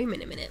should be home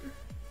in a minute.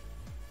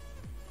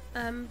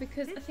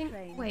 Because I think...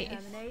 Wait,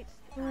 if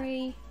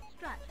 3...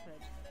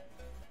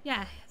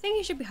 Yeah, I think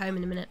he should be home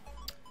in a minute.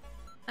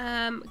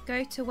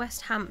 Go to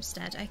West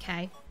Hampstead.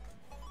 Okay.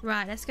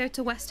 Right, let's go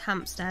to West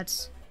Hampstead.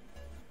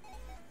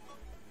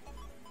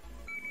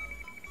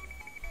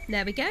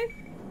 There we go.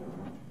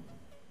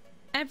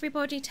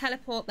 Everybody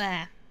teleport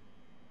there.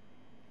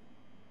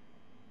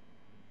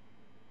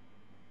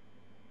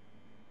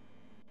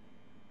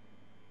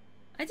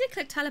 I did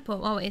click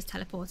teleport. Oh, it is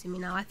teleporting me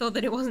now. I thought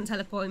that it wasn't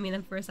teleporting me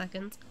then for a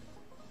second.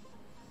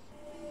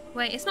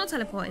 Wait, it's not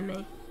teleporting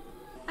me.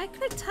 I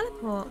clicked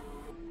teleport.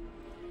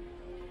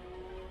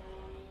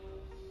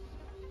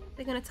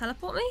 They're gonna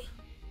teleport me?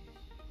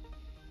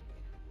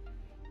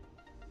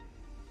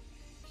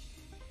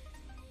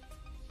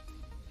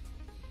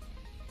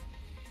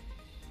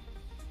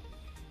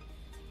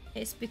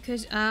 It's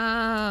because...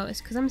 Oh,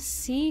 it's because I'm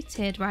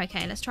seated. Right,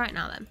 okay, let's try it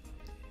now then.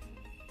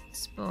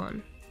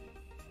 Spawn.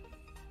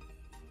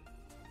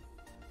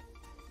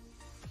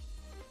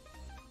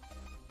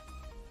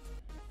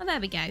 Oh, there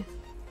we go.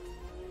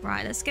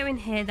 Right, let's go in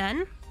here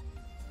then.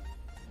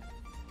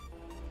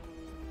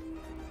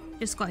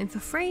 Just got in for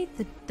free.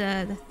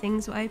 The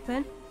things were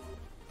open.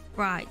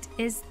 Right,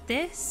 is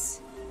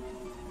this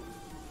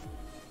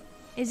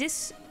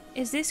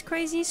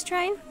Crazy's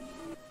train?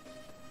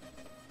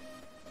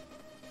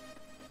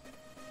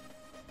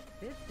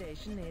 This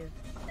station is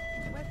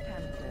West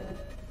Hampstead.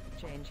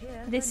 Change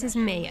here. This is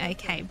me.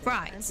 Okay,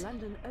 right.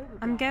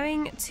 I'm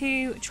going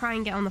to try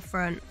and get on the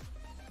front.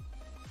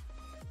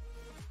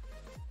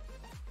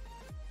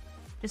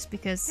 Just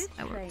because This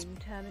I want. train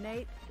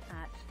terminates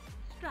at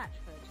Stratford.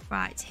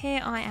 Right,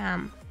 here I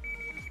am.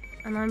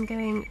 And I'm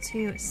going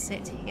to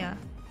sit here.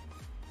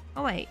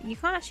 Oh wait, you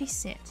can't actually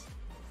sit.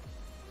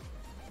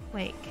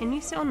 Wait, can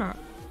you sit or not?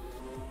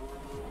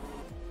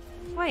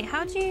 Wait,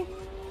 how do you...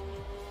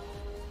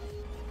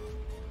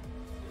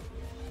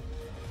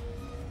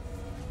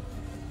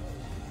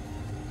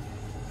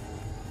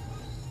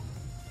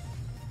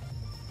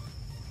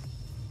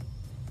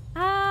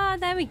 Ah,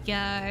 there we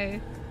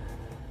go.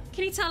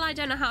 Can you tell I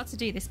don't know how to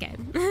do this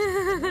game?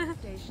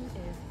 Station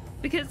is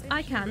Because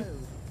I can. Road.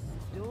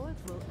 Doors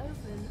will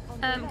open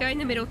on the Go in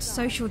the left middle hand to side.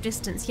 social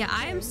distance. Yeah,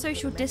 I am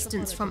social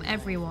distance from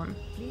everyone.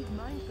 Please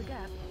mind the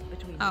gap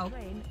between Oh, the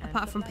train and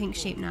apart the from Pink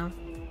Sheep platform.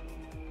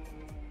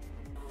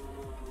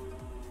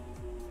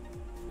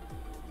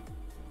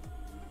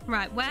 now.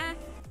 Right,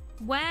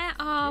 where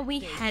are we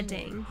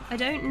heading? I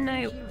don't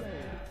know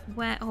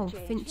where. Oh,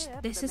 Finch.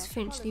 This is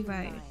Finchley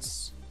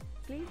Roads.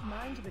 Please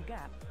mind the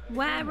gap.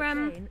 Where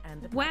between the train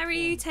and the where are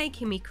you platform.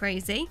 taking me,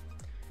 Crazy?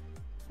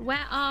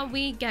 Where are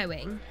we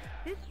going?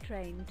 This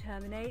train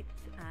terminates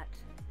at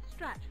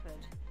Stratford.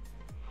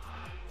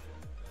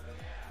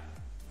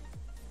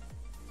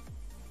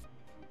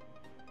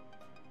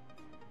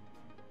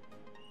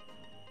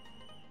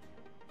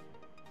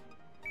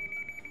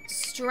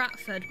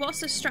 Stratford.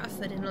 What's a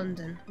Stratford in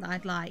London that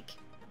I'd like?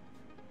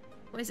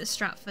 What is a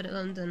Stratford at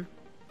London?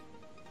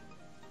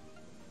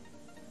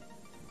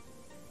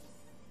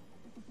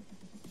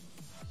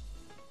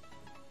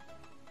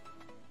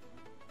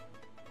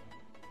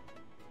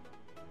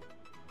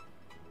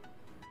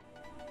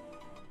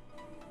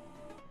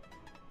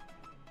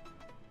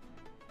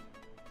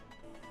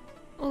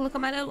 Oh, look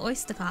at my little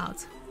Oyster card.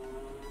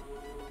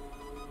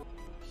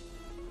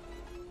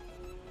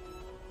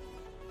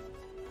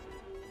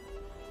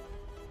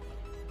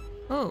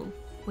 Oh,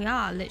 we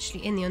are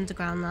literally in the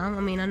underground now. I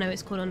mean, I know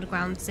it's called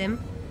Underground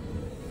Sim,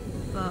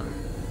 but...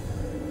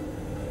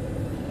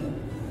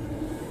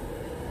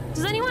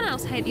 Does anyone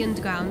else hate the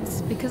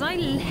undergrounds? Because I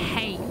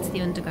hate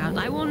the underground.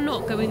 I will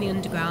not go in the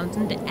underground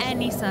under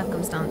any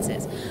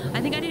circumstances.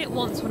 I think I did it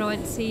once when I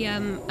went to see a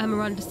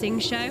Miranda Singh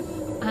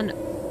show, and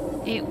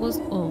it was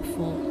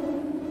awful.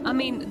 I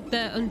mean,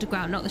 the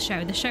underground, not the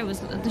show. The show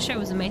was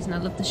amazing. I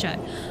loved the show,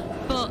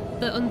 but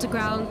the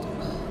underground,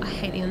 oh, I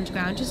hate the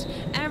underground. Just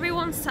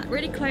everyone sat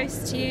really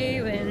close to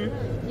you, and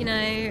you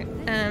know,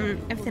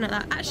 everything like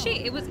that.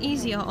 Actually, it was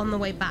easier on the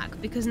way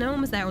back because no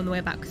one was there on the way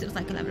back because it was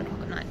like 11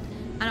 o'clock at night,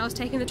 and I was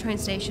taking the train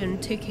station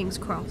to King's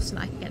Cross, and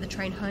I could get the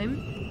train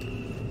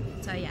home.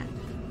 So yeah.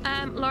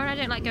 Lauren, I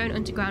don't like going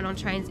underground on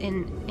trains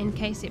in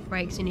case it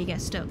breaks and you get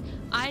stuck.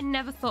 I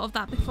never thought of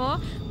that before,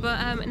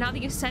 but now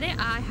that you've said it,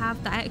 I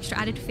have that extra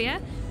added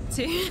fear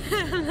to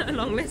a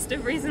long list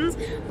of reasons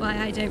why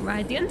I don't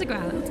ride the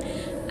underground.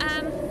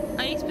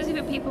 Only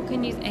specific people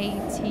can use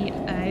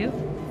ATO.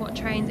 What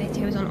trains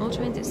ATO is on? All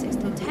trains at 6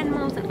 till 10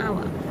 miles an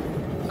hour.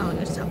 Oh,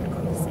 you're just having a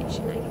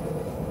conversation, are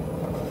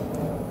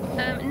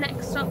you?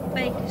 Next stop,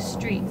 Baker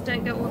Street.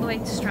 Don't go all the way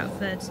to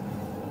Stratford.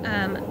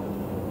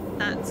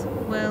 That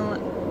will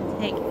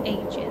take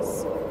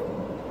ages.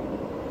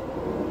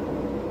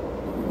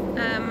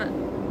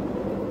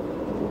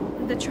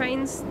 The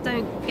trains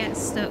don't get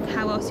stuck.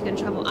 How else are you going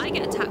to travel? I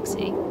get a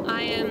taxi.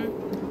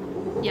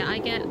 Yeah, I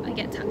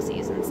get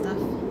taxis and stuff.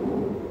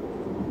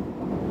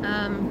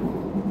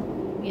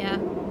 Yeah.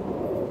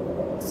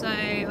 So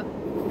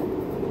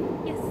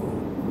yes.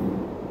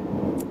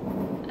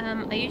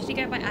 I usually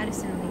go by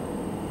Addison Lee.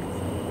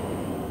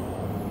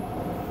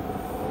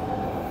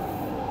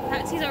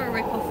 Taxis are a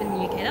rip-off in the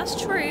UK.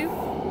 That's true,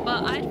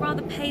 but I'd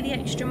rather pay the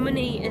extra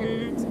money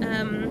and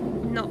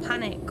not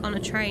panic on a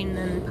train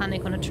than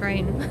panic on a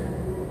train.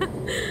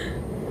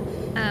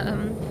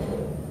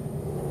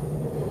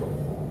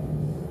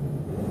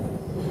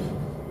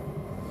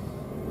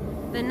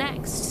 The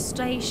next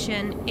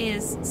station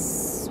is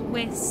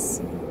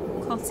Swiss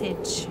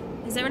Cottage.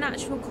 Is there an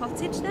actual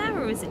cottage there,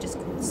 or is it just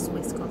called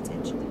Swiss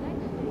Cottage?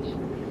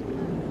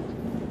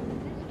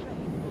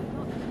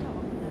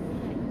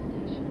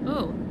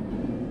 Oh.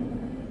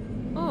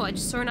 Oh, I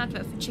just saw an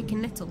advert for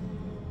Chicken Little.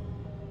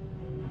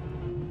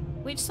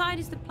 Which side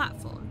is the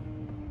platform?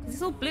 Because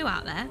it's all blue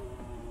out there.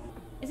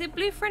 Is it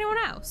blue for anyone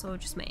else, or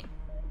just me?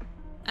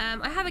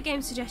 I have a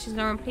game suggestion,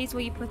 Lauren. Please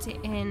will you put it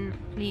in?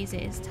 Please,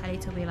 it is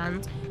Teletubby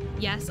Land.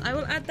 Yes, I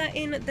will add that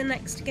in the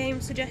next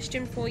game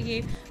suggestion for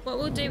you. What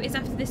we'll do is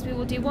after this we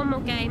will do one more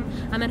game,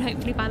 and then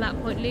hopefully by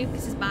that point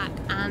Lucas is back,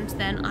 and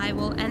then I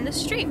will end the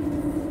stream.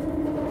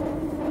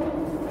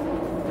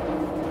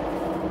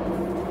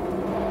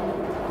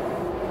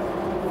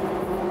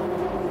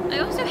 I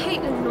also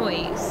hate the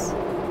noise.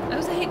 I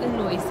also hate the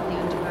noise that the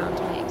underground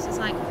makes. It's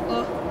like,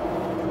 oh.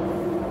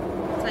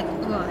 It's like,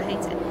 oh, I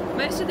hate it.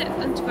 Most of the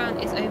underground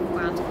is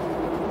overground.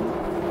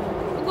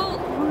 Well,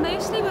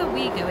 mostly where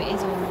we go, it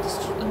is all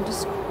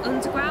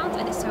underground,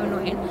 and it's so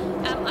annoying.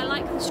 I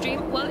like the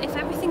stream. Well, if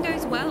everything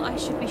goes well, I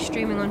should be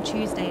streaming on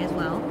Tuesday as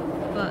well.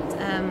 But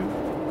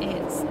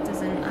it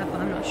doesn't.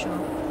 But I'm not sure.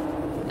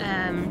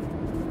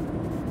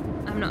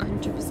 I'm not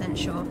 100%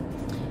 sure.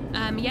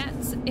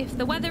 Yet, if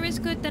the weather is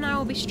good, then I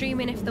will be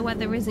streaming. If the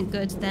weather isn't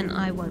good, then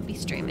I won't be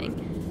streaming.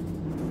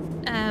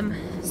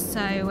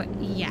 So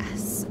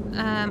yes.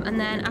 And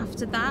then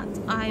after that,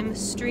 I'm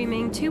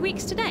streaming 2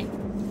 weeks today.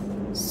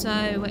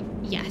 So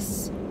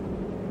yes.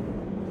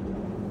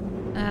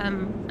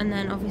 And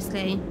then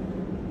obviously,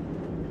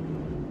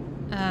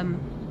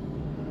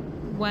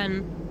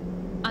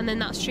 and then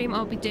that stream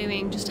I'll be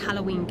doing just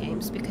Halloween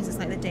games because it's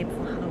like the day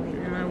before Halloween,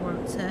 and I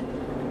want to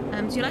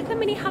do like a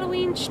mini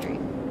Halloween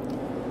stream.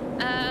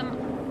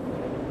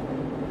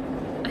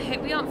 I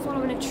hope we aren't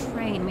following a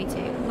train, me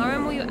too.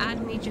 Lauren, will you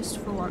add me just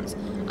for once?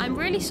 I'm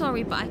really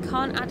sorry, but I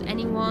can't add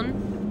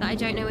anyone that I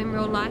don't know in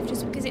real life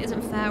just because it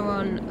isn't fair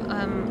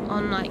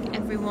on like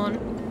everyone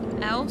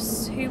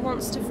else who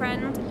wants to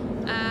friend.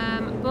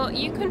 But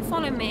you can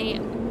follow me,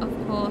 of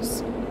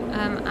course,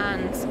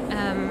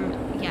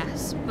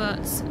 yes,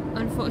 but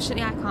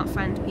unfortunately I can't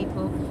friend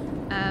people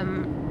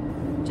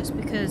just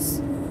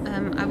because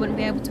I wouldn't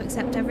be able to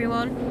accept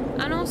everyone.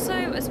 And also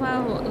as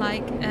well,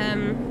 like,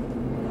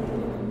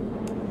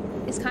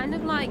 it's kind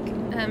of like,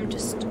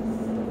 just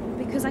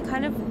because I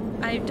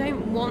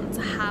don't want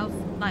to have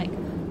like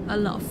a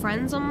lot of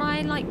friends on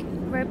my like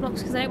Roblox,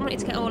 because I don't want it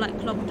to get all like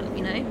clogged up,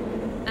 you know.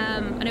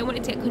 I don't want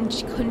it to get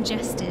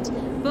congested.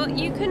 But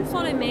you can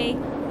follow me,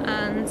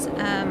 and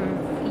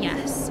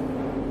yes.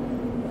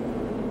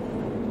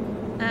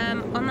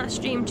 On that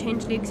stream,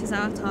 change Lucas's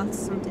avatar to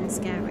something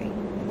scary.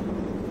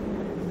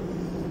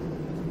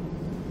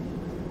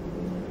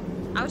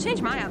 I'll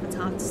change my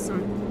avatar to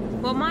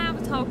some... Well, my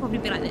avatar will probably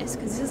be like this,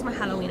 because this is my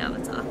Halloween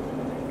avatar.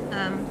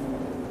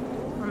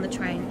 On the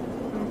train.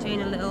 I'm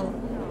doing a little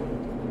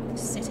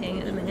sitting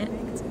at the minute.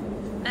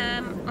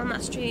 On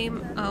that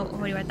stream... Oh, I've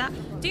already read that.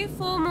 Do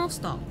 4 more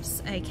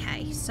stops.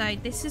 Okay, so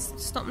this is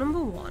stop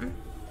number 1.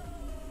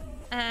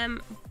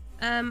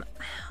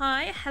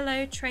 Hi,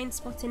 hello, Train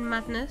Spotting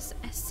Madness,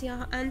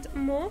 SCR and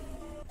more.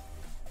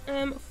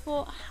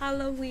 For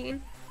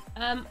Halloween.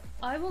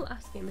 I will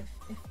ask him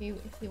if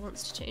he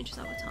wants to change his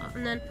avatar,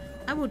 and then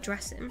I will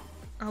dress him.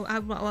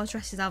 I'll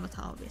dress his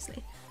avatar,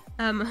 obviously.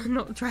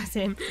 Not dress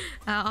him.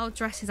 I'll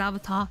dress his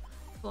avatar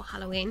for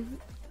Halloween.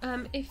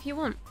 If you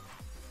want.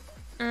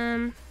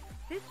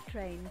 This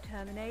train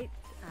terminates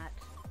at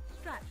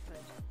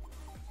Stratford.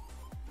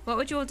 What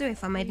would you all do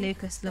if I made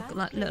Lucas look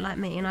like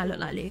me and I look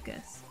like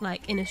Lucas,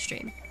 like in a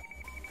stream?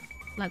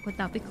 Like, would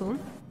that be cool?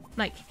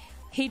 Like,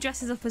 he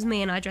dresses up as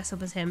me and I dress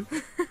up as him.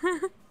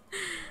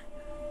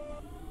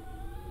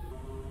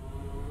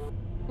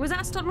 Was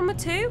that stop number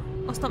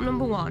 2 or stop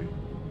number 1?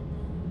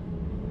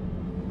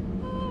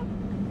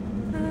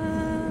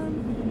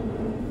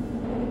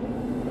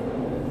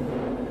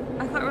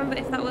 I can't remember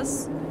if that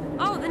was...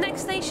 Oh, the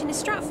next station is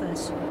Stratford.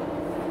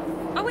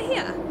 Oh, we're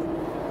here.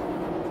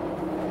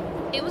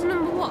 It was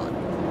number 1.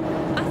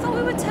 I thought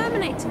we were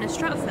terminating at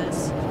Stratford.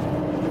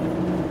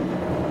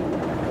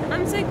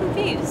 I'm so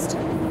confused.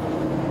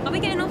 Are we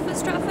getting off at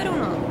Stratford or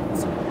not?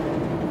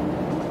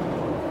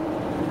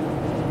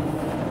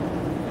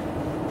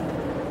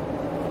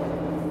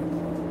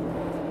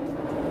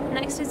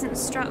 Next isn't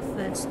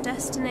Stratford.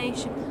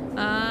 Destination.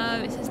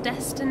 Oh, it says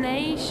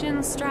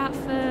destination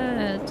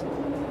Stratford.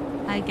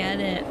 I get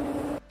it.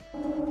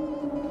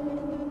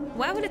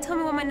 Where would it tell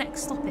me where my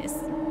next stop is?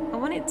 I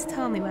want it to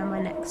tell me where my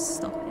next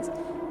stop is.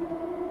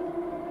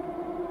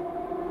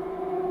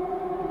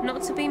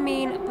 Not to be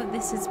mean, but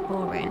this is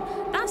boring.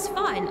 That's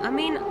fine. I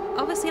mean,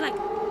 obviously, like,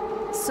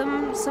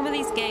 some of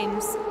these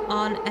games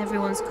aren't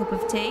everyone's cup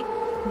of tea.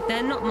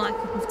 They're not my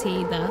cup of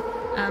tea either.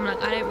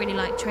 Like, I don't really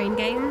like train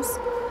games.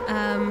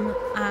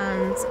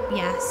 And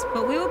yes,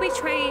 but we will be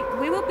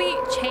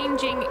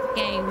changing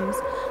games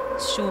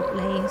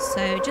shortly.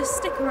 So just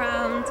stick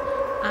around.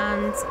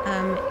 And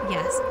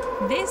yes,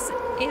 this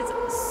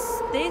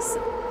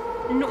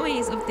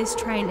noise of this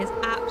train is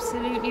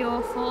absolutely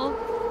awful.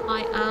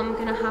 I am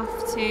gonna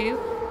have to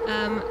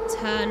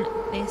turn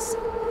this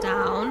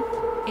down.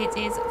 It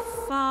is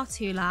far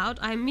too loud.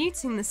 I'm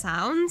muting the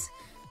sound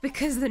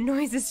because the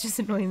noise is just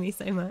annoying me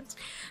so much.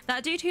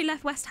 That dude who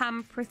left West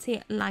Ham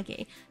pretty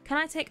laggy. Can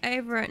I take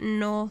over at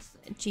North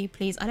G,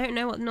 please? I don't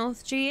know what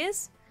North G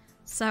is,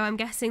 so I'm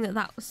guessing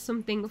that was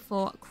something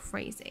for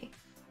crazy.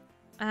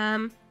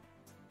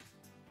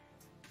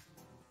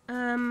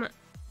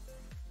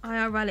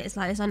 IRL it's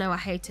like this. I know, I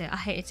hate it. I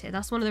hate it.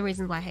 That's one of the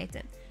reasons why I hate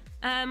it.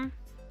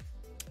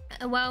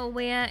 Well,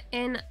 we're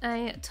in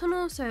a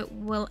tunnel, so it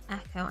will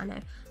echo, I know.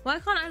 Why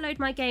can't I load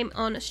my game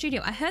on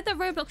Studio? I heard that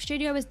Roblox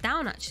Studio is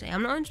down, actually.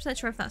 I'm not 100%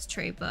 sure if that's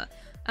true, but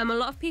a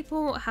lot of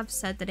people have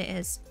said that it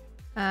is.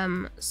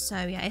 So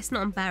yeah, it's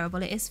not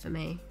unbearable. It is for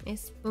me.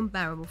 It's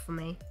unbearable for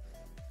me.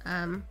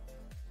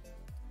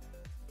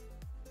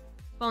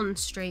 Bond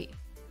Street.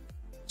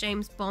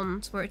 James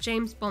Bond. We're at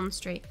James Bond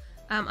Street.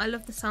 I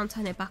love the sound.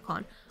 Turn it back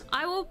on.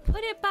 I will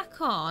put it back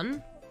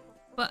on,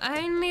 but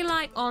only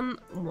like on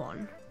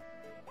 1.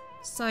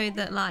 So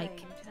that,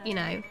 like, you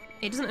know,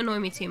 it doesn't annoy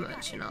me too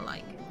much, you know,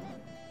 like.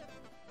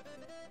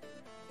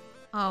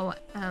 Oh,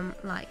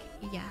 like,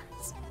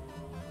 yes.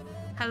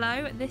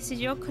 Hello, this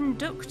is your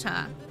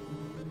conductor.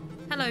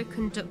 Hello,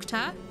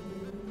 conductor.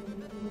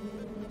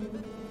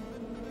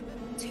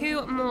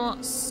 2 more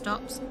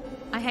stops.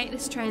 I hate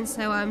this train,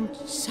 so I'm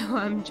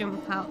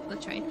jump out the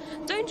train.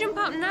 Don't jump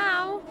out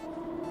now.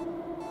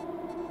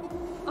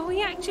 Oh,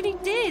 he actually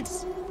did.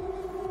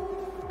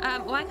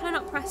 Why can I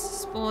not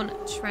press spawn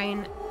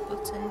train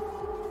button?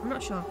 I'm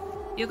not sure.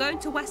 You're going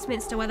to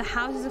Westminster, where the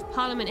Houses of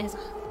Parliament is.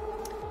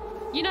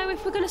 You know,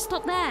 if we're going to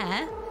stop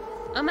there,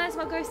 I might as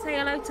well go say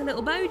hello to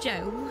little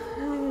Bojo.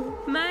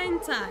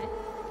 Mayn't I?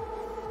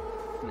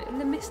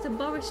 Mr.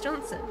 Boris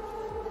Johnson.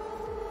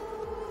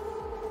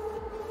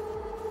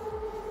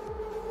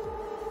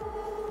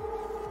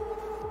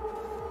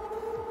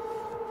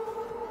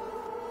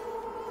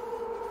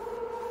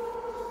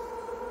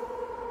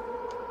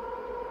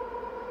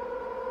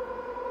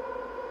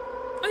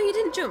 Oh, you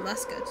didn't jump,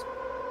 that's good.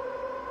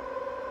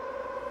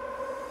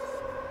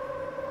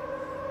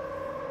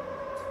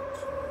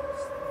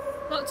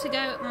 Got to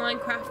go.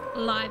 Minecraft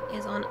Live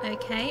is on.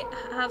 Okay.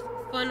 Have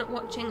fun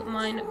watching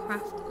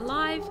Minecraft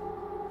Live.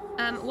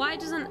 Why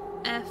doesn't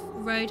F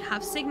Road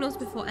have signals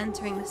before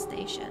entering the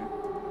station?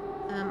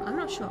 I'm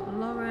not sure.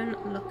 Lauren,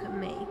 look at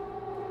me.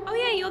 Oh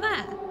yeah, you're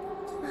there.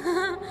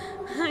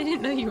 I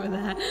didn't know you were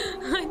there.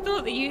 I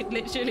thought that you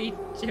literally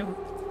jumped.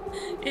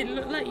 It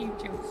looked like you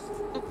jumped.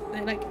 Oh,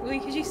 no, like, well,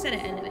 because you said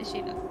it and it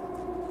literally looked.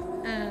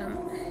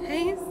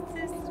 Hey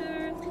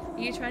sister. Are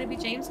you trying to be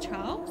James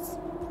Charles?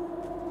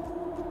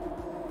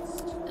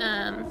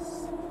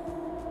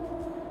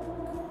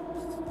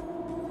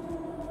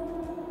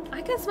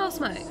 I can smell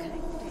smoke.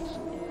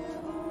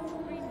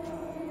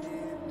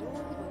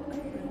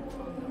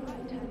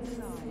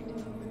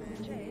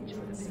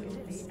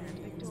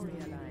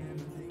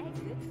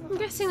 I'm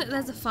guessing that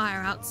there's a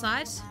fire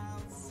outside.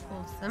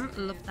 Awesome,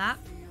 love that.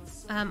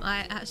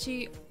 I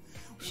actually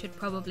should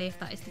probably, if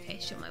that is the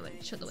case,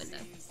 shut the window.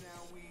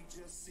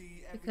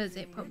 Because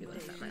it probably would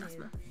affect my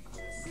asthma.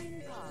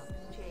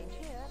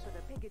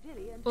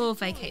 Or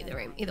vacate the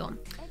room, either one.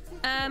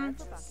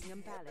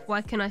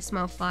 Why can I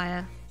smell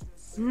fire?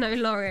 No,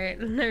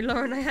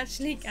 Lauren, I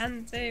actually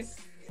can too.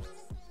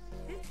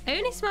 I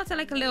only smelled it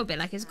like a little bit,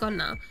 like it's gone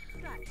now.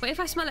 But if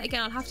I smell it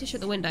again, I'll have to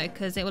shut the window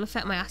because it will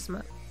affect my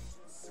asthma.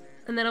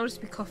 And then I'll just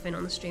be coughing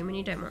on the stream and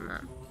you don't want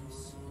that.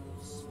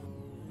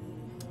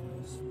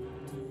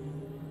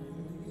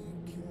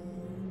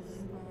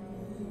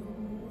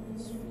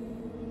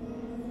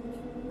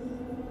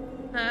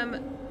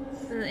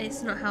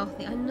 It's not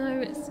healthy. I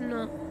know it's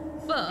not,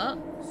 but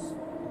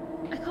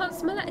I can't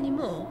smell it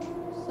anymore.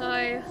 So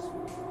I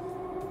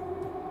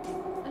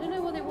don't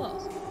know what it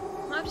was. It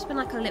might have just been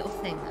like a little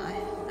thing that I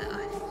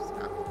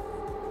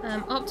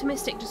smelled.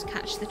 Optimistic, just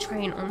catch the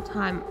train on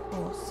time.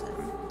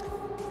 Awesome.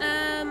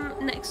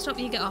 Next stop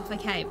you get off.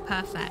 Okay,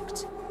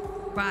 perfect.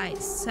 Right,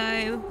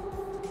 so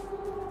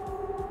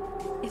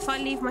if I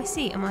leave my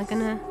seat, am I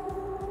gonna...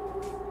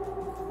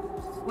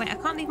 Wait, I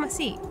can't leave my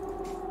seat.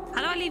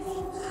 How do I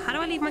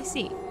leave my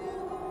seat?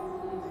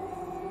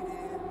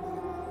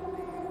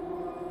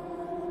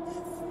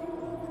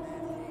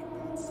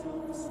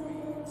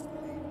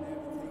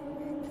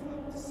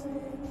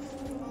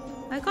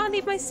 I can't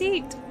leave my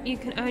seat. You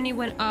can only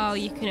when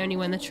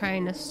the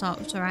train has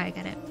stopped. Alright, I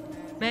get it.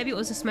 Maybe it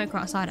was a smoker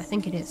outside. I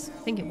think it is.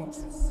 I think it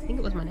was. I think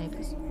it was my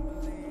neighbours.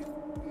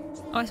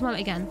 Oh, I smell it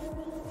again.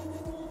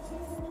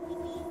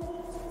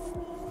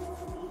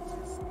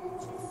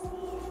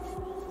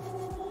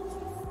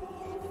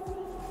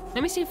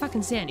 Let me see if I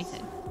can see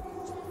anything.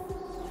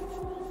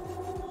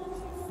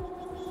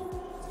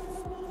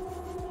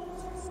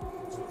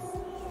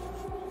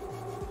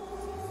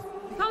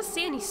 I can't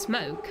see any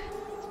smoke.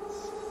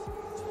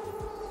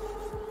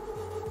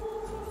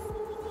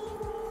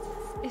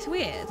 It's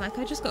weird, like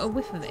I just got a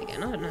whiff of it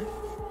again, I don't know.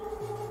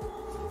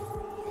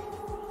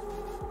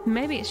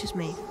 Maybe it's just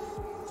me.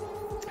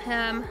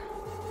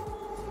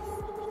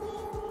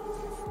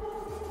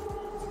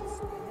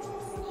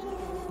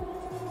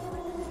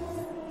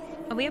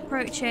 Are we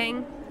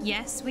approaching?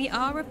 Yes, we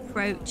are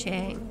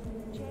approaching.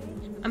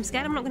 I'm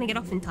scared I'm not going to get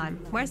off in time.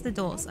 Where's the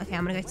doors? Okay,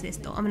 I'm going to go to this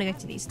door. I'm going to go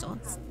to these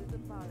doors.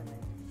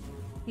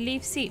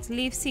 Leave seat,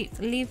 leave seat,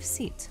 leave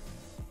seat.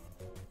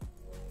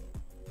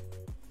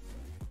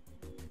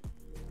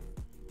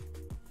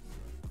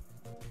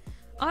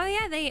 Oh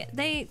yeah, they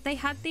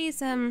had these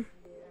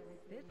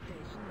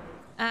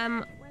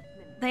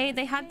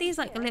they had these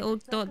like little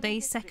door,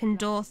 these second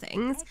door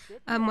things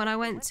when I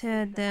went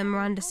to the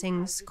Miranda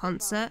Sings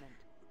concert.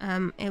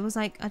 It was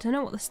like, I don't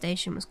know what the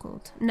station was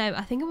called. No,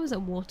 I think it was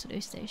at Waterloo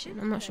Station.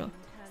 I'm not sure.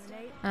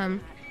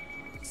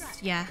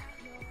 Yeah.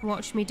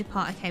 Watch me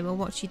depart. Okay, we'll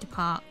watch you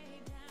depart.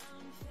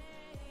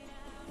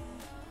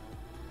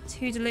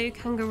 Toodaloo,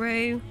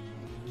 kangaroo.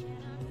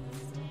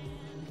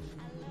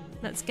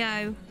 Let's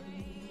go.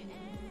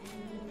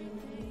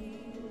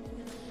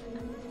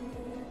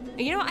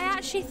 You know what? I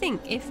actually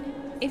think if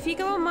you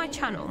go on my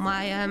channel,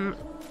 my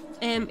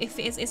if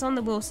it's on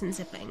the Wilson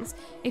siblings.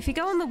 If you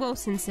go on the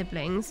Wilson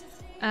siblings,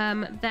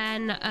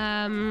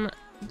 then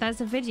there's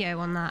a video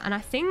on that, and I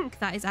think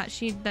that is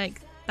actually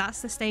like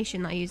that's the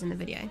station that I use in the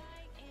video,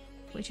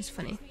 which is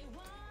funny.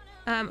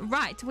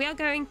 Right, we are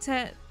going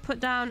to put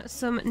down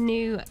some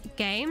new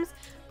games.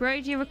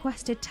 Brody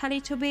requested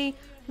Teletubby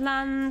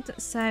Land,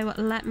 so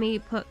let me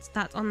put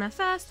that on there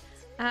first.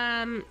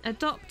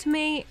 Adopt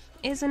Me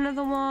is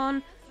another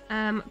one.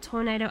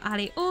 Tornado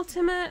Alley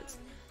Ultimate.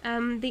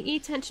 The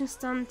E-Tension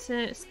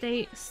Stunter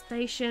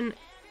Station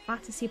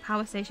Battersea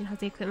Power Station has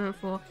the equipment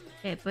for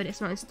it, but it's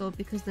not installed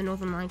because the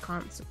Northern Line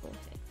can't support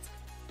it.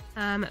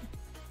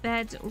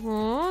 Bed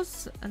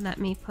Wars, let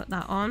me put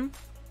that on.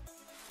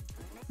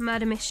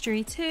 Murder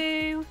Mystery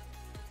 2.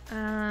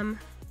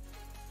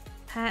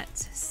 Pet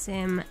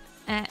Sim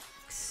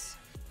X.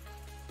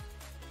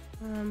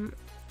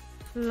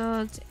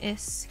 Flood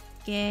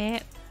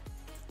Escape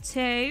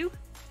 2.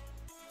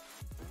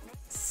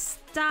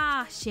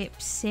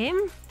 Starship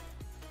Sim.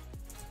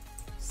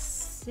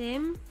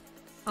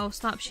 Oh,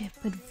 Starship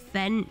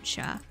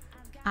Adventure.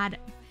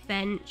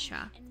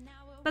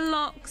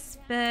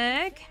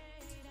 Bloxburg.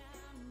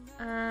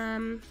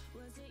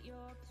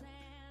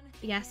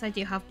 Yes, I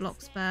do have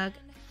Bloxburg.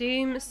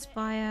 Doom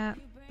Spire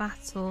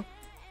Battle.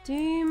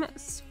 Doom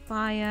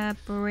Spire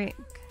Brick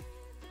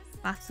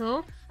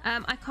Battle.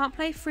 I can't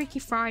play Freaky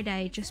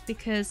Friday just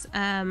because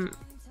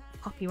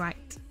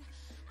copyright.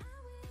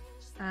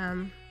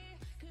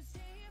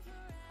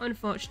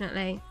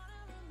 Unfortunately.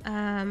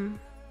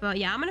 But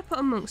yeah, I'm gonna put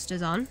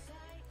Amongsters on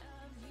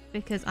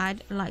because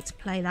I'd like to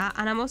play that,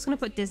 and I'm also gonna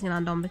put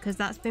Disneyland on because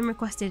that's been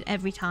requested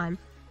every time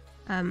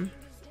in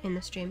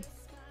the stream.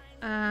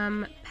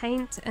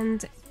 Paint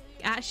and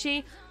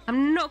actually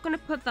I'm not going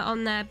to put that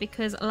on there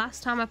because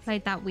last time I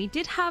played that we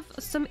did have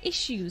some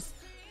issues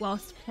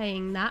whilst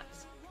playing that,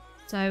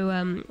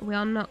 so we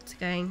are not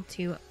going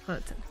to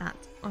put that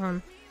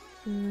on.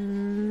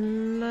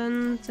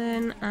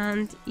 London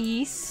and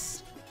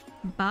East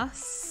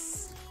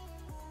Bus,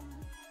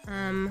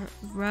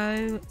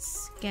 row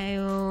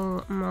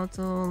scale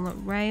model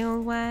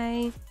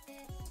railway,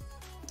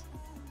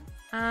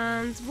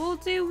 and we'll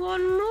do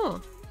one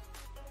more.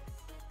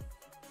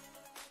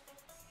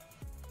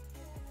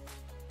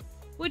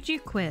 Would you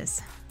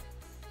quiz?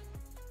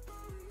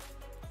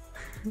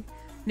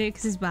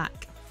 Lucas is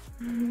back.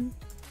 And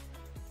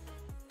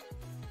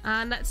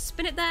let's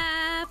spin it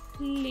there,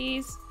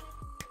 please.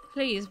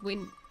 Please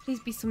win. Please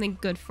be something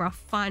good for our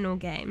final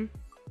game.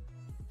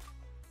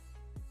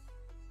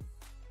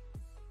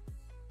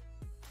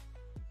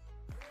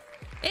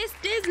 It's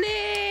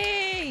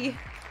Disney!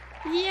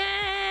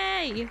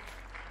 Yay!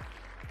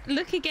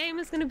 Lucky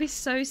Gamer's gonna be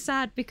so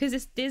sad because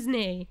it's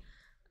Disney.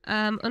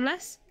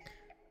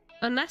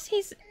 Unless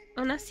he's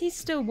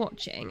still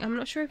watching. I'm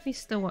not sure if he's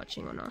still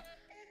watching or not.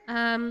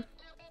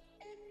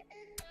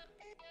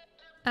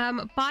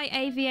 Buy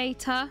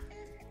Aviator.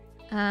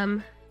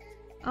 Oh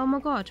my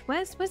god,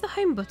 where's the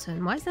home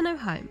button? Why is there no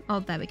home?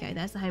 Oh, there we go.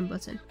 There's the home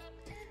button.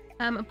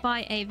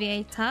 Buy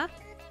Aviator.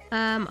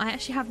 I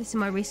actually have this in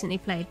my recently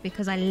played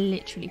because I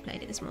literally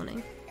played it this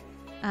morning.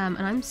 And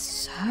I'm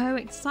so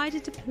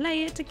excited to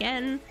play it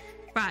again.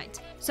 Right.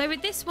 So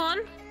with this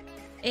one,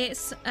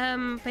 it's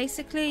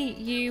basically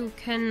you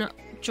can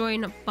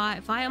join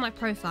via my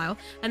profile,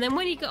 and then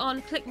when you get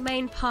on, click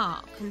main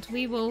park, and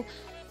we will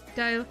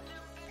go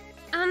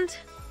and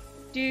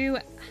do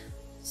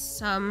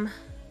some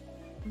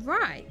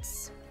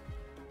rides.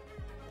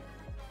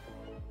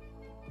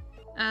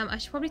 I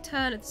should probably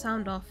turn the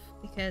sound off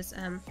because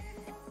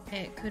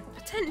it could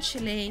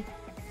potentially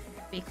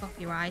be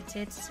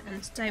copyrighted,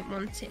 and don't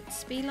want it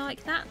to be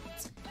like that.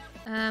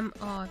 Oh,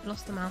 I've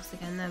lost the mouse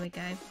again. There we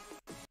go.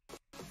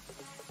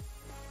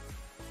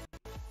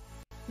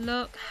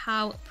 Look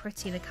how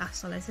pretty the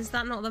castle is. Is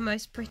that not the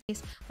most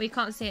prettiest? Well, you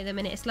can't see it at the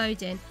minute, it's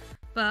loading.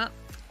 But,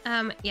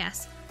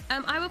 yes.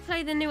 I will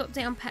play the new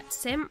update on Pet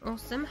Sim.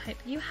 Awesome. Hope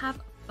you have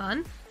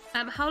fun.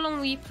 How long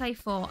will you play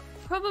for?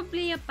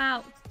 Probably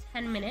about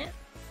 10 minutes.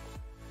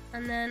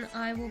 And then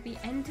I will be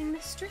ending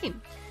the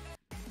stream.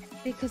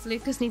 Because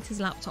Lucas needs his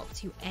laptop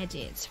to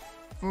edit.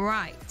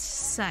 Right,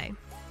 so.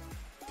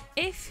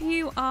 If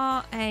you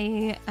are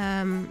a,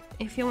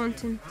 if you're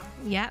wanting,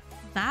 yep,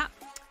 that.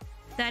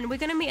 Then we're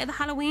going to meet at the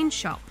Halloween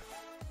shop.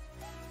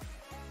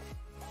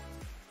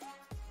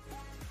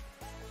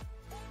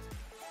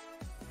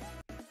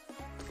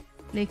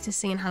 Lucas is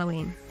singing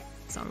Halloween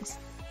songs.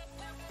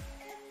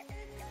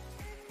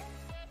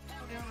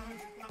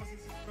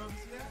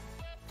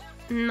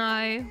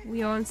 No,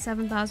 we are on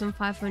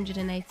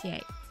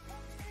 7,588.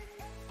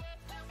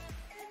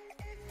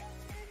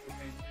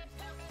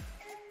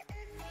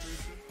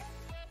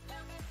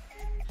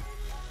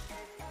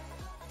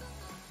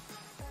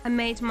 I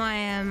made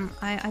my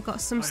I got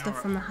some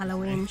stuff from the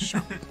Halloween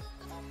shop.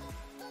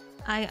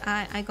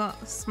 I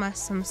got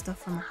some stuff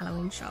from the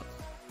Halloween shop.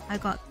 I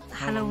got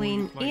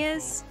Halloween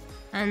ears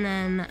and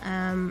then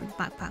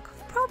backpack.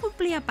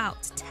 Probably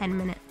about 10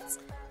 minutes.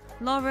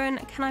 Lauren,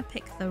 can I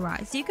pick the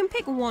rides? You can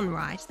pick one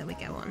ride that we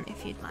go on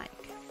if you'd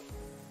like.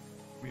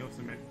 We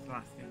also made the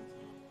last game.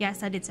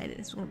 Yes, I did say that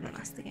this will be the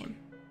last game.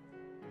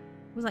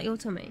 Was that your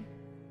tummy?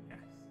 Yes.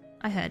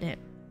 I heard it.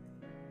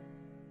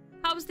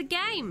 How was the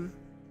game?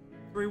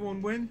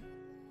 3-1 win.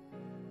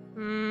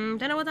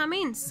 Don't know what that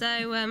means.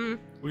 So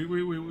We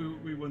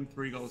won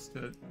 3 goals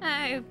to.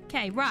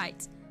 Okay,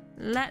 right.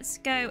 Let's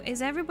go.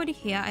 Is everybody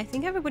here? I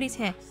think everybody's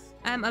here.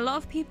 A lot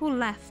of people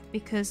left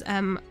because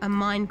a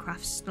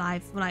Minecraft's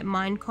live, like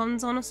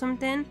Minecons on or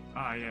something.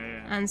 Ah,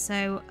 yeah. And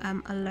so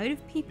a load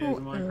of people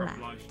left.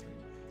 Live stream.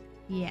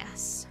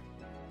 Yes.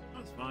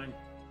 That's fine.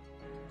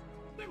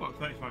 They got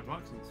 35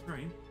 likes on the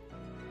screen.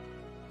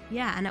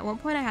 Yeah, and at one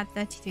point I had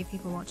 33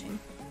 people watching.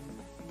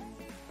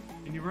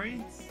 Any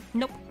raids?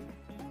 Nope.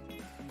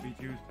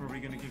 VG was probably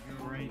going to give you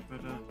a raid,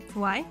 but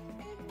Why?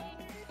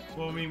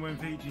 well, I mean, when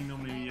VG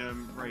normally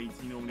raids,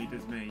 he normally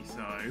does me,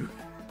 so.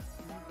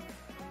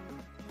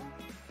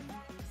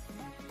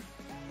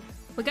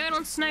 We're going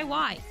on Snow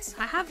White.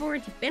 I have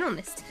already been on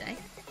this today.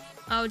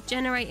 Oh,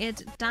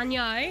 generated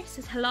Daniel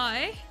says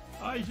hello.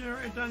 Hi,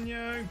 generated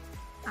Daniel.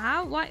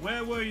 Ow, what?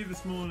 Where were you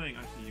this morning?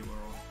 Actually, you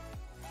were off.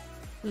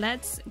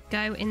 Let's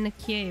go in the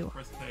queue.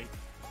 Press K.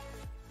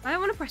 I don't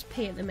want to press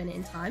P at the minute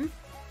in time.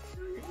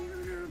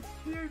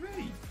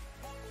 POV.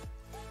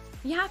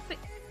 You happy?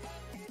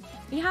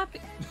 You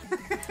happy?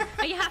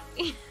 Are you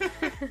happy?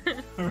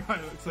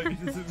 Alright, looks like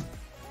it doesn't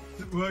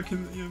work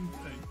in the thing.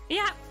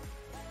 Yeah.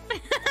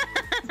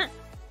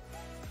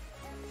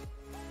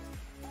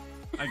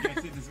 I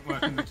guess it doesn't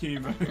work in the queue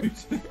mode.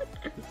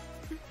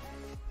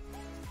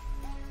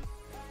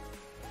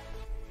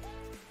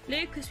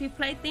 Lucas, we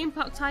played Theme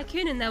Park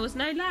Tycoon and there was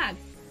no lag.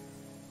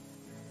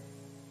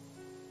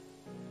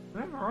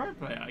 Whenever I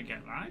play it, I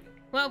get lag.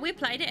 Well, we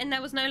played it and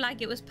there was no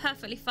lag. It was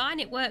perfectly fine.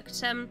 It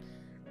worked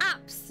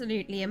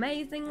absolutely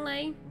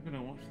amazingly. I'm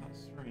gonna watch that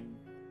stream.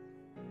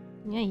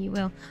 Yeah, you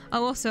will.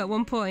 Oh, also at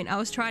one point I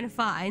was trying to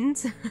find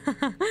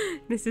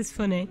this is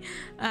funny.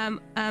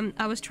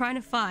 I was trying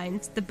to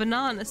find the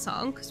banana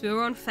song because we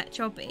were on Fetch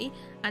Obby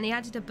and he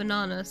added a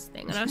bananas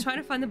thing and I was trying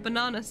to find the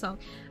banana song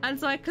and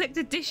so I clicked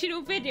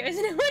additional videos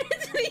and it went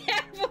into the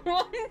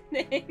F1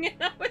 thing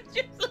and I was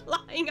just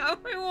lying, oh,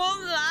 I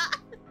want that.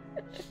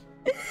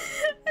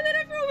 And then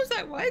everyone was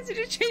like, why did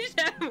it change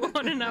to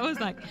F1? And I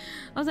was like,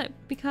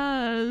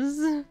 because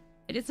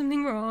I did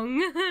something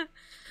wrong.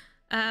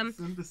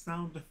 Some the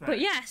sound effects.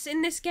 But yes,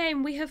 in this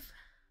game we have...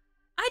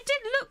 I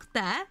did look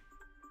there.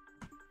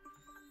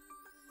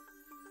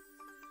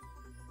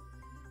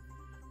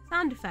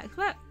 Sound effects,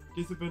 what?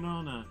 Gives a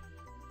banana.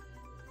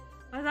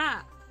 What's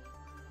that?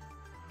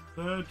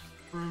 Third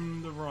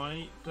from the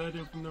right, third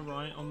in from the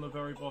right on the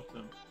very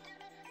bottom.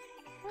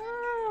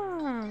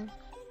 Oh.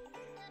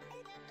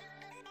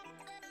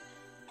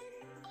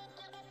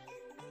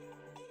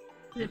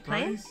 Is it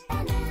playing?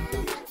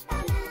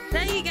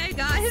 There you go,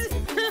 guys.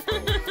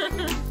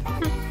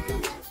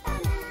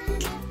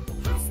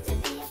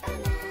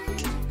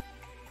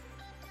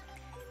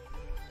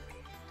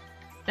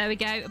 There we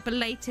go, a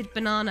belated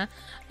banana.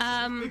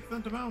 Big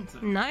Thunder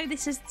Mountain. No,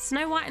 this is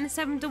Snow White and the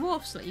Seven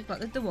Dwarfs. Look, you've got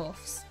the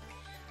dwarfs.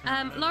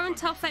 Lauren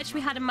Telfetch,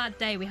 we had a mad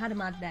day.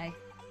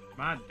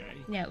 Mad day?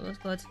 Yeah, it was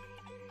good.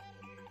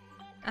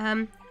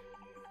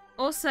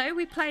 Also,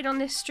 we played on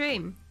this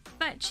stream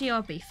Fetchy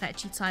Obby,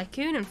 Fetchy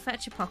Tycoon, and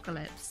Fetch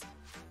Apocalypse.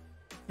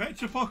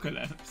 Fetch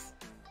Apocalypse?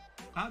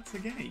 That's a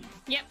game?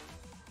 Yep.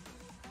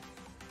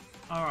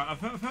 Alright, I've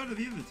heard of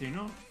the other two,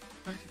 not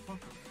Fetch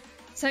Apocalypse.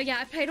 So yeah,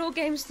 I played all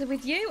games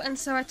with you, and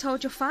so I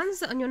told your fans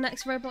that on your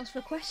next Roblox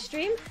request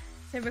stream,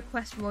 they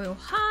request Royal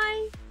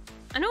High,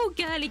 and all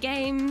girly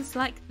games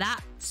like that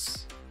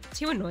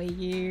to annoy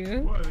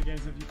you. What other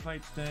games have you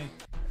played today?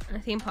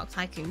 Theme Park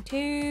Tycoon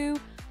 2,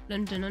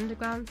 London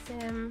Underground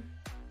Sim,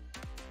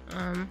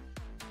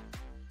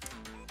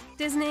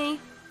 Disney,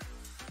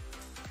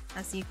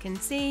 as you can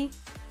see.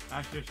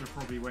 Actually, I should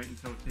probably wait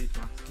until T to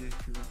ask you,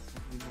 because that's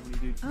what we normally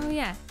do. Oh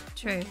yeah,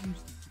 true.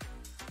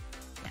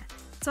 Yeah.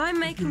 So I'm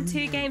making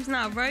two games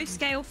now, Row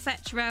Scale,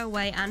 Fetch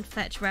Railway, and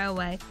Fetch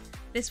Railway.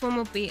 This one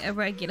will be a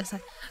regular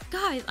size.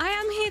 Guys, I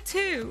am here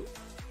too.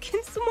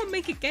 Can someone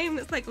make a game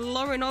that's like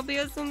Lauren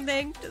Obby or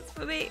something, just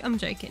for me? I'm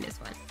joking, it's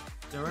fine.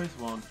 There is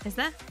one. Is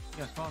there?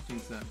 Yes,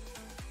 Parkinson.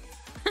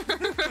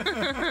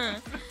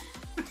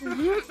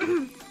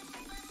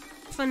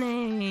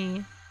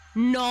 Funny.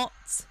 Not.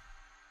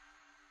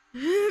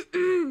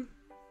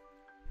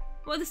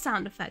 What other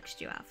sound effects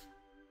do you have?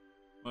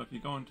 Well, if you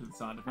go into the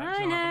sound effects, I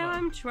you'll know, have a look.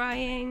 I'm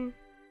trying.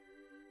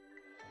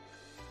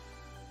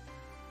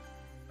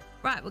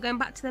 Right, we're going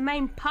back to the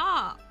main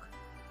park.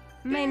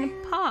 Main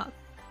park.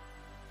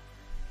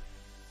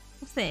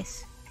 What's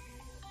this?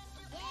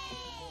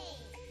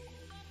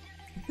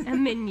 A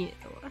menu.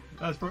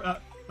 That's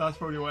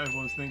probably what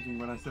everyone's thinking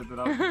when I said that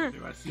I was going to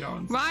do SCR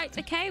on Right,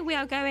 okay, we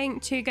are going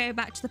to go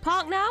back to the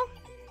park now.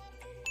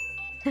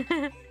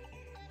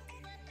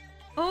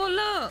 Oh,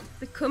 look,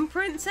 become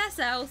Princess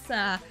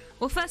Elsa.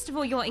 Well, first of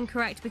all, you're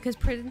incorrect because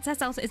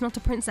Princess Elsa is not a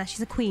princess,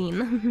 she's a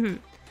queen.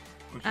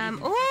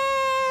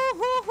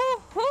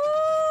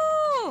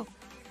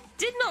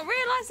 Did not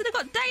realise that I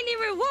got daily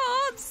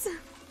rewards.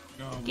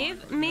 Oh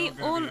Give God. me You're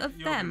gonna all be, of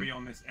you're them. You're going to be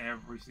on this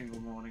every single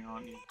morning,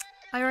 aren't you?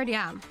 I already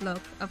am. Look,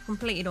 I've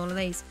completed all of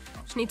these.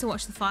 Just need to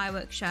watch the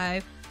fireworks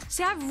show.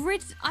 See, I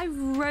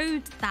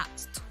rode that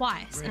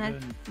twice. And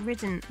I've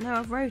ridden. No,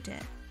 I've rode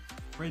it.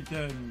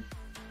 Ridden.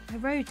 I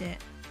rode it.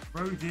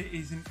 Rode it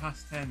isn't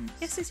past tense.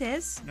 Yes, it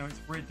is. No,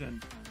 it's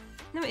ridden.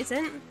 No, it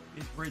isn't.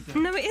 It's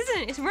ridden. No, it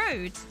isn't. It's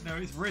road. No,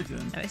 it's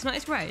ridden. No, it's not.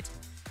 It's road.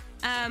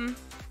 Sounds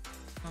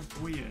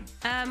weird.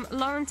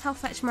 Lauren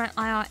Telfetch, my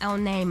IRL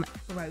name,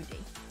 Brody.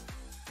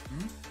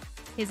 Hmm?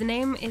 His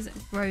name is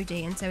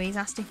Brody, and so he's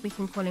asked if we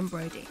can call him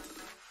Brody.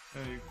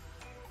 Who?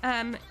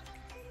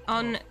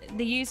 On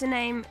the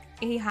username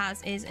he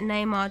has is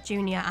Neymar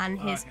Jr. and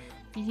his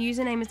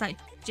username is like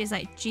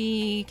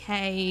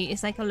GK.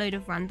 It's like a load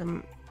of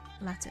random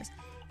letters.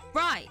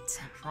 Right.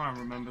 I'll try and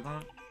remember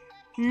that.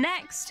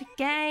 Next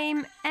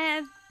game,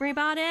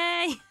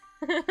 everybody.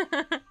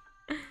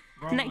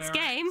 Wrong Next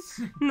lyrics.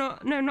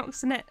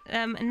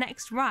 game.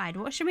 Next ride.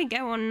 What should we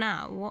go on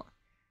now?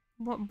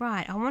 What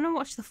ride? I want to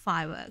watch the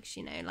fireworks,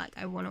 you know, like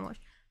I want to watch.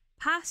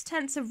 Past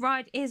tense of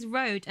ride is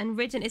rode and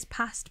ridden is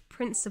past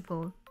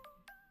principle.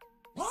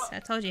 What? So I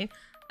told you.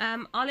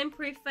 I'll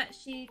improve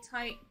Fetchy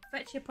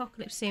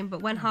Apocalypse soon,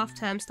 but when half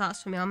term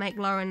starts for me, I'll make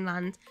Lauren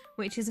Land,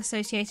 which is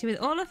associated with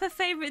all of her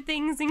favourite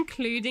things,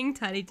 including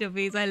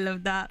Teletubbies. I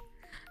love that.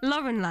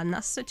 Lauren Land,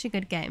 that's such a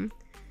good game.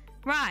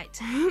 Right.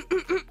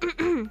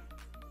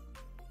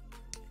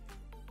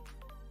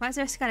 Why is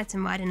there a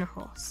skeleton riding a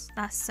horse?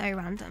 That's so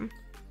random.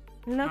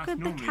 Look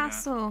at the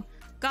castle.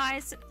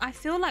 Guys, I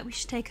feel like we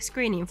should take a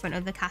screening in front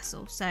of the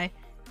castle. So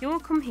you all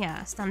come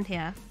here, stand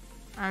here,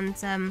 and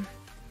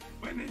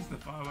When is the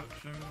fireworks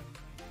show?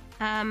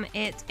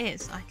 it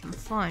is. I can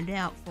find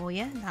out for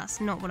you.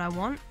 That's not what I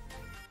want.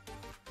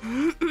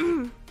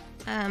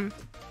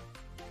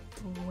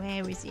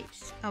 Where is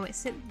it? Oh,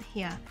 it's in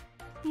here.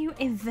 New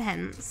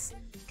events.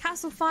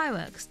 Castle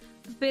fireworks.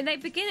 But they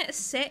begin at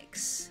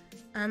 6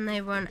 and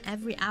they run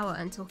every hour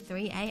until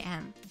 3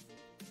 a.m.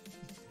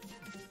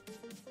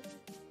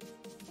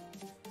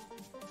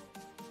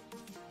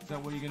 Is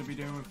that what you're going to be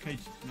doing with Katie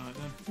tonight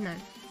then? No.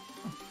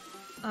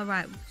 All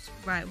right,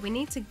 right. We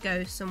need to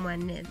go somewhere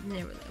near.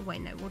 Wait,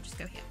 no. We'll just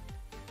go here.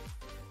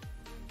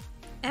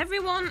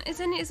 Everyone,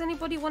 is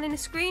anybody wanting a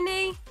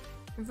screenie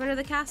in front of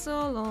the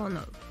castle or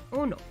no?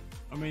 Or no?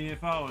 I mean,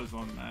 if I was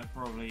on there,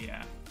 probably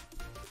yeah.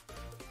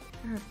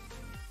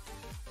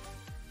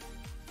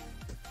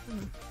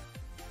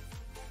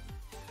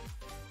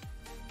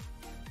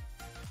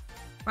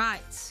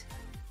 Right.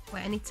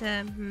 Wait, I need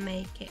to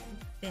make it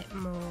a bit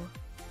more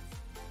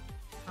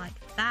like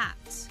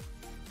that.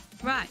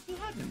 Right. You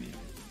had any?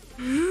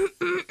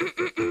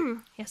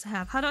 Yes, I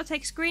have. How do I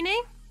take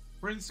screenie?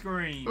 Print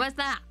screen. Where's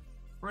that?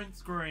 Print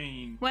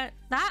screen. Where?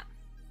 That?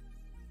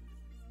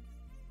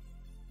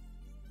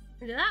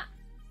 Is it that?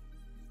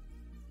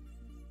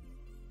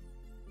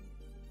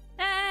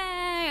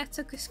 Hey, I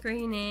took a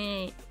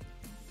screenie.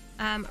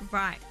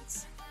 Right.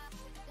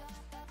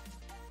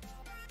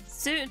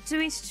 So,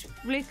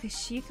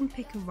 Lucas, you can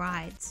pick a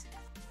ride.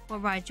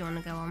 What ride do you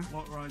want to go on?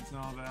 What rides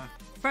are there?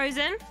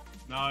 Frozen?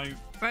 No.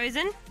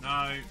 Frozen?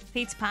 No.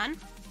 Peter Pan?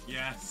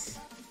 Yes.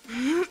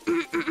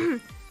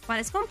 Well,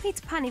 let's go on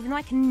Peter Pan, even though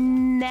I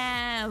can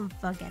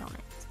never get on it.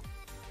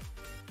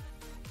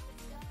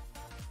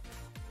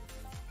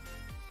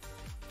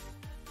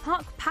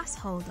 Park pass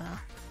holder.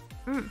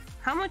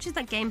 How much is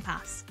that game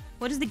pass?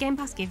 What does the game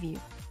pass give you?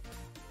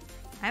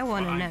 I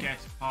want to know. I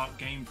guess Park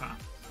Game Pass.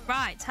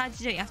 Right, how'd you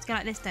do it? You have to go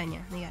like this, don't you?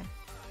 There you go.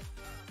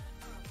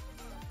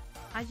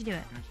 How'd you do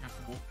it? You actually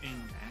have to walk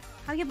in there.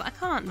 How you? But I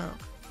can't look.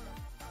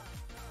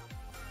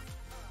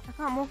 I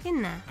can't walk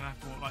in there. I have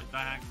to walk like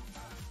that.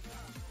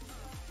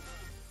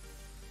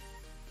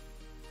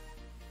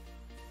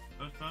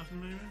 First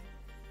person maybe?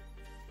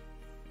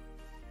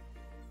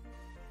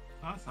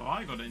 That's how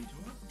I got into it.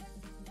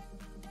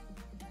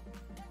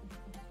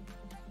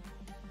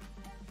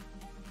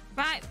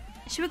 Right,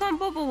 should we go on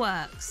Bubble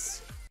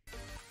Works?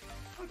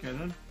 Okay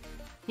then.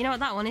 You know what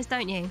that one is,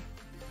 don't you?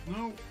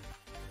 No.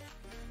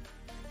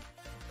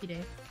 You do.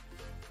 You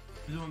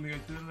don't want to go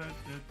to the left.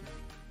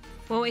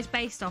 Well, it's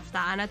based off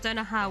that, and I don't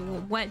know how.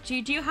 Where do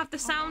you have the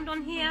sound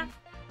on here?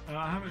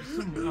 I have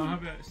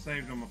it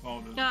saved on my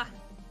folders. Add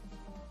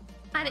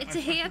it to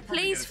here,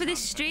 please, for this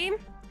stream.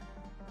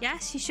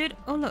 Yes, you should.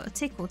 Oh look, a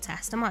tickle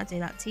test. I might do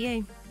that to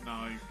you.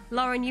 No.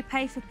 Lauren, you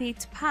pay for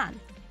Peter Pan.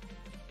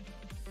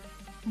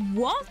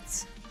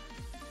 What?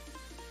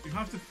 You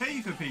have to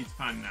pay for Peter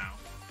Pan now.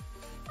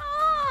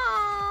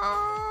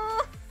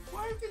 Oh.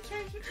 Why did they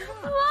change it to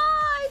that?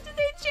 Why did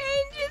they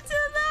change it to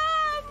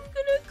that? I'm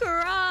gonna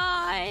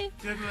cry.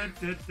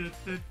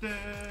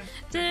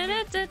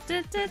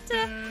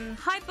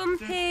 Hi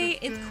Bumpy,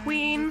 it's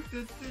Queen.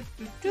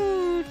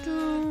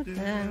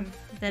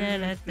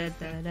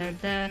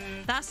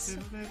 That's.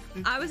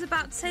 I was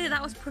about to say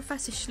that was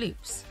Professor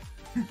Schloops.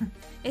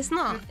 It's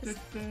not. It's...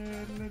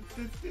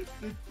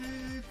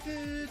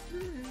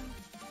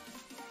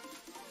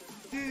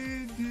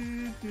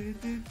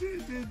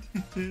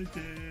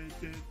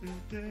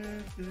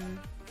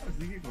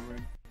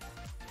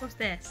 What's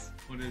this?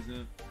 What is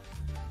it?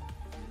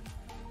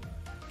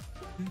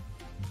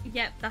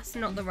 Yep, that's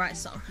not the right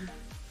song.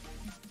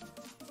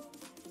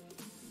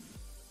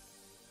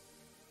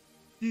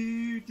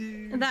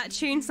 That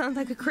tune sounds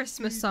like a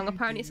Christmas song.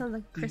 Apparently it sounds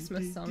like a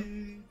Christmas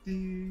song.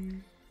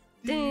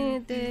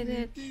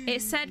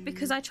 It said,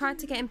 because I tried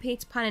to get in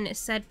Peter Pan and it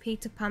said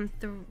Peter Pan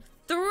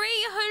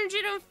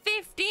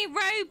 350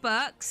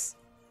 Robux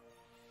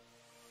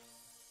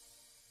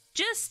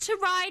just to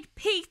ride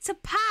Peter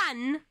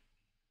Pan.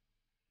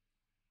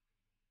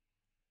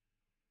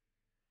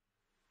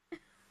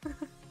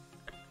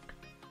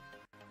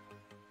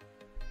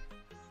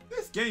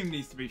 This game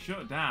needs to be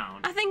shut down.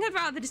 I think I'd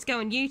rather just go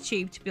on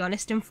YouTube, to be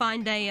honest, and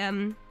find a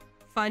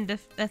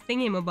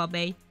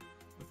thingamabobby.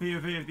 The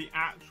POV of the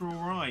actual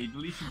ride. At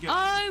least you get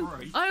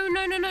free. No.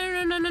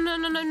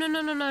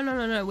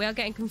 We are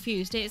getting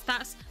confused.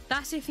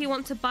 That's if you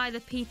want to buy the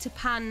Peter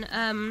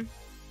Pan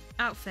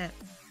outfit.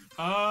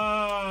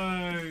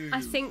 Oh.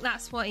 I think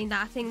that's what.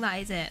 I think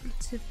that is it.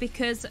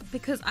 Because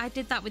I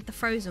did that with the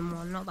Frozen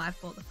one. Not that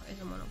I've bought the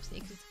Frozen one, obviously,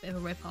 because it's a bit of a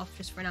rip off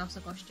just for an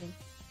Elsa costume.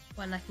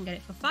 When I can get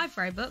it for 5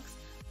 Robux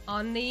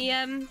on the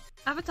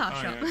avatar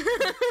Oh, shop. yeah.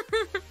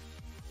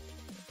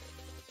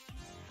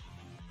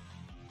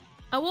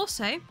 Oh,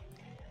 also,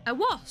 a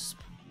wasp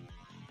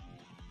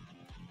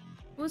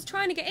was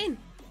trying to get in.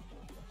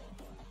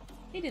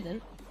 He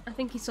didn't. I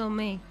think he saw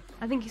me.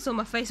 I think he saw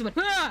my face and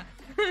went, ah!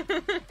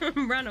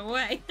 Ran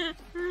away.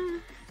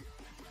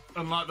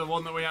 Unlike the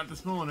one that we had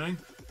this morning.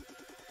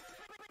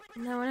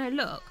 No,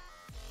 look.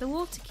 The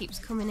water keeps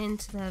coming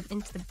into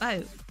the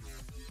boat.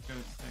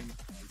 Good thing.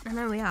 I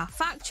know we are.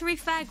 Factory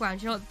Fairground.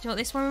 Do you know what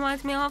this one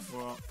reminds me of?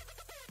 What?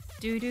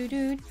 Do do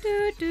do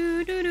do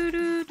do do do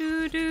do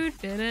do do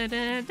da da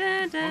da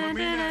da I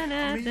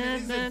mean, it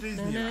is a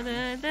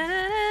Disneyland.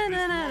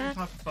 There's one type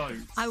of boat.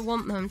 I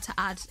want them to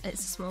add It's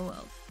a Small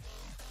World.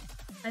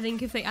 I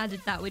think if they added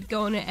that, we'd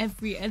go on it at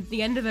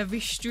the end of every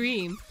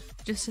stream,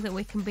 just so that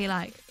we can be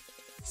like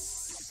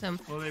some.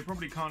 Well, they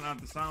probably can't add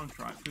the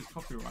soundtrack because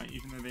copyright,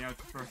 even though they have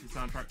to throw the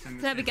soundtracks in.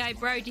 There we go.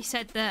 Brody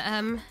said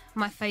that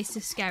my face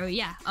is scary.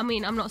 Yeah, I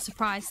mean, I'm not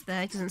surprised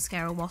that it doesn't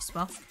scare a wasp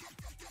off.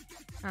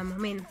 I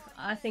mean,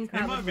 I think I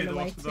It would might be run the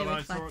away wasp too that I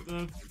if saw at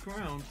the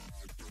ground.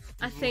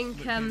 I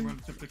think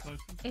Relatively close.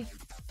 if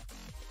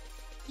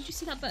did you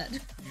see that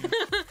bird?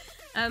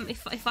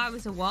 If I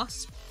was a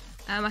wasp,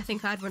 I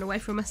think I'd run away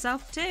from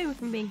myself too.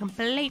 If I'm being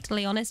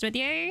completely honest with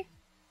you. I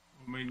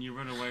mean, you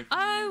run away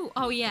from.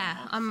 Oh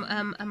yeah. I'm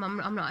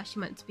not actually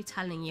meant to be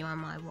telling you.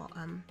 Am I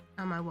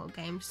what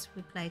games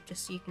we played?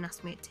 Just so you can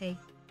ask me at tea.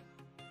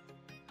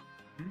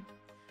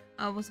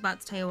 I was about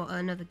to tell you what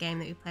another game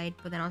that we played,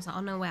 but then I was like, oh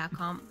no way, I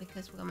can't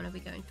because we're going to be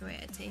going through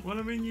it at tea. Well,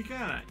 I mean, you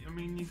can.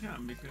 You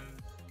can because.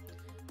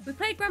 We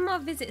played Grandma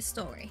Visit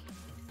Story.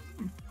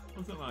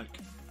 What's it like?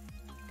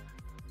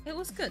 It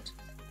was good.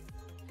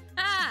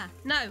 Ah,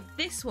 no,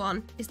 this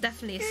one is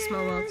definitely a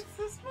small world. It's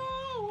a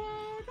small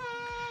world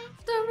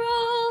After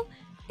all,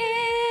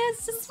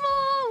 it's a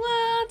small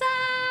world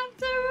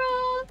after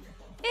all.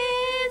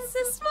 It's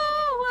a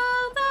small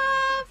world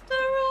after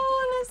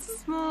all. It's a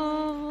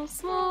small,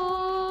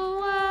 small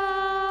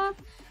world.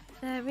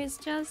 There is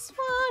just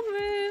one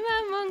room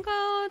and one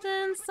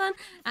golden sun,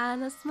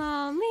 and a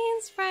smile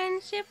means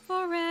friendship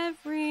for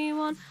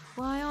everyone.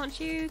 Why aren't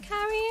you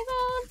carrying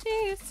on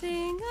to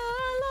sing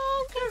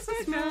along? It's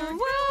a small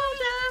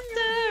world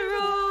after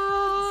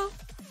all.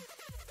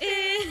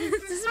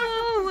 It's a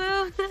small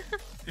world.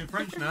 in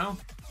French now.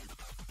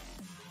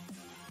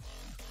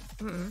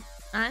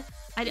 I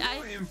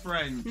know it in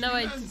French. No,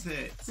 You learnt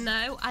it.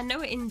 No, I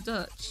know it in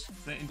Dutch.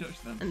 Say it in Dutch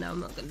then. No, I'm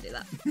not going to do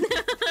that.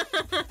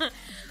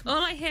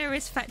 All I hear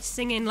is Fetch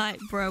singing like,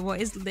 bro, what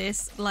is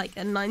this? Like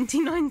a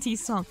 1990s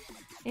song.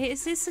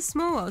 It's a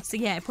small world. So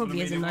yeah, it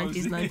probably is a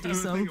 90s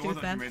song. To be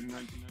fair.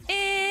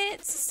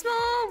 It's a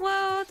small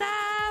world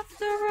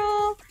after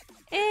all.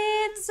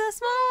 It's a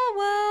small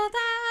world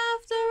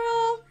after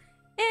all.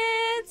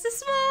 It's a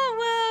small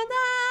world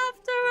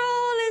after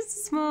all. It's a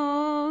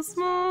small,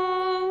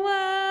 small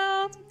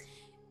world.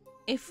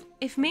 If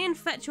me and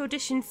Fetch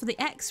auditioned for the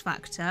X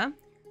Factor,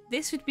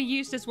 this would be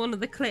used as one of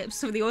the clips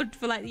for the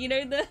for like, you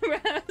know, the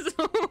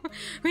rehearsal.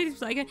 We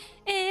just like,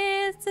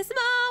 it's a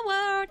small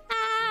world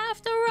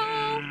after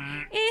all.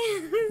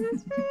 It's a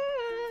small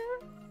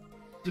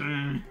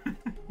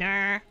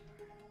world.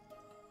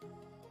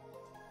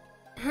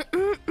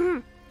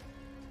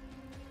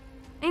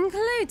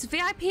 Includes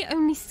VIP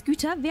only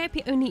scooter,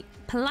 VIP only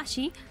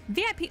plushie,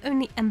 VIP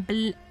only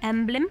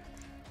emblem,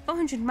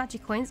 400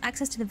 magic coins,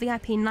 access to the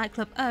VIP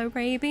nightclub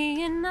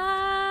Arabian Nights,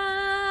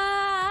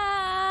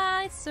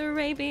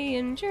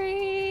 Arabian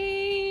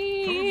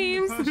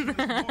Dreams.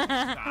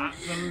 The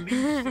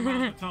least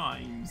amount of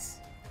times.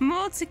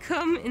 More to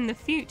come in the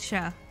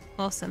future.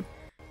 Awesome.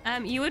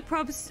 You would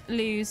probably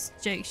lose.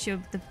 Jokes, you're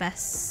the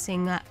best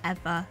singer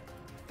ever.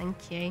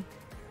 Thank you.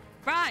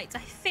 Right, I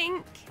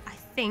think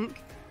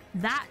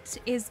that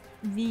is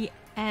the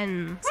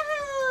end.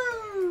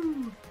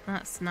 Woo!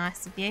 That's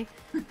nice of you.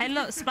 Hey,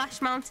 look,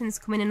 Splash Mountain's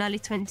coming in early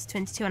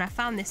 2022, and I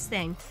found this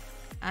thing.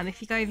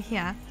 If you go over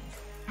here,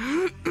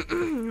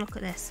 look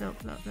at this. Look.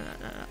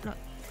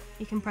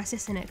 You can press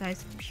this, and it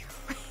goes.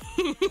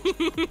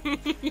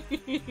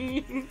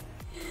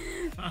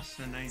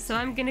 Fascinating. So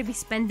I'm going to be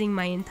spending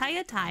my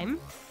entire time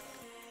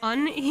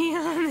on here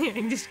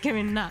and just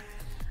going nuts.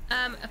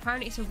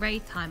 Apparently it's a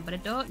raid time, but I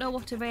don't know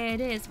what a raid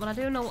is. Well, I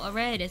do know what a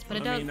raid is, but I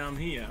don't. I mean, I'm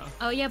here.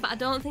 Oh yeah, but I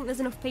don't think there's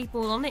enough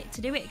people on it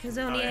to do it because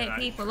there's only 8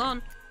 people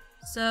on.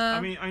 So.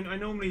 I mean, I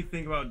normally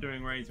think about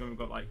doing raids when we've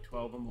got like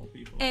 12 or more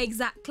people.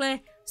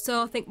 Exactly.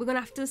 So I think we're gonna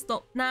have to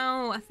stop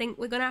now. I think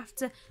we're gonna have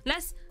to.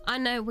 I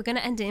know we're gonna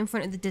end it in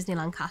front of the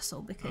Disneyland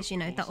Castle because you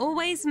know that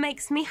always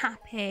makes me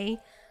happy.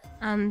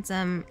 And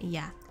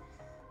yeah.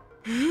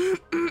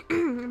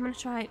 I'm gonna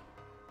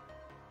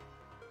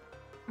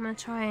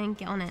try and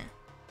get on it.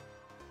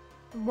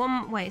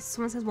 Wait,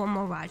 someone says one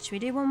more ride. Should we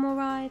do one more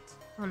ride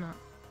or not?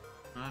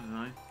 I don't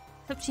know.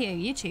 It's up to you.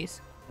 You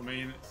choose. I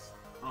mean, it's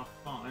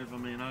 5:30. I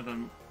mean, I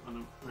don't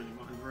really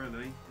mind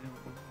really.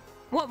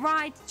 What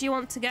ride do you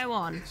want to go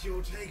on? It's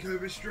your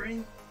takeover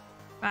stream.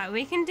 Right,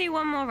 we can do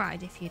one more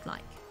ride if you'd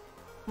like.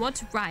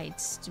 What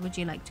rides would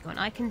you like to go on?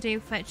 I can do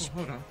Fetch. Oh,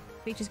 hold on.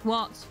 Features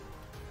what?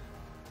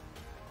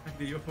 I can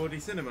do your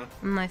 4D cinema.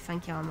 No,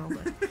 thank you, I'm all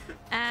good.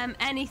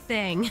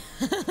 Anything.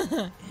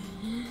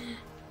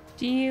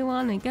 Do you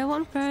want to go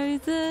on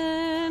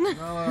Frozen?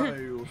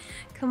 No.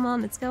 Come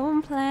on, let's go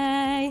and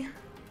play.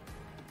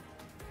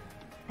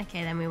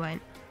 Okay, then we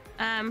won't.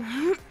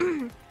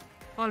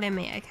 Follow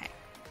me, okay.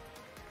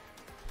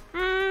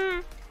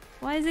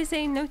 Why is it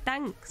saying no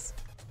thanks?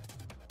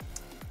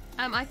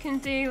 I can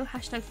do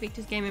hashtag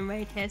Victor's Gaming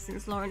Raid here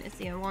since Lauren is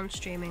the only one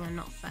streaming and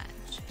not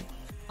Fetch.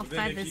 Or Then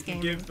if Feathers you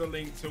can Gaming. give the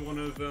link to one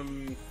of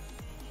my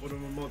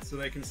mods so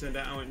they can send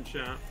it out in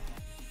chat.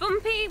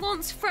 Bumpy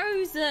wants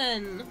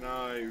Frozen!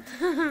 No.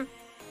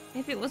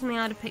 If it was me,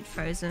 I'd have picked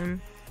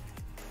Frozen.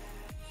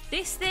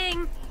 This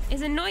thing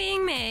is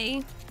annoying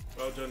me.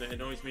 Well done, it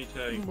annoys me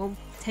too. Well,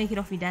 take it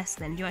off your desk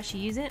then. Do you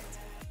actually use it?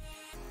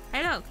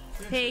 Hey, look.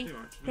 Yes, P, I do,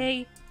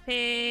 actually.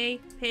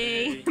 P.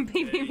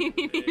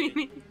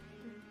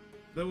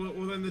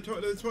 Well, then the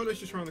toilet's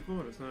just around the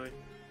corner, so...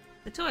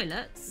 The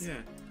toilets?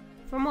 Yeah.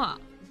 From what?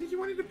 I think you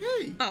wanted to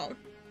pee. Oh.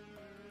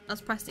 I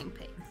was pressing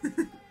P.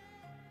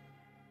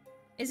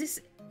 Is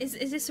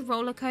this a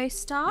roller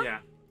coaster? Yeah.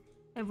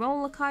 A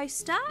roller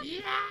coaster?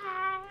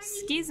 Yeah.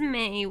 Excuse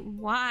me,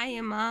 why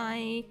am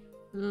I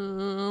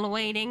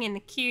waiting in the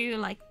queue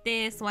like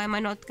this? Why am I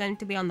not going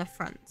to be on the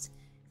front?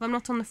 If I'm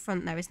not on the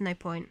front, there is no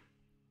point.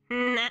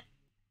 Nah.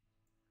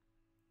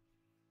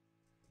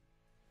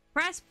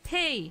 Press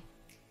P.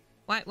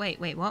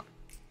 Wait, what?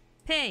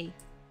 P.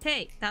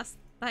 That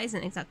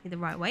isn't exactly the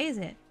right way, is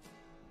it?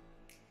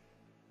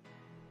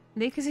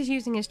 Lucas is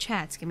using his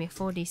chair to give me a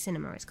 4D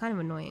cinema. It's kind of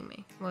annoying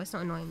me. Well, it's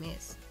not annoying me,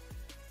 it's...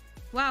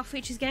 Wow,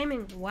 Features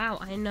Gaming. Wow,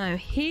 I know.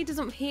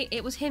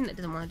 It was him that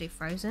didn't want to do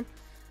Frozen.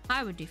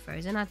 I would do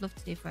Frozen. I'd love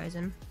to do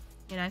Frozen.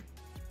 You know?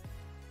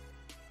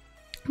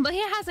 But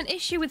he has an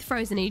issue with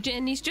Frozen,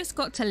 and he's just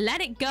got to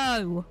let it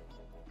go.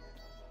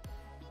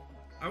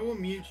 I will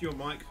mute your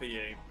mic for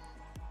you.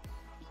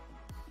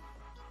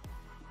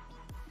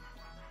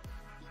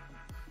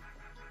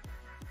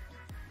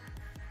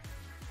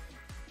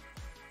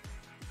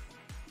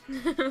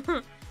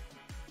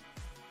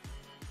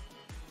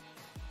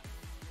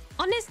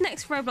 On his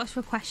next Roblox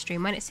request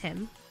stream, when it's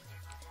him,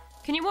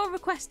 can you all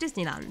request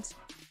Disneyland?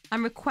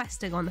 And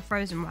request to go on the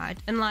Frozen ride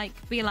and like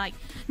be like,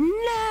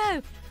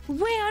 no,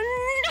 we are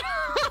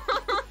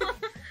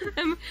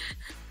not.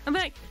 I'm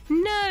like,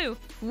 no,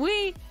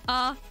 we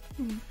are.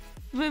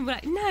 We're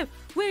like, no,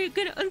 we're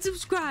gonna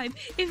unsubscribe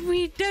if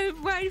we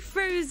don't ride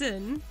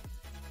Frozen.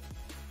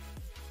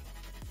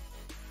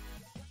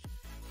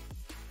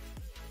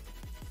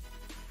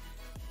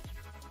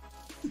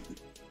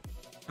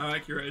 How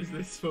accurate is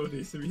this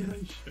 4D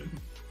simulation?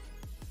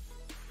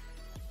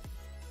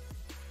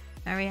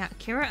 Very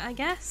accurate, I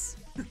guess.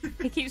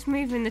 He keeps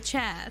moving the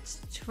chair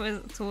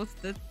towards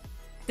the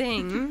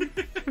thing.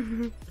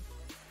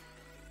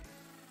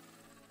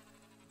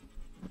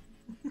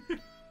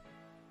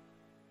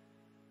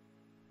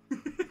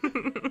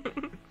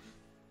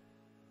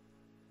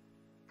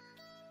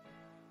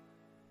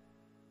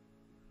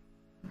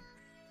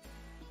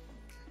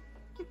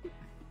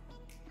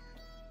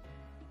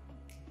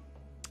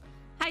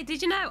 Hey,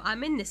 did you know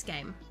I'm in this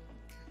game?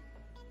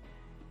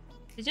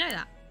 Did you know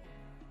that?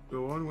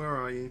 Go on, where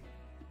are you?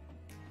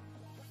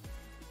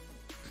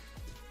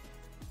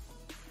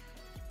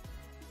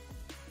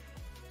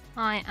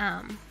 I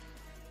am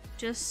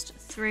just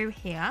through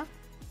here.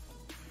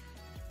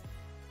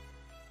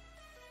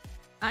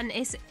 And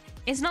it's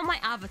not my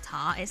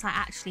avatar, it's like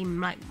actually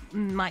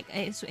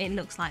it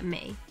looks like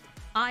me.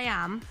 I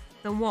am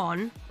the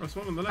one. That's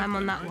one on the left. I'm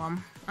on that right?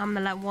 one. I'm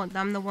the one.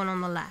 I'm the one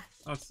on the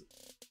left. That's,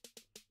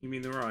 you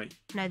mean the right?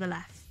 No, the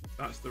left.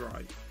 That's the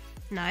right.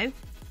 No,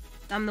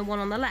 I'm the one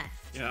on the left.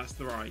 Yeah, that's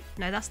the right.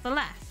 No, that's the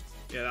left.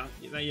 Yeah,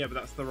 but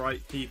that's the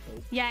right people.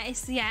 Yeah,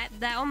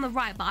 they're on the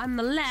right, but I'm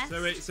the left.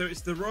 So it's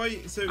the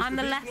right. So it's I'm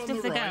the people left on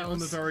of the right, girls. on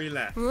the very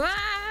left.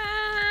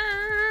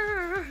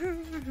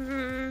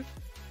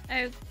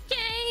 Okay.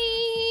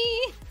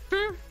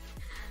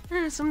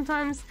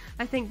 Sometimes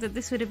I think that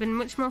this would have been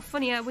much more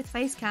funnier with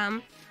face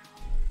cam.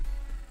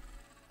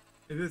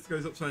 If this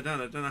goes upside down,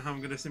 I don't know how I'm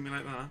going to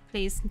simulate that.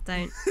 Please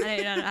don't.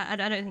 I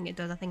don't think it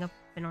does. I think I've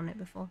been on it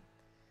before.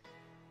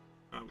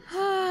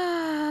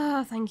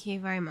 Oh. Thank you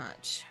very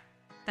much.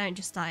 Don't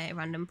just die at a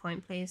random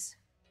point, please.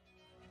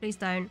 Please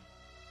don't.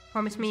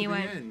 Promise me you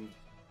won't.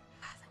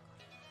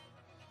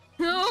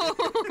 No.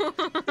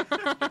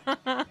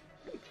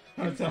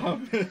 How'd that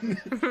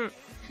happen?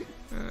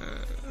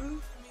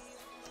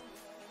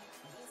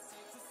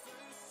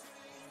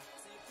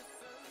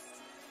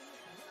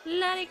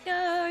 Let it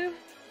go.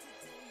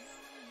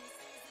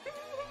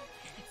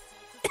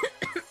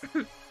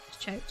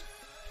 Choked.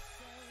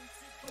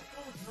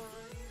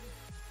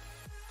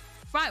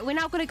 Right, we're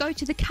now going to go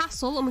to the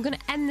castle and we're going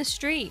to end the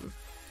stream.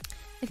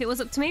 If it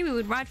was up to me, we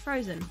would ride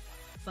Frozen.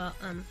 But,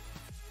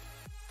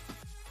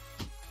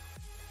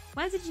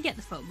 where did you get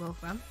the football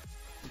from?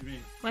 What do you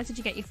mean? Where did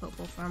you get your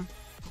football from?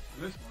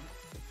 This one?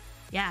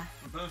 Yeah.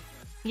 My birthday.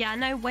 Yeah, I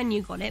know when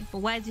you got it, but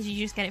where did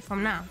you just get it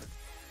from now?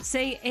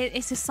 See,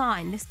 it's a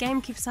sign. This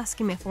game keeps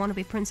asking me if I want to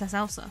be Princess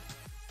Elsa.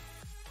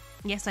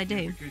 Yes, I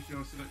do. Because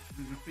you're selected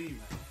as a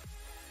female.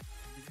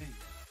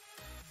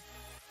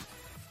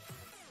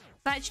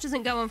 Fetch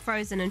doesn't go on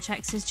Frozen and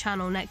checks his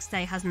channel next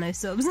day, has no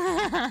subs.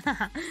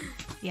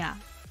 Yeah.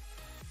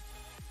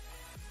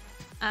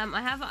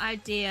 I have an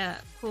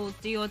idea called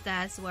Do Your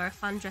Dares, where a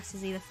fan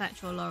dresses either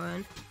Fetch or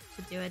Lauren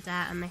to do a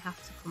dare and they have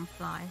to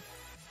comply.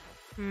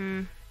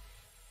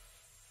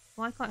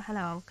 Why can't...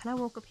 Hello, can I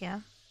walk up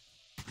here?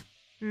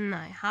 No,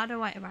 how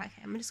do I... Right,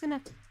 okay, I'm just gonna...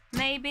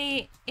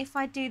 Maybe if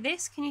I do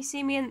this, can you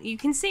see me? You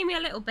can see me a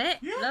little bit.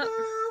 Yeah. Look.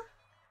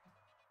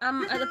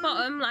 At the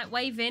bottom, like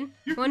waving.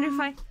 I wonder if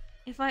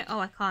I... Oh,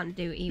 I can't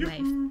do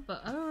E-wave.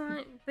 But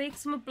alright, big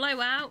summer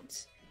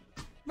blowout.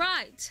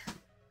 Right.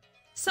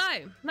 So,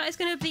 that is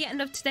going to be the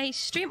end of today's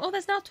stream. Oh,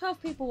 there's now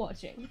 12 people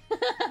watching.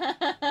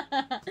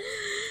 That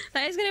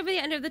is going to be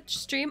the end of the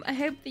stream. I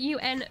hope that you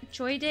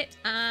enjoyed it,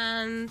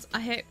 and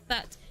I hope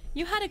that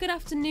you had a good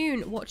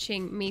afternoon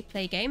watching me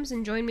play games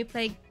and join me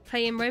playing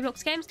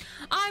Roblox games.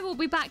 I will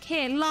be back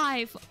here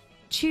live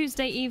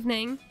Tuesday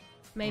evening,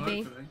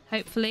 maybe,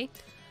 hopefully.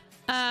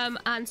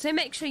 And so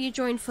make sure you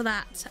join for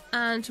that,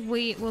 and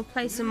we will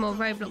play some more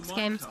Roblox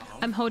games.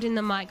 I'm holding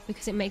the mic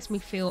because it makes me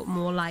feel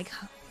more like,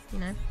 you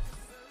know.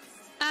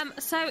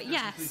 So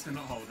yes, Please do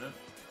not hold it.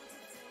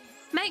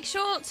 make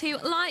sure to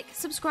like,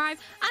 subscribe,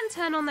 and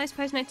turn on those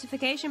post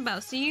notification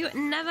bells so you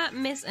never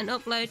miss an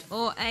upload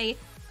or a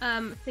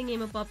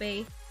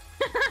thingy-mabobby.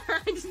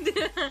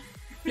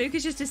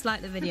 Lucas just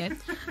disliked the video.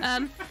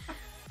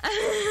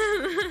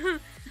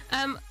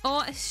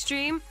 Or a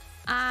stream.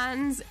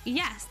 And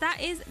yes,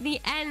 that is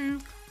the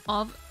end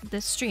of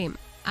the stream,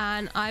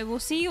 and I will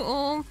see you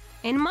all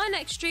in my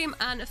next stream,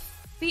 and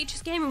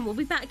Features Gaming will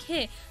be back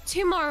here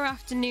tomorrow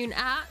afternoon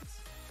at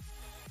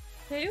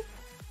 2?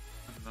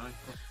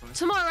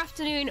 Tomorrow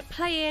afternoon,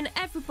 playing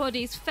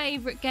everybody's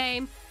favourite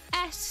game,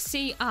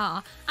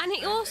 SCR. And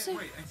it also...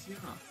 Wait, SCR?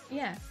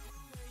 Yeah.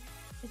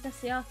 It's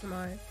SCR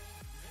tomorrow.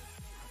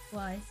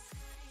 Why?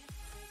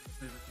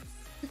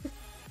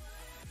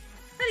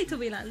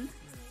 Teletubbyland.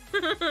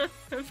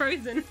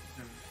 Frozen.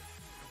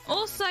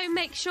 Also,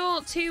 make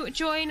sure to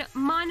join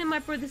mine and my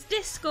brother's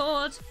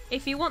Discord.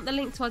 If you want the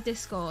link to our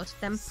Discord,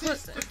 then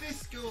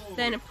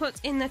put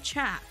in the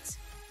chat.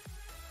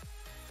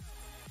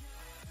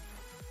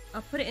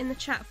 I'll put it in the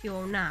chat for you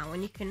all now,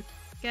 and you can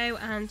go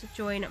and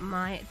join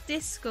my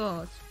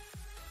Discord.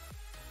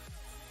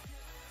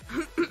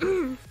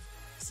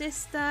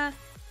 Sister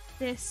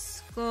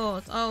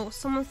Discord. Oh,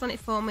 someone's done it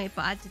for me,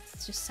 but I did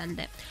just send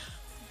it.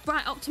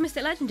 Right,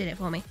 Optimistic Legend did it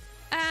for me.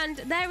 And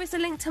there is a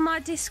link to my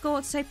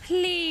Discord, so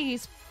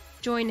please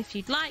join if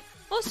you'd like.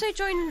 Also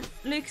join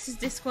Lucas's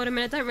Discord. I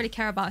mean, I don't really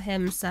care about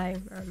him, so...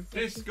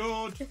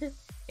 Discord!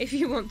 If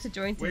you want to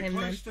join to We're him,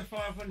 close to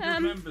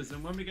 500 members,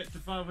 and when we get to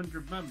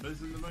 500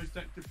 members and the most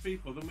active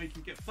people, then we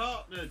can get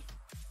partnered.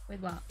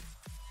 With what?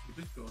 With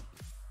Discord.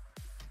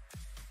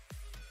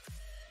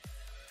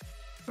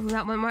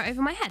 That went right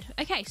over my head.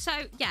 Okay, so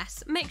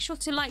yes, make sure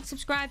to like,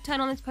 subscribe, turn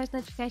on those post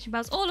notification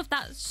bells, all of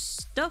that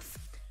stuff.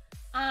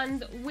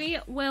 And we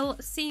will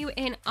see you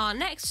in our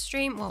next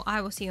stream. Well,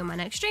 I will see you in my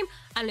next stream,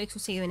 and Luke will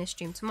see you in his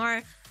stream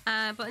tomorrow.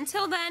 But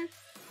until then,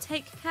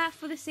 take care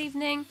for this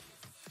evening.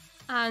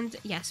 And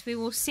yes, we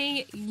will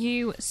see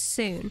you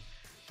soon.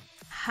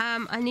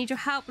 I need your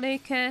help,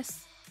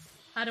 Lucas.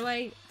 How do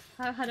I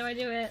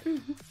do it?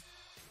 I'm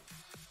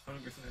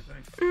gonna say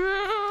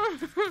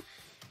thanks.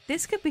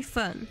 This could be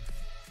fun.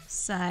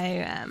 So,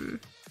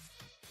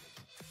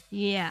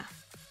 yeah.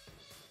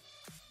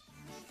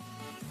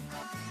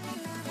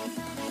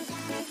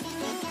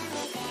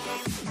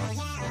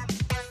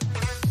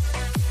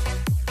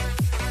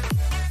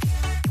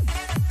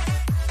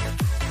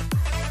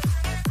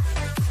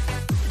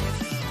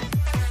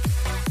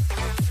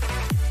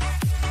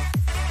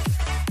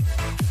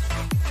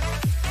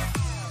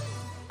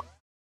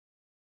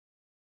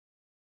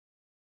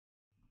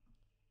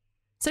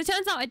 So it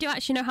turns out I do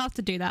actually know how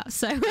to do that,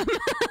 so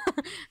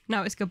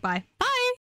now it's goodbye.